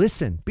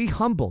 Listen, be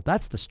humble.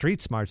 That's the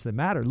street smarts that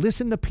matter.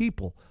 Listen to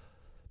people.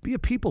 Be a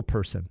people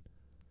person.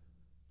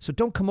 So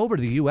don't come over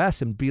to the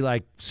U.S. and be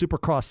like,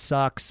 Supercross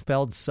sucks,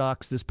 Feld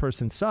sucks, this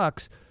person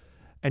sucks,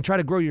 and try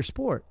to grow your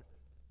sport.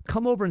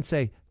 Come over and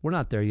say, we're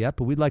not there yet,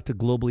 but we'd like to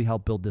globally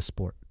help build this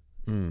sport.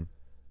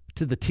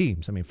 To the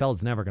teams. I mean,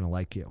 Feld's never going to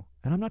like you.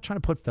 And I'm not trying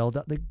to put Feld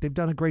out. They've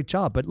done a great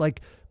job. But,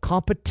 like,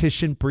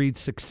 competition breeds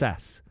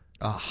success.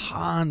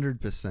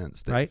 100%,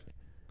 Steve. Right?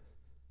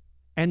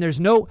 And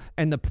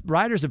and the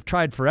riders have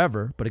tried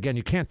forever, but again,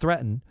 you can't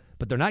threaten,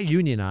 but they're not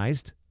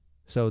unionized.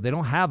 So they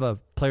don't have a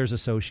players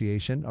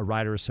association, a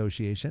rider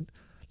association.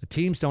 The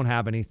teams don't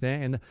have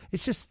anything. And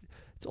it's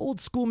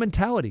old school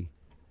mentality.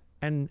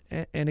 And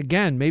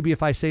again, maybe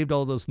if I saved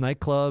all those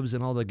nightclubs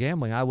and all the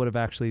gambling, I would have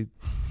actually,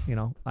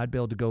 I'd be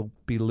able to go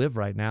be live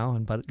right now.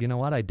 But you know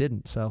what? I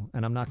didn't. So,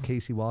 and I'm not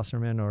Casey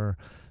Wasserman or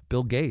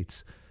Bill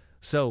Gates.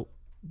 So,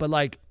 but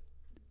like,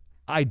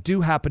 I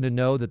do happen to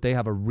know that they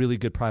have a really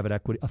good private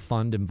equity, a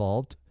fund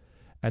involved.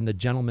 And the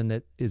gentleman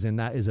that is in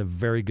that is a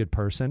very good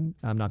person.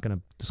 I'm not going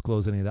to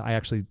disclose any of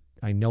that.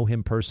 I know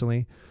him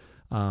personally.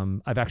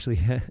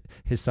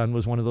 His son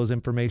was one of those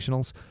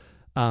informationals.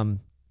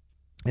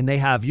 And they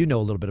have, a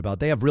little bit about,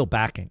 they have real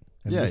backing.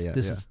 And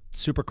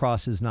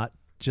Supercross is not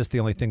just the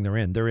only thing they're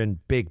in. They're in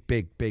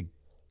big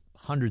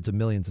hundreds of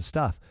millions of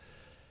stuff.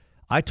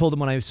 I told him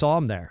when I saw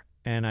him there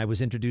and I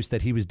was introduced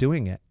that he was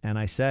doing it. And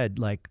I said,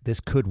 like, this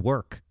could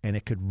work and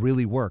it could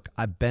really work.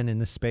 I've been in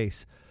this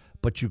space,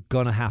 but you're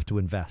going to have to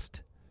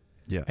invest.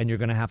 Yeah. And you're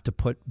going to have to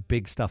put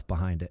big stuff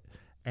behind it.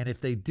 And if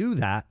they do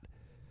that,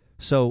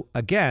 so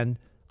again,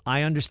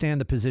 I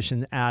understand the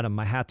position, Adam,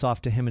 my hat's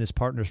off to him and his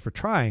partners for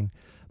trying,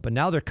 but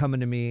now they're coming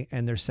to me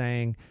and they're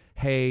saying,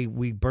 hey,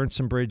 we burnt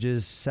some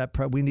bridges,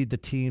 we need the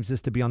teams,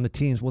 this to be on the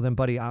teams. Well then,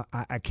 buddy,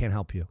 I can't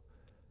help you.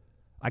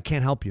 I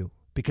can't help you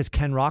because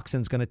Ken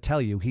Roxon's going to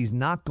tell you he's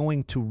not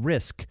going to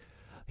risk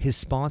his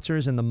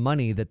sponsors and the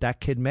money that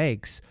kid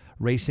makes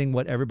racing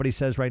what everybody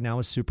says right now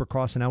is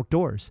Supercross and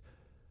outdoors.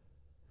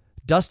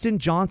 Dustin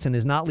Johnson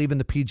is not leaving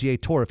the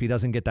PGA Tour if he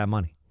doesn't get that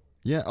money.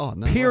 Yeah. Oh,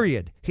 no.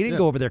 Period. Way. He didn't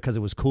go over there because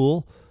it was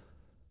cool.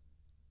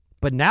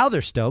 But now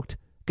they're stoked.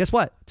 Guess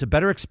what? It's a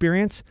better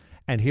experience.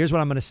 And here's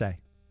what I'm going to say.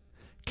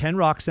 Ken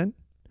Roxon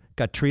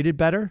got treated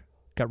better,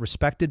 got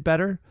respected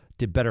better,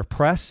 did better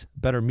press,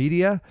 better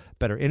media,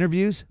 better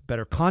interviews,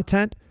 better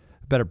content,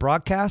 better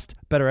broadcast,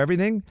 better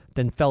everything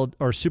than Feld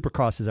or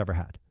Supercross has ever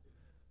had.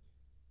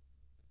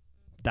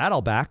 That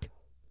I'll back.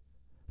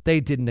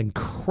 They did an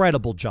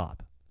incredible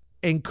job,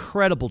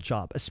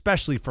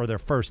 especially for their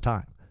first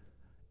time.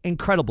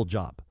 Incredible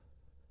job.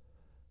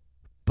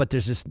 But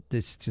there's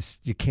just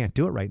you can't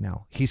do it right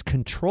now. He's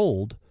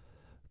controlled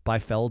by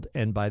Feld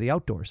and by the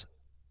outdoors.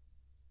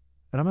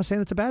 And I'm not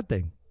saying it's a bad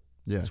thing.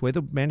 Yeah. It's the way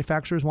the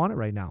manufacturers want it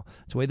right now.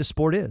 It's the way the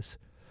sport is.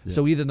 Yeah.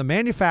 So either the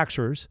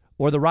manufacturers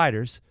or the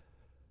riders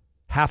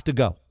have to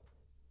go.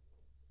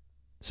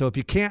 So if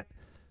you can't,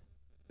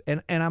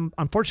 and I'm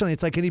unfortunately,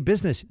 it's like any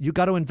business, you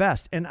got to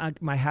invest. And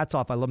my hat's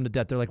off. I love them to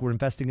death. They're like, we're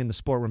investing in the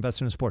sport. We're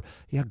investing in the sport.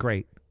 Yeah,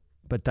 great.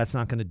 But that's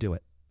not going to do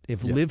it.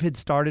 If Liv had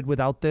started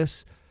without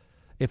this,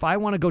 if I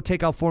want to go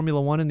take out Formula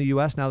One in the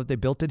U.S. now that they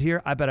built it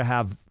here, I better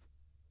have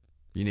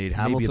You need maybe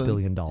Hamilton. $1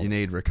 billion. You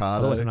need Ricardo.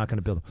 Otherwise, they're not going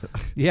to build them.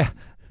 Yeah.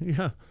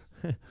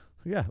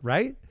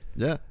 Right?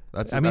 Yeah.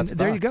 That's there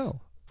you facts. go.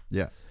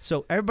 Yeah.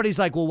 So everybody's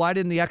like, well, why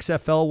didn't the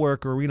XFL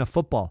work or Arena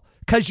Football?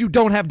 Because you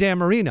don't have Dan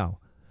Marino.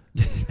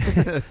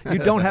 You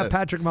don't have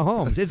Patrick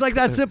Mahomes. It's like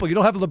that simple. You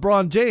don't have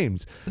LeBron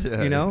James.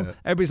 Yeah.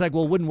 Everybody's like,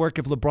 well, it wouldn't work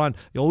if LeBron.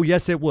 Oh,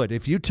 yes, it would.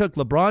 If you took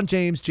LeBron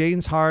James,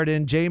 James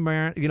Harden, Jay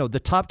Marin, the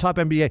top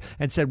NBA,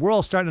 and said, we're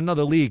all starting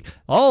another league,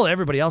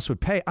 everybody else would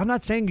pay. I'm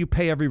not saying you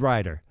pay every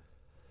rider.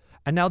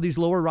 And now these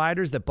lower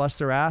riders that bust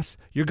their ass,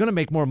 you're going to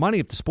make more money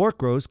if the sport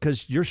grows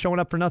because you're showing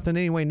up for nothing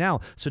anyway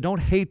now. So don't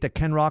hate that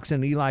Ken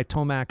Roczen, Eli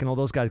Tomac, and all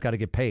those guys got to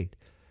get paid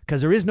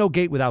because there is no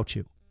gate without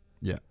you.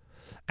 Yeah.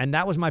 And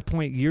that was my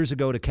point years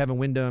ago to Kevin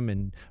Windham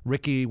and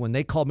Ricky when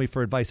they called me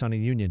for advice on a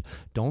union.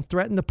 Don't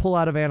threaten to pull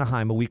out of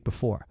Anaheim a week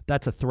before.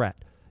 That's a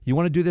threat. You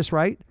want to do this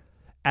right?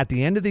 At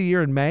the end of the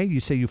year in May, you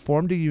say you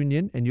formed a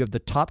union and you have the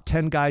top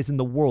 10 guys in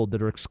the world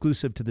that are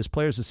exclusive to this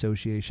Players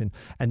Association.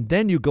 And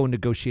then you go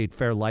negotiate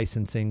fair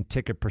licensing,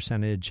 ticket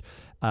percentage,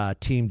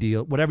 team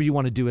deal, whatever you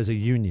want to do as a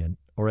union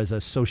or as an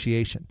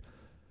association.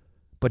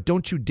 But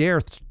don't you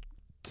dare.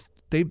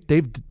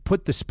 They've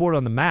put the sport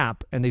on the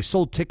map and they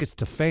sold tickets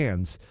to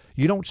fans.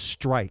 You don't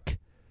strike.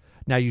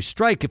 Now you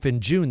strike if in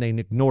June they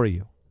ignore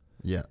you.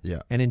 Yeah,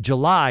 yeah. And in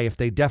July, if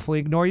they definitely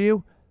ignore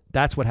you,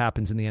 that's what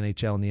happens in the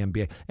NHL and the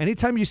NBA.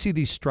 Anytime you see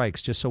these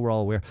strikes, just so we're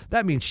all aware,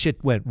 that means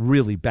shit went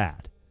really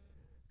bad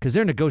because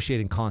they're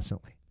negotiating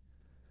constantly.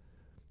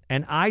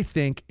 And I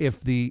think if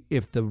the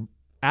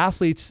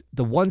athletes,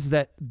 the ones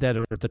that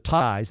are the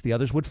top guys, the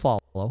others would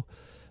follow.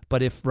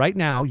 But if right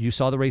now you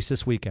saw the race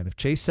this weekend, if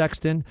Chase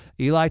Sexton,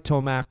 Eli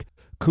Tomac,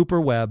 Cooper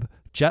Webb,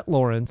 Jet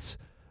Lawrence,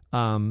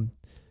 Cam,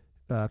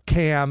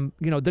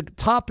 the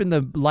top in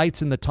the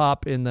lights in the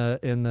top in the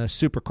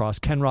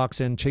Supercross, Ken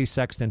Roczen, Chase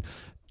Sexton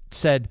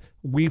said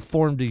we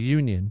formed a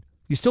union.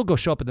 You still go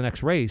show up at the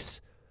next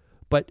race,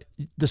 but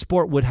the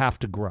sport would have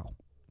to grow.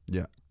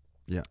 Yeah,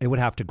 yeah. It would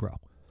have to grow.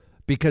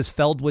 Because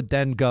Feld would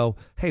then go,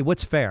 hey,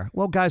 what's fair?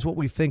 Well, guys, what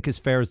we think is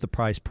fair is the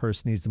price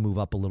purse needs to move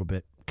up a little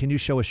bit. Can you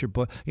show us your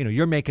book?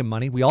 You're making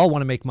money. We all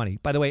want to make money.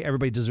 By the way,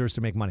 everybody deserves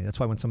to make money. That's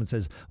why when someone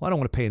says, well, I don't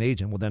want to pay an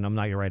agent, well, then I'm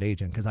not your right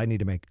agent because I need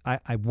to make –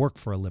 I work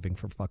for a living,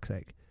 for fuck's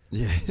sake.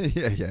 Yeah.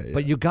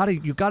 But you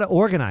gotta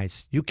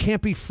organize. You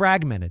can't be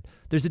fragmented.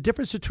 There's a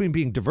difference between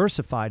being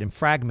diversified and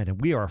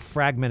fragmented. We are a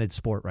fragmented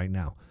sport right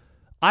now.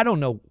 I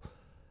don't know.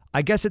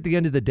 I guess at the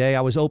end of the day,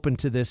 I was open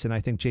to this, and I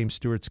think James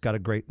Stewart's got a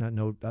great.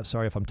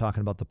 Sorry if I'm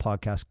talking about the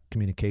podcast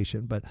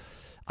communication, but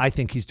I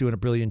think he's doing a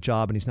brilliant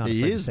job, and he's not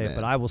afraid to say it.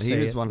 But I will say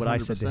it, what I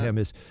said to him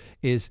is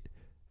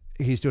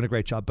he's doing a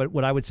great job. But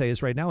what I would say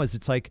is right now is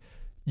it's like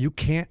you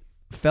can't.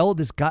 Feld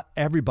has got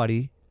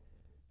everybody,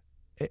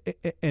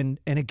 and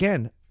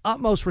again.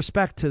 Utmost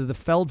respect to the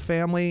Feld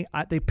family.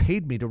 They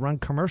paid me to run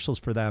commercials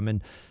for them,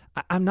 and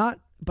I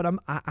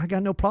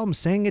got no problem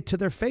saying it to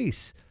their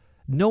face.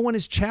 No one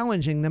is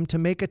challenging them to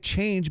make a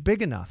change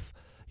big enough.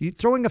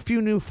 Throwing a few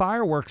new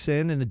fireworks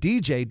in and a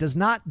DJ does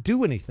not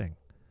do anything.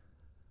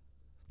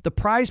 The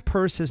prize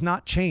purse has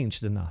not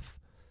changed enough.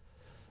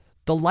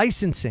 The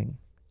licensing,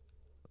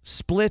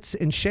 splits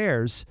and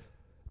shares,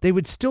 they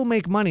would still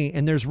make money,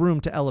 and there's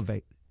room to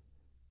elevate,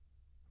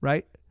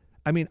 right?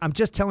 I mean, I'm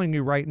just telling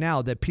you right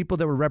now that people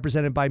that were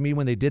represented by me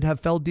when they did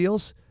have Feld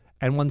deals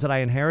and ones that I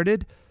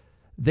inherited,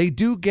 they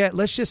do get,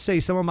 let's just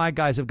say some of my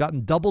guys have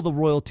gotten double the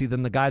royalty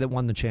than the guy that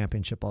won the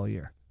championship all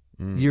year,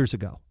 years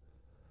ago.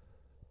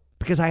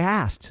 Because I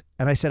asked,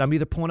 and I said, I'm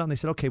either pulling out, and they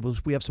said, okay, well,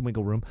 we have some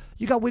wiggle room.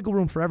 You got wiggle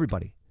room for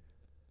everybody.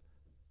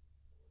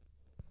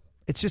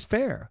 It's just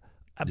fair.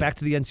 Back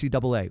to the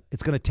NCAA.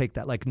 It's going to take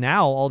that. Like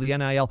now, all the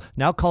NIL,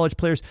 now college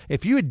players,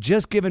 if you had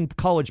just given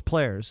college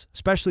players,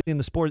 especially in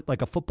the sport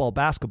like a football,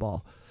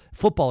 basketball,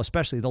 football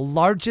especially, the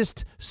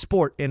largest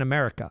sport in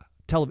America,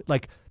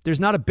 there's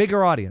not a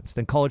bigger audience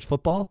than college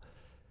football.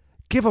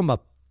 Give them a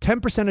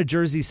 10% of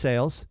jersey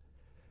sales.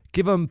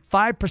 Give them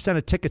 5%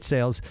 of ticket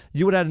sales.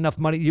 You would have had enough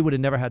money. You would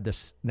have never had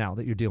this now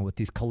that you're dealing with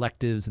these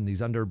collectives and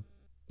these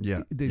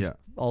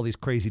all these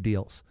crazy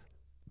deals.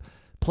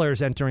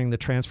 Players entering the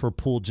transfer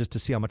pool just to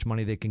see how much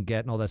money they can get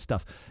and all that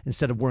stuff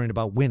instead of worrying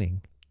about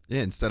winning.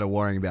 Yeah, instead of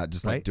worrying about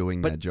just like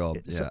doing their job.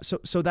 Yeah.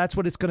 So that's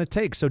what it's going to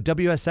take. So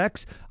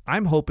WSX,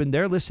 I'm hoping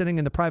they're listening,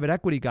 and the private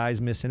equity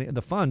guys missing it,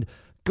 the fund,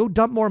 go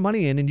dump more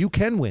money in and you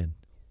can win,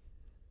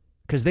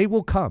 because they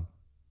will come.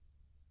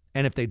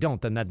 And if they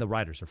don't, then the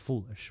riders are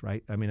foolish,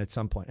 right? I mean, at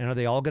some point. And are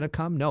they all going to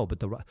come? No,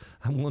 but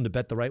I'm willing to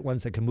bet the right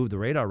ones that can move the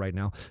radar right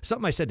now.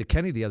 Something I said to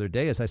Kenny the other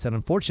day is I said,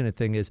 unfortunate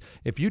thing is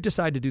if you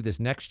decide to do this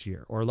next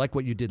year or like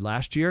what you did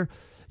last year,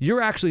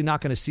 you're actually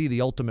not going to see the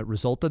ultimate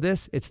result of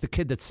this. It's the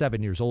kid that's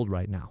 7 years old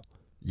right now.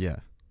 Yeah.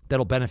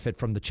 That'll benefit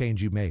from the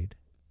change you made,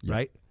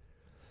 right?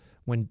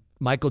 When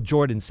Michael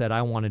Jordan said,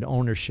 I wanted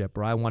ownership,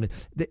 or I wanted...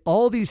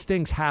 all these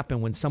things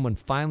happen when someone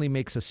finally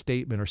makes a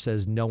statement or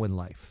says no in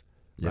life,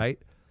 right?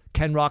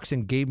 Ken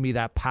Roczen gave me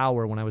that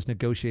power when I was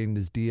negotiating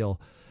this deal,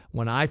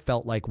 when I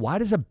felt like, why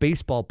does a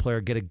baseball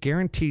player get a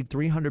guaranteed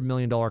 $300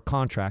 million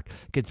contract,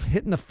 gets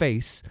hit in the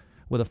face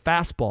with a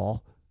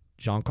fastball?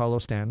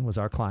 Giancarlo Stanton was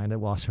our client at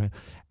Wasserman,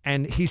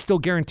 and he's still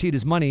guaranteed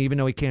his money even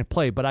though he can't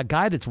play. But a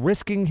guy that's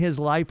risking his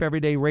life every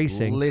day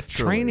racing,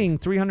 training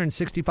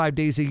 365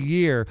 days a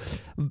year.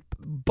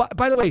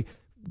 By the way,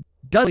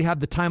 does he have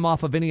the time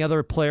off of any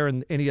other player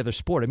in any other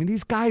sport? I mean,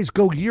 these guys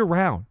go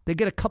year-round. They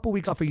get a couple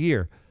weeks off a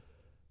year.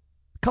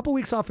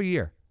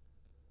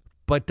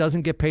 But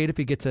doesn't get paid if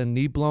he gets a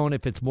knee blown,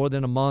 if it's more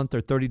than a month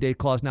or 30-day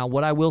clause. Now,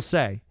 what I will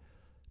say,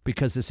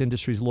 because this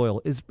industry's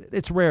loyal, is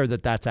it's rare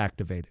that that's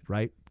activated,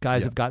 right?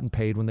 Guys have gotten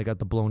paid when they got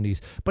the blown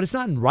knees. But it's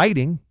not in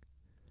writing.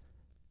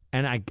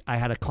 And I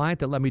had a client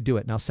that let me do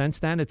it. Now, since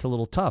then, it's a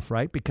little tough,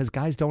 right? Because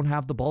guys don't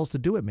have the balls to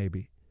do it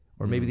maybe.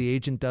 Or maybe the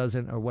agent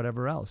doesn't or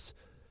whatever else.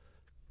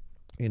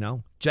 You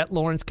know? Jet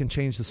Lawrence can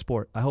change the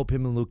sport. I hope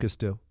him and Lucas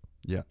do.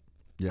 Yeah.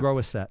 Grow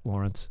a set,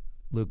 Lawrence.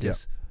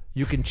 Lucas. Yeah.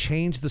 You can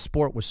change the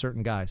sport with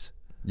certain guys.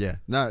 Yeah.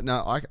 No,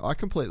 I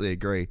completely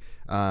agree.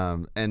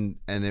 And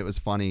it was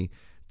funny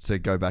to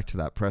go back to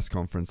that press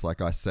conference.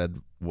 Like I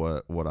said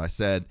what I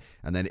said,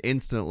 and then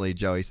instantly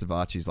Joey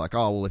Savachi's like,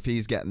 oh, well, if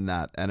he's getting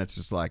that, and it's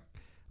just like,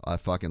 I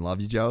fucking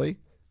love you, Joey.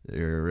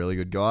 You're a really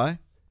good guy.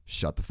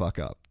 Shut the fuck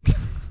up.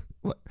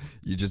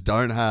 You just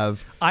don't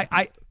have...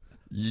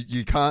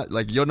 You can't,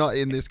 like, you're not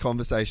in this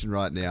conversation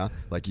right now.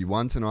 Like, you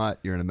won tonight.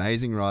 You're an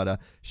amazing rider.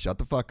 Shut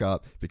the fuck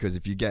up. Because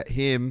if you get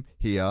him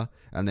here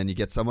and then you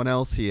get someone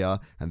else here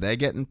and they're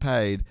getting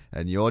paid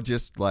and you're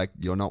just, like,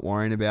 you're not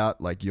worrying about,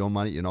 like, your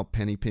money. You're not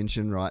penny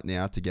pinching right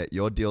now to get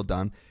your deal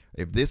done.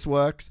 If this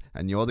works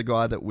and you're the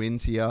guy that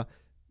wins here,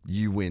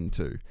 you win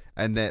too.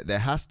 And there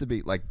has to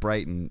be, like,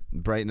 Brayton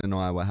and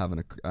I were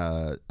having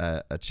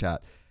a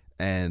chat.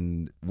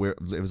 And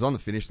it was on the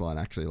finish line,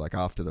 actually, like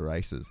after the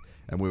races.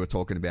 And we were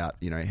talking about,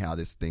 you know, how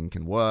this thing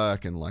can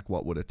work and like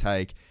what would it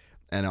take.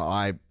 And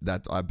I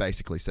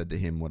basically said to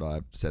him what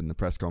I said in the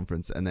press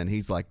conference. And then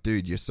he's like,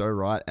 dude, you're so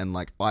right. And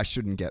like, I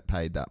shouldn't get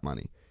paid that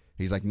money.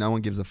 He's like, no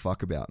one gives a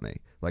fuck about me.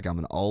 Like, I'm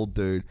an old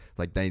dude.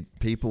 Like,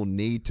 people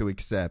need to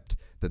accept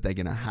that they're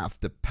going to have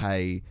to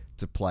pay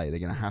to play. They're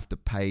going to have to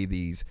pay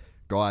these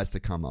guys to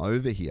come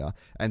over here.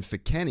 And for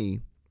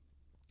Kenny,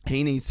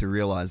 he needs to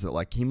realize that,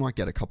 like, he might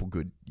get a couple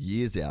good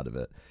years out of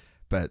it,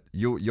 but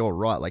you're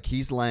right. Like,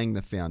 he's laying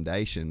the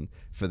foundation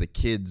for the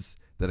kids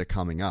that are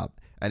coming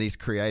up, and he's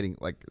creating,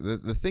 like,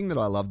 the thing that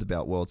I loved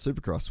about World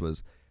Supercross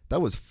was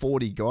that was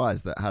 40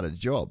 guys that had a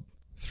job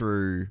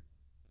through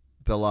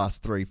the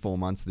last 3-4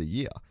 months of the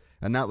year,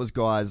 and that was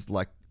guys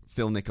like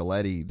Phil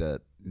Nicoletti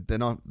that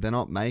they're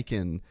not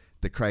making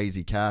the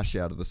crazy cash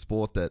out of the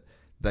sport that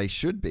they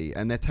should be,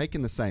 and they're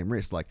taking the same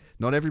risk. Like,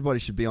 not everybody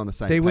should be on the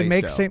same They would pay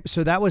make scale. same.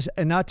 So that was,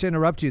 and not to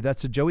interrupt you,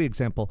 that's a Joey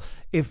example.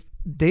 If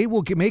they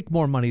will make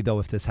more money though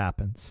if this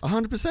happens,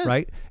 100%,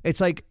 right?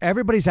 It's like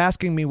everybody's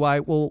asking me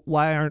why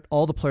aren't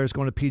all the players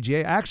going to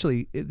PGA?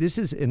 Actually, this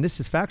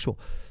is factual.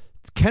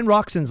 Ken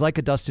Roczen's like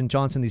a Dustin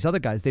Johnson. These other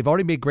guys, they've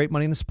already made great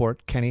money in the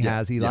sport. Kenny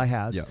has, Eli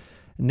has. Yeah.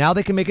 Now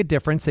they can make a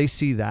difference. They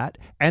see that,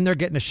 and they're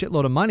getting a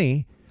shitload of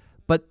money.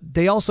 But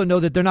they also know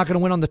that they're not going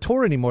to win on the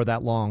tour anymore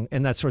that long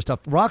and that sort of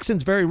stuff.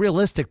 Roczen's very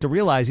realistic to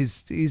realize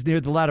he's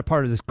near the latter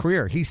part of his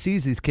career. He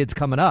sees these kids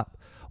coming up,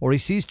 or he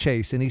sees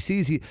Chase, and he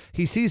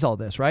sees all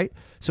this, right?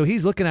 So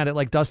he's looking at it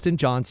like Dustin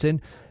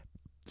Johnson,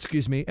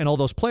 and all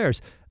those players.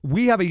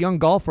 We have a young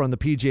golfer on the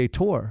PGA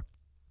Tour.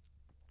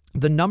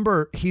 The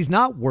number, he's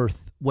not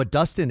worth what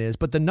Dustin is,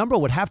 but the number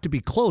would have to be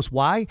close.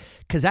 Why?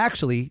 Because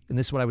actually, and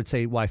this is what I would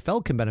say why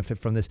Feld can benefit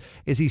from this,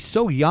 is he's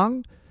so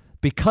young.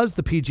 Because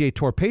the PGA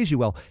Tour pays you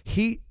well,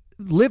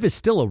 LIV is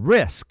still a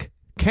risk.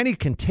 Kenny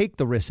can take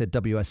the risk at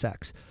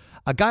WSX.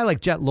 A guy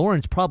like Jet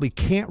Lawrence probably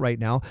can't right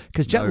now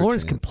because Jet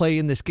Lawrence can play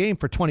in this game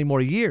for 20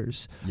 more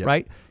years,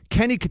 right?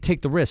 Kenny could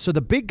take the risk. So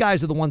the big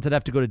guys are the ones that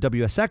have to go to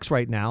WSX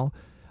right now,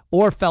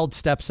 or Feld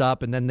steps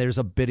up and then there's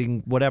a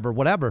bidding,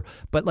 whatever.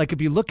 But like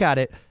if you look at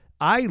it,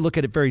 I look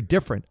at it very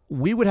different.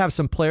 We would have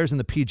some players in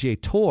the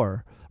PGA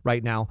Tour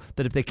right now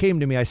that if they came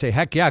to me, I say,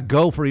 heck yeah,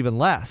 go for even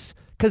less.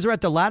 Because they're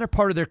at the latter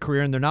part of their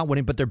career and they're not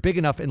winning, but they're big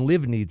enough and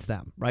LIV needs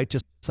them, right?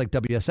 Just like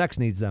WSX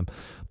needs them.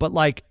 But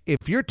like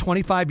if you're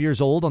 25 years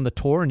old on the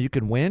tour and you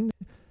can win,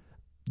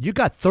 You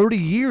got 30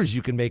 years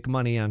you can make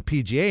money on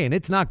PGA, and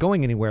it's not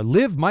going anywhere.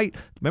 Live might,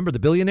 remember, the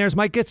billionaires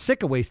might get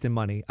sick of wasting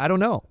money. I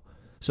don't know.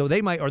 So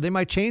they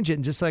might change it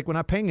and just like, we're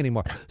not paying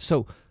anymore.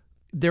 So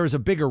there's a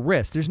bigger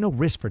risk. There's no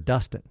risk for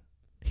Dustin.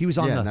 He was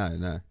on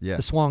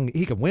the Swan.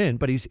 He could win,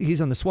 but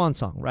he's on the Swan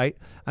song, right?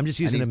 I'm just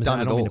using him as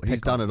I don't mean to pick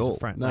He's done it all.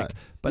 Friend. No,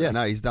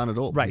 he's done it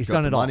all. Right, he's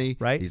done it all. Money,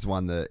 right? He's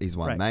won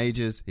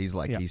majors.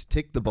 He's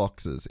ticked the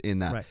boxes in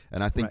that. Right.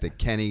 And I think that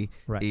Kenny,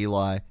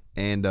 Eli,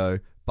 Ando,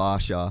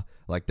 Barsha,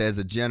 like there's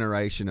a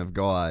generation of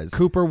guys.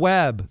 Cooper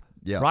Webb,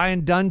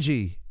 Ryan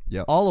Dungey,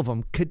 all of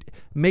them could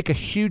make a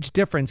huge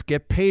difference,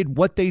 get paid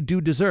what they do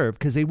deserve,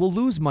 because they will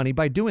lose money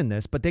by doing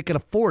this, but they can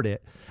afford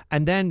it.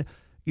 And then,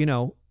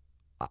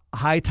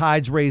 high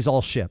tides raise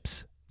all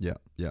ships. Yeah.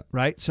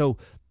 Right? So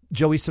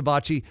Joey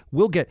Savacci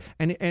will get,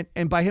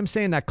 and by him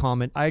saying that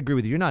comment, I agree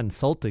with you. You're not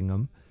insulting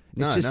him.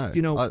 It's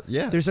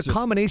there's a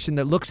combination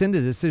that looks into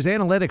this. There's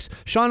analytics.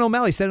 Sean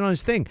O'Malley said it on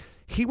his thing.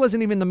 He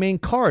wasn't even the main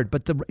card,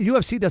 but the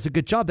UFC does a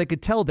good job. They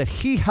could tell that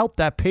he helped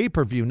that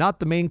pay-per-view, not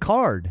the main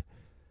card.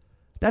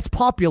 That's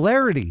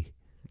popularity.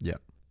 Yeah.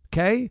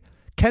 Okay?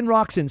 Ken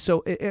Roxon.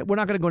 So we're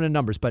not going to go into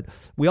numbers, but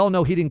we all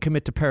know he didn't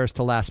commit to Paris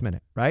till last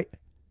minute, right?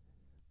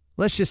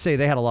 Let's just say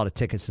they had a lot of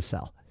tickets to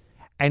sell.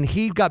 And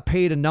he got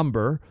paid a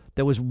number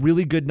that was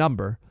really good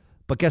number.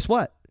 But guess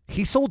what?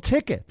 He sold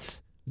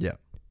tickets. Yeah.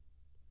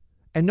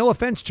 And no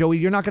offense, Joey,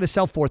 you're not going to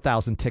sell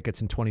 4,000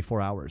 tickets in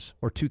 24 hours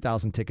or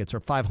 2,000 tickets or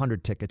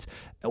 500 tickets.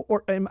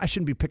 Or I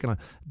shouldn't be picking on.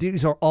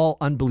 These are all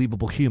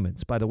unbelievable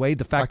humans, by the way.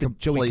 The fact that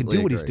Joey can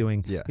do what he's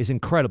doing is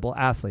incredible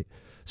athlete.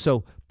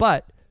 So,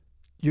 but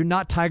you're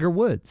not Tiger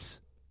Woods.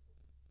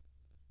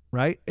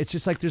 Right? It's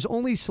just like there's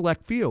only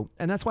select few.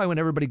 And that's why when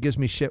everybody gives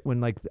me shit when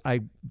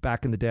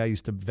back in the day I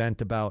used to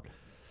vent about,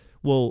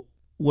 well,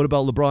 what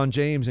about LeBron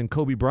James and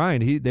Kobe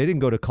Bryant? They didn't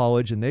go to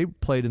college and they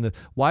played in the,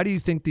 why do you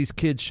think these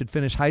kids should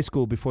finish high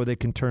school before they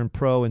can turn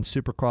pro in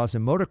Supercross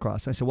and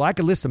motocross? I said, well, I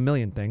could list a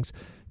million things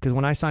because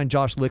when I signed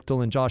Josh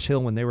Lichtel and Josh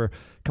Hill when they were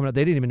coming up,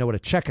 they didn't even know what a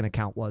checking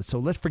account was. So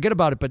let's forget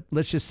about it. But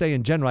let's just say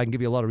in general, I can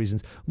give you a lot of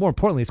reasons. More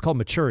importantly, it's called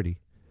maturity,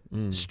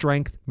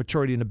 strength,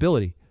 maturity, and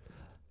ability.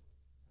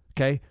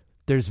 Okay.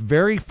 There's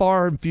very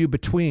far and few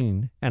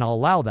between, and I'll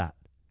allow that.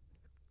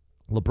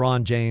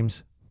 LeBron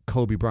James,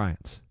 Kobe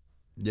Bryant's.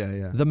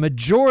 Yeah. The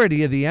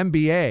majority of the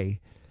NBA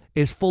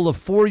is full of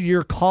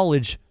 4-year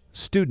college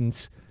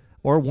students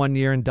or 1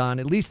 year and done.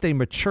 At least they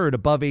matured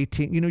above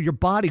 18. Your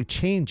body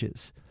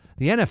changes.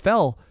 The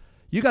NFL,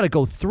 you got to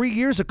go 3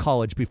 years of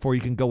college before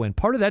you can go in.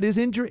 Part of that is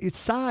injury. It's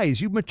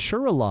size. You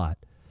mature a lot.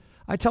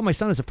 I tell my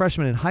son as a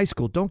freshman in high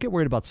school, don't get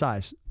worried about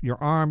size.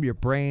 Your arm, your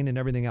brain, and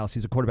everything else.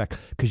 He's a quarterback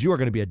because you are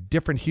going to be a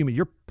different human.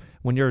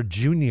 When you're a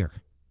junior,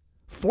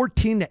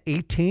 14 to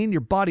 18,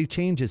 your body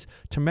changes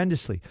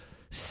tremendously.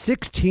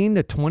 16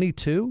 to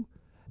 22.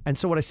 And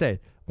so what I say,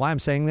 why I'm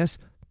saying this,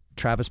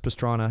 Travis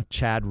Pastrana,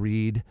 Chad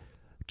Reed,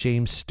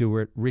 James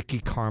Stewart, Ricky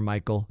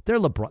Carmichael, they're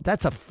LeBron.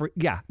 That's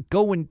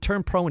go and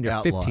turn pro when you're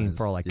outliers. 15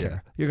 for all I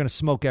care. You're going to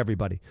smoke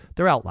everybody.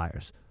 They're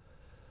outliers.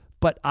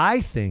 But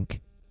I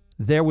think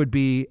there would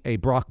be a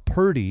Brock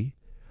Purdy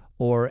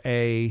or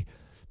a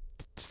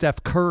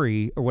Steph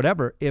Curry or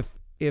whatever if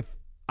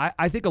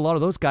I think a lot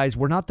of those guys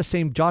were not the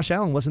same. Josh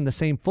Allen wasn't the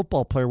same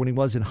football player when he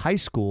was in high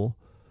school.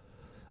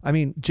 I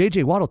mean,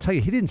 J.J. Watt will tell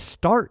you, he didn't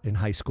start in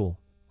high school.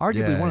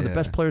 Arguably one of the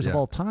best players of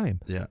all time.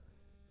 Yeah.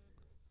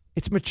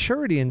 It's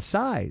maturity and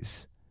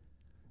size.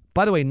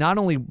 By the way, not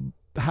only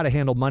how to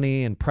handle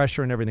money and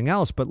pressure and everything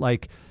else, but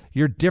like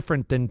you're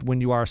different than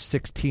when you are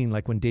 16,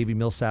 like when Davey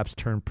Millsaps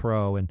turned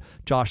pro and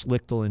Josh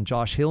Lichtel and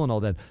Josh Hill and all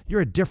that.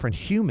 You're a different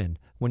human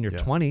when you're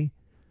 20.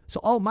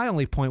 So my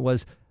only point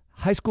was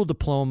high school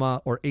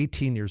diploma or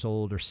 18 years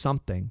old or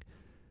something,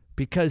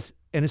 because,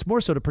 and it's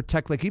more so to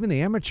protect like even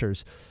the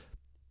amateurs.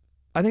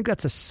 I think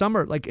that's a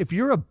summer. Like if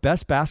you're a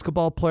best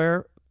basketball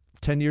player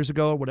 10 years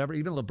ago or whatever,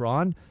 even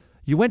LeBron,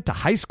 you went to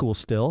high school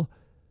still.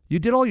 You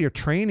did all your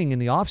training in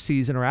the off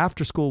season or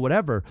after school,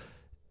 whatever.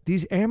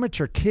 These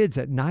amateur kids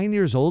at 9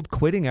 years old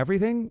quitting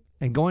everything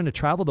and going to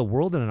travel the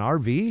world in an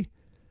RV.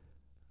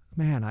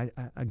 Man,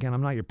 again,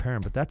 I'm not your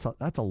parent, but that's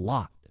a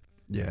lot.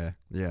 Yeah.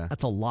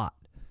 That's a lot.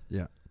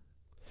 Yeah.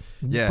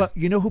 But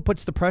you know who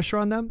puts the pressure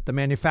on them? The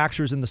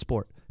manufacturers in the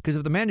sport. Because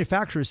if the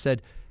manufacturers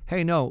said,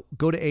 hey, no,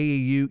 go to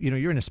AAU,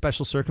 you're in a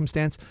special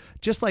circumstance,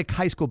 just like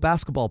high school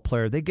basketball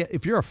player,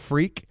 if you're a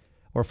freak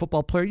or a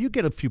football player, you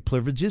get a few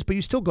privileges, but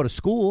you still go to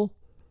school.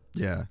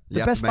 Yeah.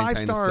 The best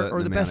 5-star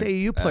or the best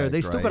AAU player,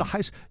 they still go to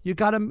high school. You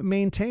got to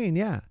maintain,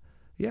 Yeah.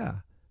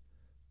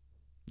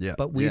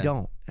 But we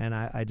don't. And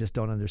I just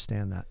don't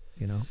understand that.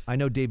 I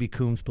know Davey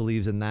Coombs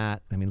believes in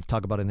that. I mean,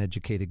 talk about an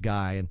educated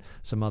guy and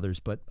some others,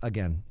 but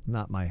again,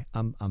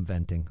 I'm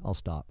venting. I'll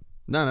stop.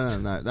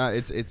 No.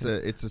 It's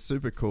a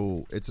super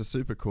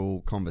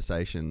cool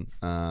conversation.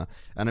 And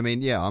I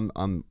mean,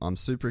 I'm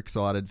super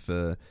excited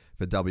for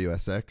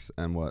WSX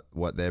and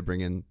what they're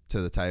bringing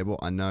to the table.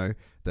 I know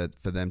that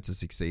for them to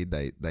succeed,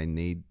 they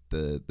need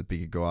the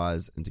bigger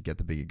guys, and to get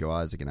the bigger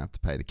guys, they're gonna have to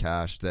pay the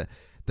cash.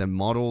 the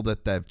model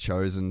that they've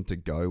chosen to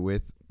go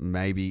with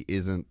maybe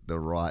isn't the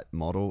right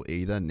model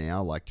either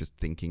now, like just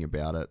thinking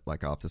about it,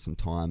 like after some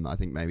time, I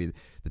think maybe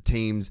the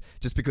teams,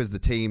 just because the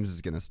teams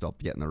is going to stop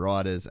getting the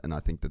riders, and I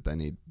think that they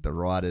need the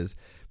riders.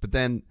 But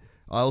then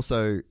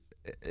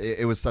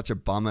it was such a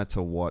bummer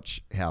to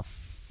watch how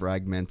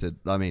fragmented,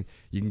 I mean,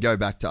 you can go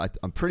back to,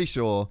 I'm pretty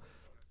sure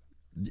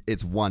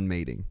it's one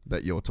meeting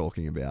that you're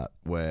talking about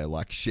where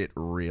like shit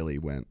really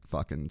went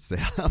fucking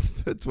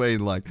south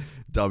between like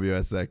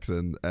WSX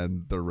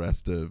and the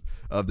rest of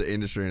the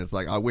industry, and it's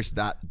like I wish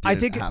that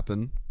didn't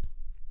happen.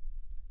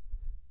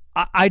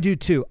 I do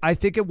too. I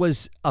think it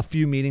was a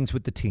few meetings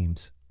with the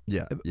teams.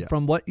 Yeah.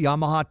 From what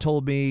Yamaha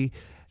told me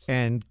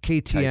and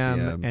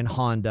KTM and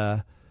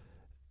Honda,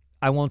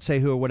 I won't say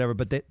who or whatever,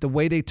 but the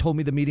way they told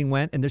me the meeting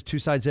went, and there's two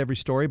sides to every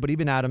story, but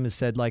even Adam has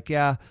said like,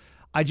 yeah,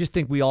 I just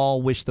think we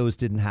all wish those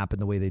didn't happen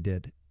the way they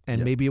did.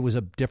 And maybe it was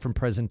a different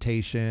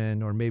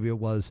presentation, or maybe it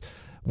was,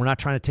 we're not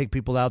trying to take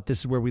people out.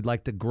 This is where we'd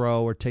like to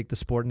grow or take the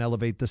sport and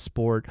elevate the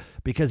sport.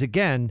 Because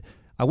again,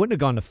 I wouldn't have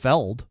gone to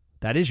Feld.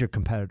 That is your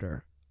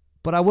competitor.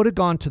 But I would have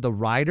gone to the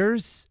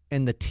riders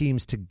and the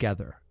teams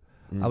together.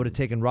 I would have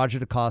taken Roger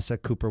DeCosta,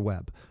 Cooper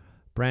Webb,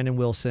 Brandon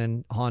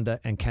Wilson, Honda,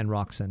 and Ken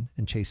Roxon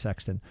and Chase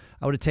Sexton.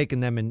 I would have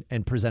taken them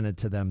and presented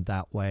to them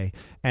that way.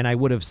 And I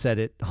would have said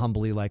it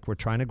humbly, like, we're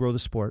trying to grow the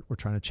sport. We're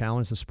trying to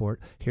challenge the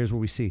sport. Here's what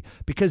we see.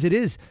 Because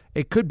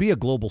it could be a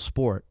global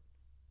sport,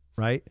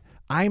 right?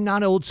 I'm not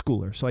an old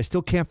schooler, so I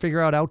still can't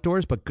figure out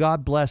outdoors, but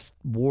God bless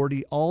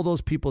Wardy, all those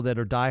people that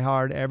are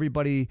diehard,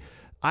 everybody,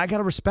 I got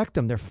to respect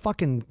them. They're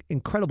fucking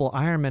incredible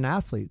Ironman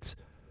athletes.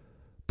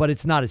 But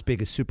it's not as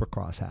big as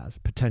Supercross has,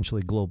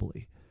 potentially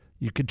globally.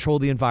 You control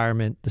the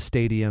environment, the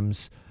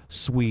stadiums,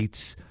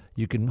 suites.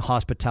 You can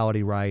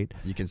hospitality right.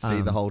 You can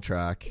see the whole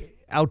track.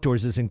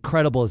 Outdoors is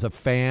incredible as a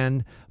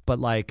fan, but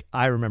like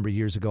I remember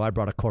years ago, I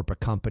brought a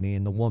corporate company,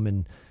 and the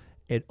woman,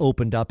 it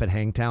opened up at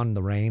Hangtown in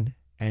the rain,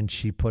 and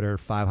she put her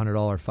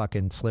 $500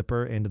 fucking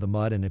slipper into the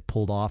mud, and it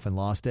pulled off and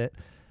lost it.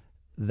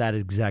 That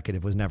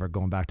executive was never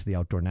going back to the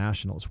Outdoor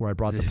Nationals, where I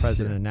brought the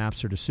president of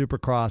Napster to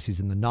Supercross. He's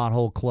in the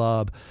Knothole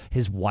Club.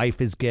 His wife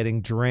is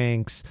getting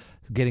drinks,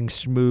 getting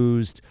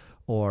schmoozed.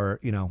 Or,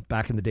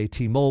 back in the day,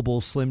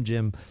 T-Mobile, Slim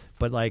Jim.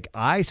 But, like,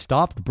 I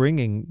stopped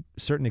bringing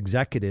certain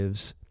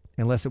executives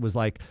unless it was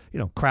like,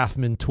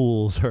 Craftsman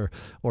Tools or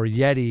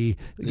Yeti.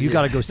 You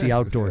got to go see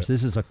outdoors.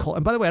 This is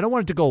and by the way, I don't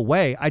want it to go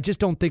away. I just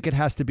don't think it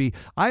has to be.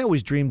 I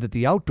always dreamed that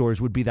the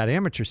outdoors would be that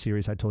amateur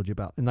series I told you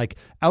about. And, like,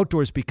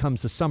 outdoors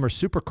becomes the summer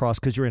Supercross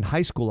because you're in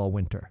high school all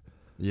winter.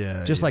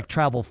 Yeah. Just like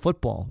travel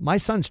football. My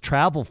son's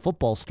travel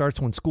football starts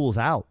when school's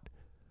out.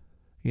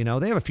 They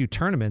have a few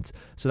tournaments.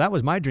 So that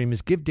was my dream,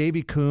 is give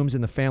Davey Coombs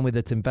and the family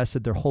that's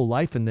invested their whole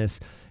life in this,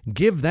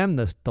 give them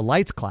the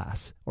lights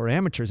class or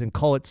amateurs and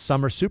call it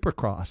Summer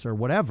Supercross or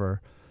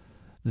whatever.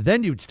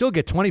 Then you'd still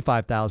get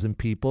 25,000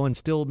 people and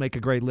still make a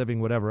great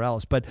living, whatever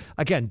else. But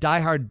again,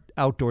 diehard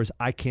outdoors,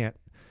 I think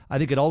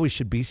it always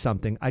should be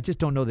something. I just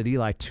don't know that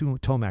Eli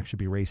Tomac should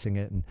be racing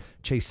it, and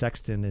Chase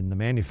Sexton and the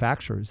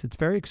manufacturers. It's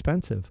very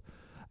expensive.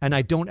 And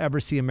I don't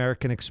ever see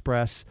American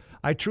Express.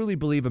 I truly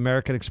believe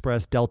American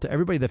Express, Delta,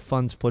 everybody that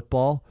funds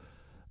football,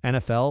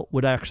 NFL,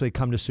 would actually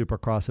come to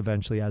Supercross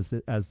eventually as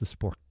the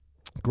sport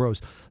grows.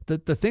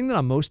 The thing that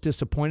I'm most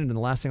disappointed in, and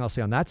the last thing I'll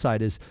say on that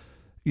side is,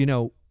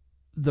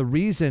 the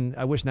reason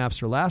I wish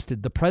Napster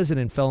lasted, the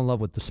president fell in love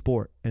with the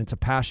sport, and it's a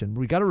passion.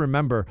 We got to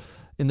remember,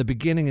 in the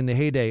beginning, in the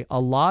heyday, a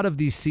lot of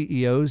these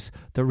CEOs,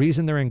 the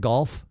reason they're in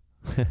golf,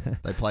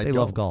 they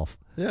love golf.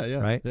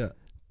 Yeah. Right? Yeah.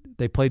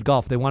 They played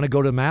golf. They want to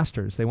go to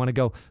Masters. They want to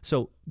go.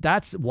 So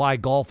that's why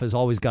golf has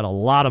always got a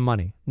lot of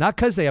money. Not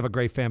because they have a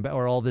great fan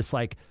or all this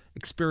like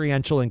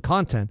experiential and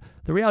content.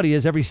 The reality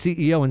is every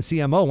CEO and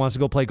CMO wants to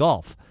go play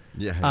golf.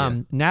 Yeah.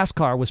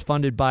 NASCAR was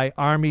funded by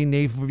Army,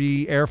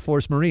 Navy, Air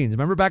Force, Marines.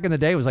 Remember back in the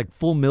day, it was like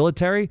full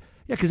military?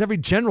 Yeah, because every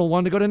general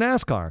wanted to go to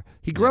NASCAR.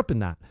 He grew up in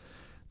that.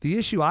 The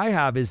issue I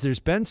have is there's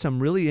been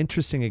some really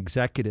interesting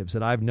executives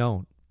that I've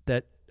known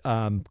that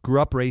grew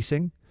up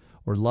racing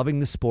or loving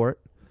the sport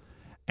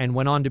and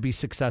went on to be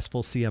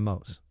successful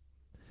CMOs.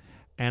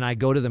 And I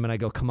go to them and I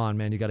go, come on,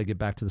 man, you got to get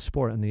back to the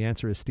sport. And the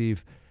answer is,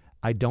 Steve,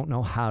 I don't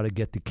know how to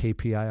get the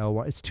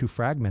KPI. It's too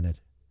fragmented.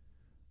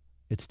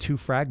 It's too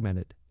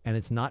fragmented, and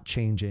it's not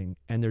changing.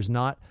 And there's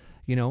not,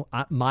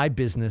 my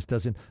business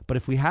doesn't. But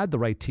if we had the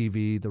right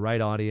TV, the right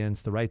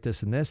audience, the right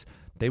this and this,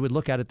 they would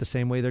look at it the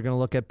same way they're going to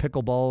look at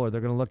pickleball, or they're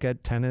going to look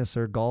at tennis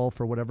or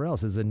golf or whatever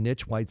else. It's a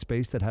niche white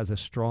space that has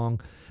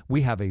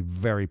we have a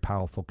very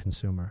powerful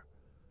consumer.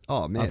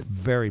 Oh, man. A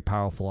very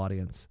powerful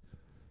audience.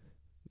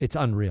 It's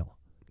unreal.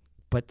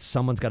 But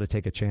someone's got to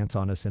take a chance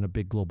on us in a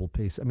big global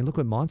pace. I mean, look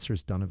what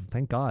Monster's done,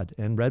 thank God,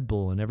 and Red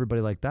Bull and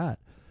everybody like that.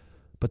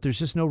 But there's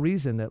just no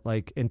reason that,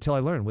 like, until I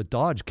learned. With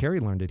Dodge, Kerry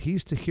learned it. He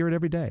used to hear it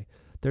every day.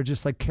 They're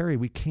just like, Kerry,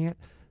 we can't,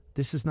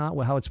 this is not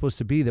how it's supposed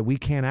to be, that we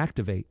can't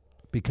activate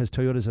because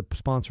Toyota's a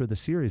sponsor of the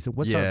series.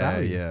 What's our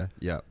value?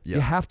 Yeah.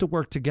 You have to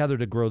work together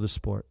to grow the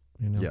sport.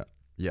 Yeah.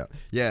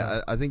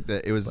 I think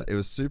that it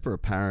was super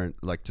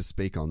apparent, like, to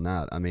speak on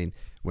that. I mean,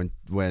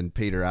 when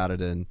Peter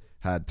Adderton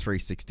had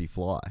 360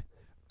 Fly,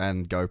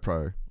 and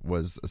GoPro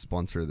was a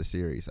sponsor of the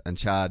series, and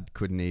Chad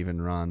couldn't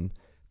even run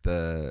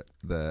the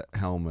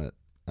helmet,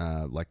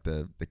 like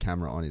the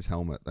camera on his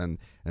helmet, and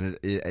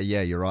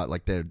yeah, you're right.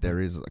 Like there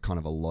is kind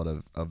of a lot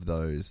of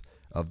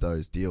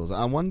those deals.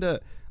 I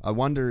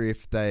wonder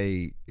if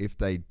they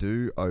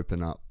do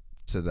open up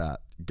to that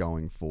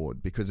going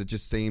forward, because it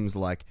just seems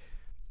like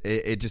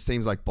it just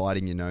seems like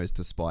biting your nose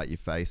to spite your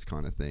face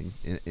kind of thing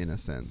in a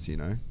sense, you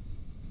know.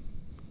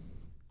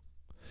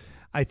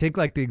 I think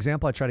like the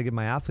example I try to give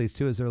my athletes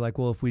too is they're like,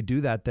 well, if we do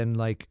that, then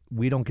like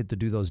we don't get to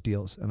do those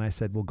deals. And I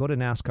said, well, go to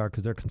NASCAR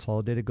because they're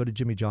consolidated. Go to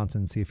Jimmy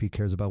Johnson and see if he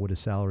cares about what his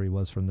salary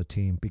was from the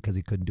team because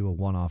he couldn't do a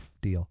one-off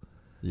deal.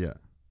 Yeah.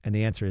 And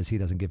the answer is he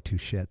doesn't give two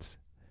shits.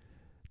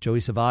 Joey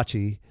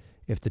Savacci,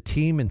 if the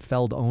team and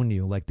Feld own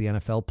you like the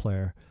NFL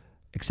player,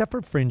 except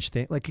for fringe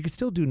thing, like you could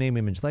still do name,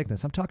 image,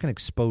 likeness. I'm talking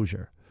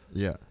exposure.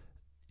 Yeah.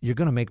 You're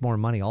going to make more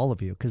money, all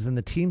of you, because then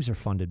the teams are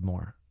funded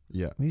more.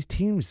 Yeah. These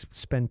teams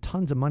spend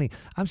tons of money.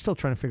 I'm still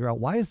trying to figure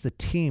out, why is the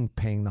team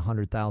paying the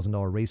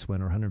 $100,000 race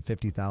win or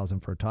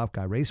 $150,000 for a top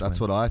guy race win?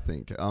 That's what I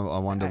think. I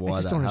wonder why that happens.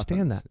 I just don't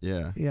understand that.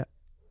 Yeah. Yeah.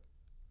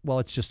 Well,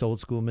 it's just old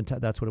school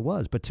mentality. That's what it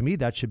was. But to me,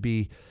 that should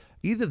be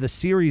either the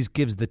series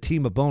gives the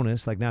team a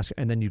bonus, like NASCAR,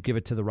 and then you give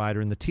it to the rider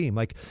and the team.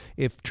 Like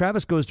if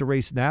Travis goes to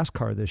race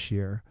NASCAR this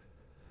year,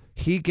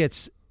 he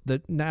gets the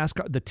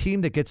team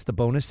that gets the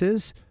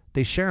bonuses,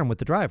 they share them with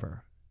the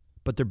driver.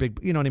 But they're big,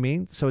 you know what I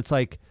mean? So it's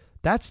like,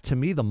 that's, to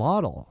me, the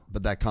model.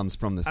 But that comes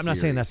from the series. I'm not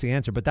saying that's the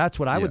answer, but that's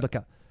what I would look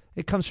at.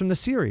 It comes from the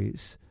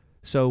series.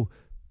 So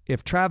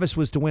if Travis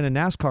was to win a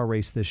NASCAR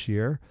race this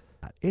year,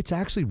 it's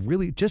actually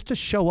really just to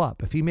show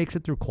up. If he makes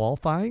it through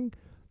qualifying,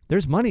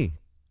 there's money.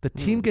 The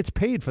team gets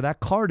paid for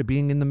that car to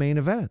being in the main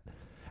event.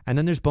 And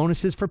then there's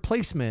bonuses for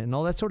placement and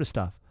all that sort of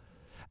stuff.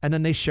 And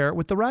then they share it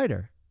with the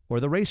rider or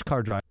the race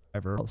car driver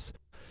else.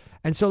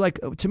 And so, like,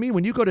 to me,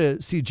 when you go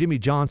to see Jimmy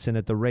Johnson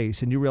at the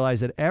race and you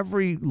realize that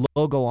every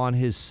logo on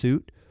his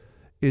suit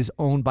is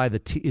owned by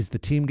is the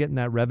team getting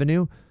that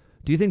revenue,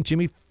 do you think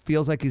Jimmy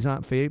feels like he's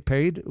not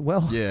paid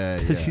well? Yeah,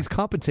 because he's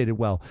compensated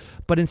well.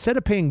 But instead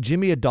of paying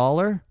Jimmy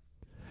 $1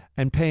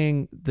 and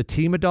paying the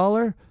team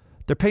 $1,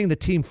 they're paying the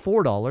team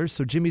 $4,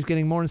 so Jimmy's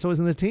getting more and so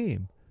isn't the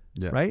team.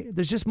 Yeah. Right?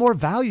 There's just more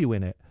value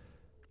in it.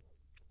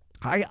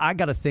 I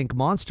got to think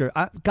Monster,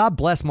 God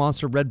bless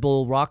Monster, Red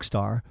Bull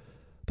Rockstar,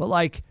 but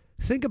like,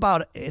 think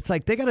about it. It's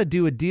like they got to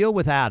do a deal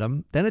with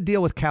Adam, then a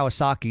deal with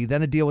Kawasaki,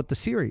 then a deal with the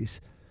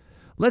series.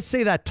 Let's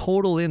say that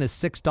total in is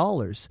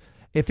 $6.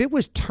 If it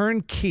was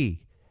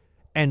turnkey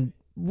and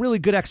really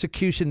good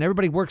execution,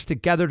 everybody works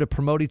together to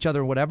promote each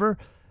other or whatever,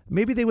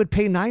 maybe they would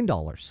pay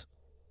 $9.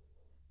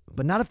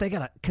 But not if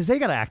because they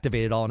got to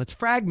activate it all, and it's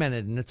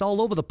fragmented and it's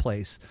all over the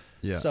place.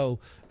 Yeah. So,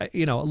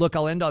 look,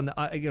 I'll end on,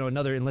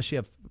 another, unless you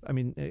have,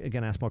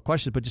 again, ask more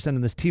questions, but just end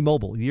on this.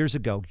 T-Mobile, years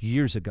ago,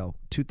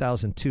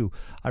 2002,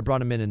 I brought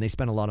them in and they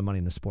spent a lot of money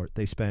in the sport.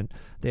 They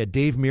had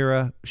Dave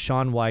Mirra,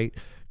 Shaun White,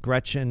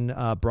 Gretchen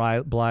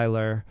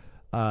Bleiler,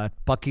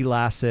 Bucky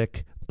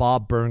Lasek,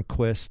 Bob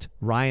Burnquist,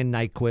 Ryan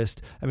Nyquist.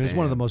 It's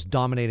one of the most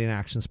dominating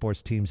action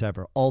sports teams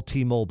ever, all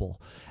T-Mobile.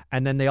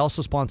 And then they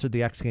also sponsored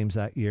the X Games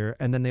that year.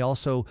 And then they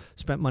also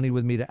spent money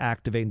with me to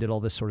activate and did all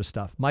this sort of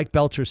stuff. Mike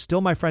Belcher's still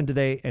my friend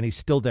today, and he's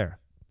still there.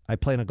 I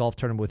play in a golf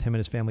tournament with him and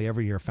his family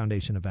every year, a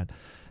foundation event.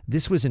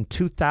 This was in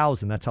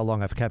 2000. That's how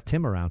long I've kept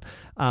him around.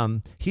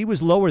 He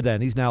was lower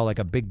then. He's now like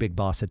a big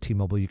boss at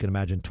T-Mobile, you can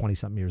imagine,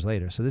 20-something years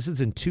later. So this is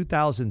in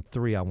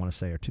 2003, I want to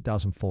say, or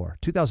 2004.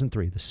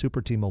 2003, the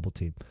Super T-Mobile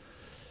team.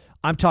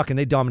 I'm talking,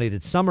 they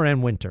dominated summer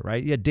and winter,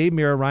 right? You had Dave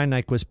Mirra, Ryan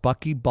Nyquist,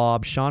 Bucky,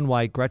 Bob, Shaun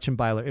White, Gretchen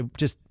Bleiler. It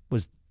just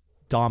was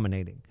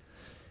dominating.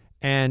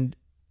 And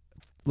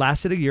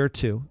lasted a year or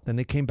two. Then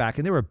they came back,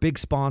 and they were a big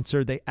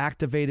sponsor. They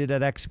activated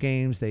at X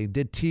Games. They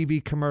did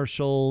TV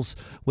commercials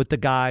with the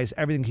guys,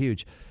 everything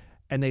huge.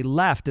 And they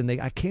left, and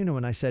I came to them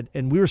and I said,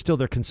 and we were still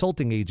their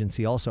consulting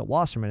agency also at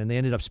Wasserman, and they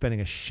ended up spending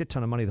a shit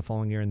ton of money the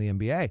following year in the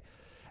NBA.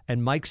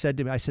 And Mike said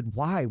to me, I said,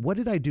 why? What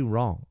did I do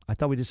wrong? I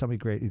thought we did something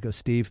great. He goes,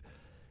 Steve,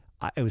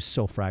 it was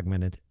so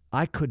fragmented.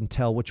 I couldn't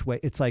tell which way.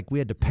 It's like we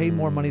had to pay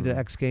more money to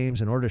X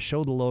Games in order to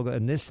show the logo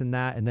and this and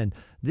that, and then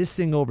this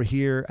thing over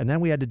here, and then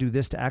we had to do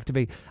this to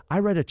activate. I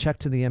read a check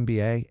to the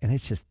NBA, and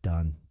it's just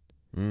done.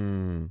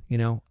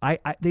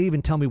 They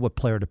even tell me what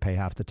player to pay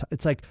half the time.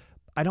 It's like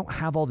I don't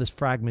have all this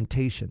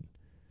fragmentation.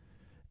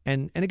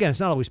 And again, it's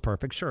not always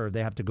perfect. Sure,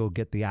 they have to go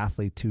get the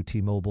athlete to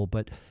T-Mobile,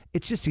 but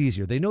it's just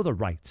easier. They know the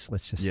rights,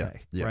 let's just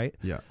say, right?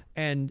 Yeah.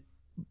 And,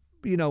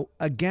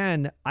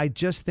 again, I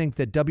just think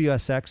that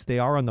WSX, they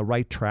are on the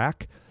right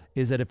track,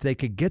 is that if they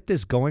could get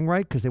this going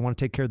right, because they want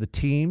to take care of the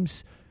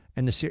teams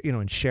and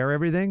and share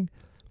everything.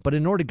 But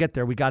in order to get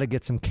there, we got to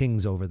get some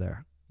kings over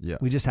there. Yeah.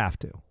 We just have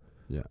to.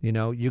 Yeah.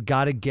 You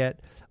got to get,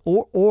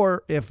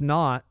 or if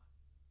not,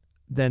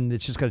 then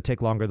it's just going to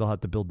take longer. They'll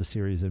have to build the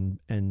series and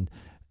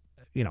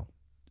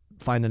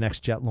find the next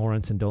Jet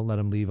Lawrence and don't let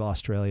him leave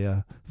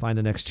Australia. Find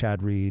the next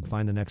Chad Reed.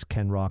 Find the next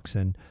Ken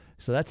Roxon.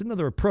 So that's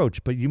another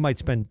approach, but you might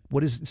spend,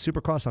 what is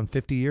Supercross on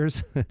 50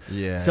 years?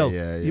 Yeah. So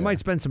yeah. you might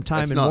spend some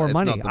time It's and not- more it's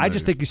money. not the I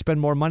just move. think you spend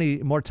more money,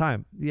 more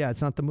time. Yeah,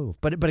 it's not the move.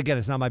 But again,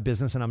 it's not my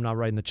business and I'm not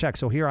writing the check.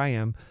 So here I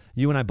am,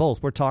 you and I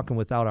both, we're talking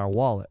without our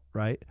wallet,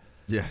 right?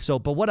 Yeah. So,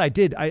 but what I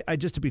did, I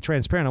just to be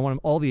transparent, I want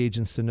all the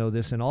agents to know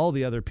this and all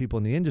the other people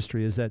in the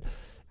industry is that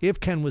if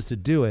Ken was to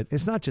do it,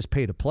 it's not just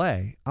pay to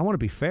play. I want to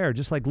be fair,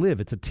 just like Live.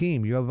 It's a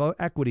team. You have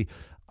equity.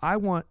 I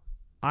want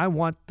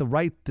the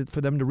right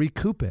for them to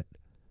recoup it.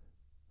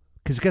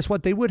 Because guess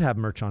what? They would have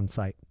merch on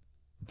site.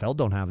 Feld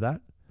don't have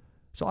that.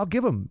 So I'll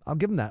give him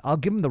that. I'll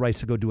give him the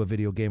rights to go do a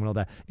video game and all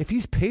that. If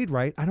he's paid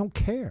right, I don't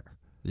care.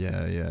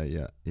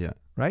 Yeah.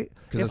 Right?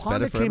 'Cause it's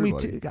better for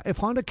everybody. If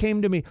Honda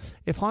came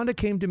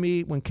to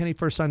me when Kenny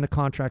first signed the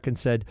contract and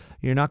said,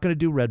 "You're not going to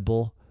do Red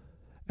Bull,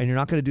 and you're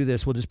not going to do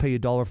this. We'll just pay you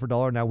dollar for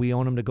dollar. Now we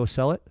own them to go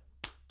sell it."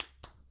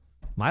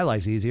 My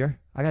life's easier.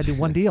 I got to do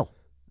one deal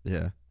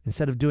Yeah.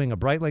 instead of doing a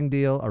Breitling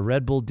deal, a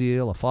Red Bull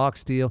deal, a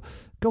Fox deal.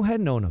 Go ahead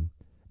and own them.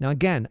 Now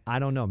again, I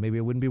don't know. Maybe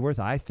it wouldn't be worth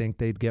it. I think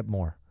they'd get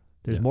more.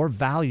 There's more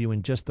value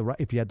in just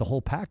if you had the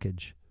whole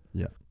package.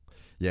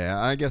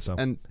 Yeah. I guess, So,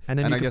 and then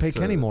you I can guess pay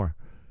Kenny more.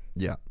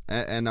 Yeah,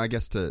 and I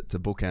guess to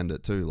bookend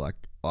it too, like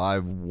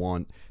I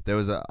think there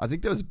was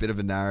a bit of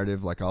a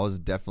narrative. Like I was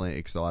definitely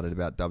excited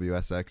about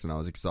WSX, and I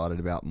was excited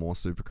about more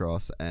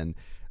Supercross, and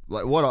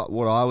like what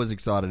I was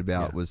excited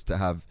about was to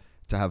have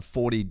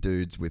 40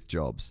 dudes with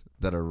jobs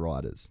that are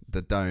riders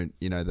that don't,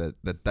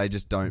 that they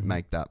just don't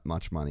make that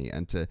much money,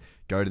 and to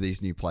go to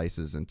these new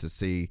places and to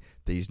see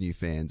these new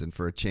fans, and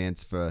for a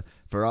chance for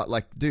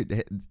like,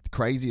 dude,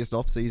 craziest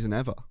off season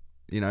ever.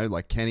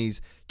 Like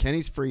Kenny's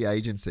free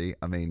agency.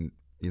 I mean,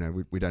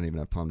 we don't even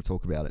have time to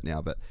talk about it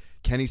now, but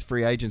Kenny's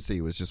free agency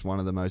was just one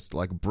of the most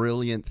like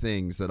brilliant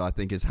things that I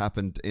think has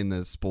happened in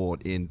the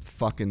sport in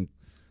fucking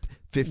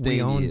 15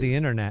 We owned years. the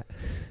internet.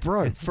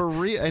 Bro, for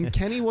real. And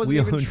Kenny wasn't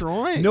even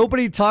trying.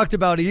 Nobody talked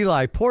about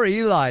Eli. Poor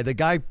Eli. The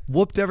guy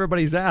whooped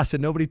everybody's ass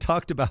and nobody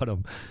talked about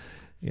him.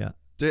 Yeah.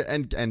 Dude,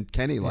 and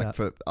Kenny, like,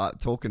 for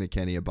talking to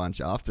Kenny a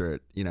bunch after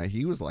it,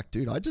 he was like,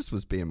 dude, I just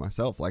was being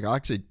myself. Like,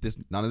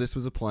 none of this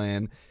was a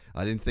plan.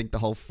 I didn't think the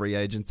whole free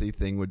agency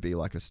thing would be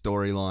like a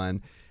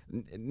storyline.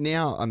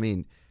 Now, I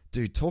mean,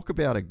 dude, talk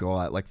about a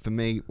guy. Like, for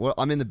me,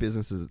 I'm in the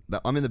business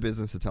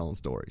of telling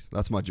stories.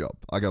 That's my job.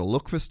 I got to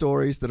look for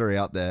stories that are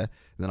out there, and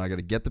then I got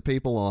to get the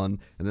people on,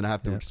 and then I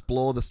have to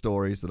explore the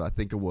stories that I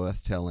think are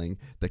worth telling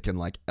that can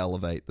like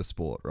elevate the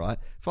sport, right?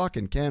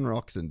 Fucking Ken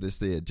Roczen this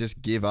year,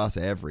 just give us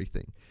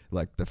everything.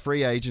 Like the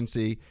free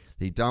agency,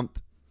 he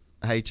dumped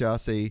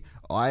HRC.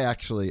 I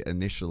actually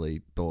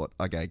initially thought,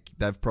 okay,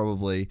 they've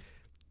probably...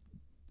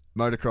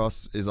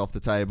 Motocross is off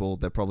the table.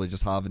 They're probably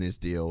just halving his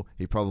deal.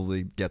 He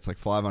probably gets like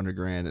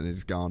 $500,000 and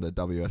is going to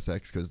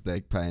WSX because they're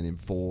paying him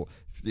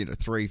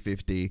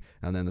 $350,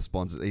 and then the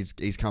sponsors.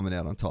 He's coming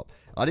out on top.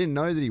 I didn't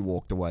know that he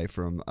walked away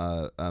from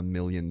a $1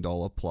 million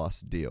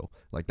plus deal.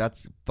 Like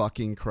that's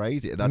fucking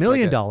crazy. That's $1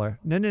 million?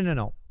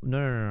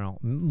 No.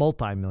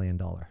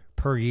 Multi-million-dollar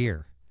per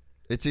year.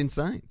 It's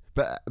insane.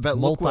 But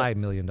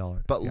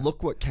multi-million-dollar. But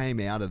look what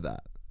came out of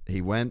that. He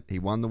won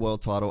the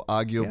world title.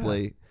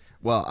 Arguably. Yeah.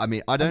 Well, I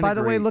mean, I don't. And by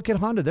agree. the way, look at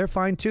Honda; they're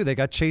fine too. They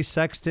got Chase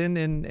Sexton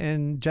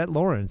and Jet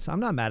Lawrence. I'm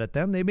not mad at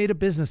them. They made a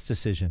business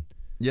decision.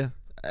 Yeah,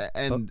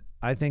 and but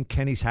I think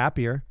Kenny's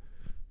happier.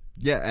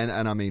 Yeah,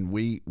 and I mean,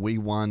 we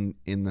won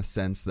in the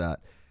sense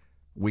that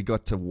we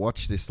got to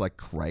watch this like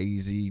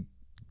crazy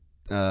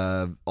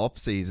off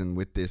season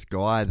with this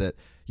guy that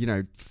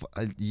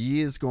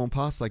years gone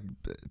past. Like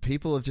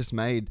people have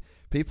made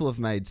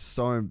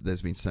so.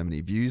 There's been so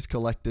many views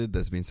collected.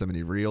 There's been so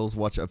many reels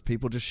watched of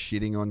people just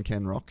shitting on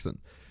Ken Roczen.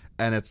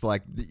 And it's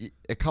like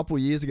a couple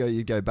years ago,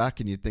 you'd go back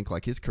and you'd think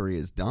like his career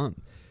is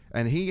done.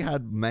 And he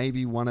had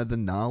maybe one of the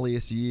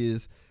gnarliest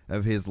years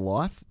of his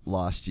life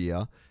last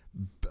year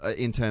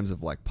in terms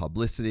of like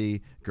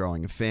publicity,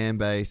 growing a fan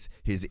base,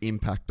 his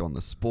impact on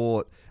the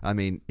sport. I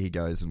mean, he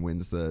goes and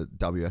wins the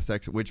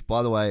WSX, which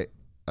by the way,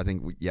 I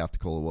think you have to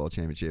call a world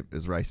championship. It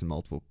was racing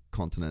multiple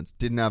continents.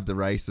 Didn't have the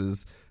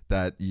races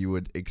that you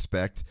would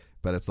expect,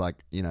 but it's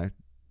like,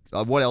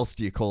 what else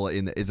do you call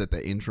it? Is it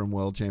the interim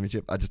world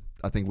championship?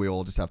 I think we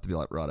all just have to be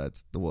like, right,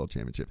 it's the world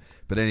championship.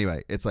 But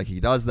anyway, it's like he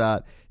does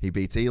that. He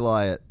beats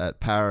Eli at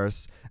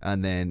Paris,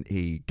 and then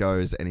he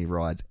goes and he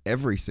rides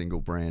every single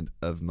brand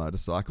of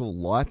motorcycle,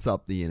 lights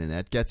up the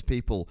internet, gets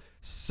people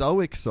so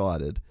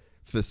excited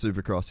for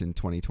Supercross in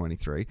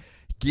 2023,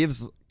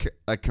 gives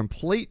a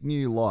complete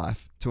new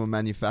life to a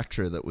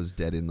manufacturer that was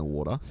dead in the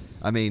water.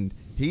 I mean,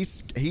 he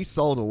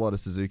sold a lot of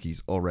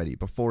Suzukis already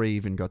before he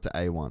even got to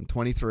A1.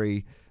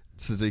 23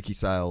 Suzuki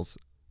sales,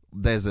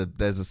 there's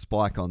a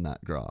spike on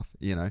that graph,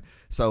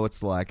 So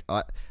it's like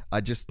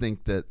I just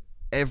think that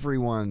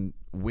everyone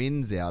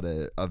wins out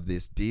of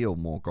this deal.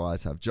 More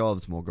guys have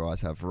jobs, more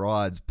guys have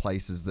rides,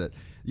 places that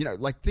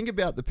like think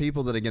about the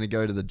people that are going to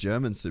go to the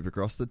German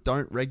Supercross that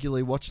don't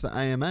regularly watch the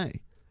AMA,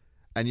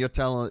 and you're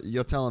telling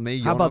me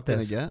you're not going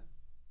to get.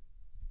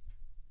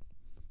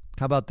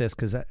 How about this?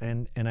 Because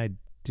and I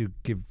do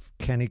give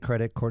Kenny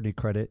credit, Courtney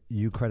credit,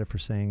 you credit for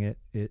saying it.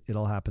 It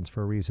all happens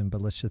for a reason.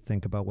 But let's just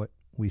think about what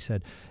we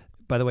said,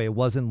 by the way, it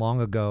wasn't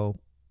long ago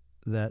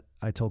that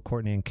I told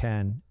Courtney and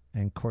Ken,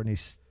 and Courtney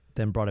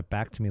then brought it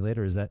back to me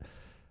later, is that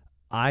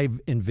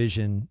I've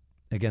envisioned,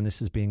 again,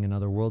 this is being in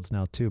other worlds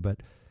now too, but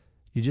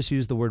you just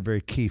used the word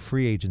very key,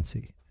 free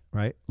agency,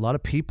 right? A lot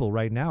of people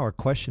right now are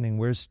questioning,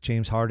 where's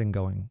James Harden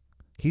going?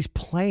 He's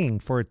playing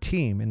for a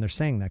team, and they're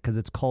saying that because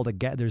it's called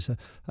there's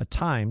a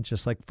time,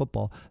 just like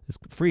football, it's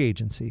free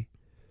agency.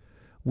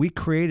 We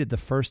created the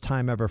first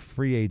time ever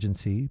free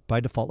agency by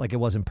default, like it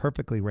wasn't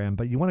perfectly ran,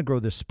 but you want to grow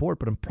this sport.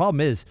 But the problem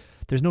is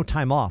there's no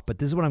time off. But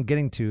this is what I'm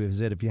getting to, is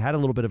that if you had a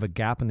little bit of a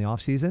gap in the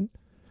offseason,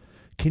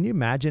 can you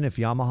imagine if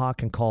Yamaha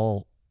can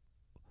call,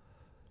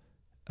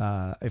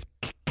 if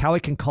Cowie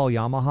can call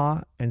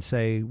Yamaha and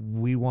say,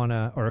 we want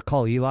to, or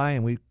call Eli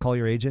and we call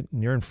your agent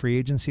and you're in free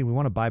agency, we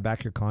want to buy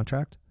back your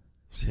contract?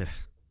 Yeah.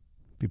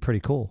 Be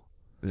pretty cool.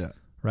 Yeah.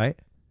 Right?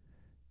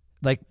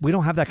 Like, we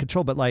don't have that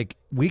control, but like,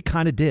 we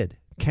kind of did.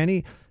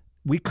 Kenny,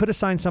 we could have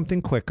signed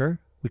something quicker.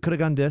 We could have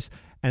done this.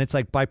 And it's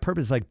like, by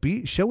purpose, like,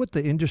 show what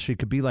the industry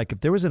could be like.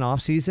 If there was an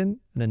off season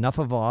and enough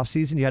of an off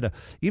season, you had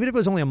even if it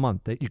was only a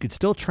month, that you could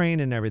still train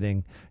and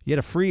everything. You had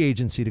a free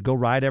agency to go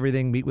ride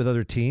everything, meet with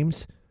other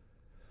teams.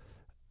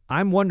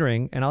 I'm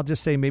wondering, and I'll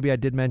just say, maybe I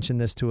did mention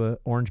this to a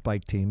Orange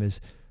Bike team, is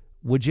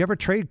would you ever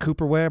trade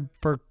Cooper Webb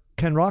for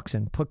Ken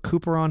Roczen? Put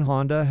Cooper on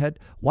Honda head.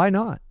 Why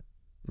not?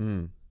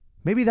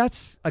 Maybe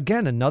that's,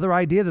 again, another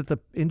idea that the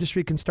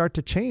industry can start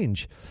to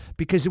change,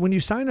 because when you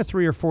sign a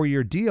 3 or 4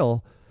 year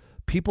deal,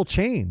 people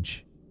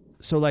change.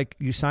 So like,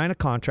 you sign a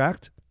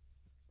contract,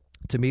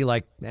 to me,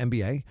 like the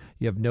NBA,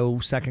 you have no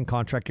second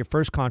contract. Your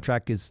first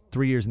contract is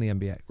 3 years in the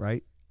NBA,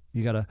 right?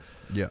 You gotta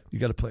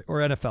play, or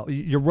NFL.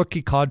 Your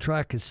rookie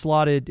contract is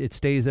slotted; it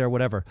stays there,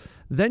 whatever.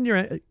 Then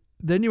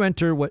you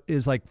enter what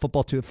is like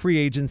football to a free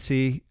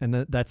agency, and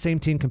that same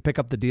team can pick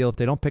up the deal. If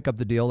they don't pick up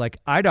the deal, like,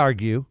 I'd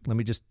argue, let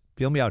me just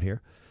feel me out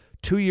here.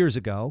 2 years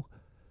ago,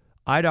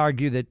 I'd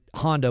argue that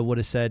Honda would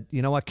have said,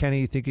 you know what, Kenny,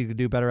 you think you could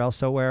do better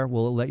elsewhere?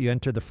 We'll let you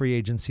enter the free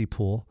agency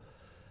pool.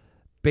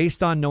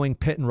 Based on knowing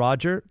Pitt and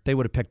Roger, they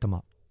would have picked him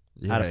up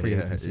out of free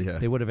agency. Yeah.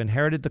 They would have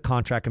inherited the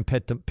contract and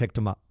picked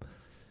him up.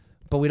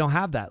 But we don't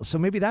have that. So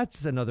maybe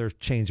that's another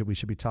change that we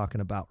should be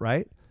talking about,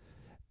 right?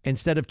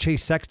 Instead of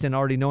Chase Sexton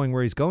already knowing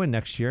where he's going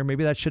next year,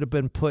 maybe that should have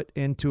been put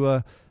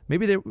into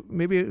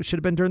maybe it should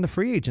have been during the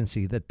free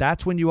agency.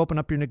 That's when you open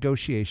up your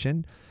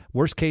negotiation.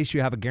 Worst case,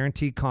 you have a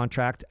guaranteed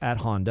contract at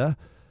Honda.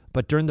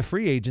 But during the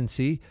free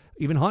agency,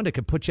 even Honda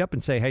could put you up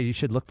and say, hey, you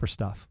should look for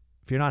stuff.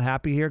 If you're not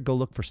happy here, go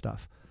look for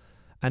stuff.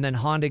 And then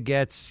Honda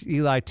gets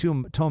Eli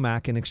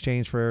Tomac in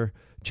exchange for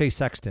Chase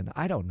Sexton.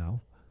 I don't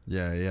know.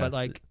 Yeah. But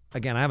like,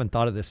 again, I haven't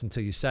thought of this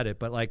until you said it.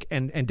 But like,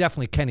 and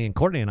definitely Kenny and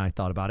Courtney and I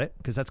thought about it,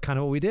 because that's kind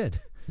of what we did.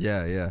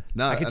 Yeah.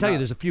 No, I can tell you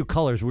there's a few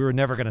colors we were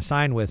never going to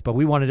sign with, but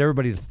we wanted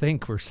everybody to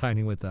think we're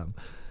signing with them.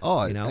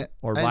 Oh,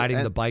 or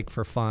riding the bike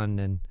for fun.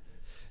 And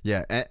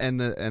yeah, and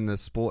the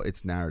sport,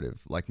 it's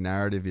narrative. Like,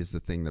 narrative is the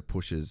thing that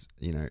pushes,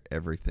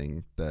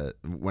 everything that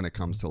when it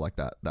comes to like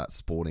that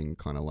sporting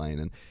kind of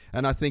lane.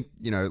 And I think,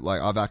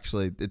 like,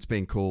 it's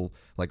been cool.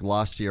 Like,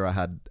 last year I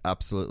had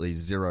absolutely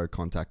zero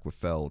contact with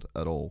Feld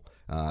at all.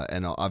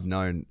 And I've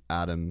known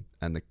Adam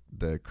and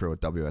the crew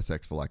at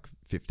WSX for like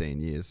 15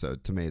 years. So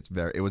to me,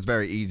 it was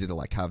very easy to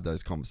like have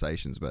those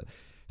conversations. But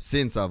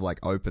since I've like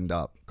opened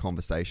up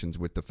conversations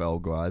with the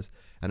Feld guys,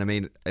 and I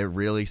mean, it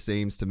really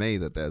seems to me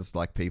that there's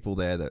like people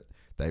there that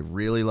they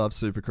really love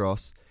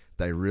Supercross,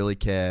 they really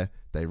care,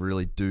 they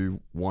really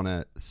do want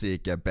to see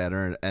it get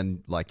better.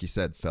 And like you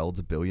said, Feld's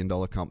a $1 billion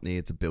company,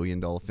 it's a $1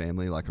 billion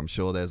family. Like, I'm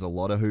sure there's a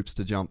lot of hoops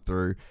to jump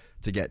through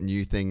to get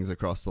new things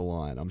across the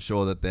line. I'm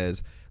sure that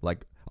there's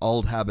like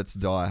old habits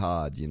die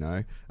hard,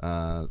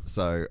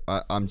 so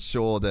I'm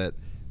sure that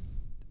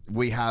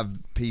we have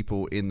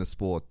people in the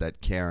sport that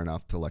care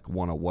enough to like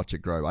want to watch it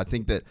grow. I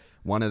think that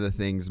one of the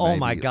things. Oh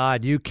my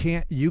God, you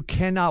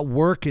cannot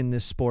work in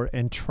this sport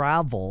and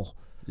travel.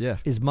 Yeah.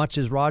 As much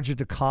as Roger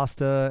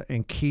DaCosta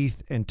and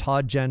Keith and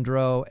Todd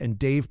Gendro and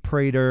Dave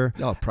Prater,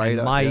 Prater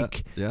and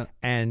Mike, yeah.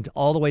 And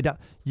all the way down.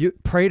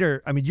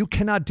 Prater, I mean, you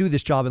cannot do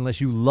this job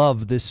unless you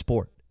love this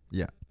sport.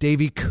 Yeah.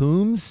 Davey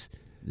Coombs.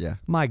 Yeah.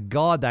 My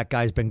God, that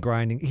guy's been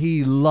grinding.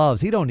 He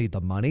don't need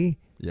the money.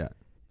 Yeah.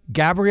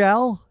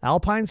 Gabrielle,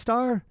 Alpine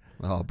Star.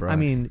 Oh, bro. I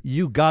mean,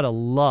 you gotta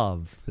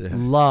love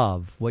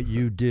what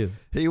you do.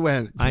 He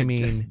went. I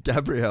mean,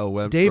 Gabrielle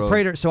went. Dave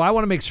Prater. So I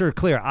want to make sure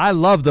clear. I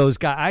love those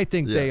guys. I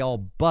think they all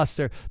bust.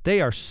 They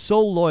are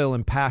so loyal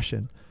and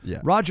passionate. Yeah.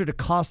 Roger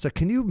DaCosta.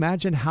 Can you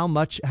imagine how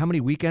many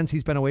weekends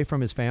he's been away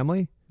from his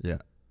family? Yeah.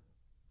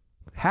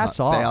 Hats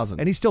off. 1,000.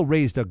 And he still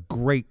raised a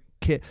great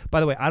kid. By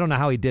the way, I don't know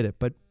how he did it,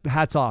 but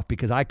hats off,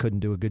 because I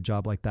couldn't do a good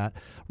job like that.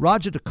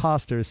 Roger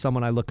DaCosta is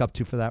someone I look up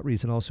to for that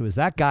reason also. Is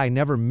that guy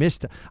never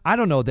missed. I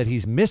don't know that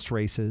he's missed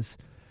races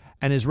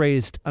and has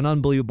raised an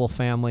unbelievable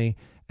family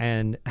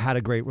and had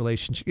a great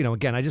relationship.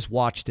 Again, I just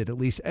watched it at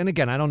least. And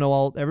again, I don't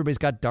know everybody's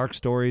got dark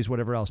stories,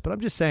 whatever else, but I'm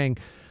just saying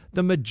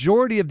the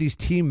majority of these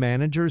team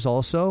managers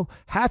also,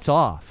 hats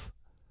off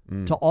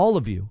to all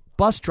of you,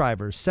 bus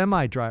drivers,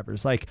 semi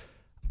drivers. Like,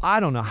 I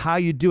don't know how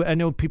you do it. I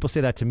know people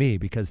say that to me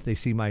because they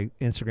see my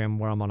Instagram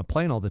where I'm on a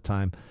plane all the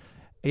time.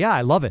 Yeah,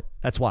 I love it.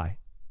 That's why.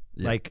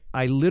 Yeah. Like,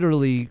 I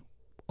literally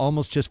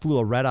almost just flew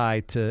a red eye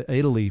to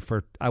Italy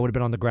I would have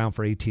been on the ground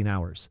for 18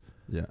 hours.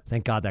 Yeah.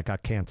 Thank God that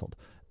got canceled.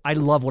 I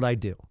love what I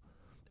do.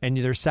 And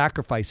there's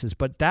sacrifices,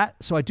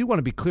 so I do want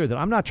to be clear that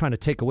I'm not trying to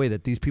take away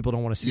that these people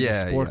don't want to see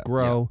the sport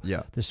grow,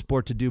 the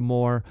sport to do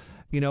more,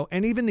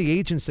 and even the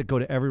agents that go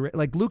to every,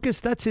 like Lucas,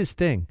 that's his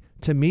thing.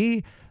 To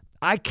me,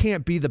 I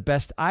can't be the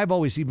best. I've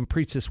always even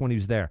preached this when he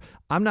was there.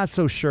 I'm not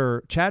so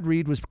sure. Chad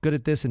Reed was good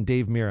at this, and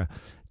Dave Mira.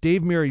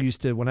 Dave Mira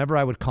used to, whenever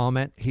I would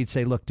comment, he'd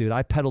say, look, dude,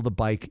 I pedal the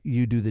bike,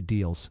 you do the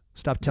deals.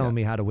 Stop telling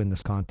me how to win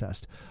this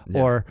contest.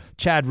 Yeah. Or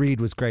Chad Reed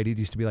was great. He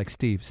used to be like,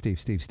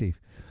 Steve.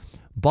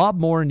 Bob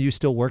Moore and you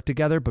still work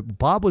together, but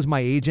Bob was my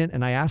agent,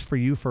 and I asked for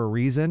you for a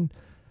reason.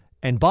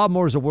 And Bob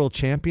Moore is a world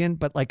champion,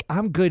 but like,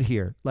 I'm good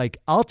here. Like,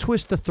 I'll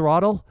twist the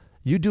throttle,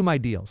 you do my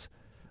deals.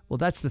 Well,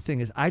 that's the thing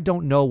is I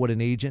don't know what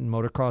an agent in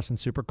motocross and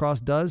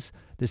supercross does.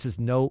 This is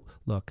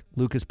look,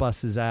 Lucas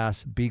busts his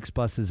ass, Beeks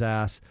busts his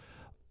ass,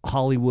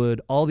 Hollywood,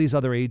 all these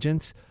other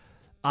agents.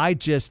 I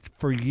just,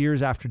 for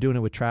years after doing it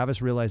with Travis,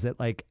 realized that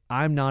like,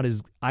 I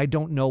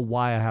don't know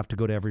why I have to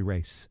go to every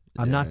race.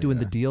 I'm not doing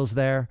the deals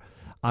there.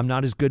 I'm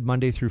not as good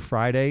Monday through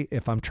Friday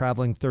if I'm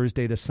traveling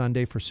Thursday to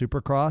Sunday for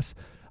Supercross.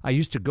 I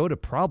used to go to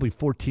probably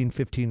 14,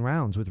 15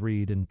 rounds with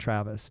Reed and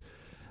Travis.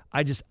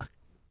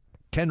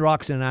 Ken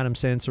Roxon and Adam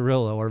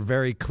Sansarillo are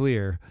very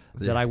clear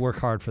that I work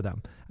hard for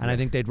them. And I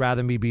think they'd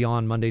rather me be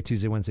on Monday,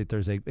 Tuesday, Wednesday,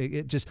 Thursday.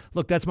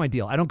 Look, that's my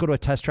deal. I don't go to a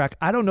test track.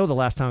 I don't know the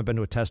last time I've been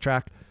to a test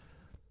track.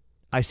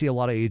 I see a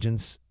lot of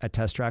agents at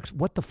test tracks.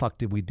 What the fuck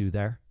did we do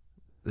there?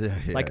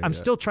 I'm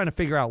still trying to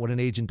figure out what an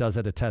agent does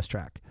at a test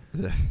track.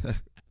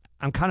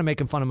 I'm kind of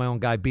making fun of my own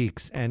guy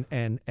Beeks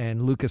and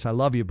Lucas. I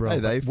love you,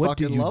 bro. Hey, what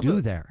do you do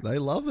there? They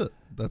love it.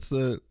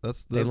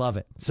 They love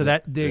it. So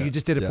you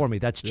just did it for me.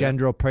 That's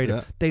Gendro Prater.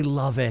 Yeah. They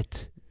love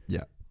it.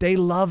 Yeah. They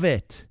love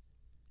it.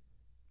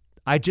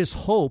 I just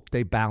hope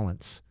they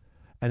balance.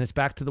 And it's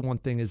back to the one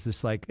thing is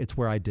this, like, it's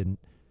where I didn't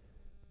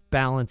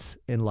balance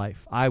in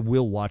life. I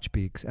will watch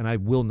Beeks and I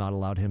will not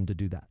allow him to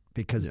do that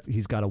because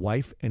he's got a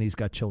wife and he's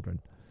got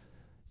children.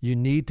 You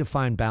need to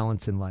find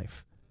balance in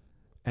life.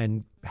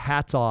 And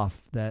hats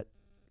off that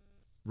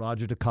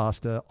Roger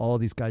DaCosta, all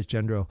these guys,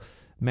 Gendro,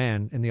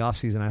 man, in the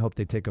offseason,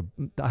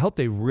 I hope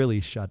they really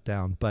shut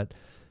down. But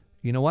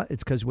you know what?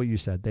 It's because what you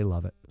said, they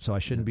love it. So I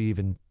shouldn't be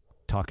even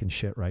talking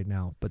shit right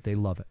now, but they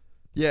love it.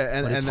 Yeah,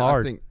 and it's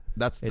hard. I think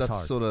that's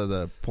sort of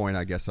the point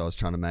I guess I was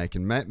trying to make.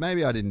 And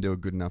maybe I didn't do a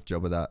good enough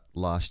job of that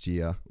last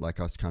year. Like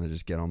I was kind of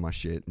just get on my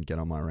shit and get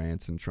on my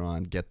rants and try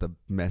and get the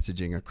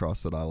messaging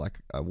across that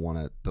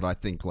that I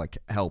think like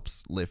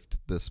helps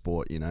lift the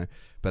sport,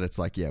 But it's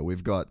like,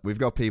 we've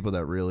got people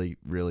that really,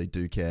 really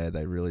do care.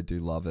 They really do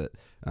love it.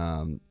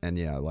 And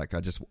I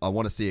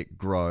want to see it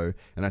grow.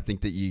 And I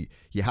think that you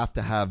have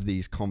to have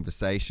these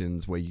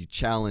conversations where you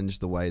challenge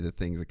the way that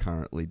things are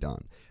currently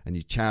done, and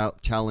you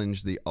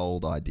challenge the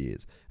old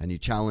ideas, and you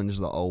challenge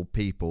the old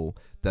people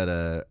that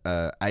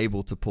are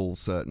able to pull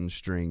certain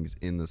strings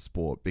in the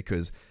sport.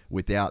 Because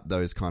without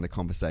those kind of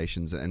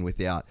conversations and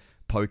without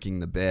poking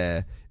the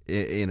bear,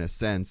 in a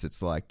sense,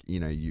 it's like,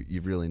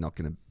 you're really not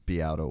going to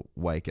be able to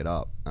wake it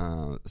up.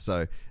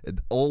 So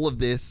all of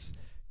this,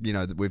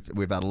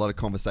 we've had a lot of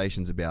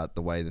conversations about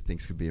the way that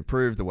things could be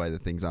improved, the way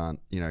that things aren't,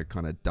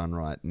 kind of done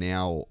right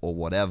now or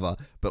whatever.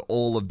 But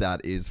all of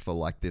that is for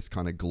like this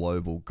kind of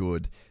global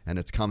good. And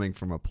it's coming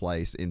from a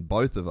place in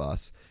both of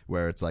us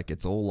where it's like,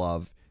 it's all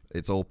love,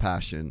 it's all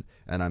passion.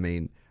 And I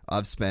mean,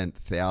 I've spent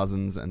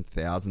thousands and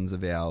thousands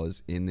of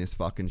hours in this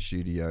fucking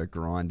studio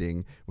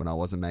grinding when I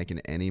wasn't making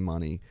any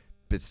money.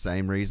 But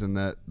same reason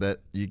that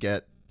you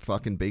get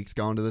fucking Beeks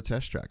going to the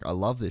test track. I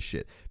love this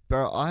shit.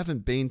 Bro, I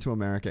haven't been to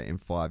America in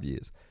 5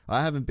 years.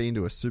 I haven't been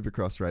to a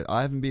Supercross race.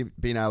 I haven't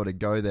been able to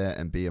go there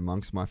and be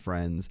amongst my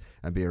friends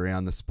and be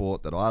around the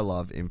sport that I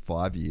love in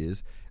 5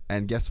 years.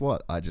 And guess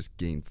what? I just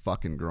been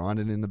fucking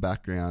grinding in the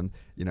background,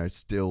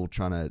 still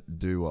trying to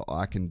do what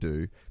I can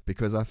do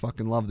because I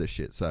fucking love this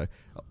shit. So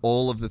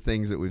all of the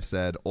things that we've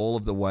said, all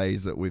of the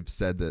ways that we've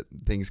said that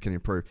things can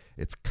improve,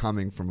 it's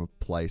coming from a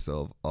place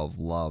of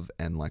love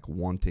and like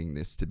wanting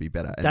this to be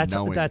better and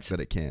knowing that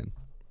it can.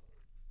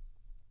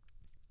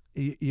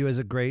 You as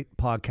a great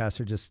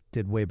podcaster just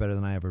did way better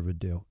than I ever would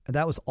do. And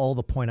that was all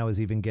the point I was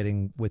even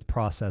getting with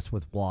Process,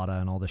 with WADA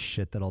and all the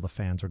shit that all the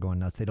fans are going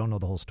nuts. They don't know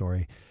the whole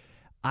story.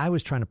 I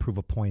was trying to prove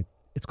a point.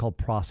 It's called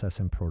process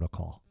and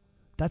protocol.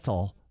 That's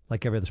all.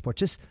 Like every other sport,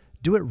 just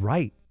do it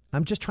right.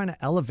 I'm just trying to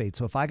elevate.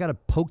 So if I got to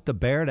poke the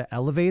bear to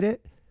elevate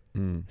it,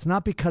 it's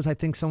not because I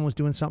think someone's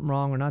doing something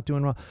wrong or not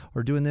doing wrong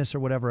or doing this or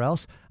whatever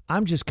else.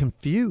 I'm just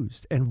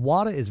confused. And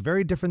WADA is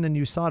very different than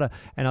USADA.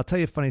 And I'll tell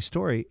you a funny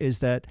story is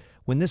that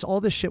when all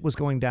this shit was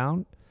going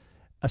down,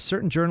 a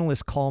certain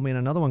journalist called me and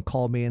another one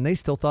called me and they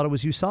still thought it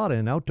was USADA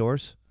in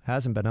outdoors.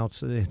 Hasn't been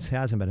out. It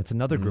hasn't been. It's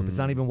another group. It's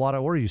not even WADA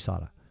or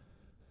USADA.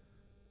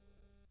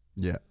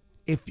 Yeah.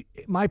 if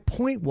my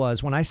point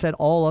was when I said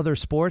all other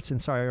sports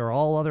or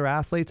all other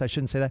athletes, I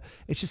shouldn't say that.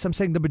 It's just I'm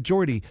saying the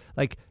majority,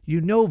 like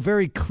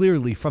very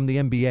clearly from the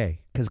NBA,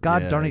 because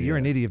God darn it, you're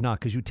an idiot if not,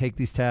 because you take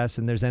these tests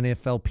and there's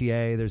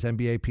NFLPA, there's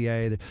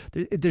NBAPA,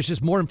 there's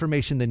just more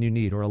information than you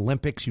need. Or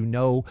Olympics,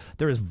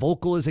 they're as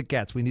vocal as it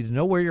gets. We need to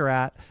know where you're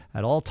at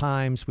all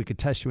times. We could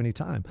test you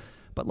anytime.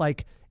 But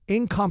like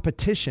in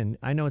competition,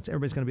 I know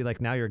everybody's going to be like,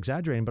 now you're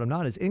exaggerating, but I'm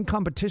not. Is in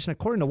competition,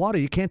 according to WADA,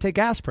 you can't take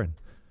aspirin.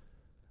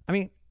 I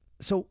mean,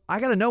 so I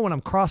got to know when I'm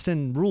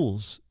crossing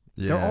rules.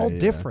 They're all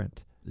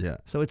different. Yeah.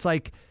 So it's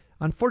like,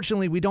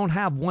 unfortunately, we don't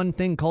have one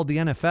thing called the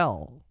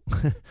NFL.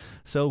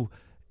 So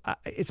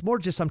it's more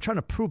just I'm trying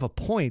to prove a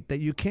point that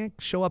you can't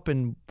show up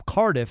in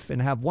Cardiff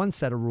and have one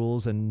set of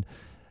rules and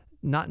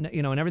not,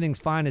 and everything's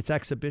fine. It's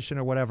exhibition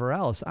or whatever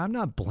else. I'm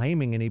not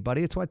blaming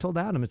anybody. It's what I told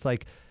Adam. It's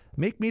like,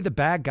 make me the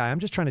bad guy. I'm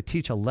just trying to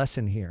teach a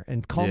lesson here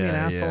and call me an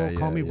asshole,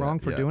 call me wrong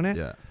for doing it.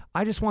 Yeah.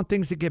 I just want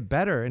things to get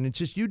better. And it's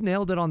just, you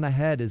nailed it on the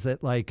head, is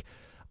that like,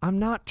 I'm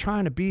not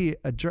trying to be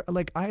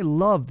I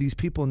love these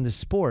people in this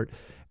sport.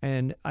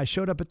 And I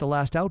showed up at the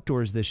last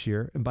Outdoors this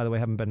year. And by the way, I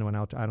haven't been to an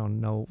outdoor. I don't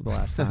know the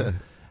last time.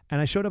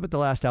 And I showed up at the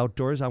last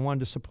Outdoors. I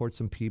wanted to support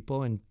some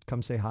people and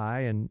come say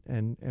hi and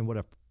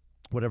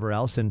whatever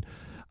else. And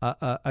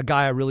a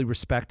guy I really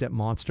respect at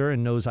Monster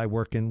and knows I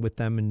work with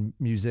them in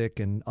music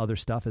and other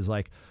stuff is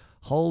like,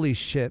 holy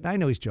shit. I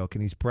know he's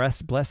joking. He's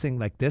blessing,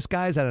 like, this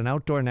guy's at an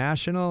outdoor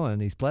national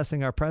and he's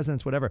blessing our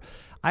presidents, whatever.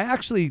 I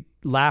actually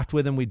laughed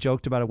with him. We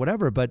joked about it,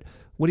 whatever. But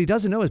what he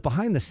doesn't know is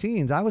behind the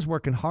scenes, I was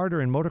working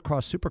harder in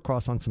motocross,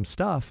 supercross on some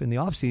stuff in the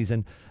off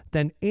season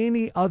than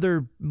any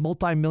other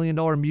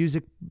multi-million-dollar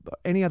music,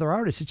 any other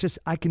artist. It's just,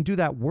 I can do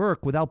that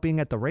work without being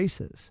at the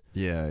races.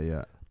 Yeah,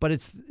 yeah. But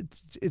it's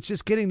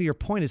just getting to your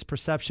point. It's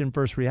perception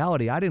versus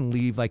reality. I didn't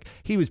leave like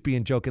he was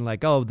being joking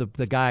like, oh,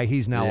 the guy,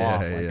 he's now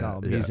off,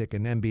 like music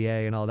and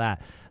NBA and all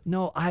that.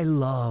 No, I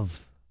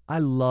love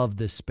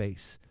this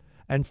space.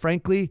 And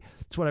frankly,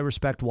 it's what I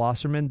respect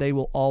Wasserman. They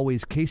will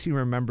always, Casey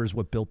remembers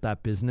what built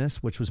that business,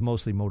 which was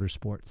mostly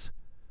motorsports.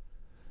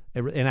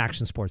 In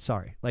action sports,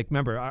 sorry. Like,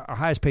 remember, our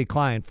highest paid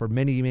client for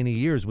many, many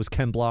years was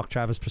Ken Block,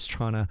 Travis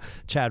Pastrana,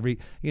 Chad Reed,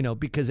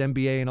 because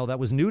NBA and all that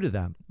was new to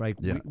them, right?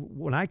 Yeah.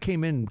 When I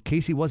came in,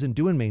 Casey wasn't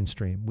doing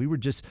mainstream.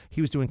 He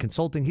was doing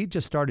consulting. He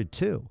just started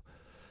too.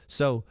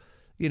 So,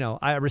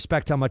 I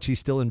respect how much he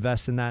still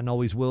invests in that and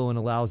always will, and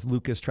allows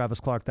Lucas,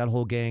 Travis Clark, that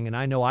whole gang. And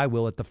I know I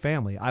will at the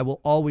family. I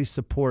will always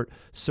support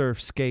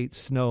surf, skate,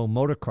 snow,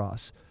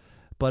 motocross.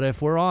 But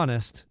if we're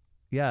honest,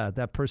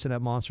 that person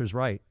at Monster's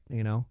right,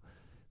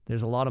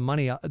 There's a lot of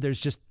money. There's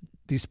just,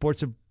 these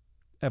sports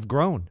have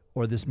grown,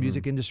 or this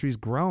music industry's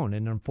grown.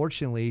 And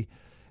unfortunately,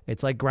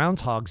 it's like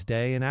Groundhog's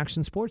Day in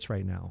action sports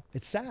right now.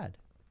 It's sad.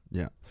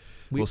 Yeah.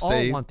 We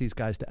all want these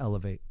guys to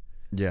elevate.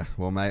 Yeah.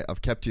 Well, mate,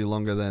 I've kept you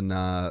longer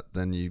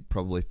than you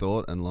probably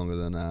thought, and longer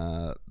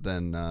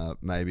than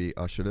maybe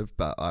I should have.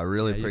 But I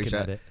really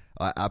appreciate it.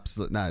 I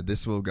absolutely, no,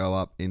 this will go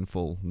up in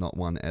full, not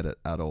one edit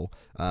at all.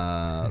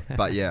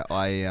 But yeah,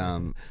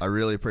 I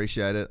really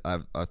appreciate it. I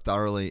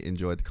thoroughly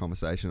enjoyed the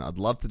conversation. I'd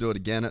love to do it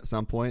again at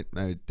some point,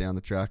 maybe down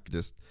the track.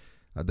 Just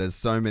there's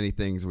so many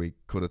things we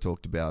could have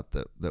talked about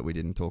that we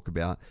didn't talk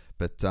about.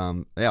 But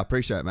I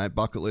appreciate it, mate.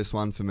 Bucket list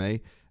one for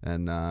me.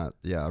 And I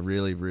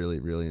really, really,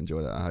 really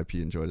enjoyed it. I hope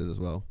you enjoyed it as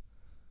well.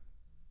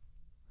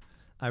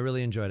 I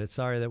really enjoyed it.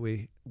 Sorry that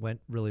we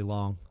went really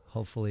long.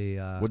 Hopefully,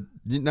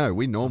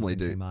 we normally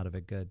do. Came out of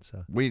it good.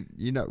 So we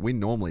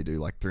normally do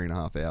like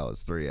 3.5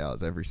 hours, 3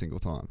 hours every single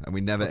time, and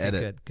we never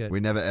edit. Good. We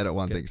never edit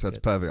one thing, so it's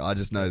perfect. I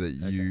just know that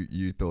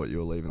you thought you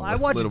were leaving. I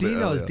watched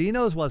Dino's.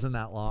 Dino's wasn't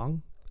that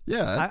long.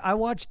 Yeah, I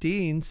watched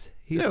Dean's.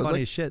 He's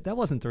funny as shit. That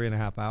wasn't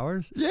 3.5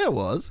 hours. Yeah, it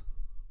was.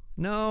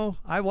 No,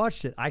 I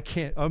watched it. I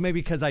can't. Oh, maybe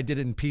because I did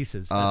it in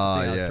pieces. That's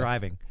the thing. I was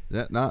driving.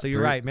 Yeah, no. So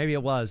you're right. Maybe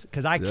it was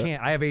because I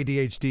can't. I have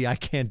ADHD. I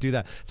can't do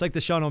that. It's like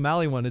the Sean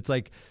O'Malley one. It's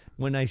like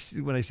when I see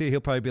it, he'll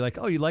probably be like,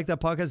 "Oh, you like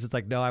that podcast?" It's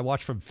like, no, I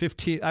watch from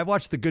 15. I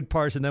watch the good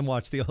parts and then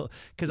watch the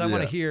because I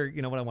want to hear,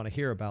 what I want to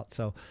hear about.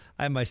 So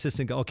I have my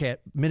assistant go, okay,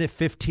 at minute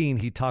 15,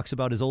 he talks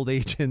about his old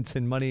agents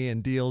and money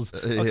and deals.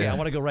 Okay, I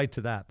want to go right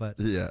to that. But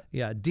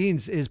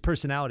Dean's his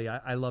personality.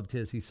 I loved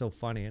his. He's so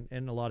funny,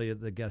 and a lot of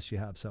the guests you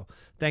have. So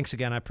thanks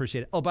again. I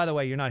appreciate it. Oh, by the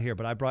way, you're not here,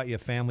 but I brought you a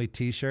family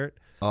T-shirt.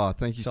 Oh,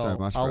 thank you so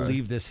much. I'll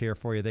leave this here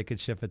for you. They could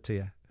ship it to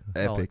you.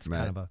 Epic, it's mate.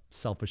 Kind of a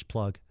selfish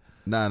plug.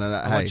 No.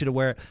 I want you to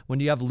wear it when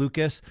you have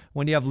Lucas.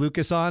 When you have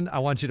Lucas on, I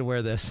want you to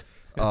wear this.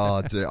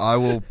 Oh, dude, I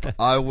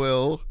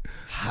will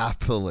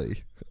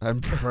happily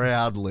and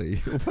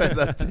proudly wear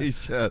that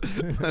T-shirt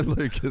when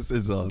Lucas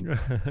is on.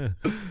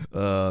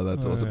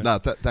 That's awesome. Right. No,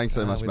 thanks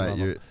so much,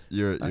 mate.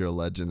 You're a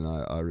legend,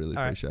 and I really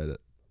appreciate it.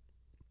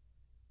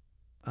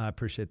 I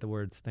appreciate the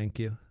words. Thank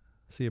you.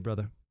 See you,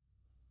 brother.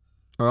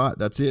 All right,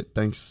 that's it.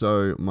 Thanks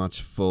so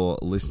much for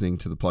listening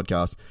to the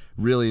podcast.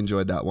 Really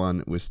enjoyed that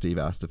one with Steve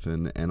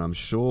Astaphan, and I'm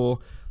sure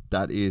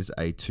that is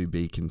a to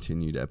be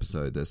continued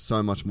episode. There's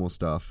so much more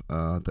stuff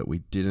that we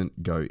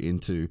didn't go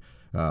into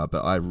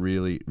But I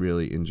really,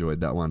 really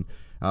enjoyed that one.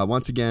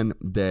 Once again,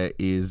 there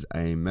is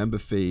a member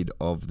feed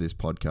of this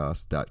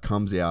podcast that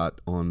comes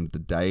out on the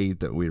day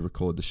that we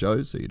record the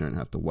show, so you don't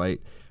have to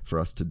wait for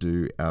us to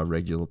do our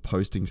regular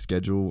posting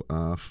schedule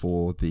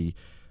for the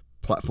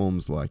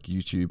platforms like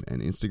YouTube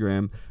and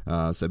Instagram.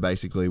 So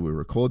basically, we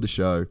record the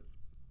show,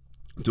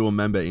 do a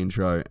member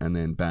intro, and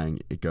then bang,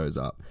 it goes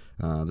up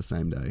the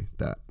same day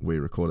that we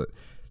record it.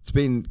 It's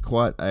been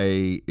quite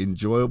a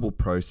enjoyable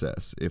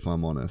process, if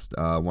I'm honest.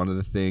 One of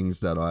the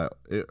things that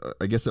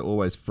I guess it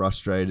always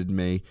frustrated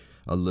me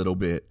a little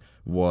bit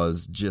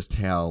was just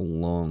how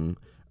long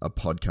a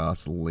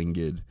podcast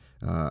lingered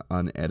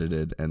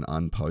unedited and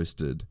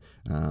unposted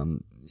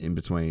in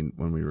between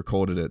when we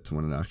recorded it to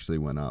when it actually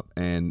went up.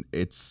 And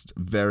it's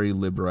very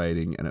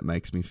liberating, and it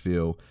makes me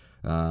feel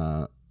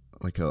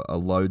like a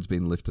load's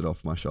been lifted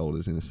off my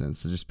shoulders, in a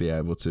sense, to just be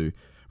able to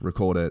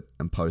record it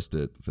and post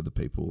it for the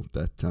people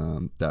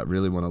that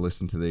really want to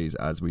listen to these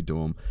as we do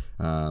them,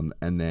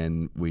 and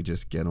then we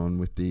just get on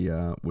with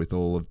the with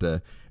all of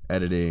the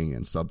editing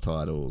and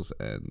subtitles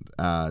and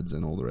ads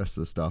and all the rest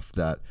of the stuff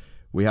that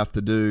we have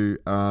to do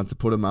to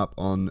put them up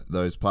on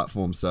those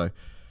platforms. So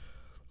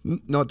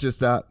not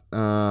just that,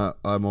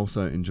 I'm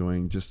also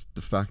enjoying just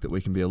the fact that we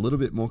can be a little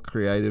bit more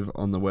creative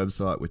on the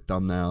website with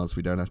thumbnails.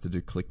 We don't have to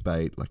do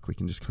clickbait. Like, we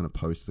can just kind of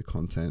post the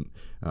content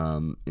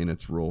in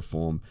its raw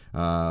form.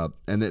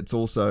 And it's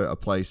also a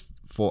place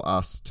for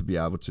us to be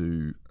able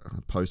to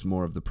post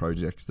more of the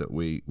projects that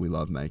we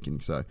love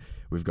making. So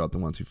we've got the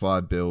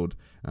 125 build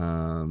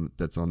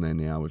that's on there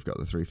now. We've got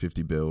the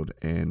 350 build,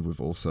 and we've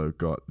also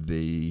got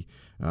the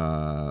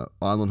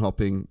island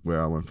hopping,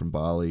 where I went from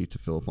Bali to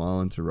Phillip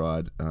Island to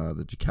ride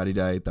the Ducati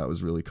Day. That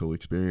was a really cool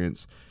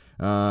experience.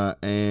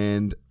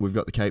 And we've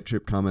got the Cape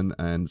trip coming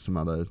and some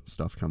other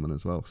stuff coming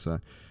as well. So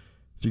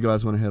if you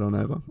guys want to head on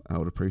over, I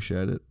would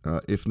appreciate it.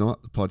 If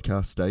not, the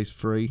podcast stays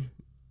free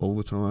all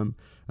the time,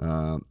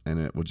 and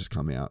it will just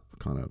come out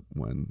kind of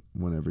when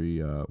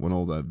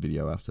all the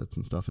video assets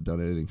and stuff are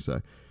done editing. So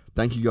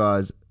thank you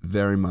guys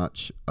very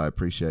much. I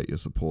appreciate your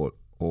support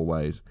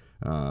always.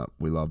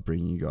 We love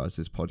bringing you guys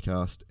this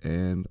podcast,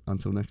 and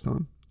until next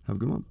time, have a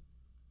good one.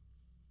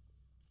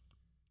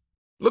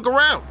 Look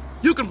around.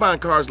 You can find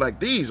cars like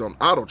these on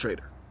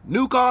AutoTrader.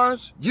 New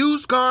cars,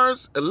 used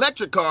cars,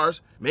 electric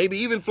cars, maybe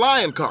even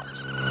flying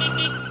cars.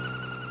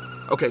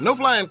 Okay, no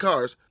flying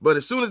cars, but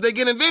as soon as they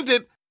get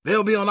invented,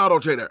 they'll be on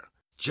AutoTrader.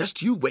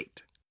 Just you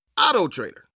wait. AutoTrader.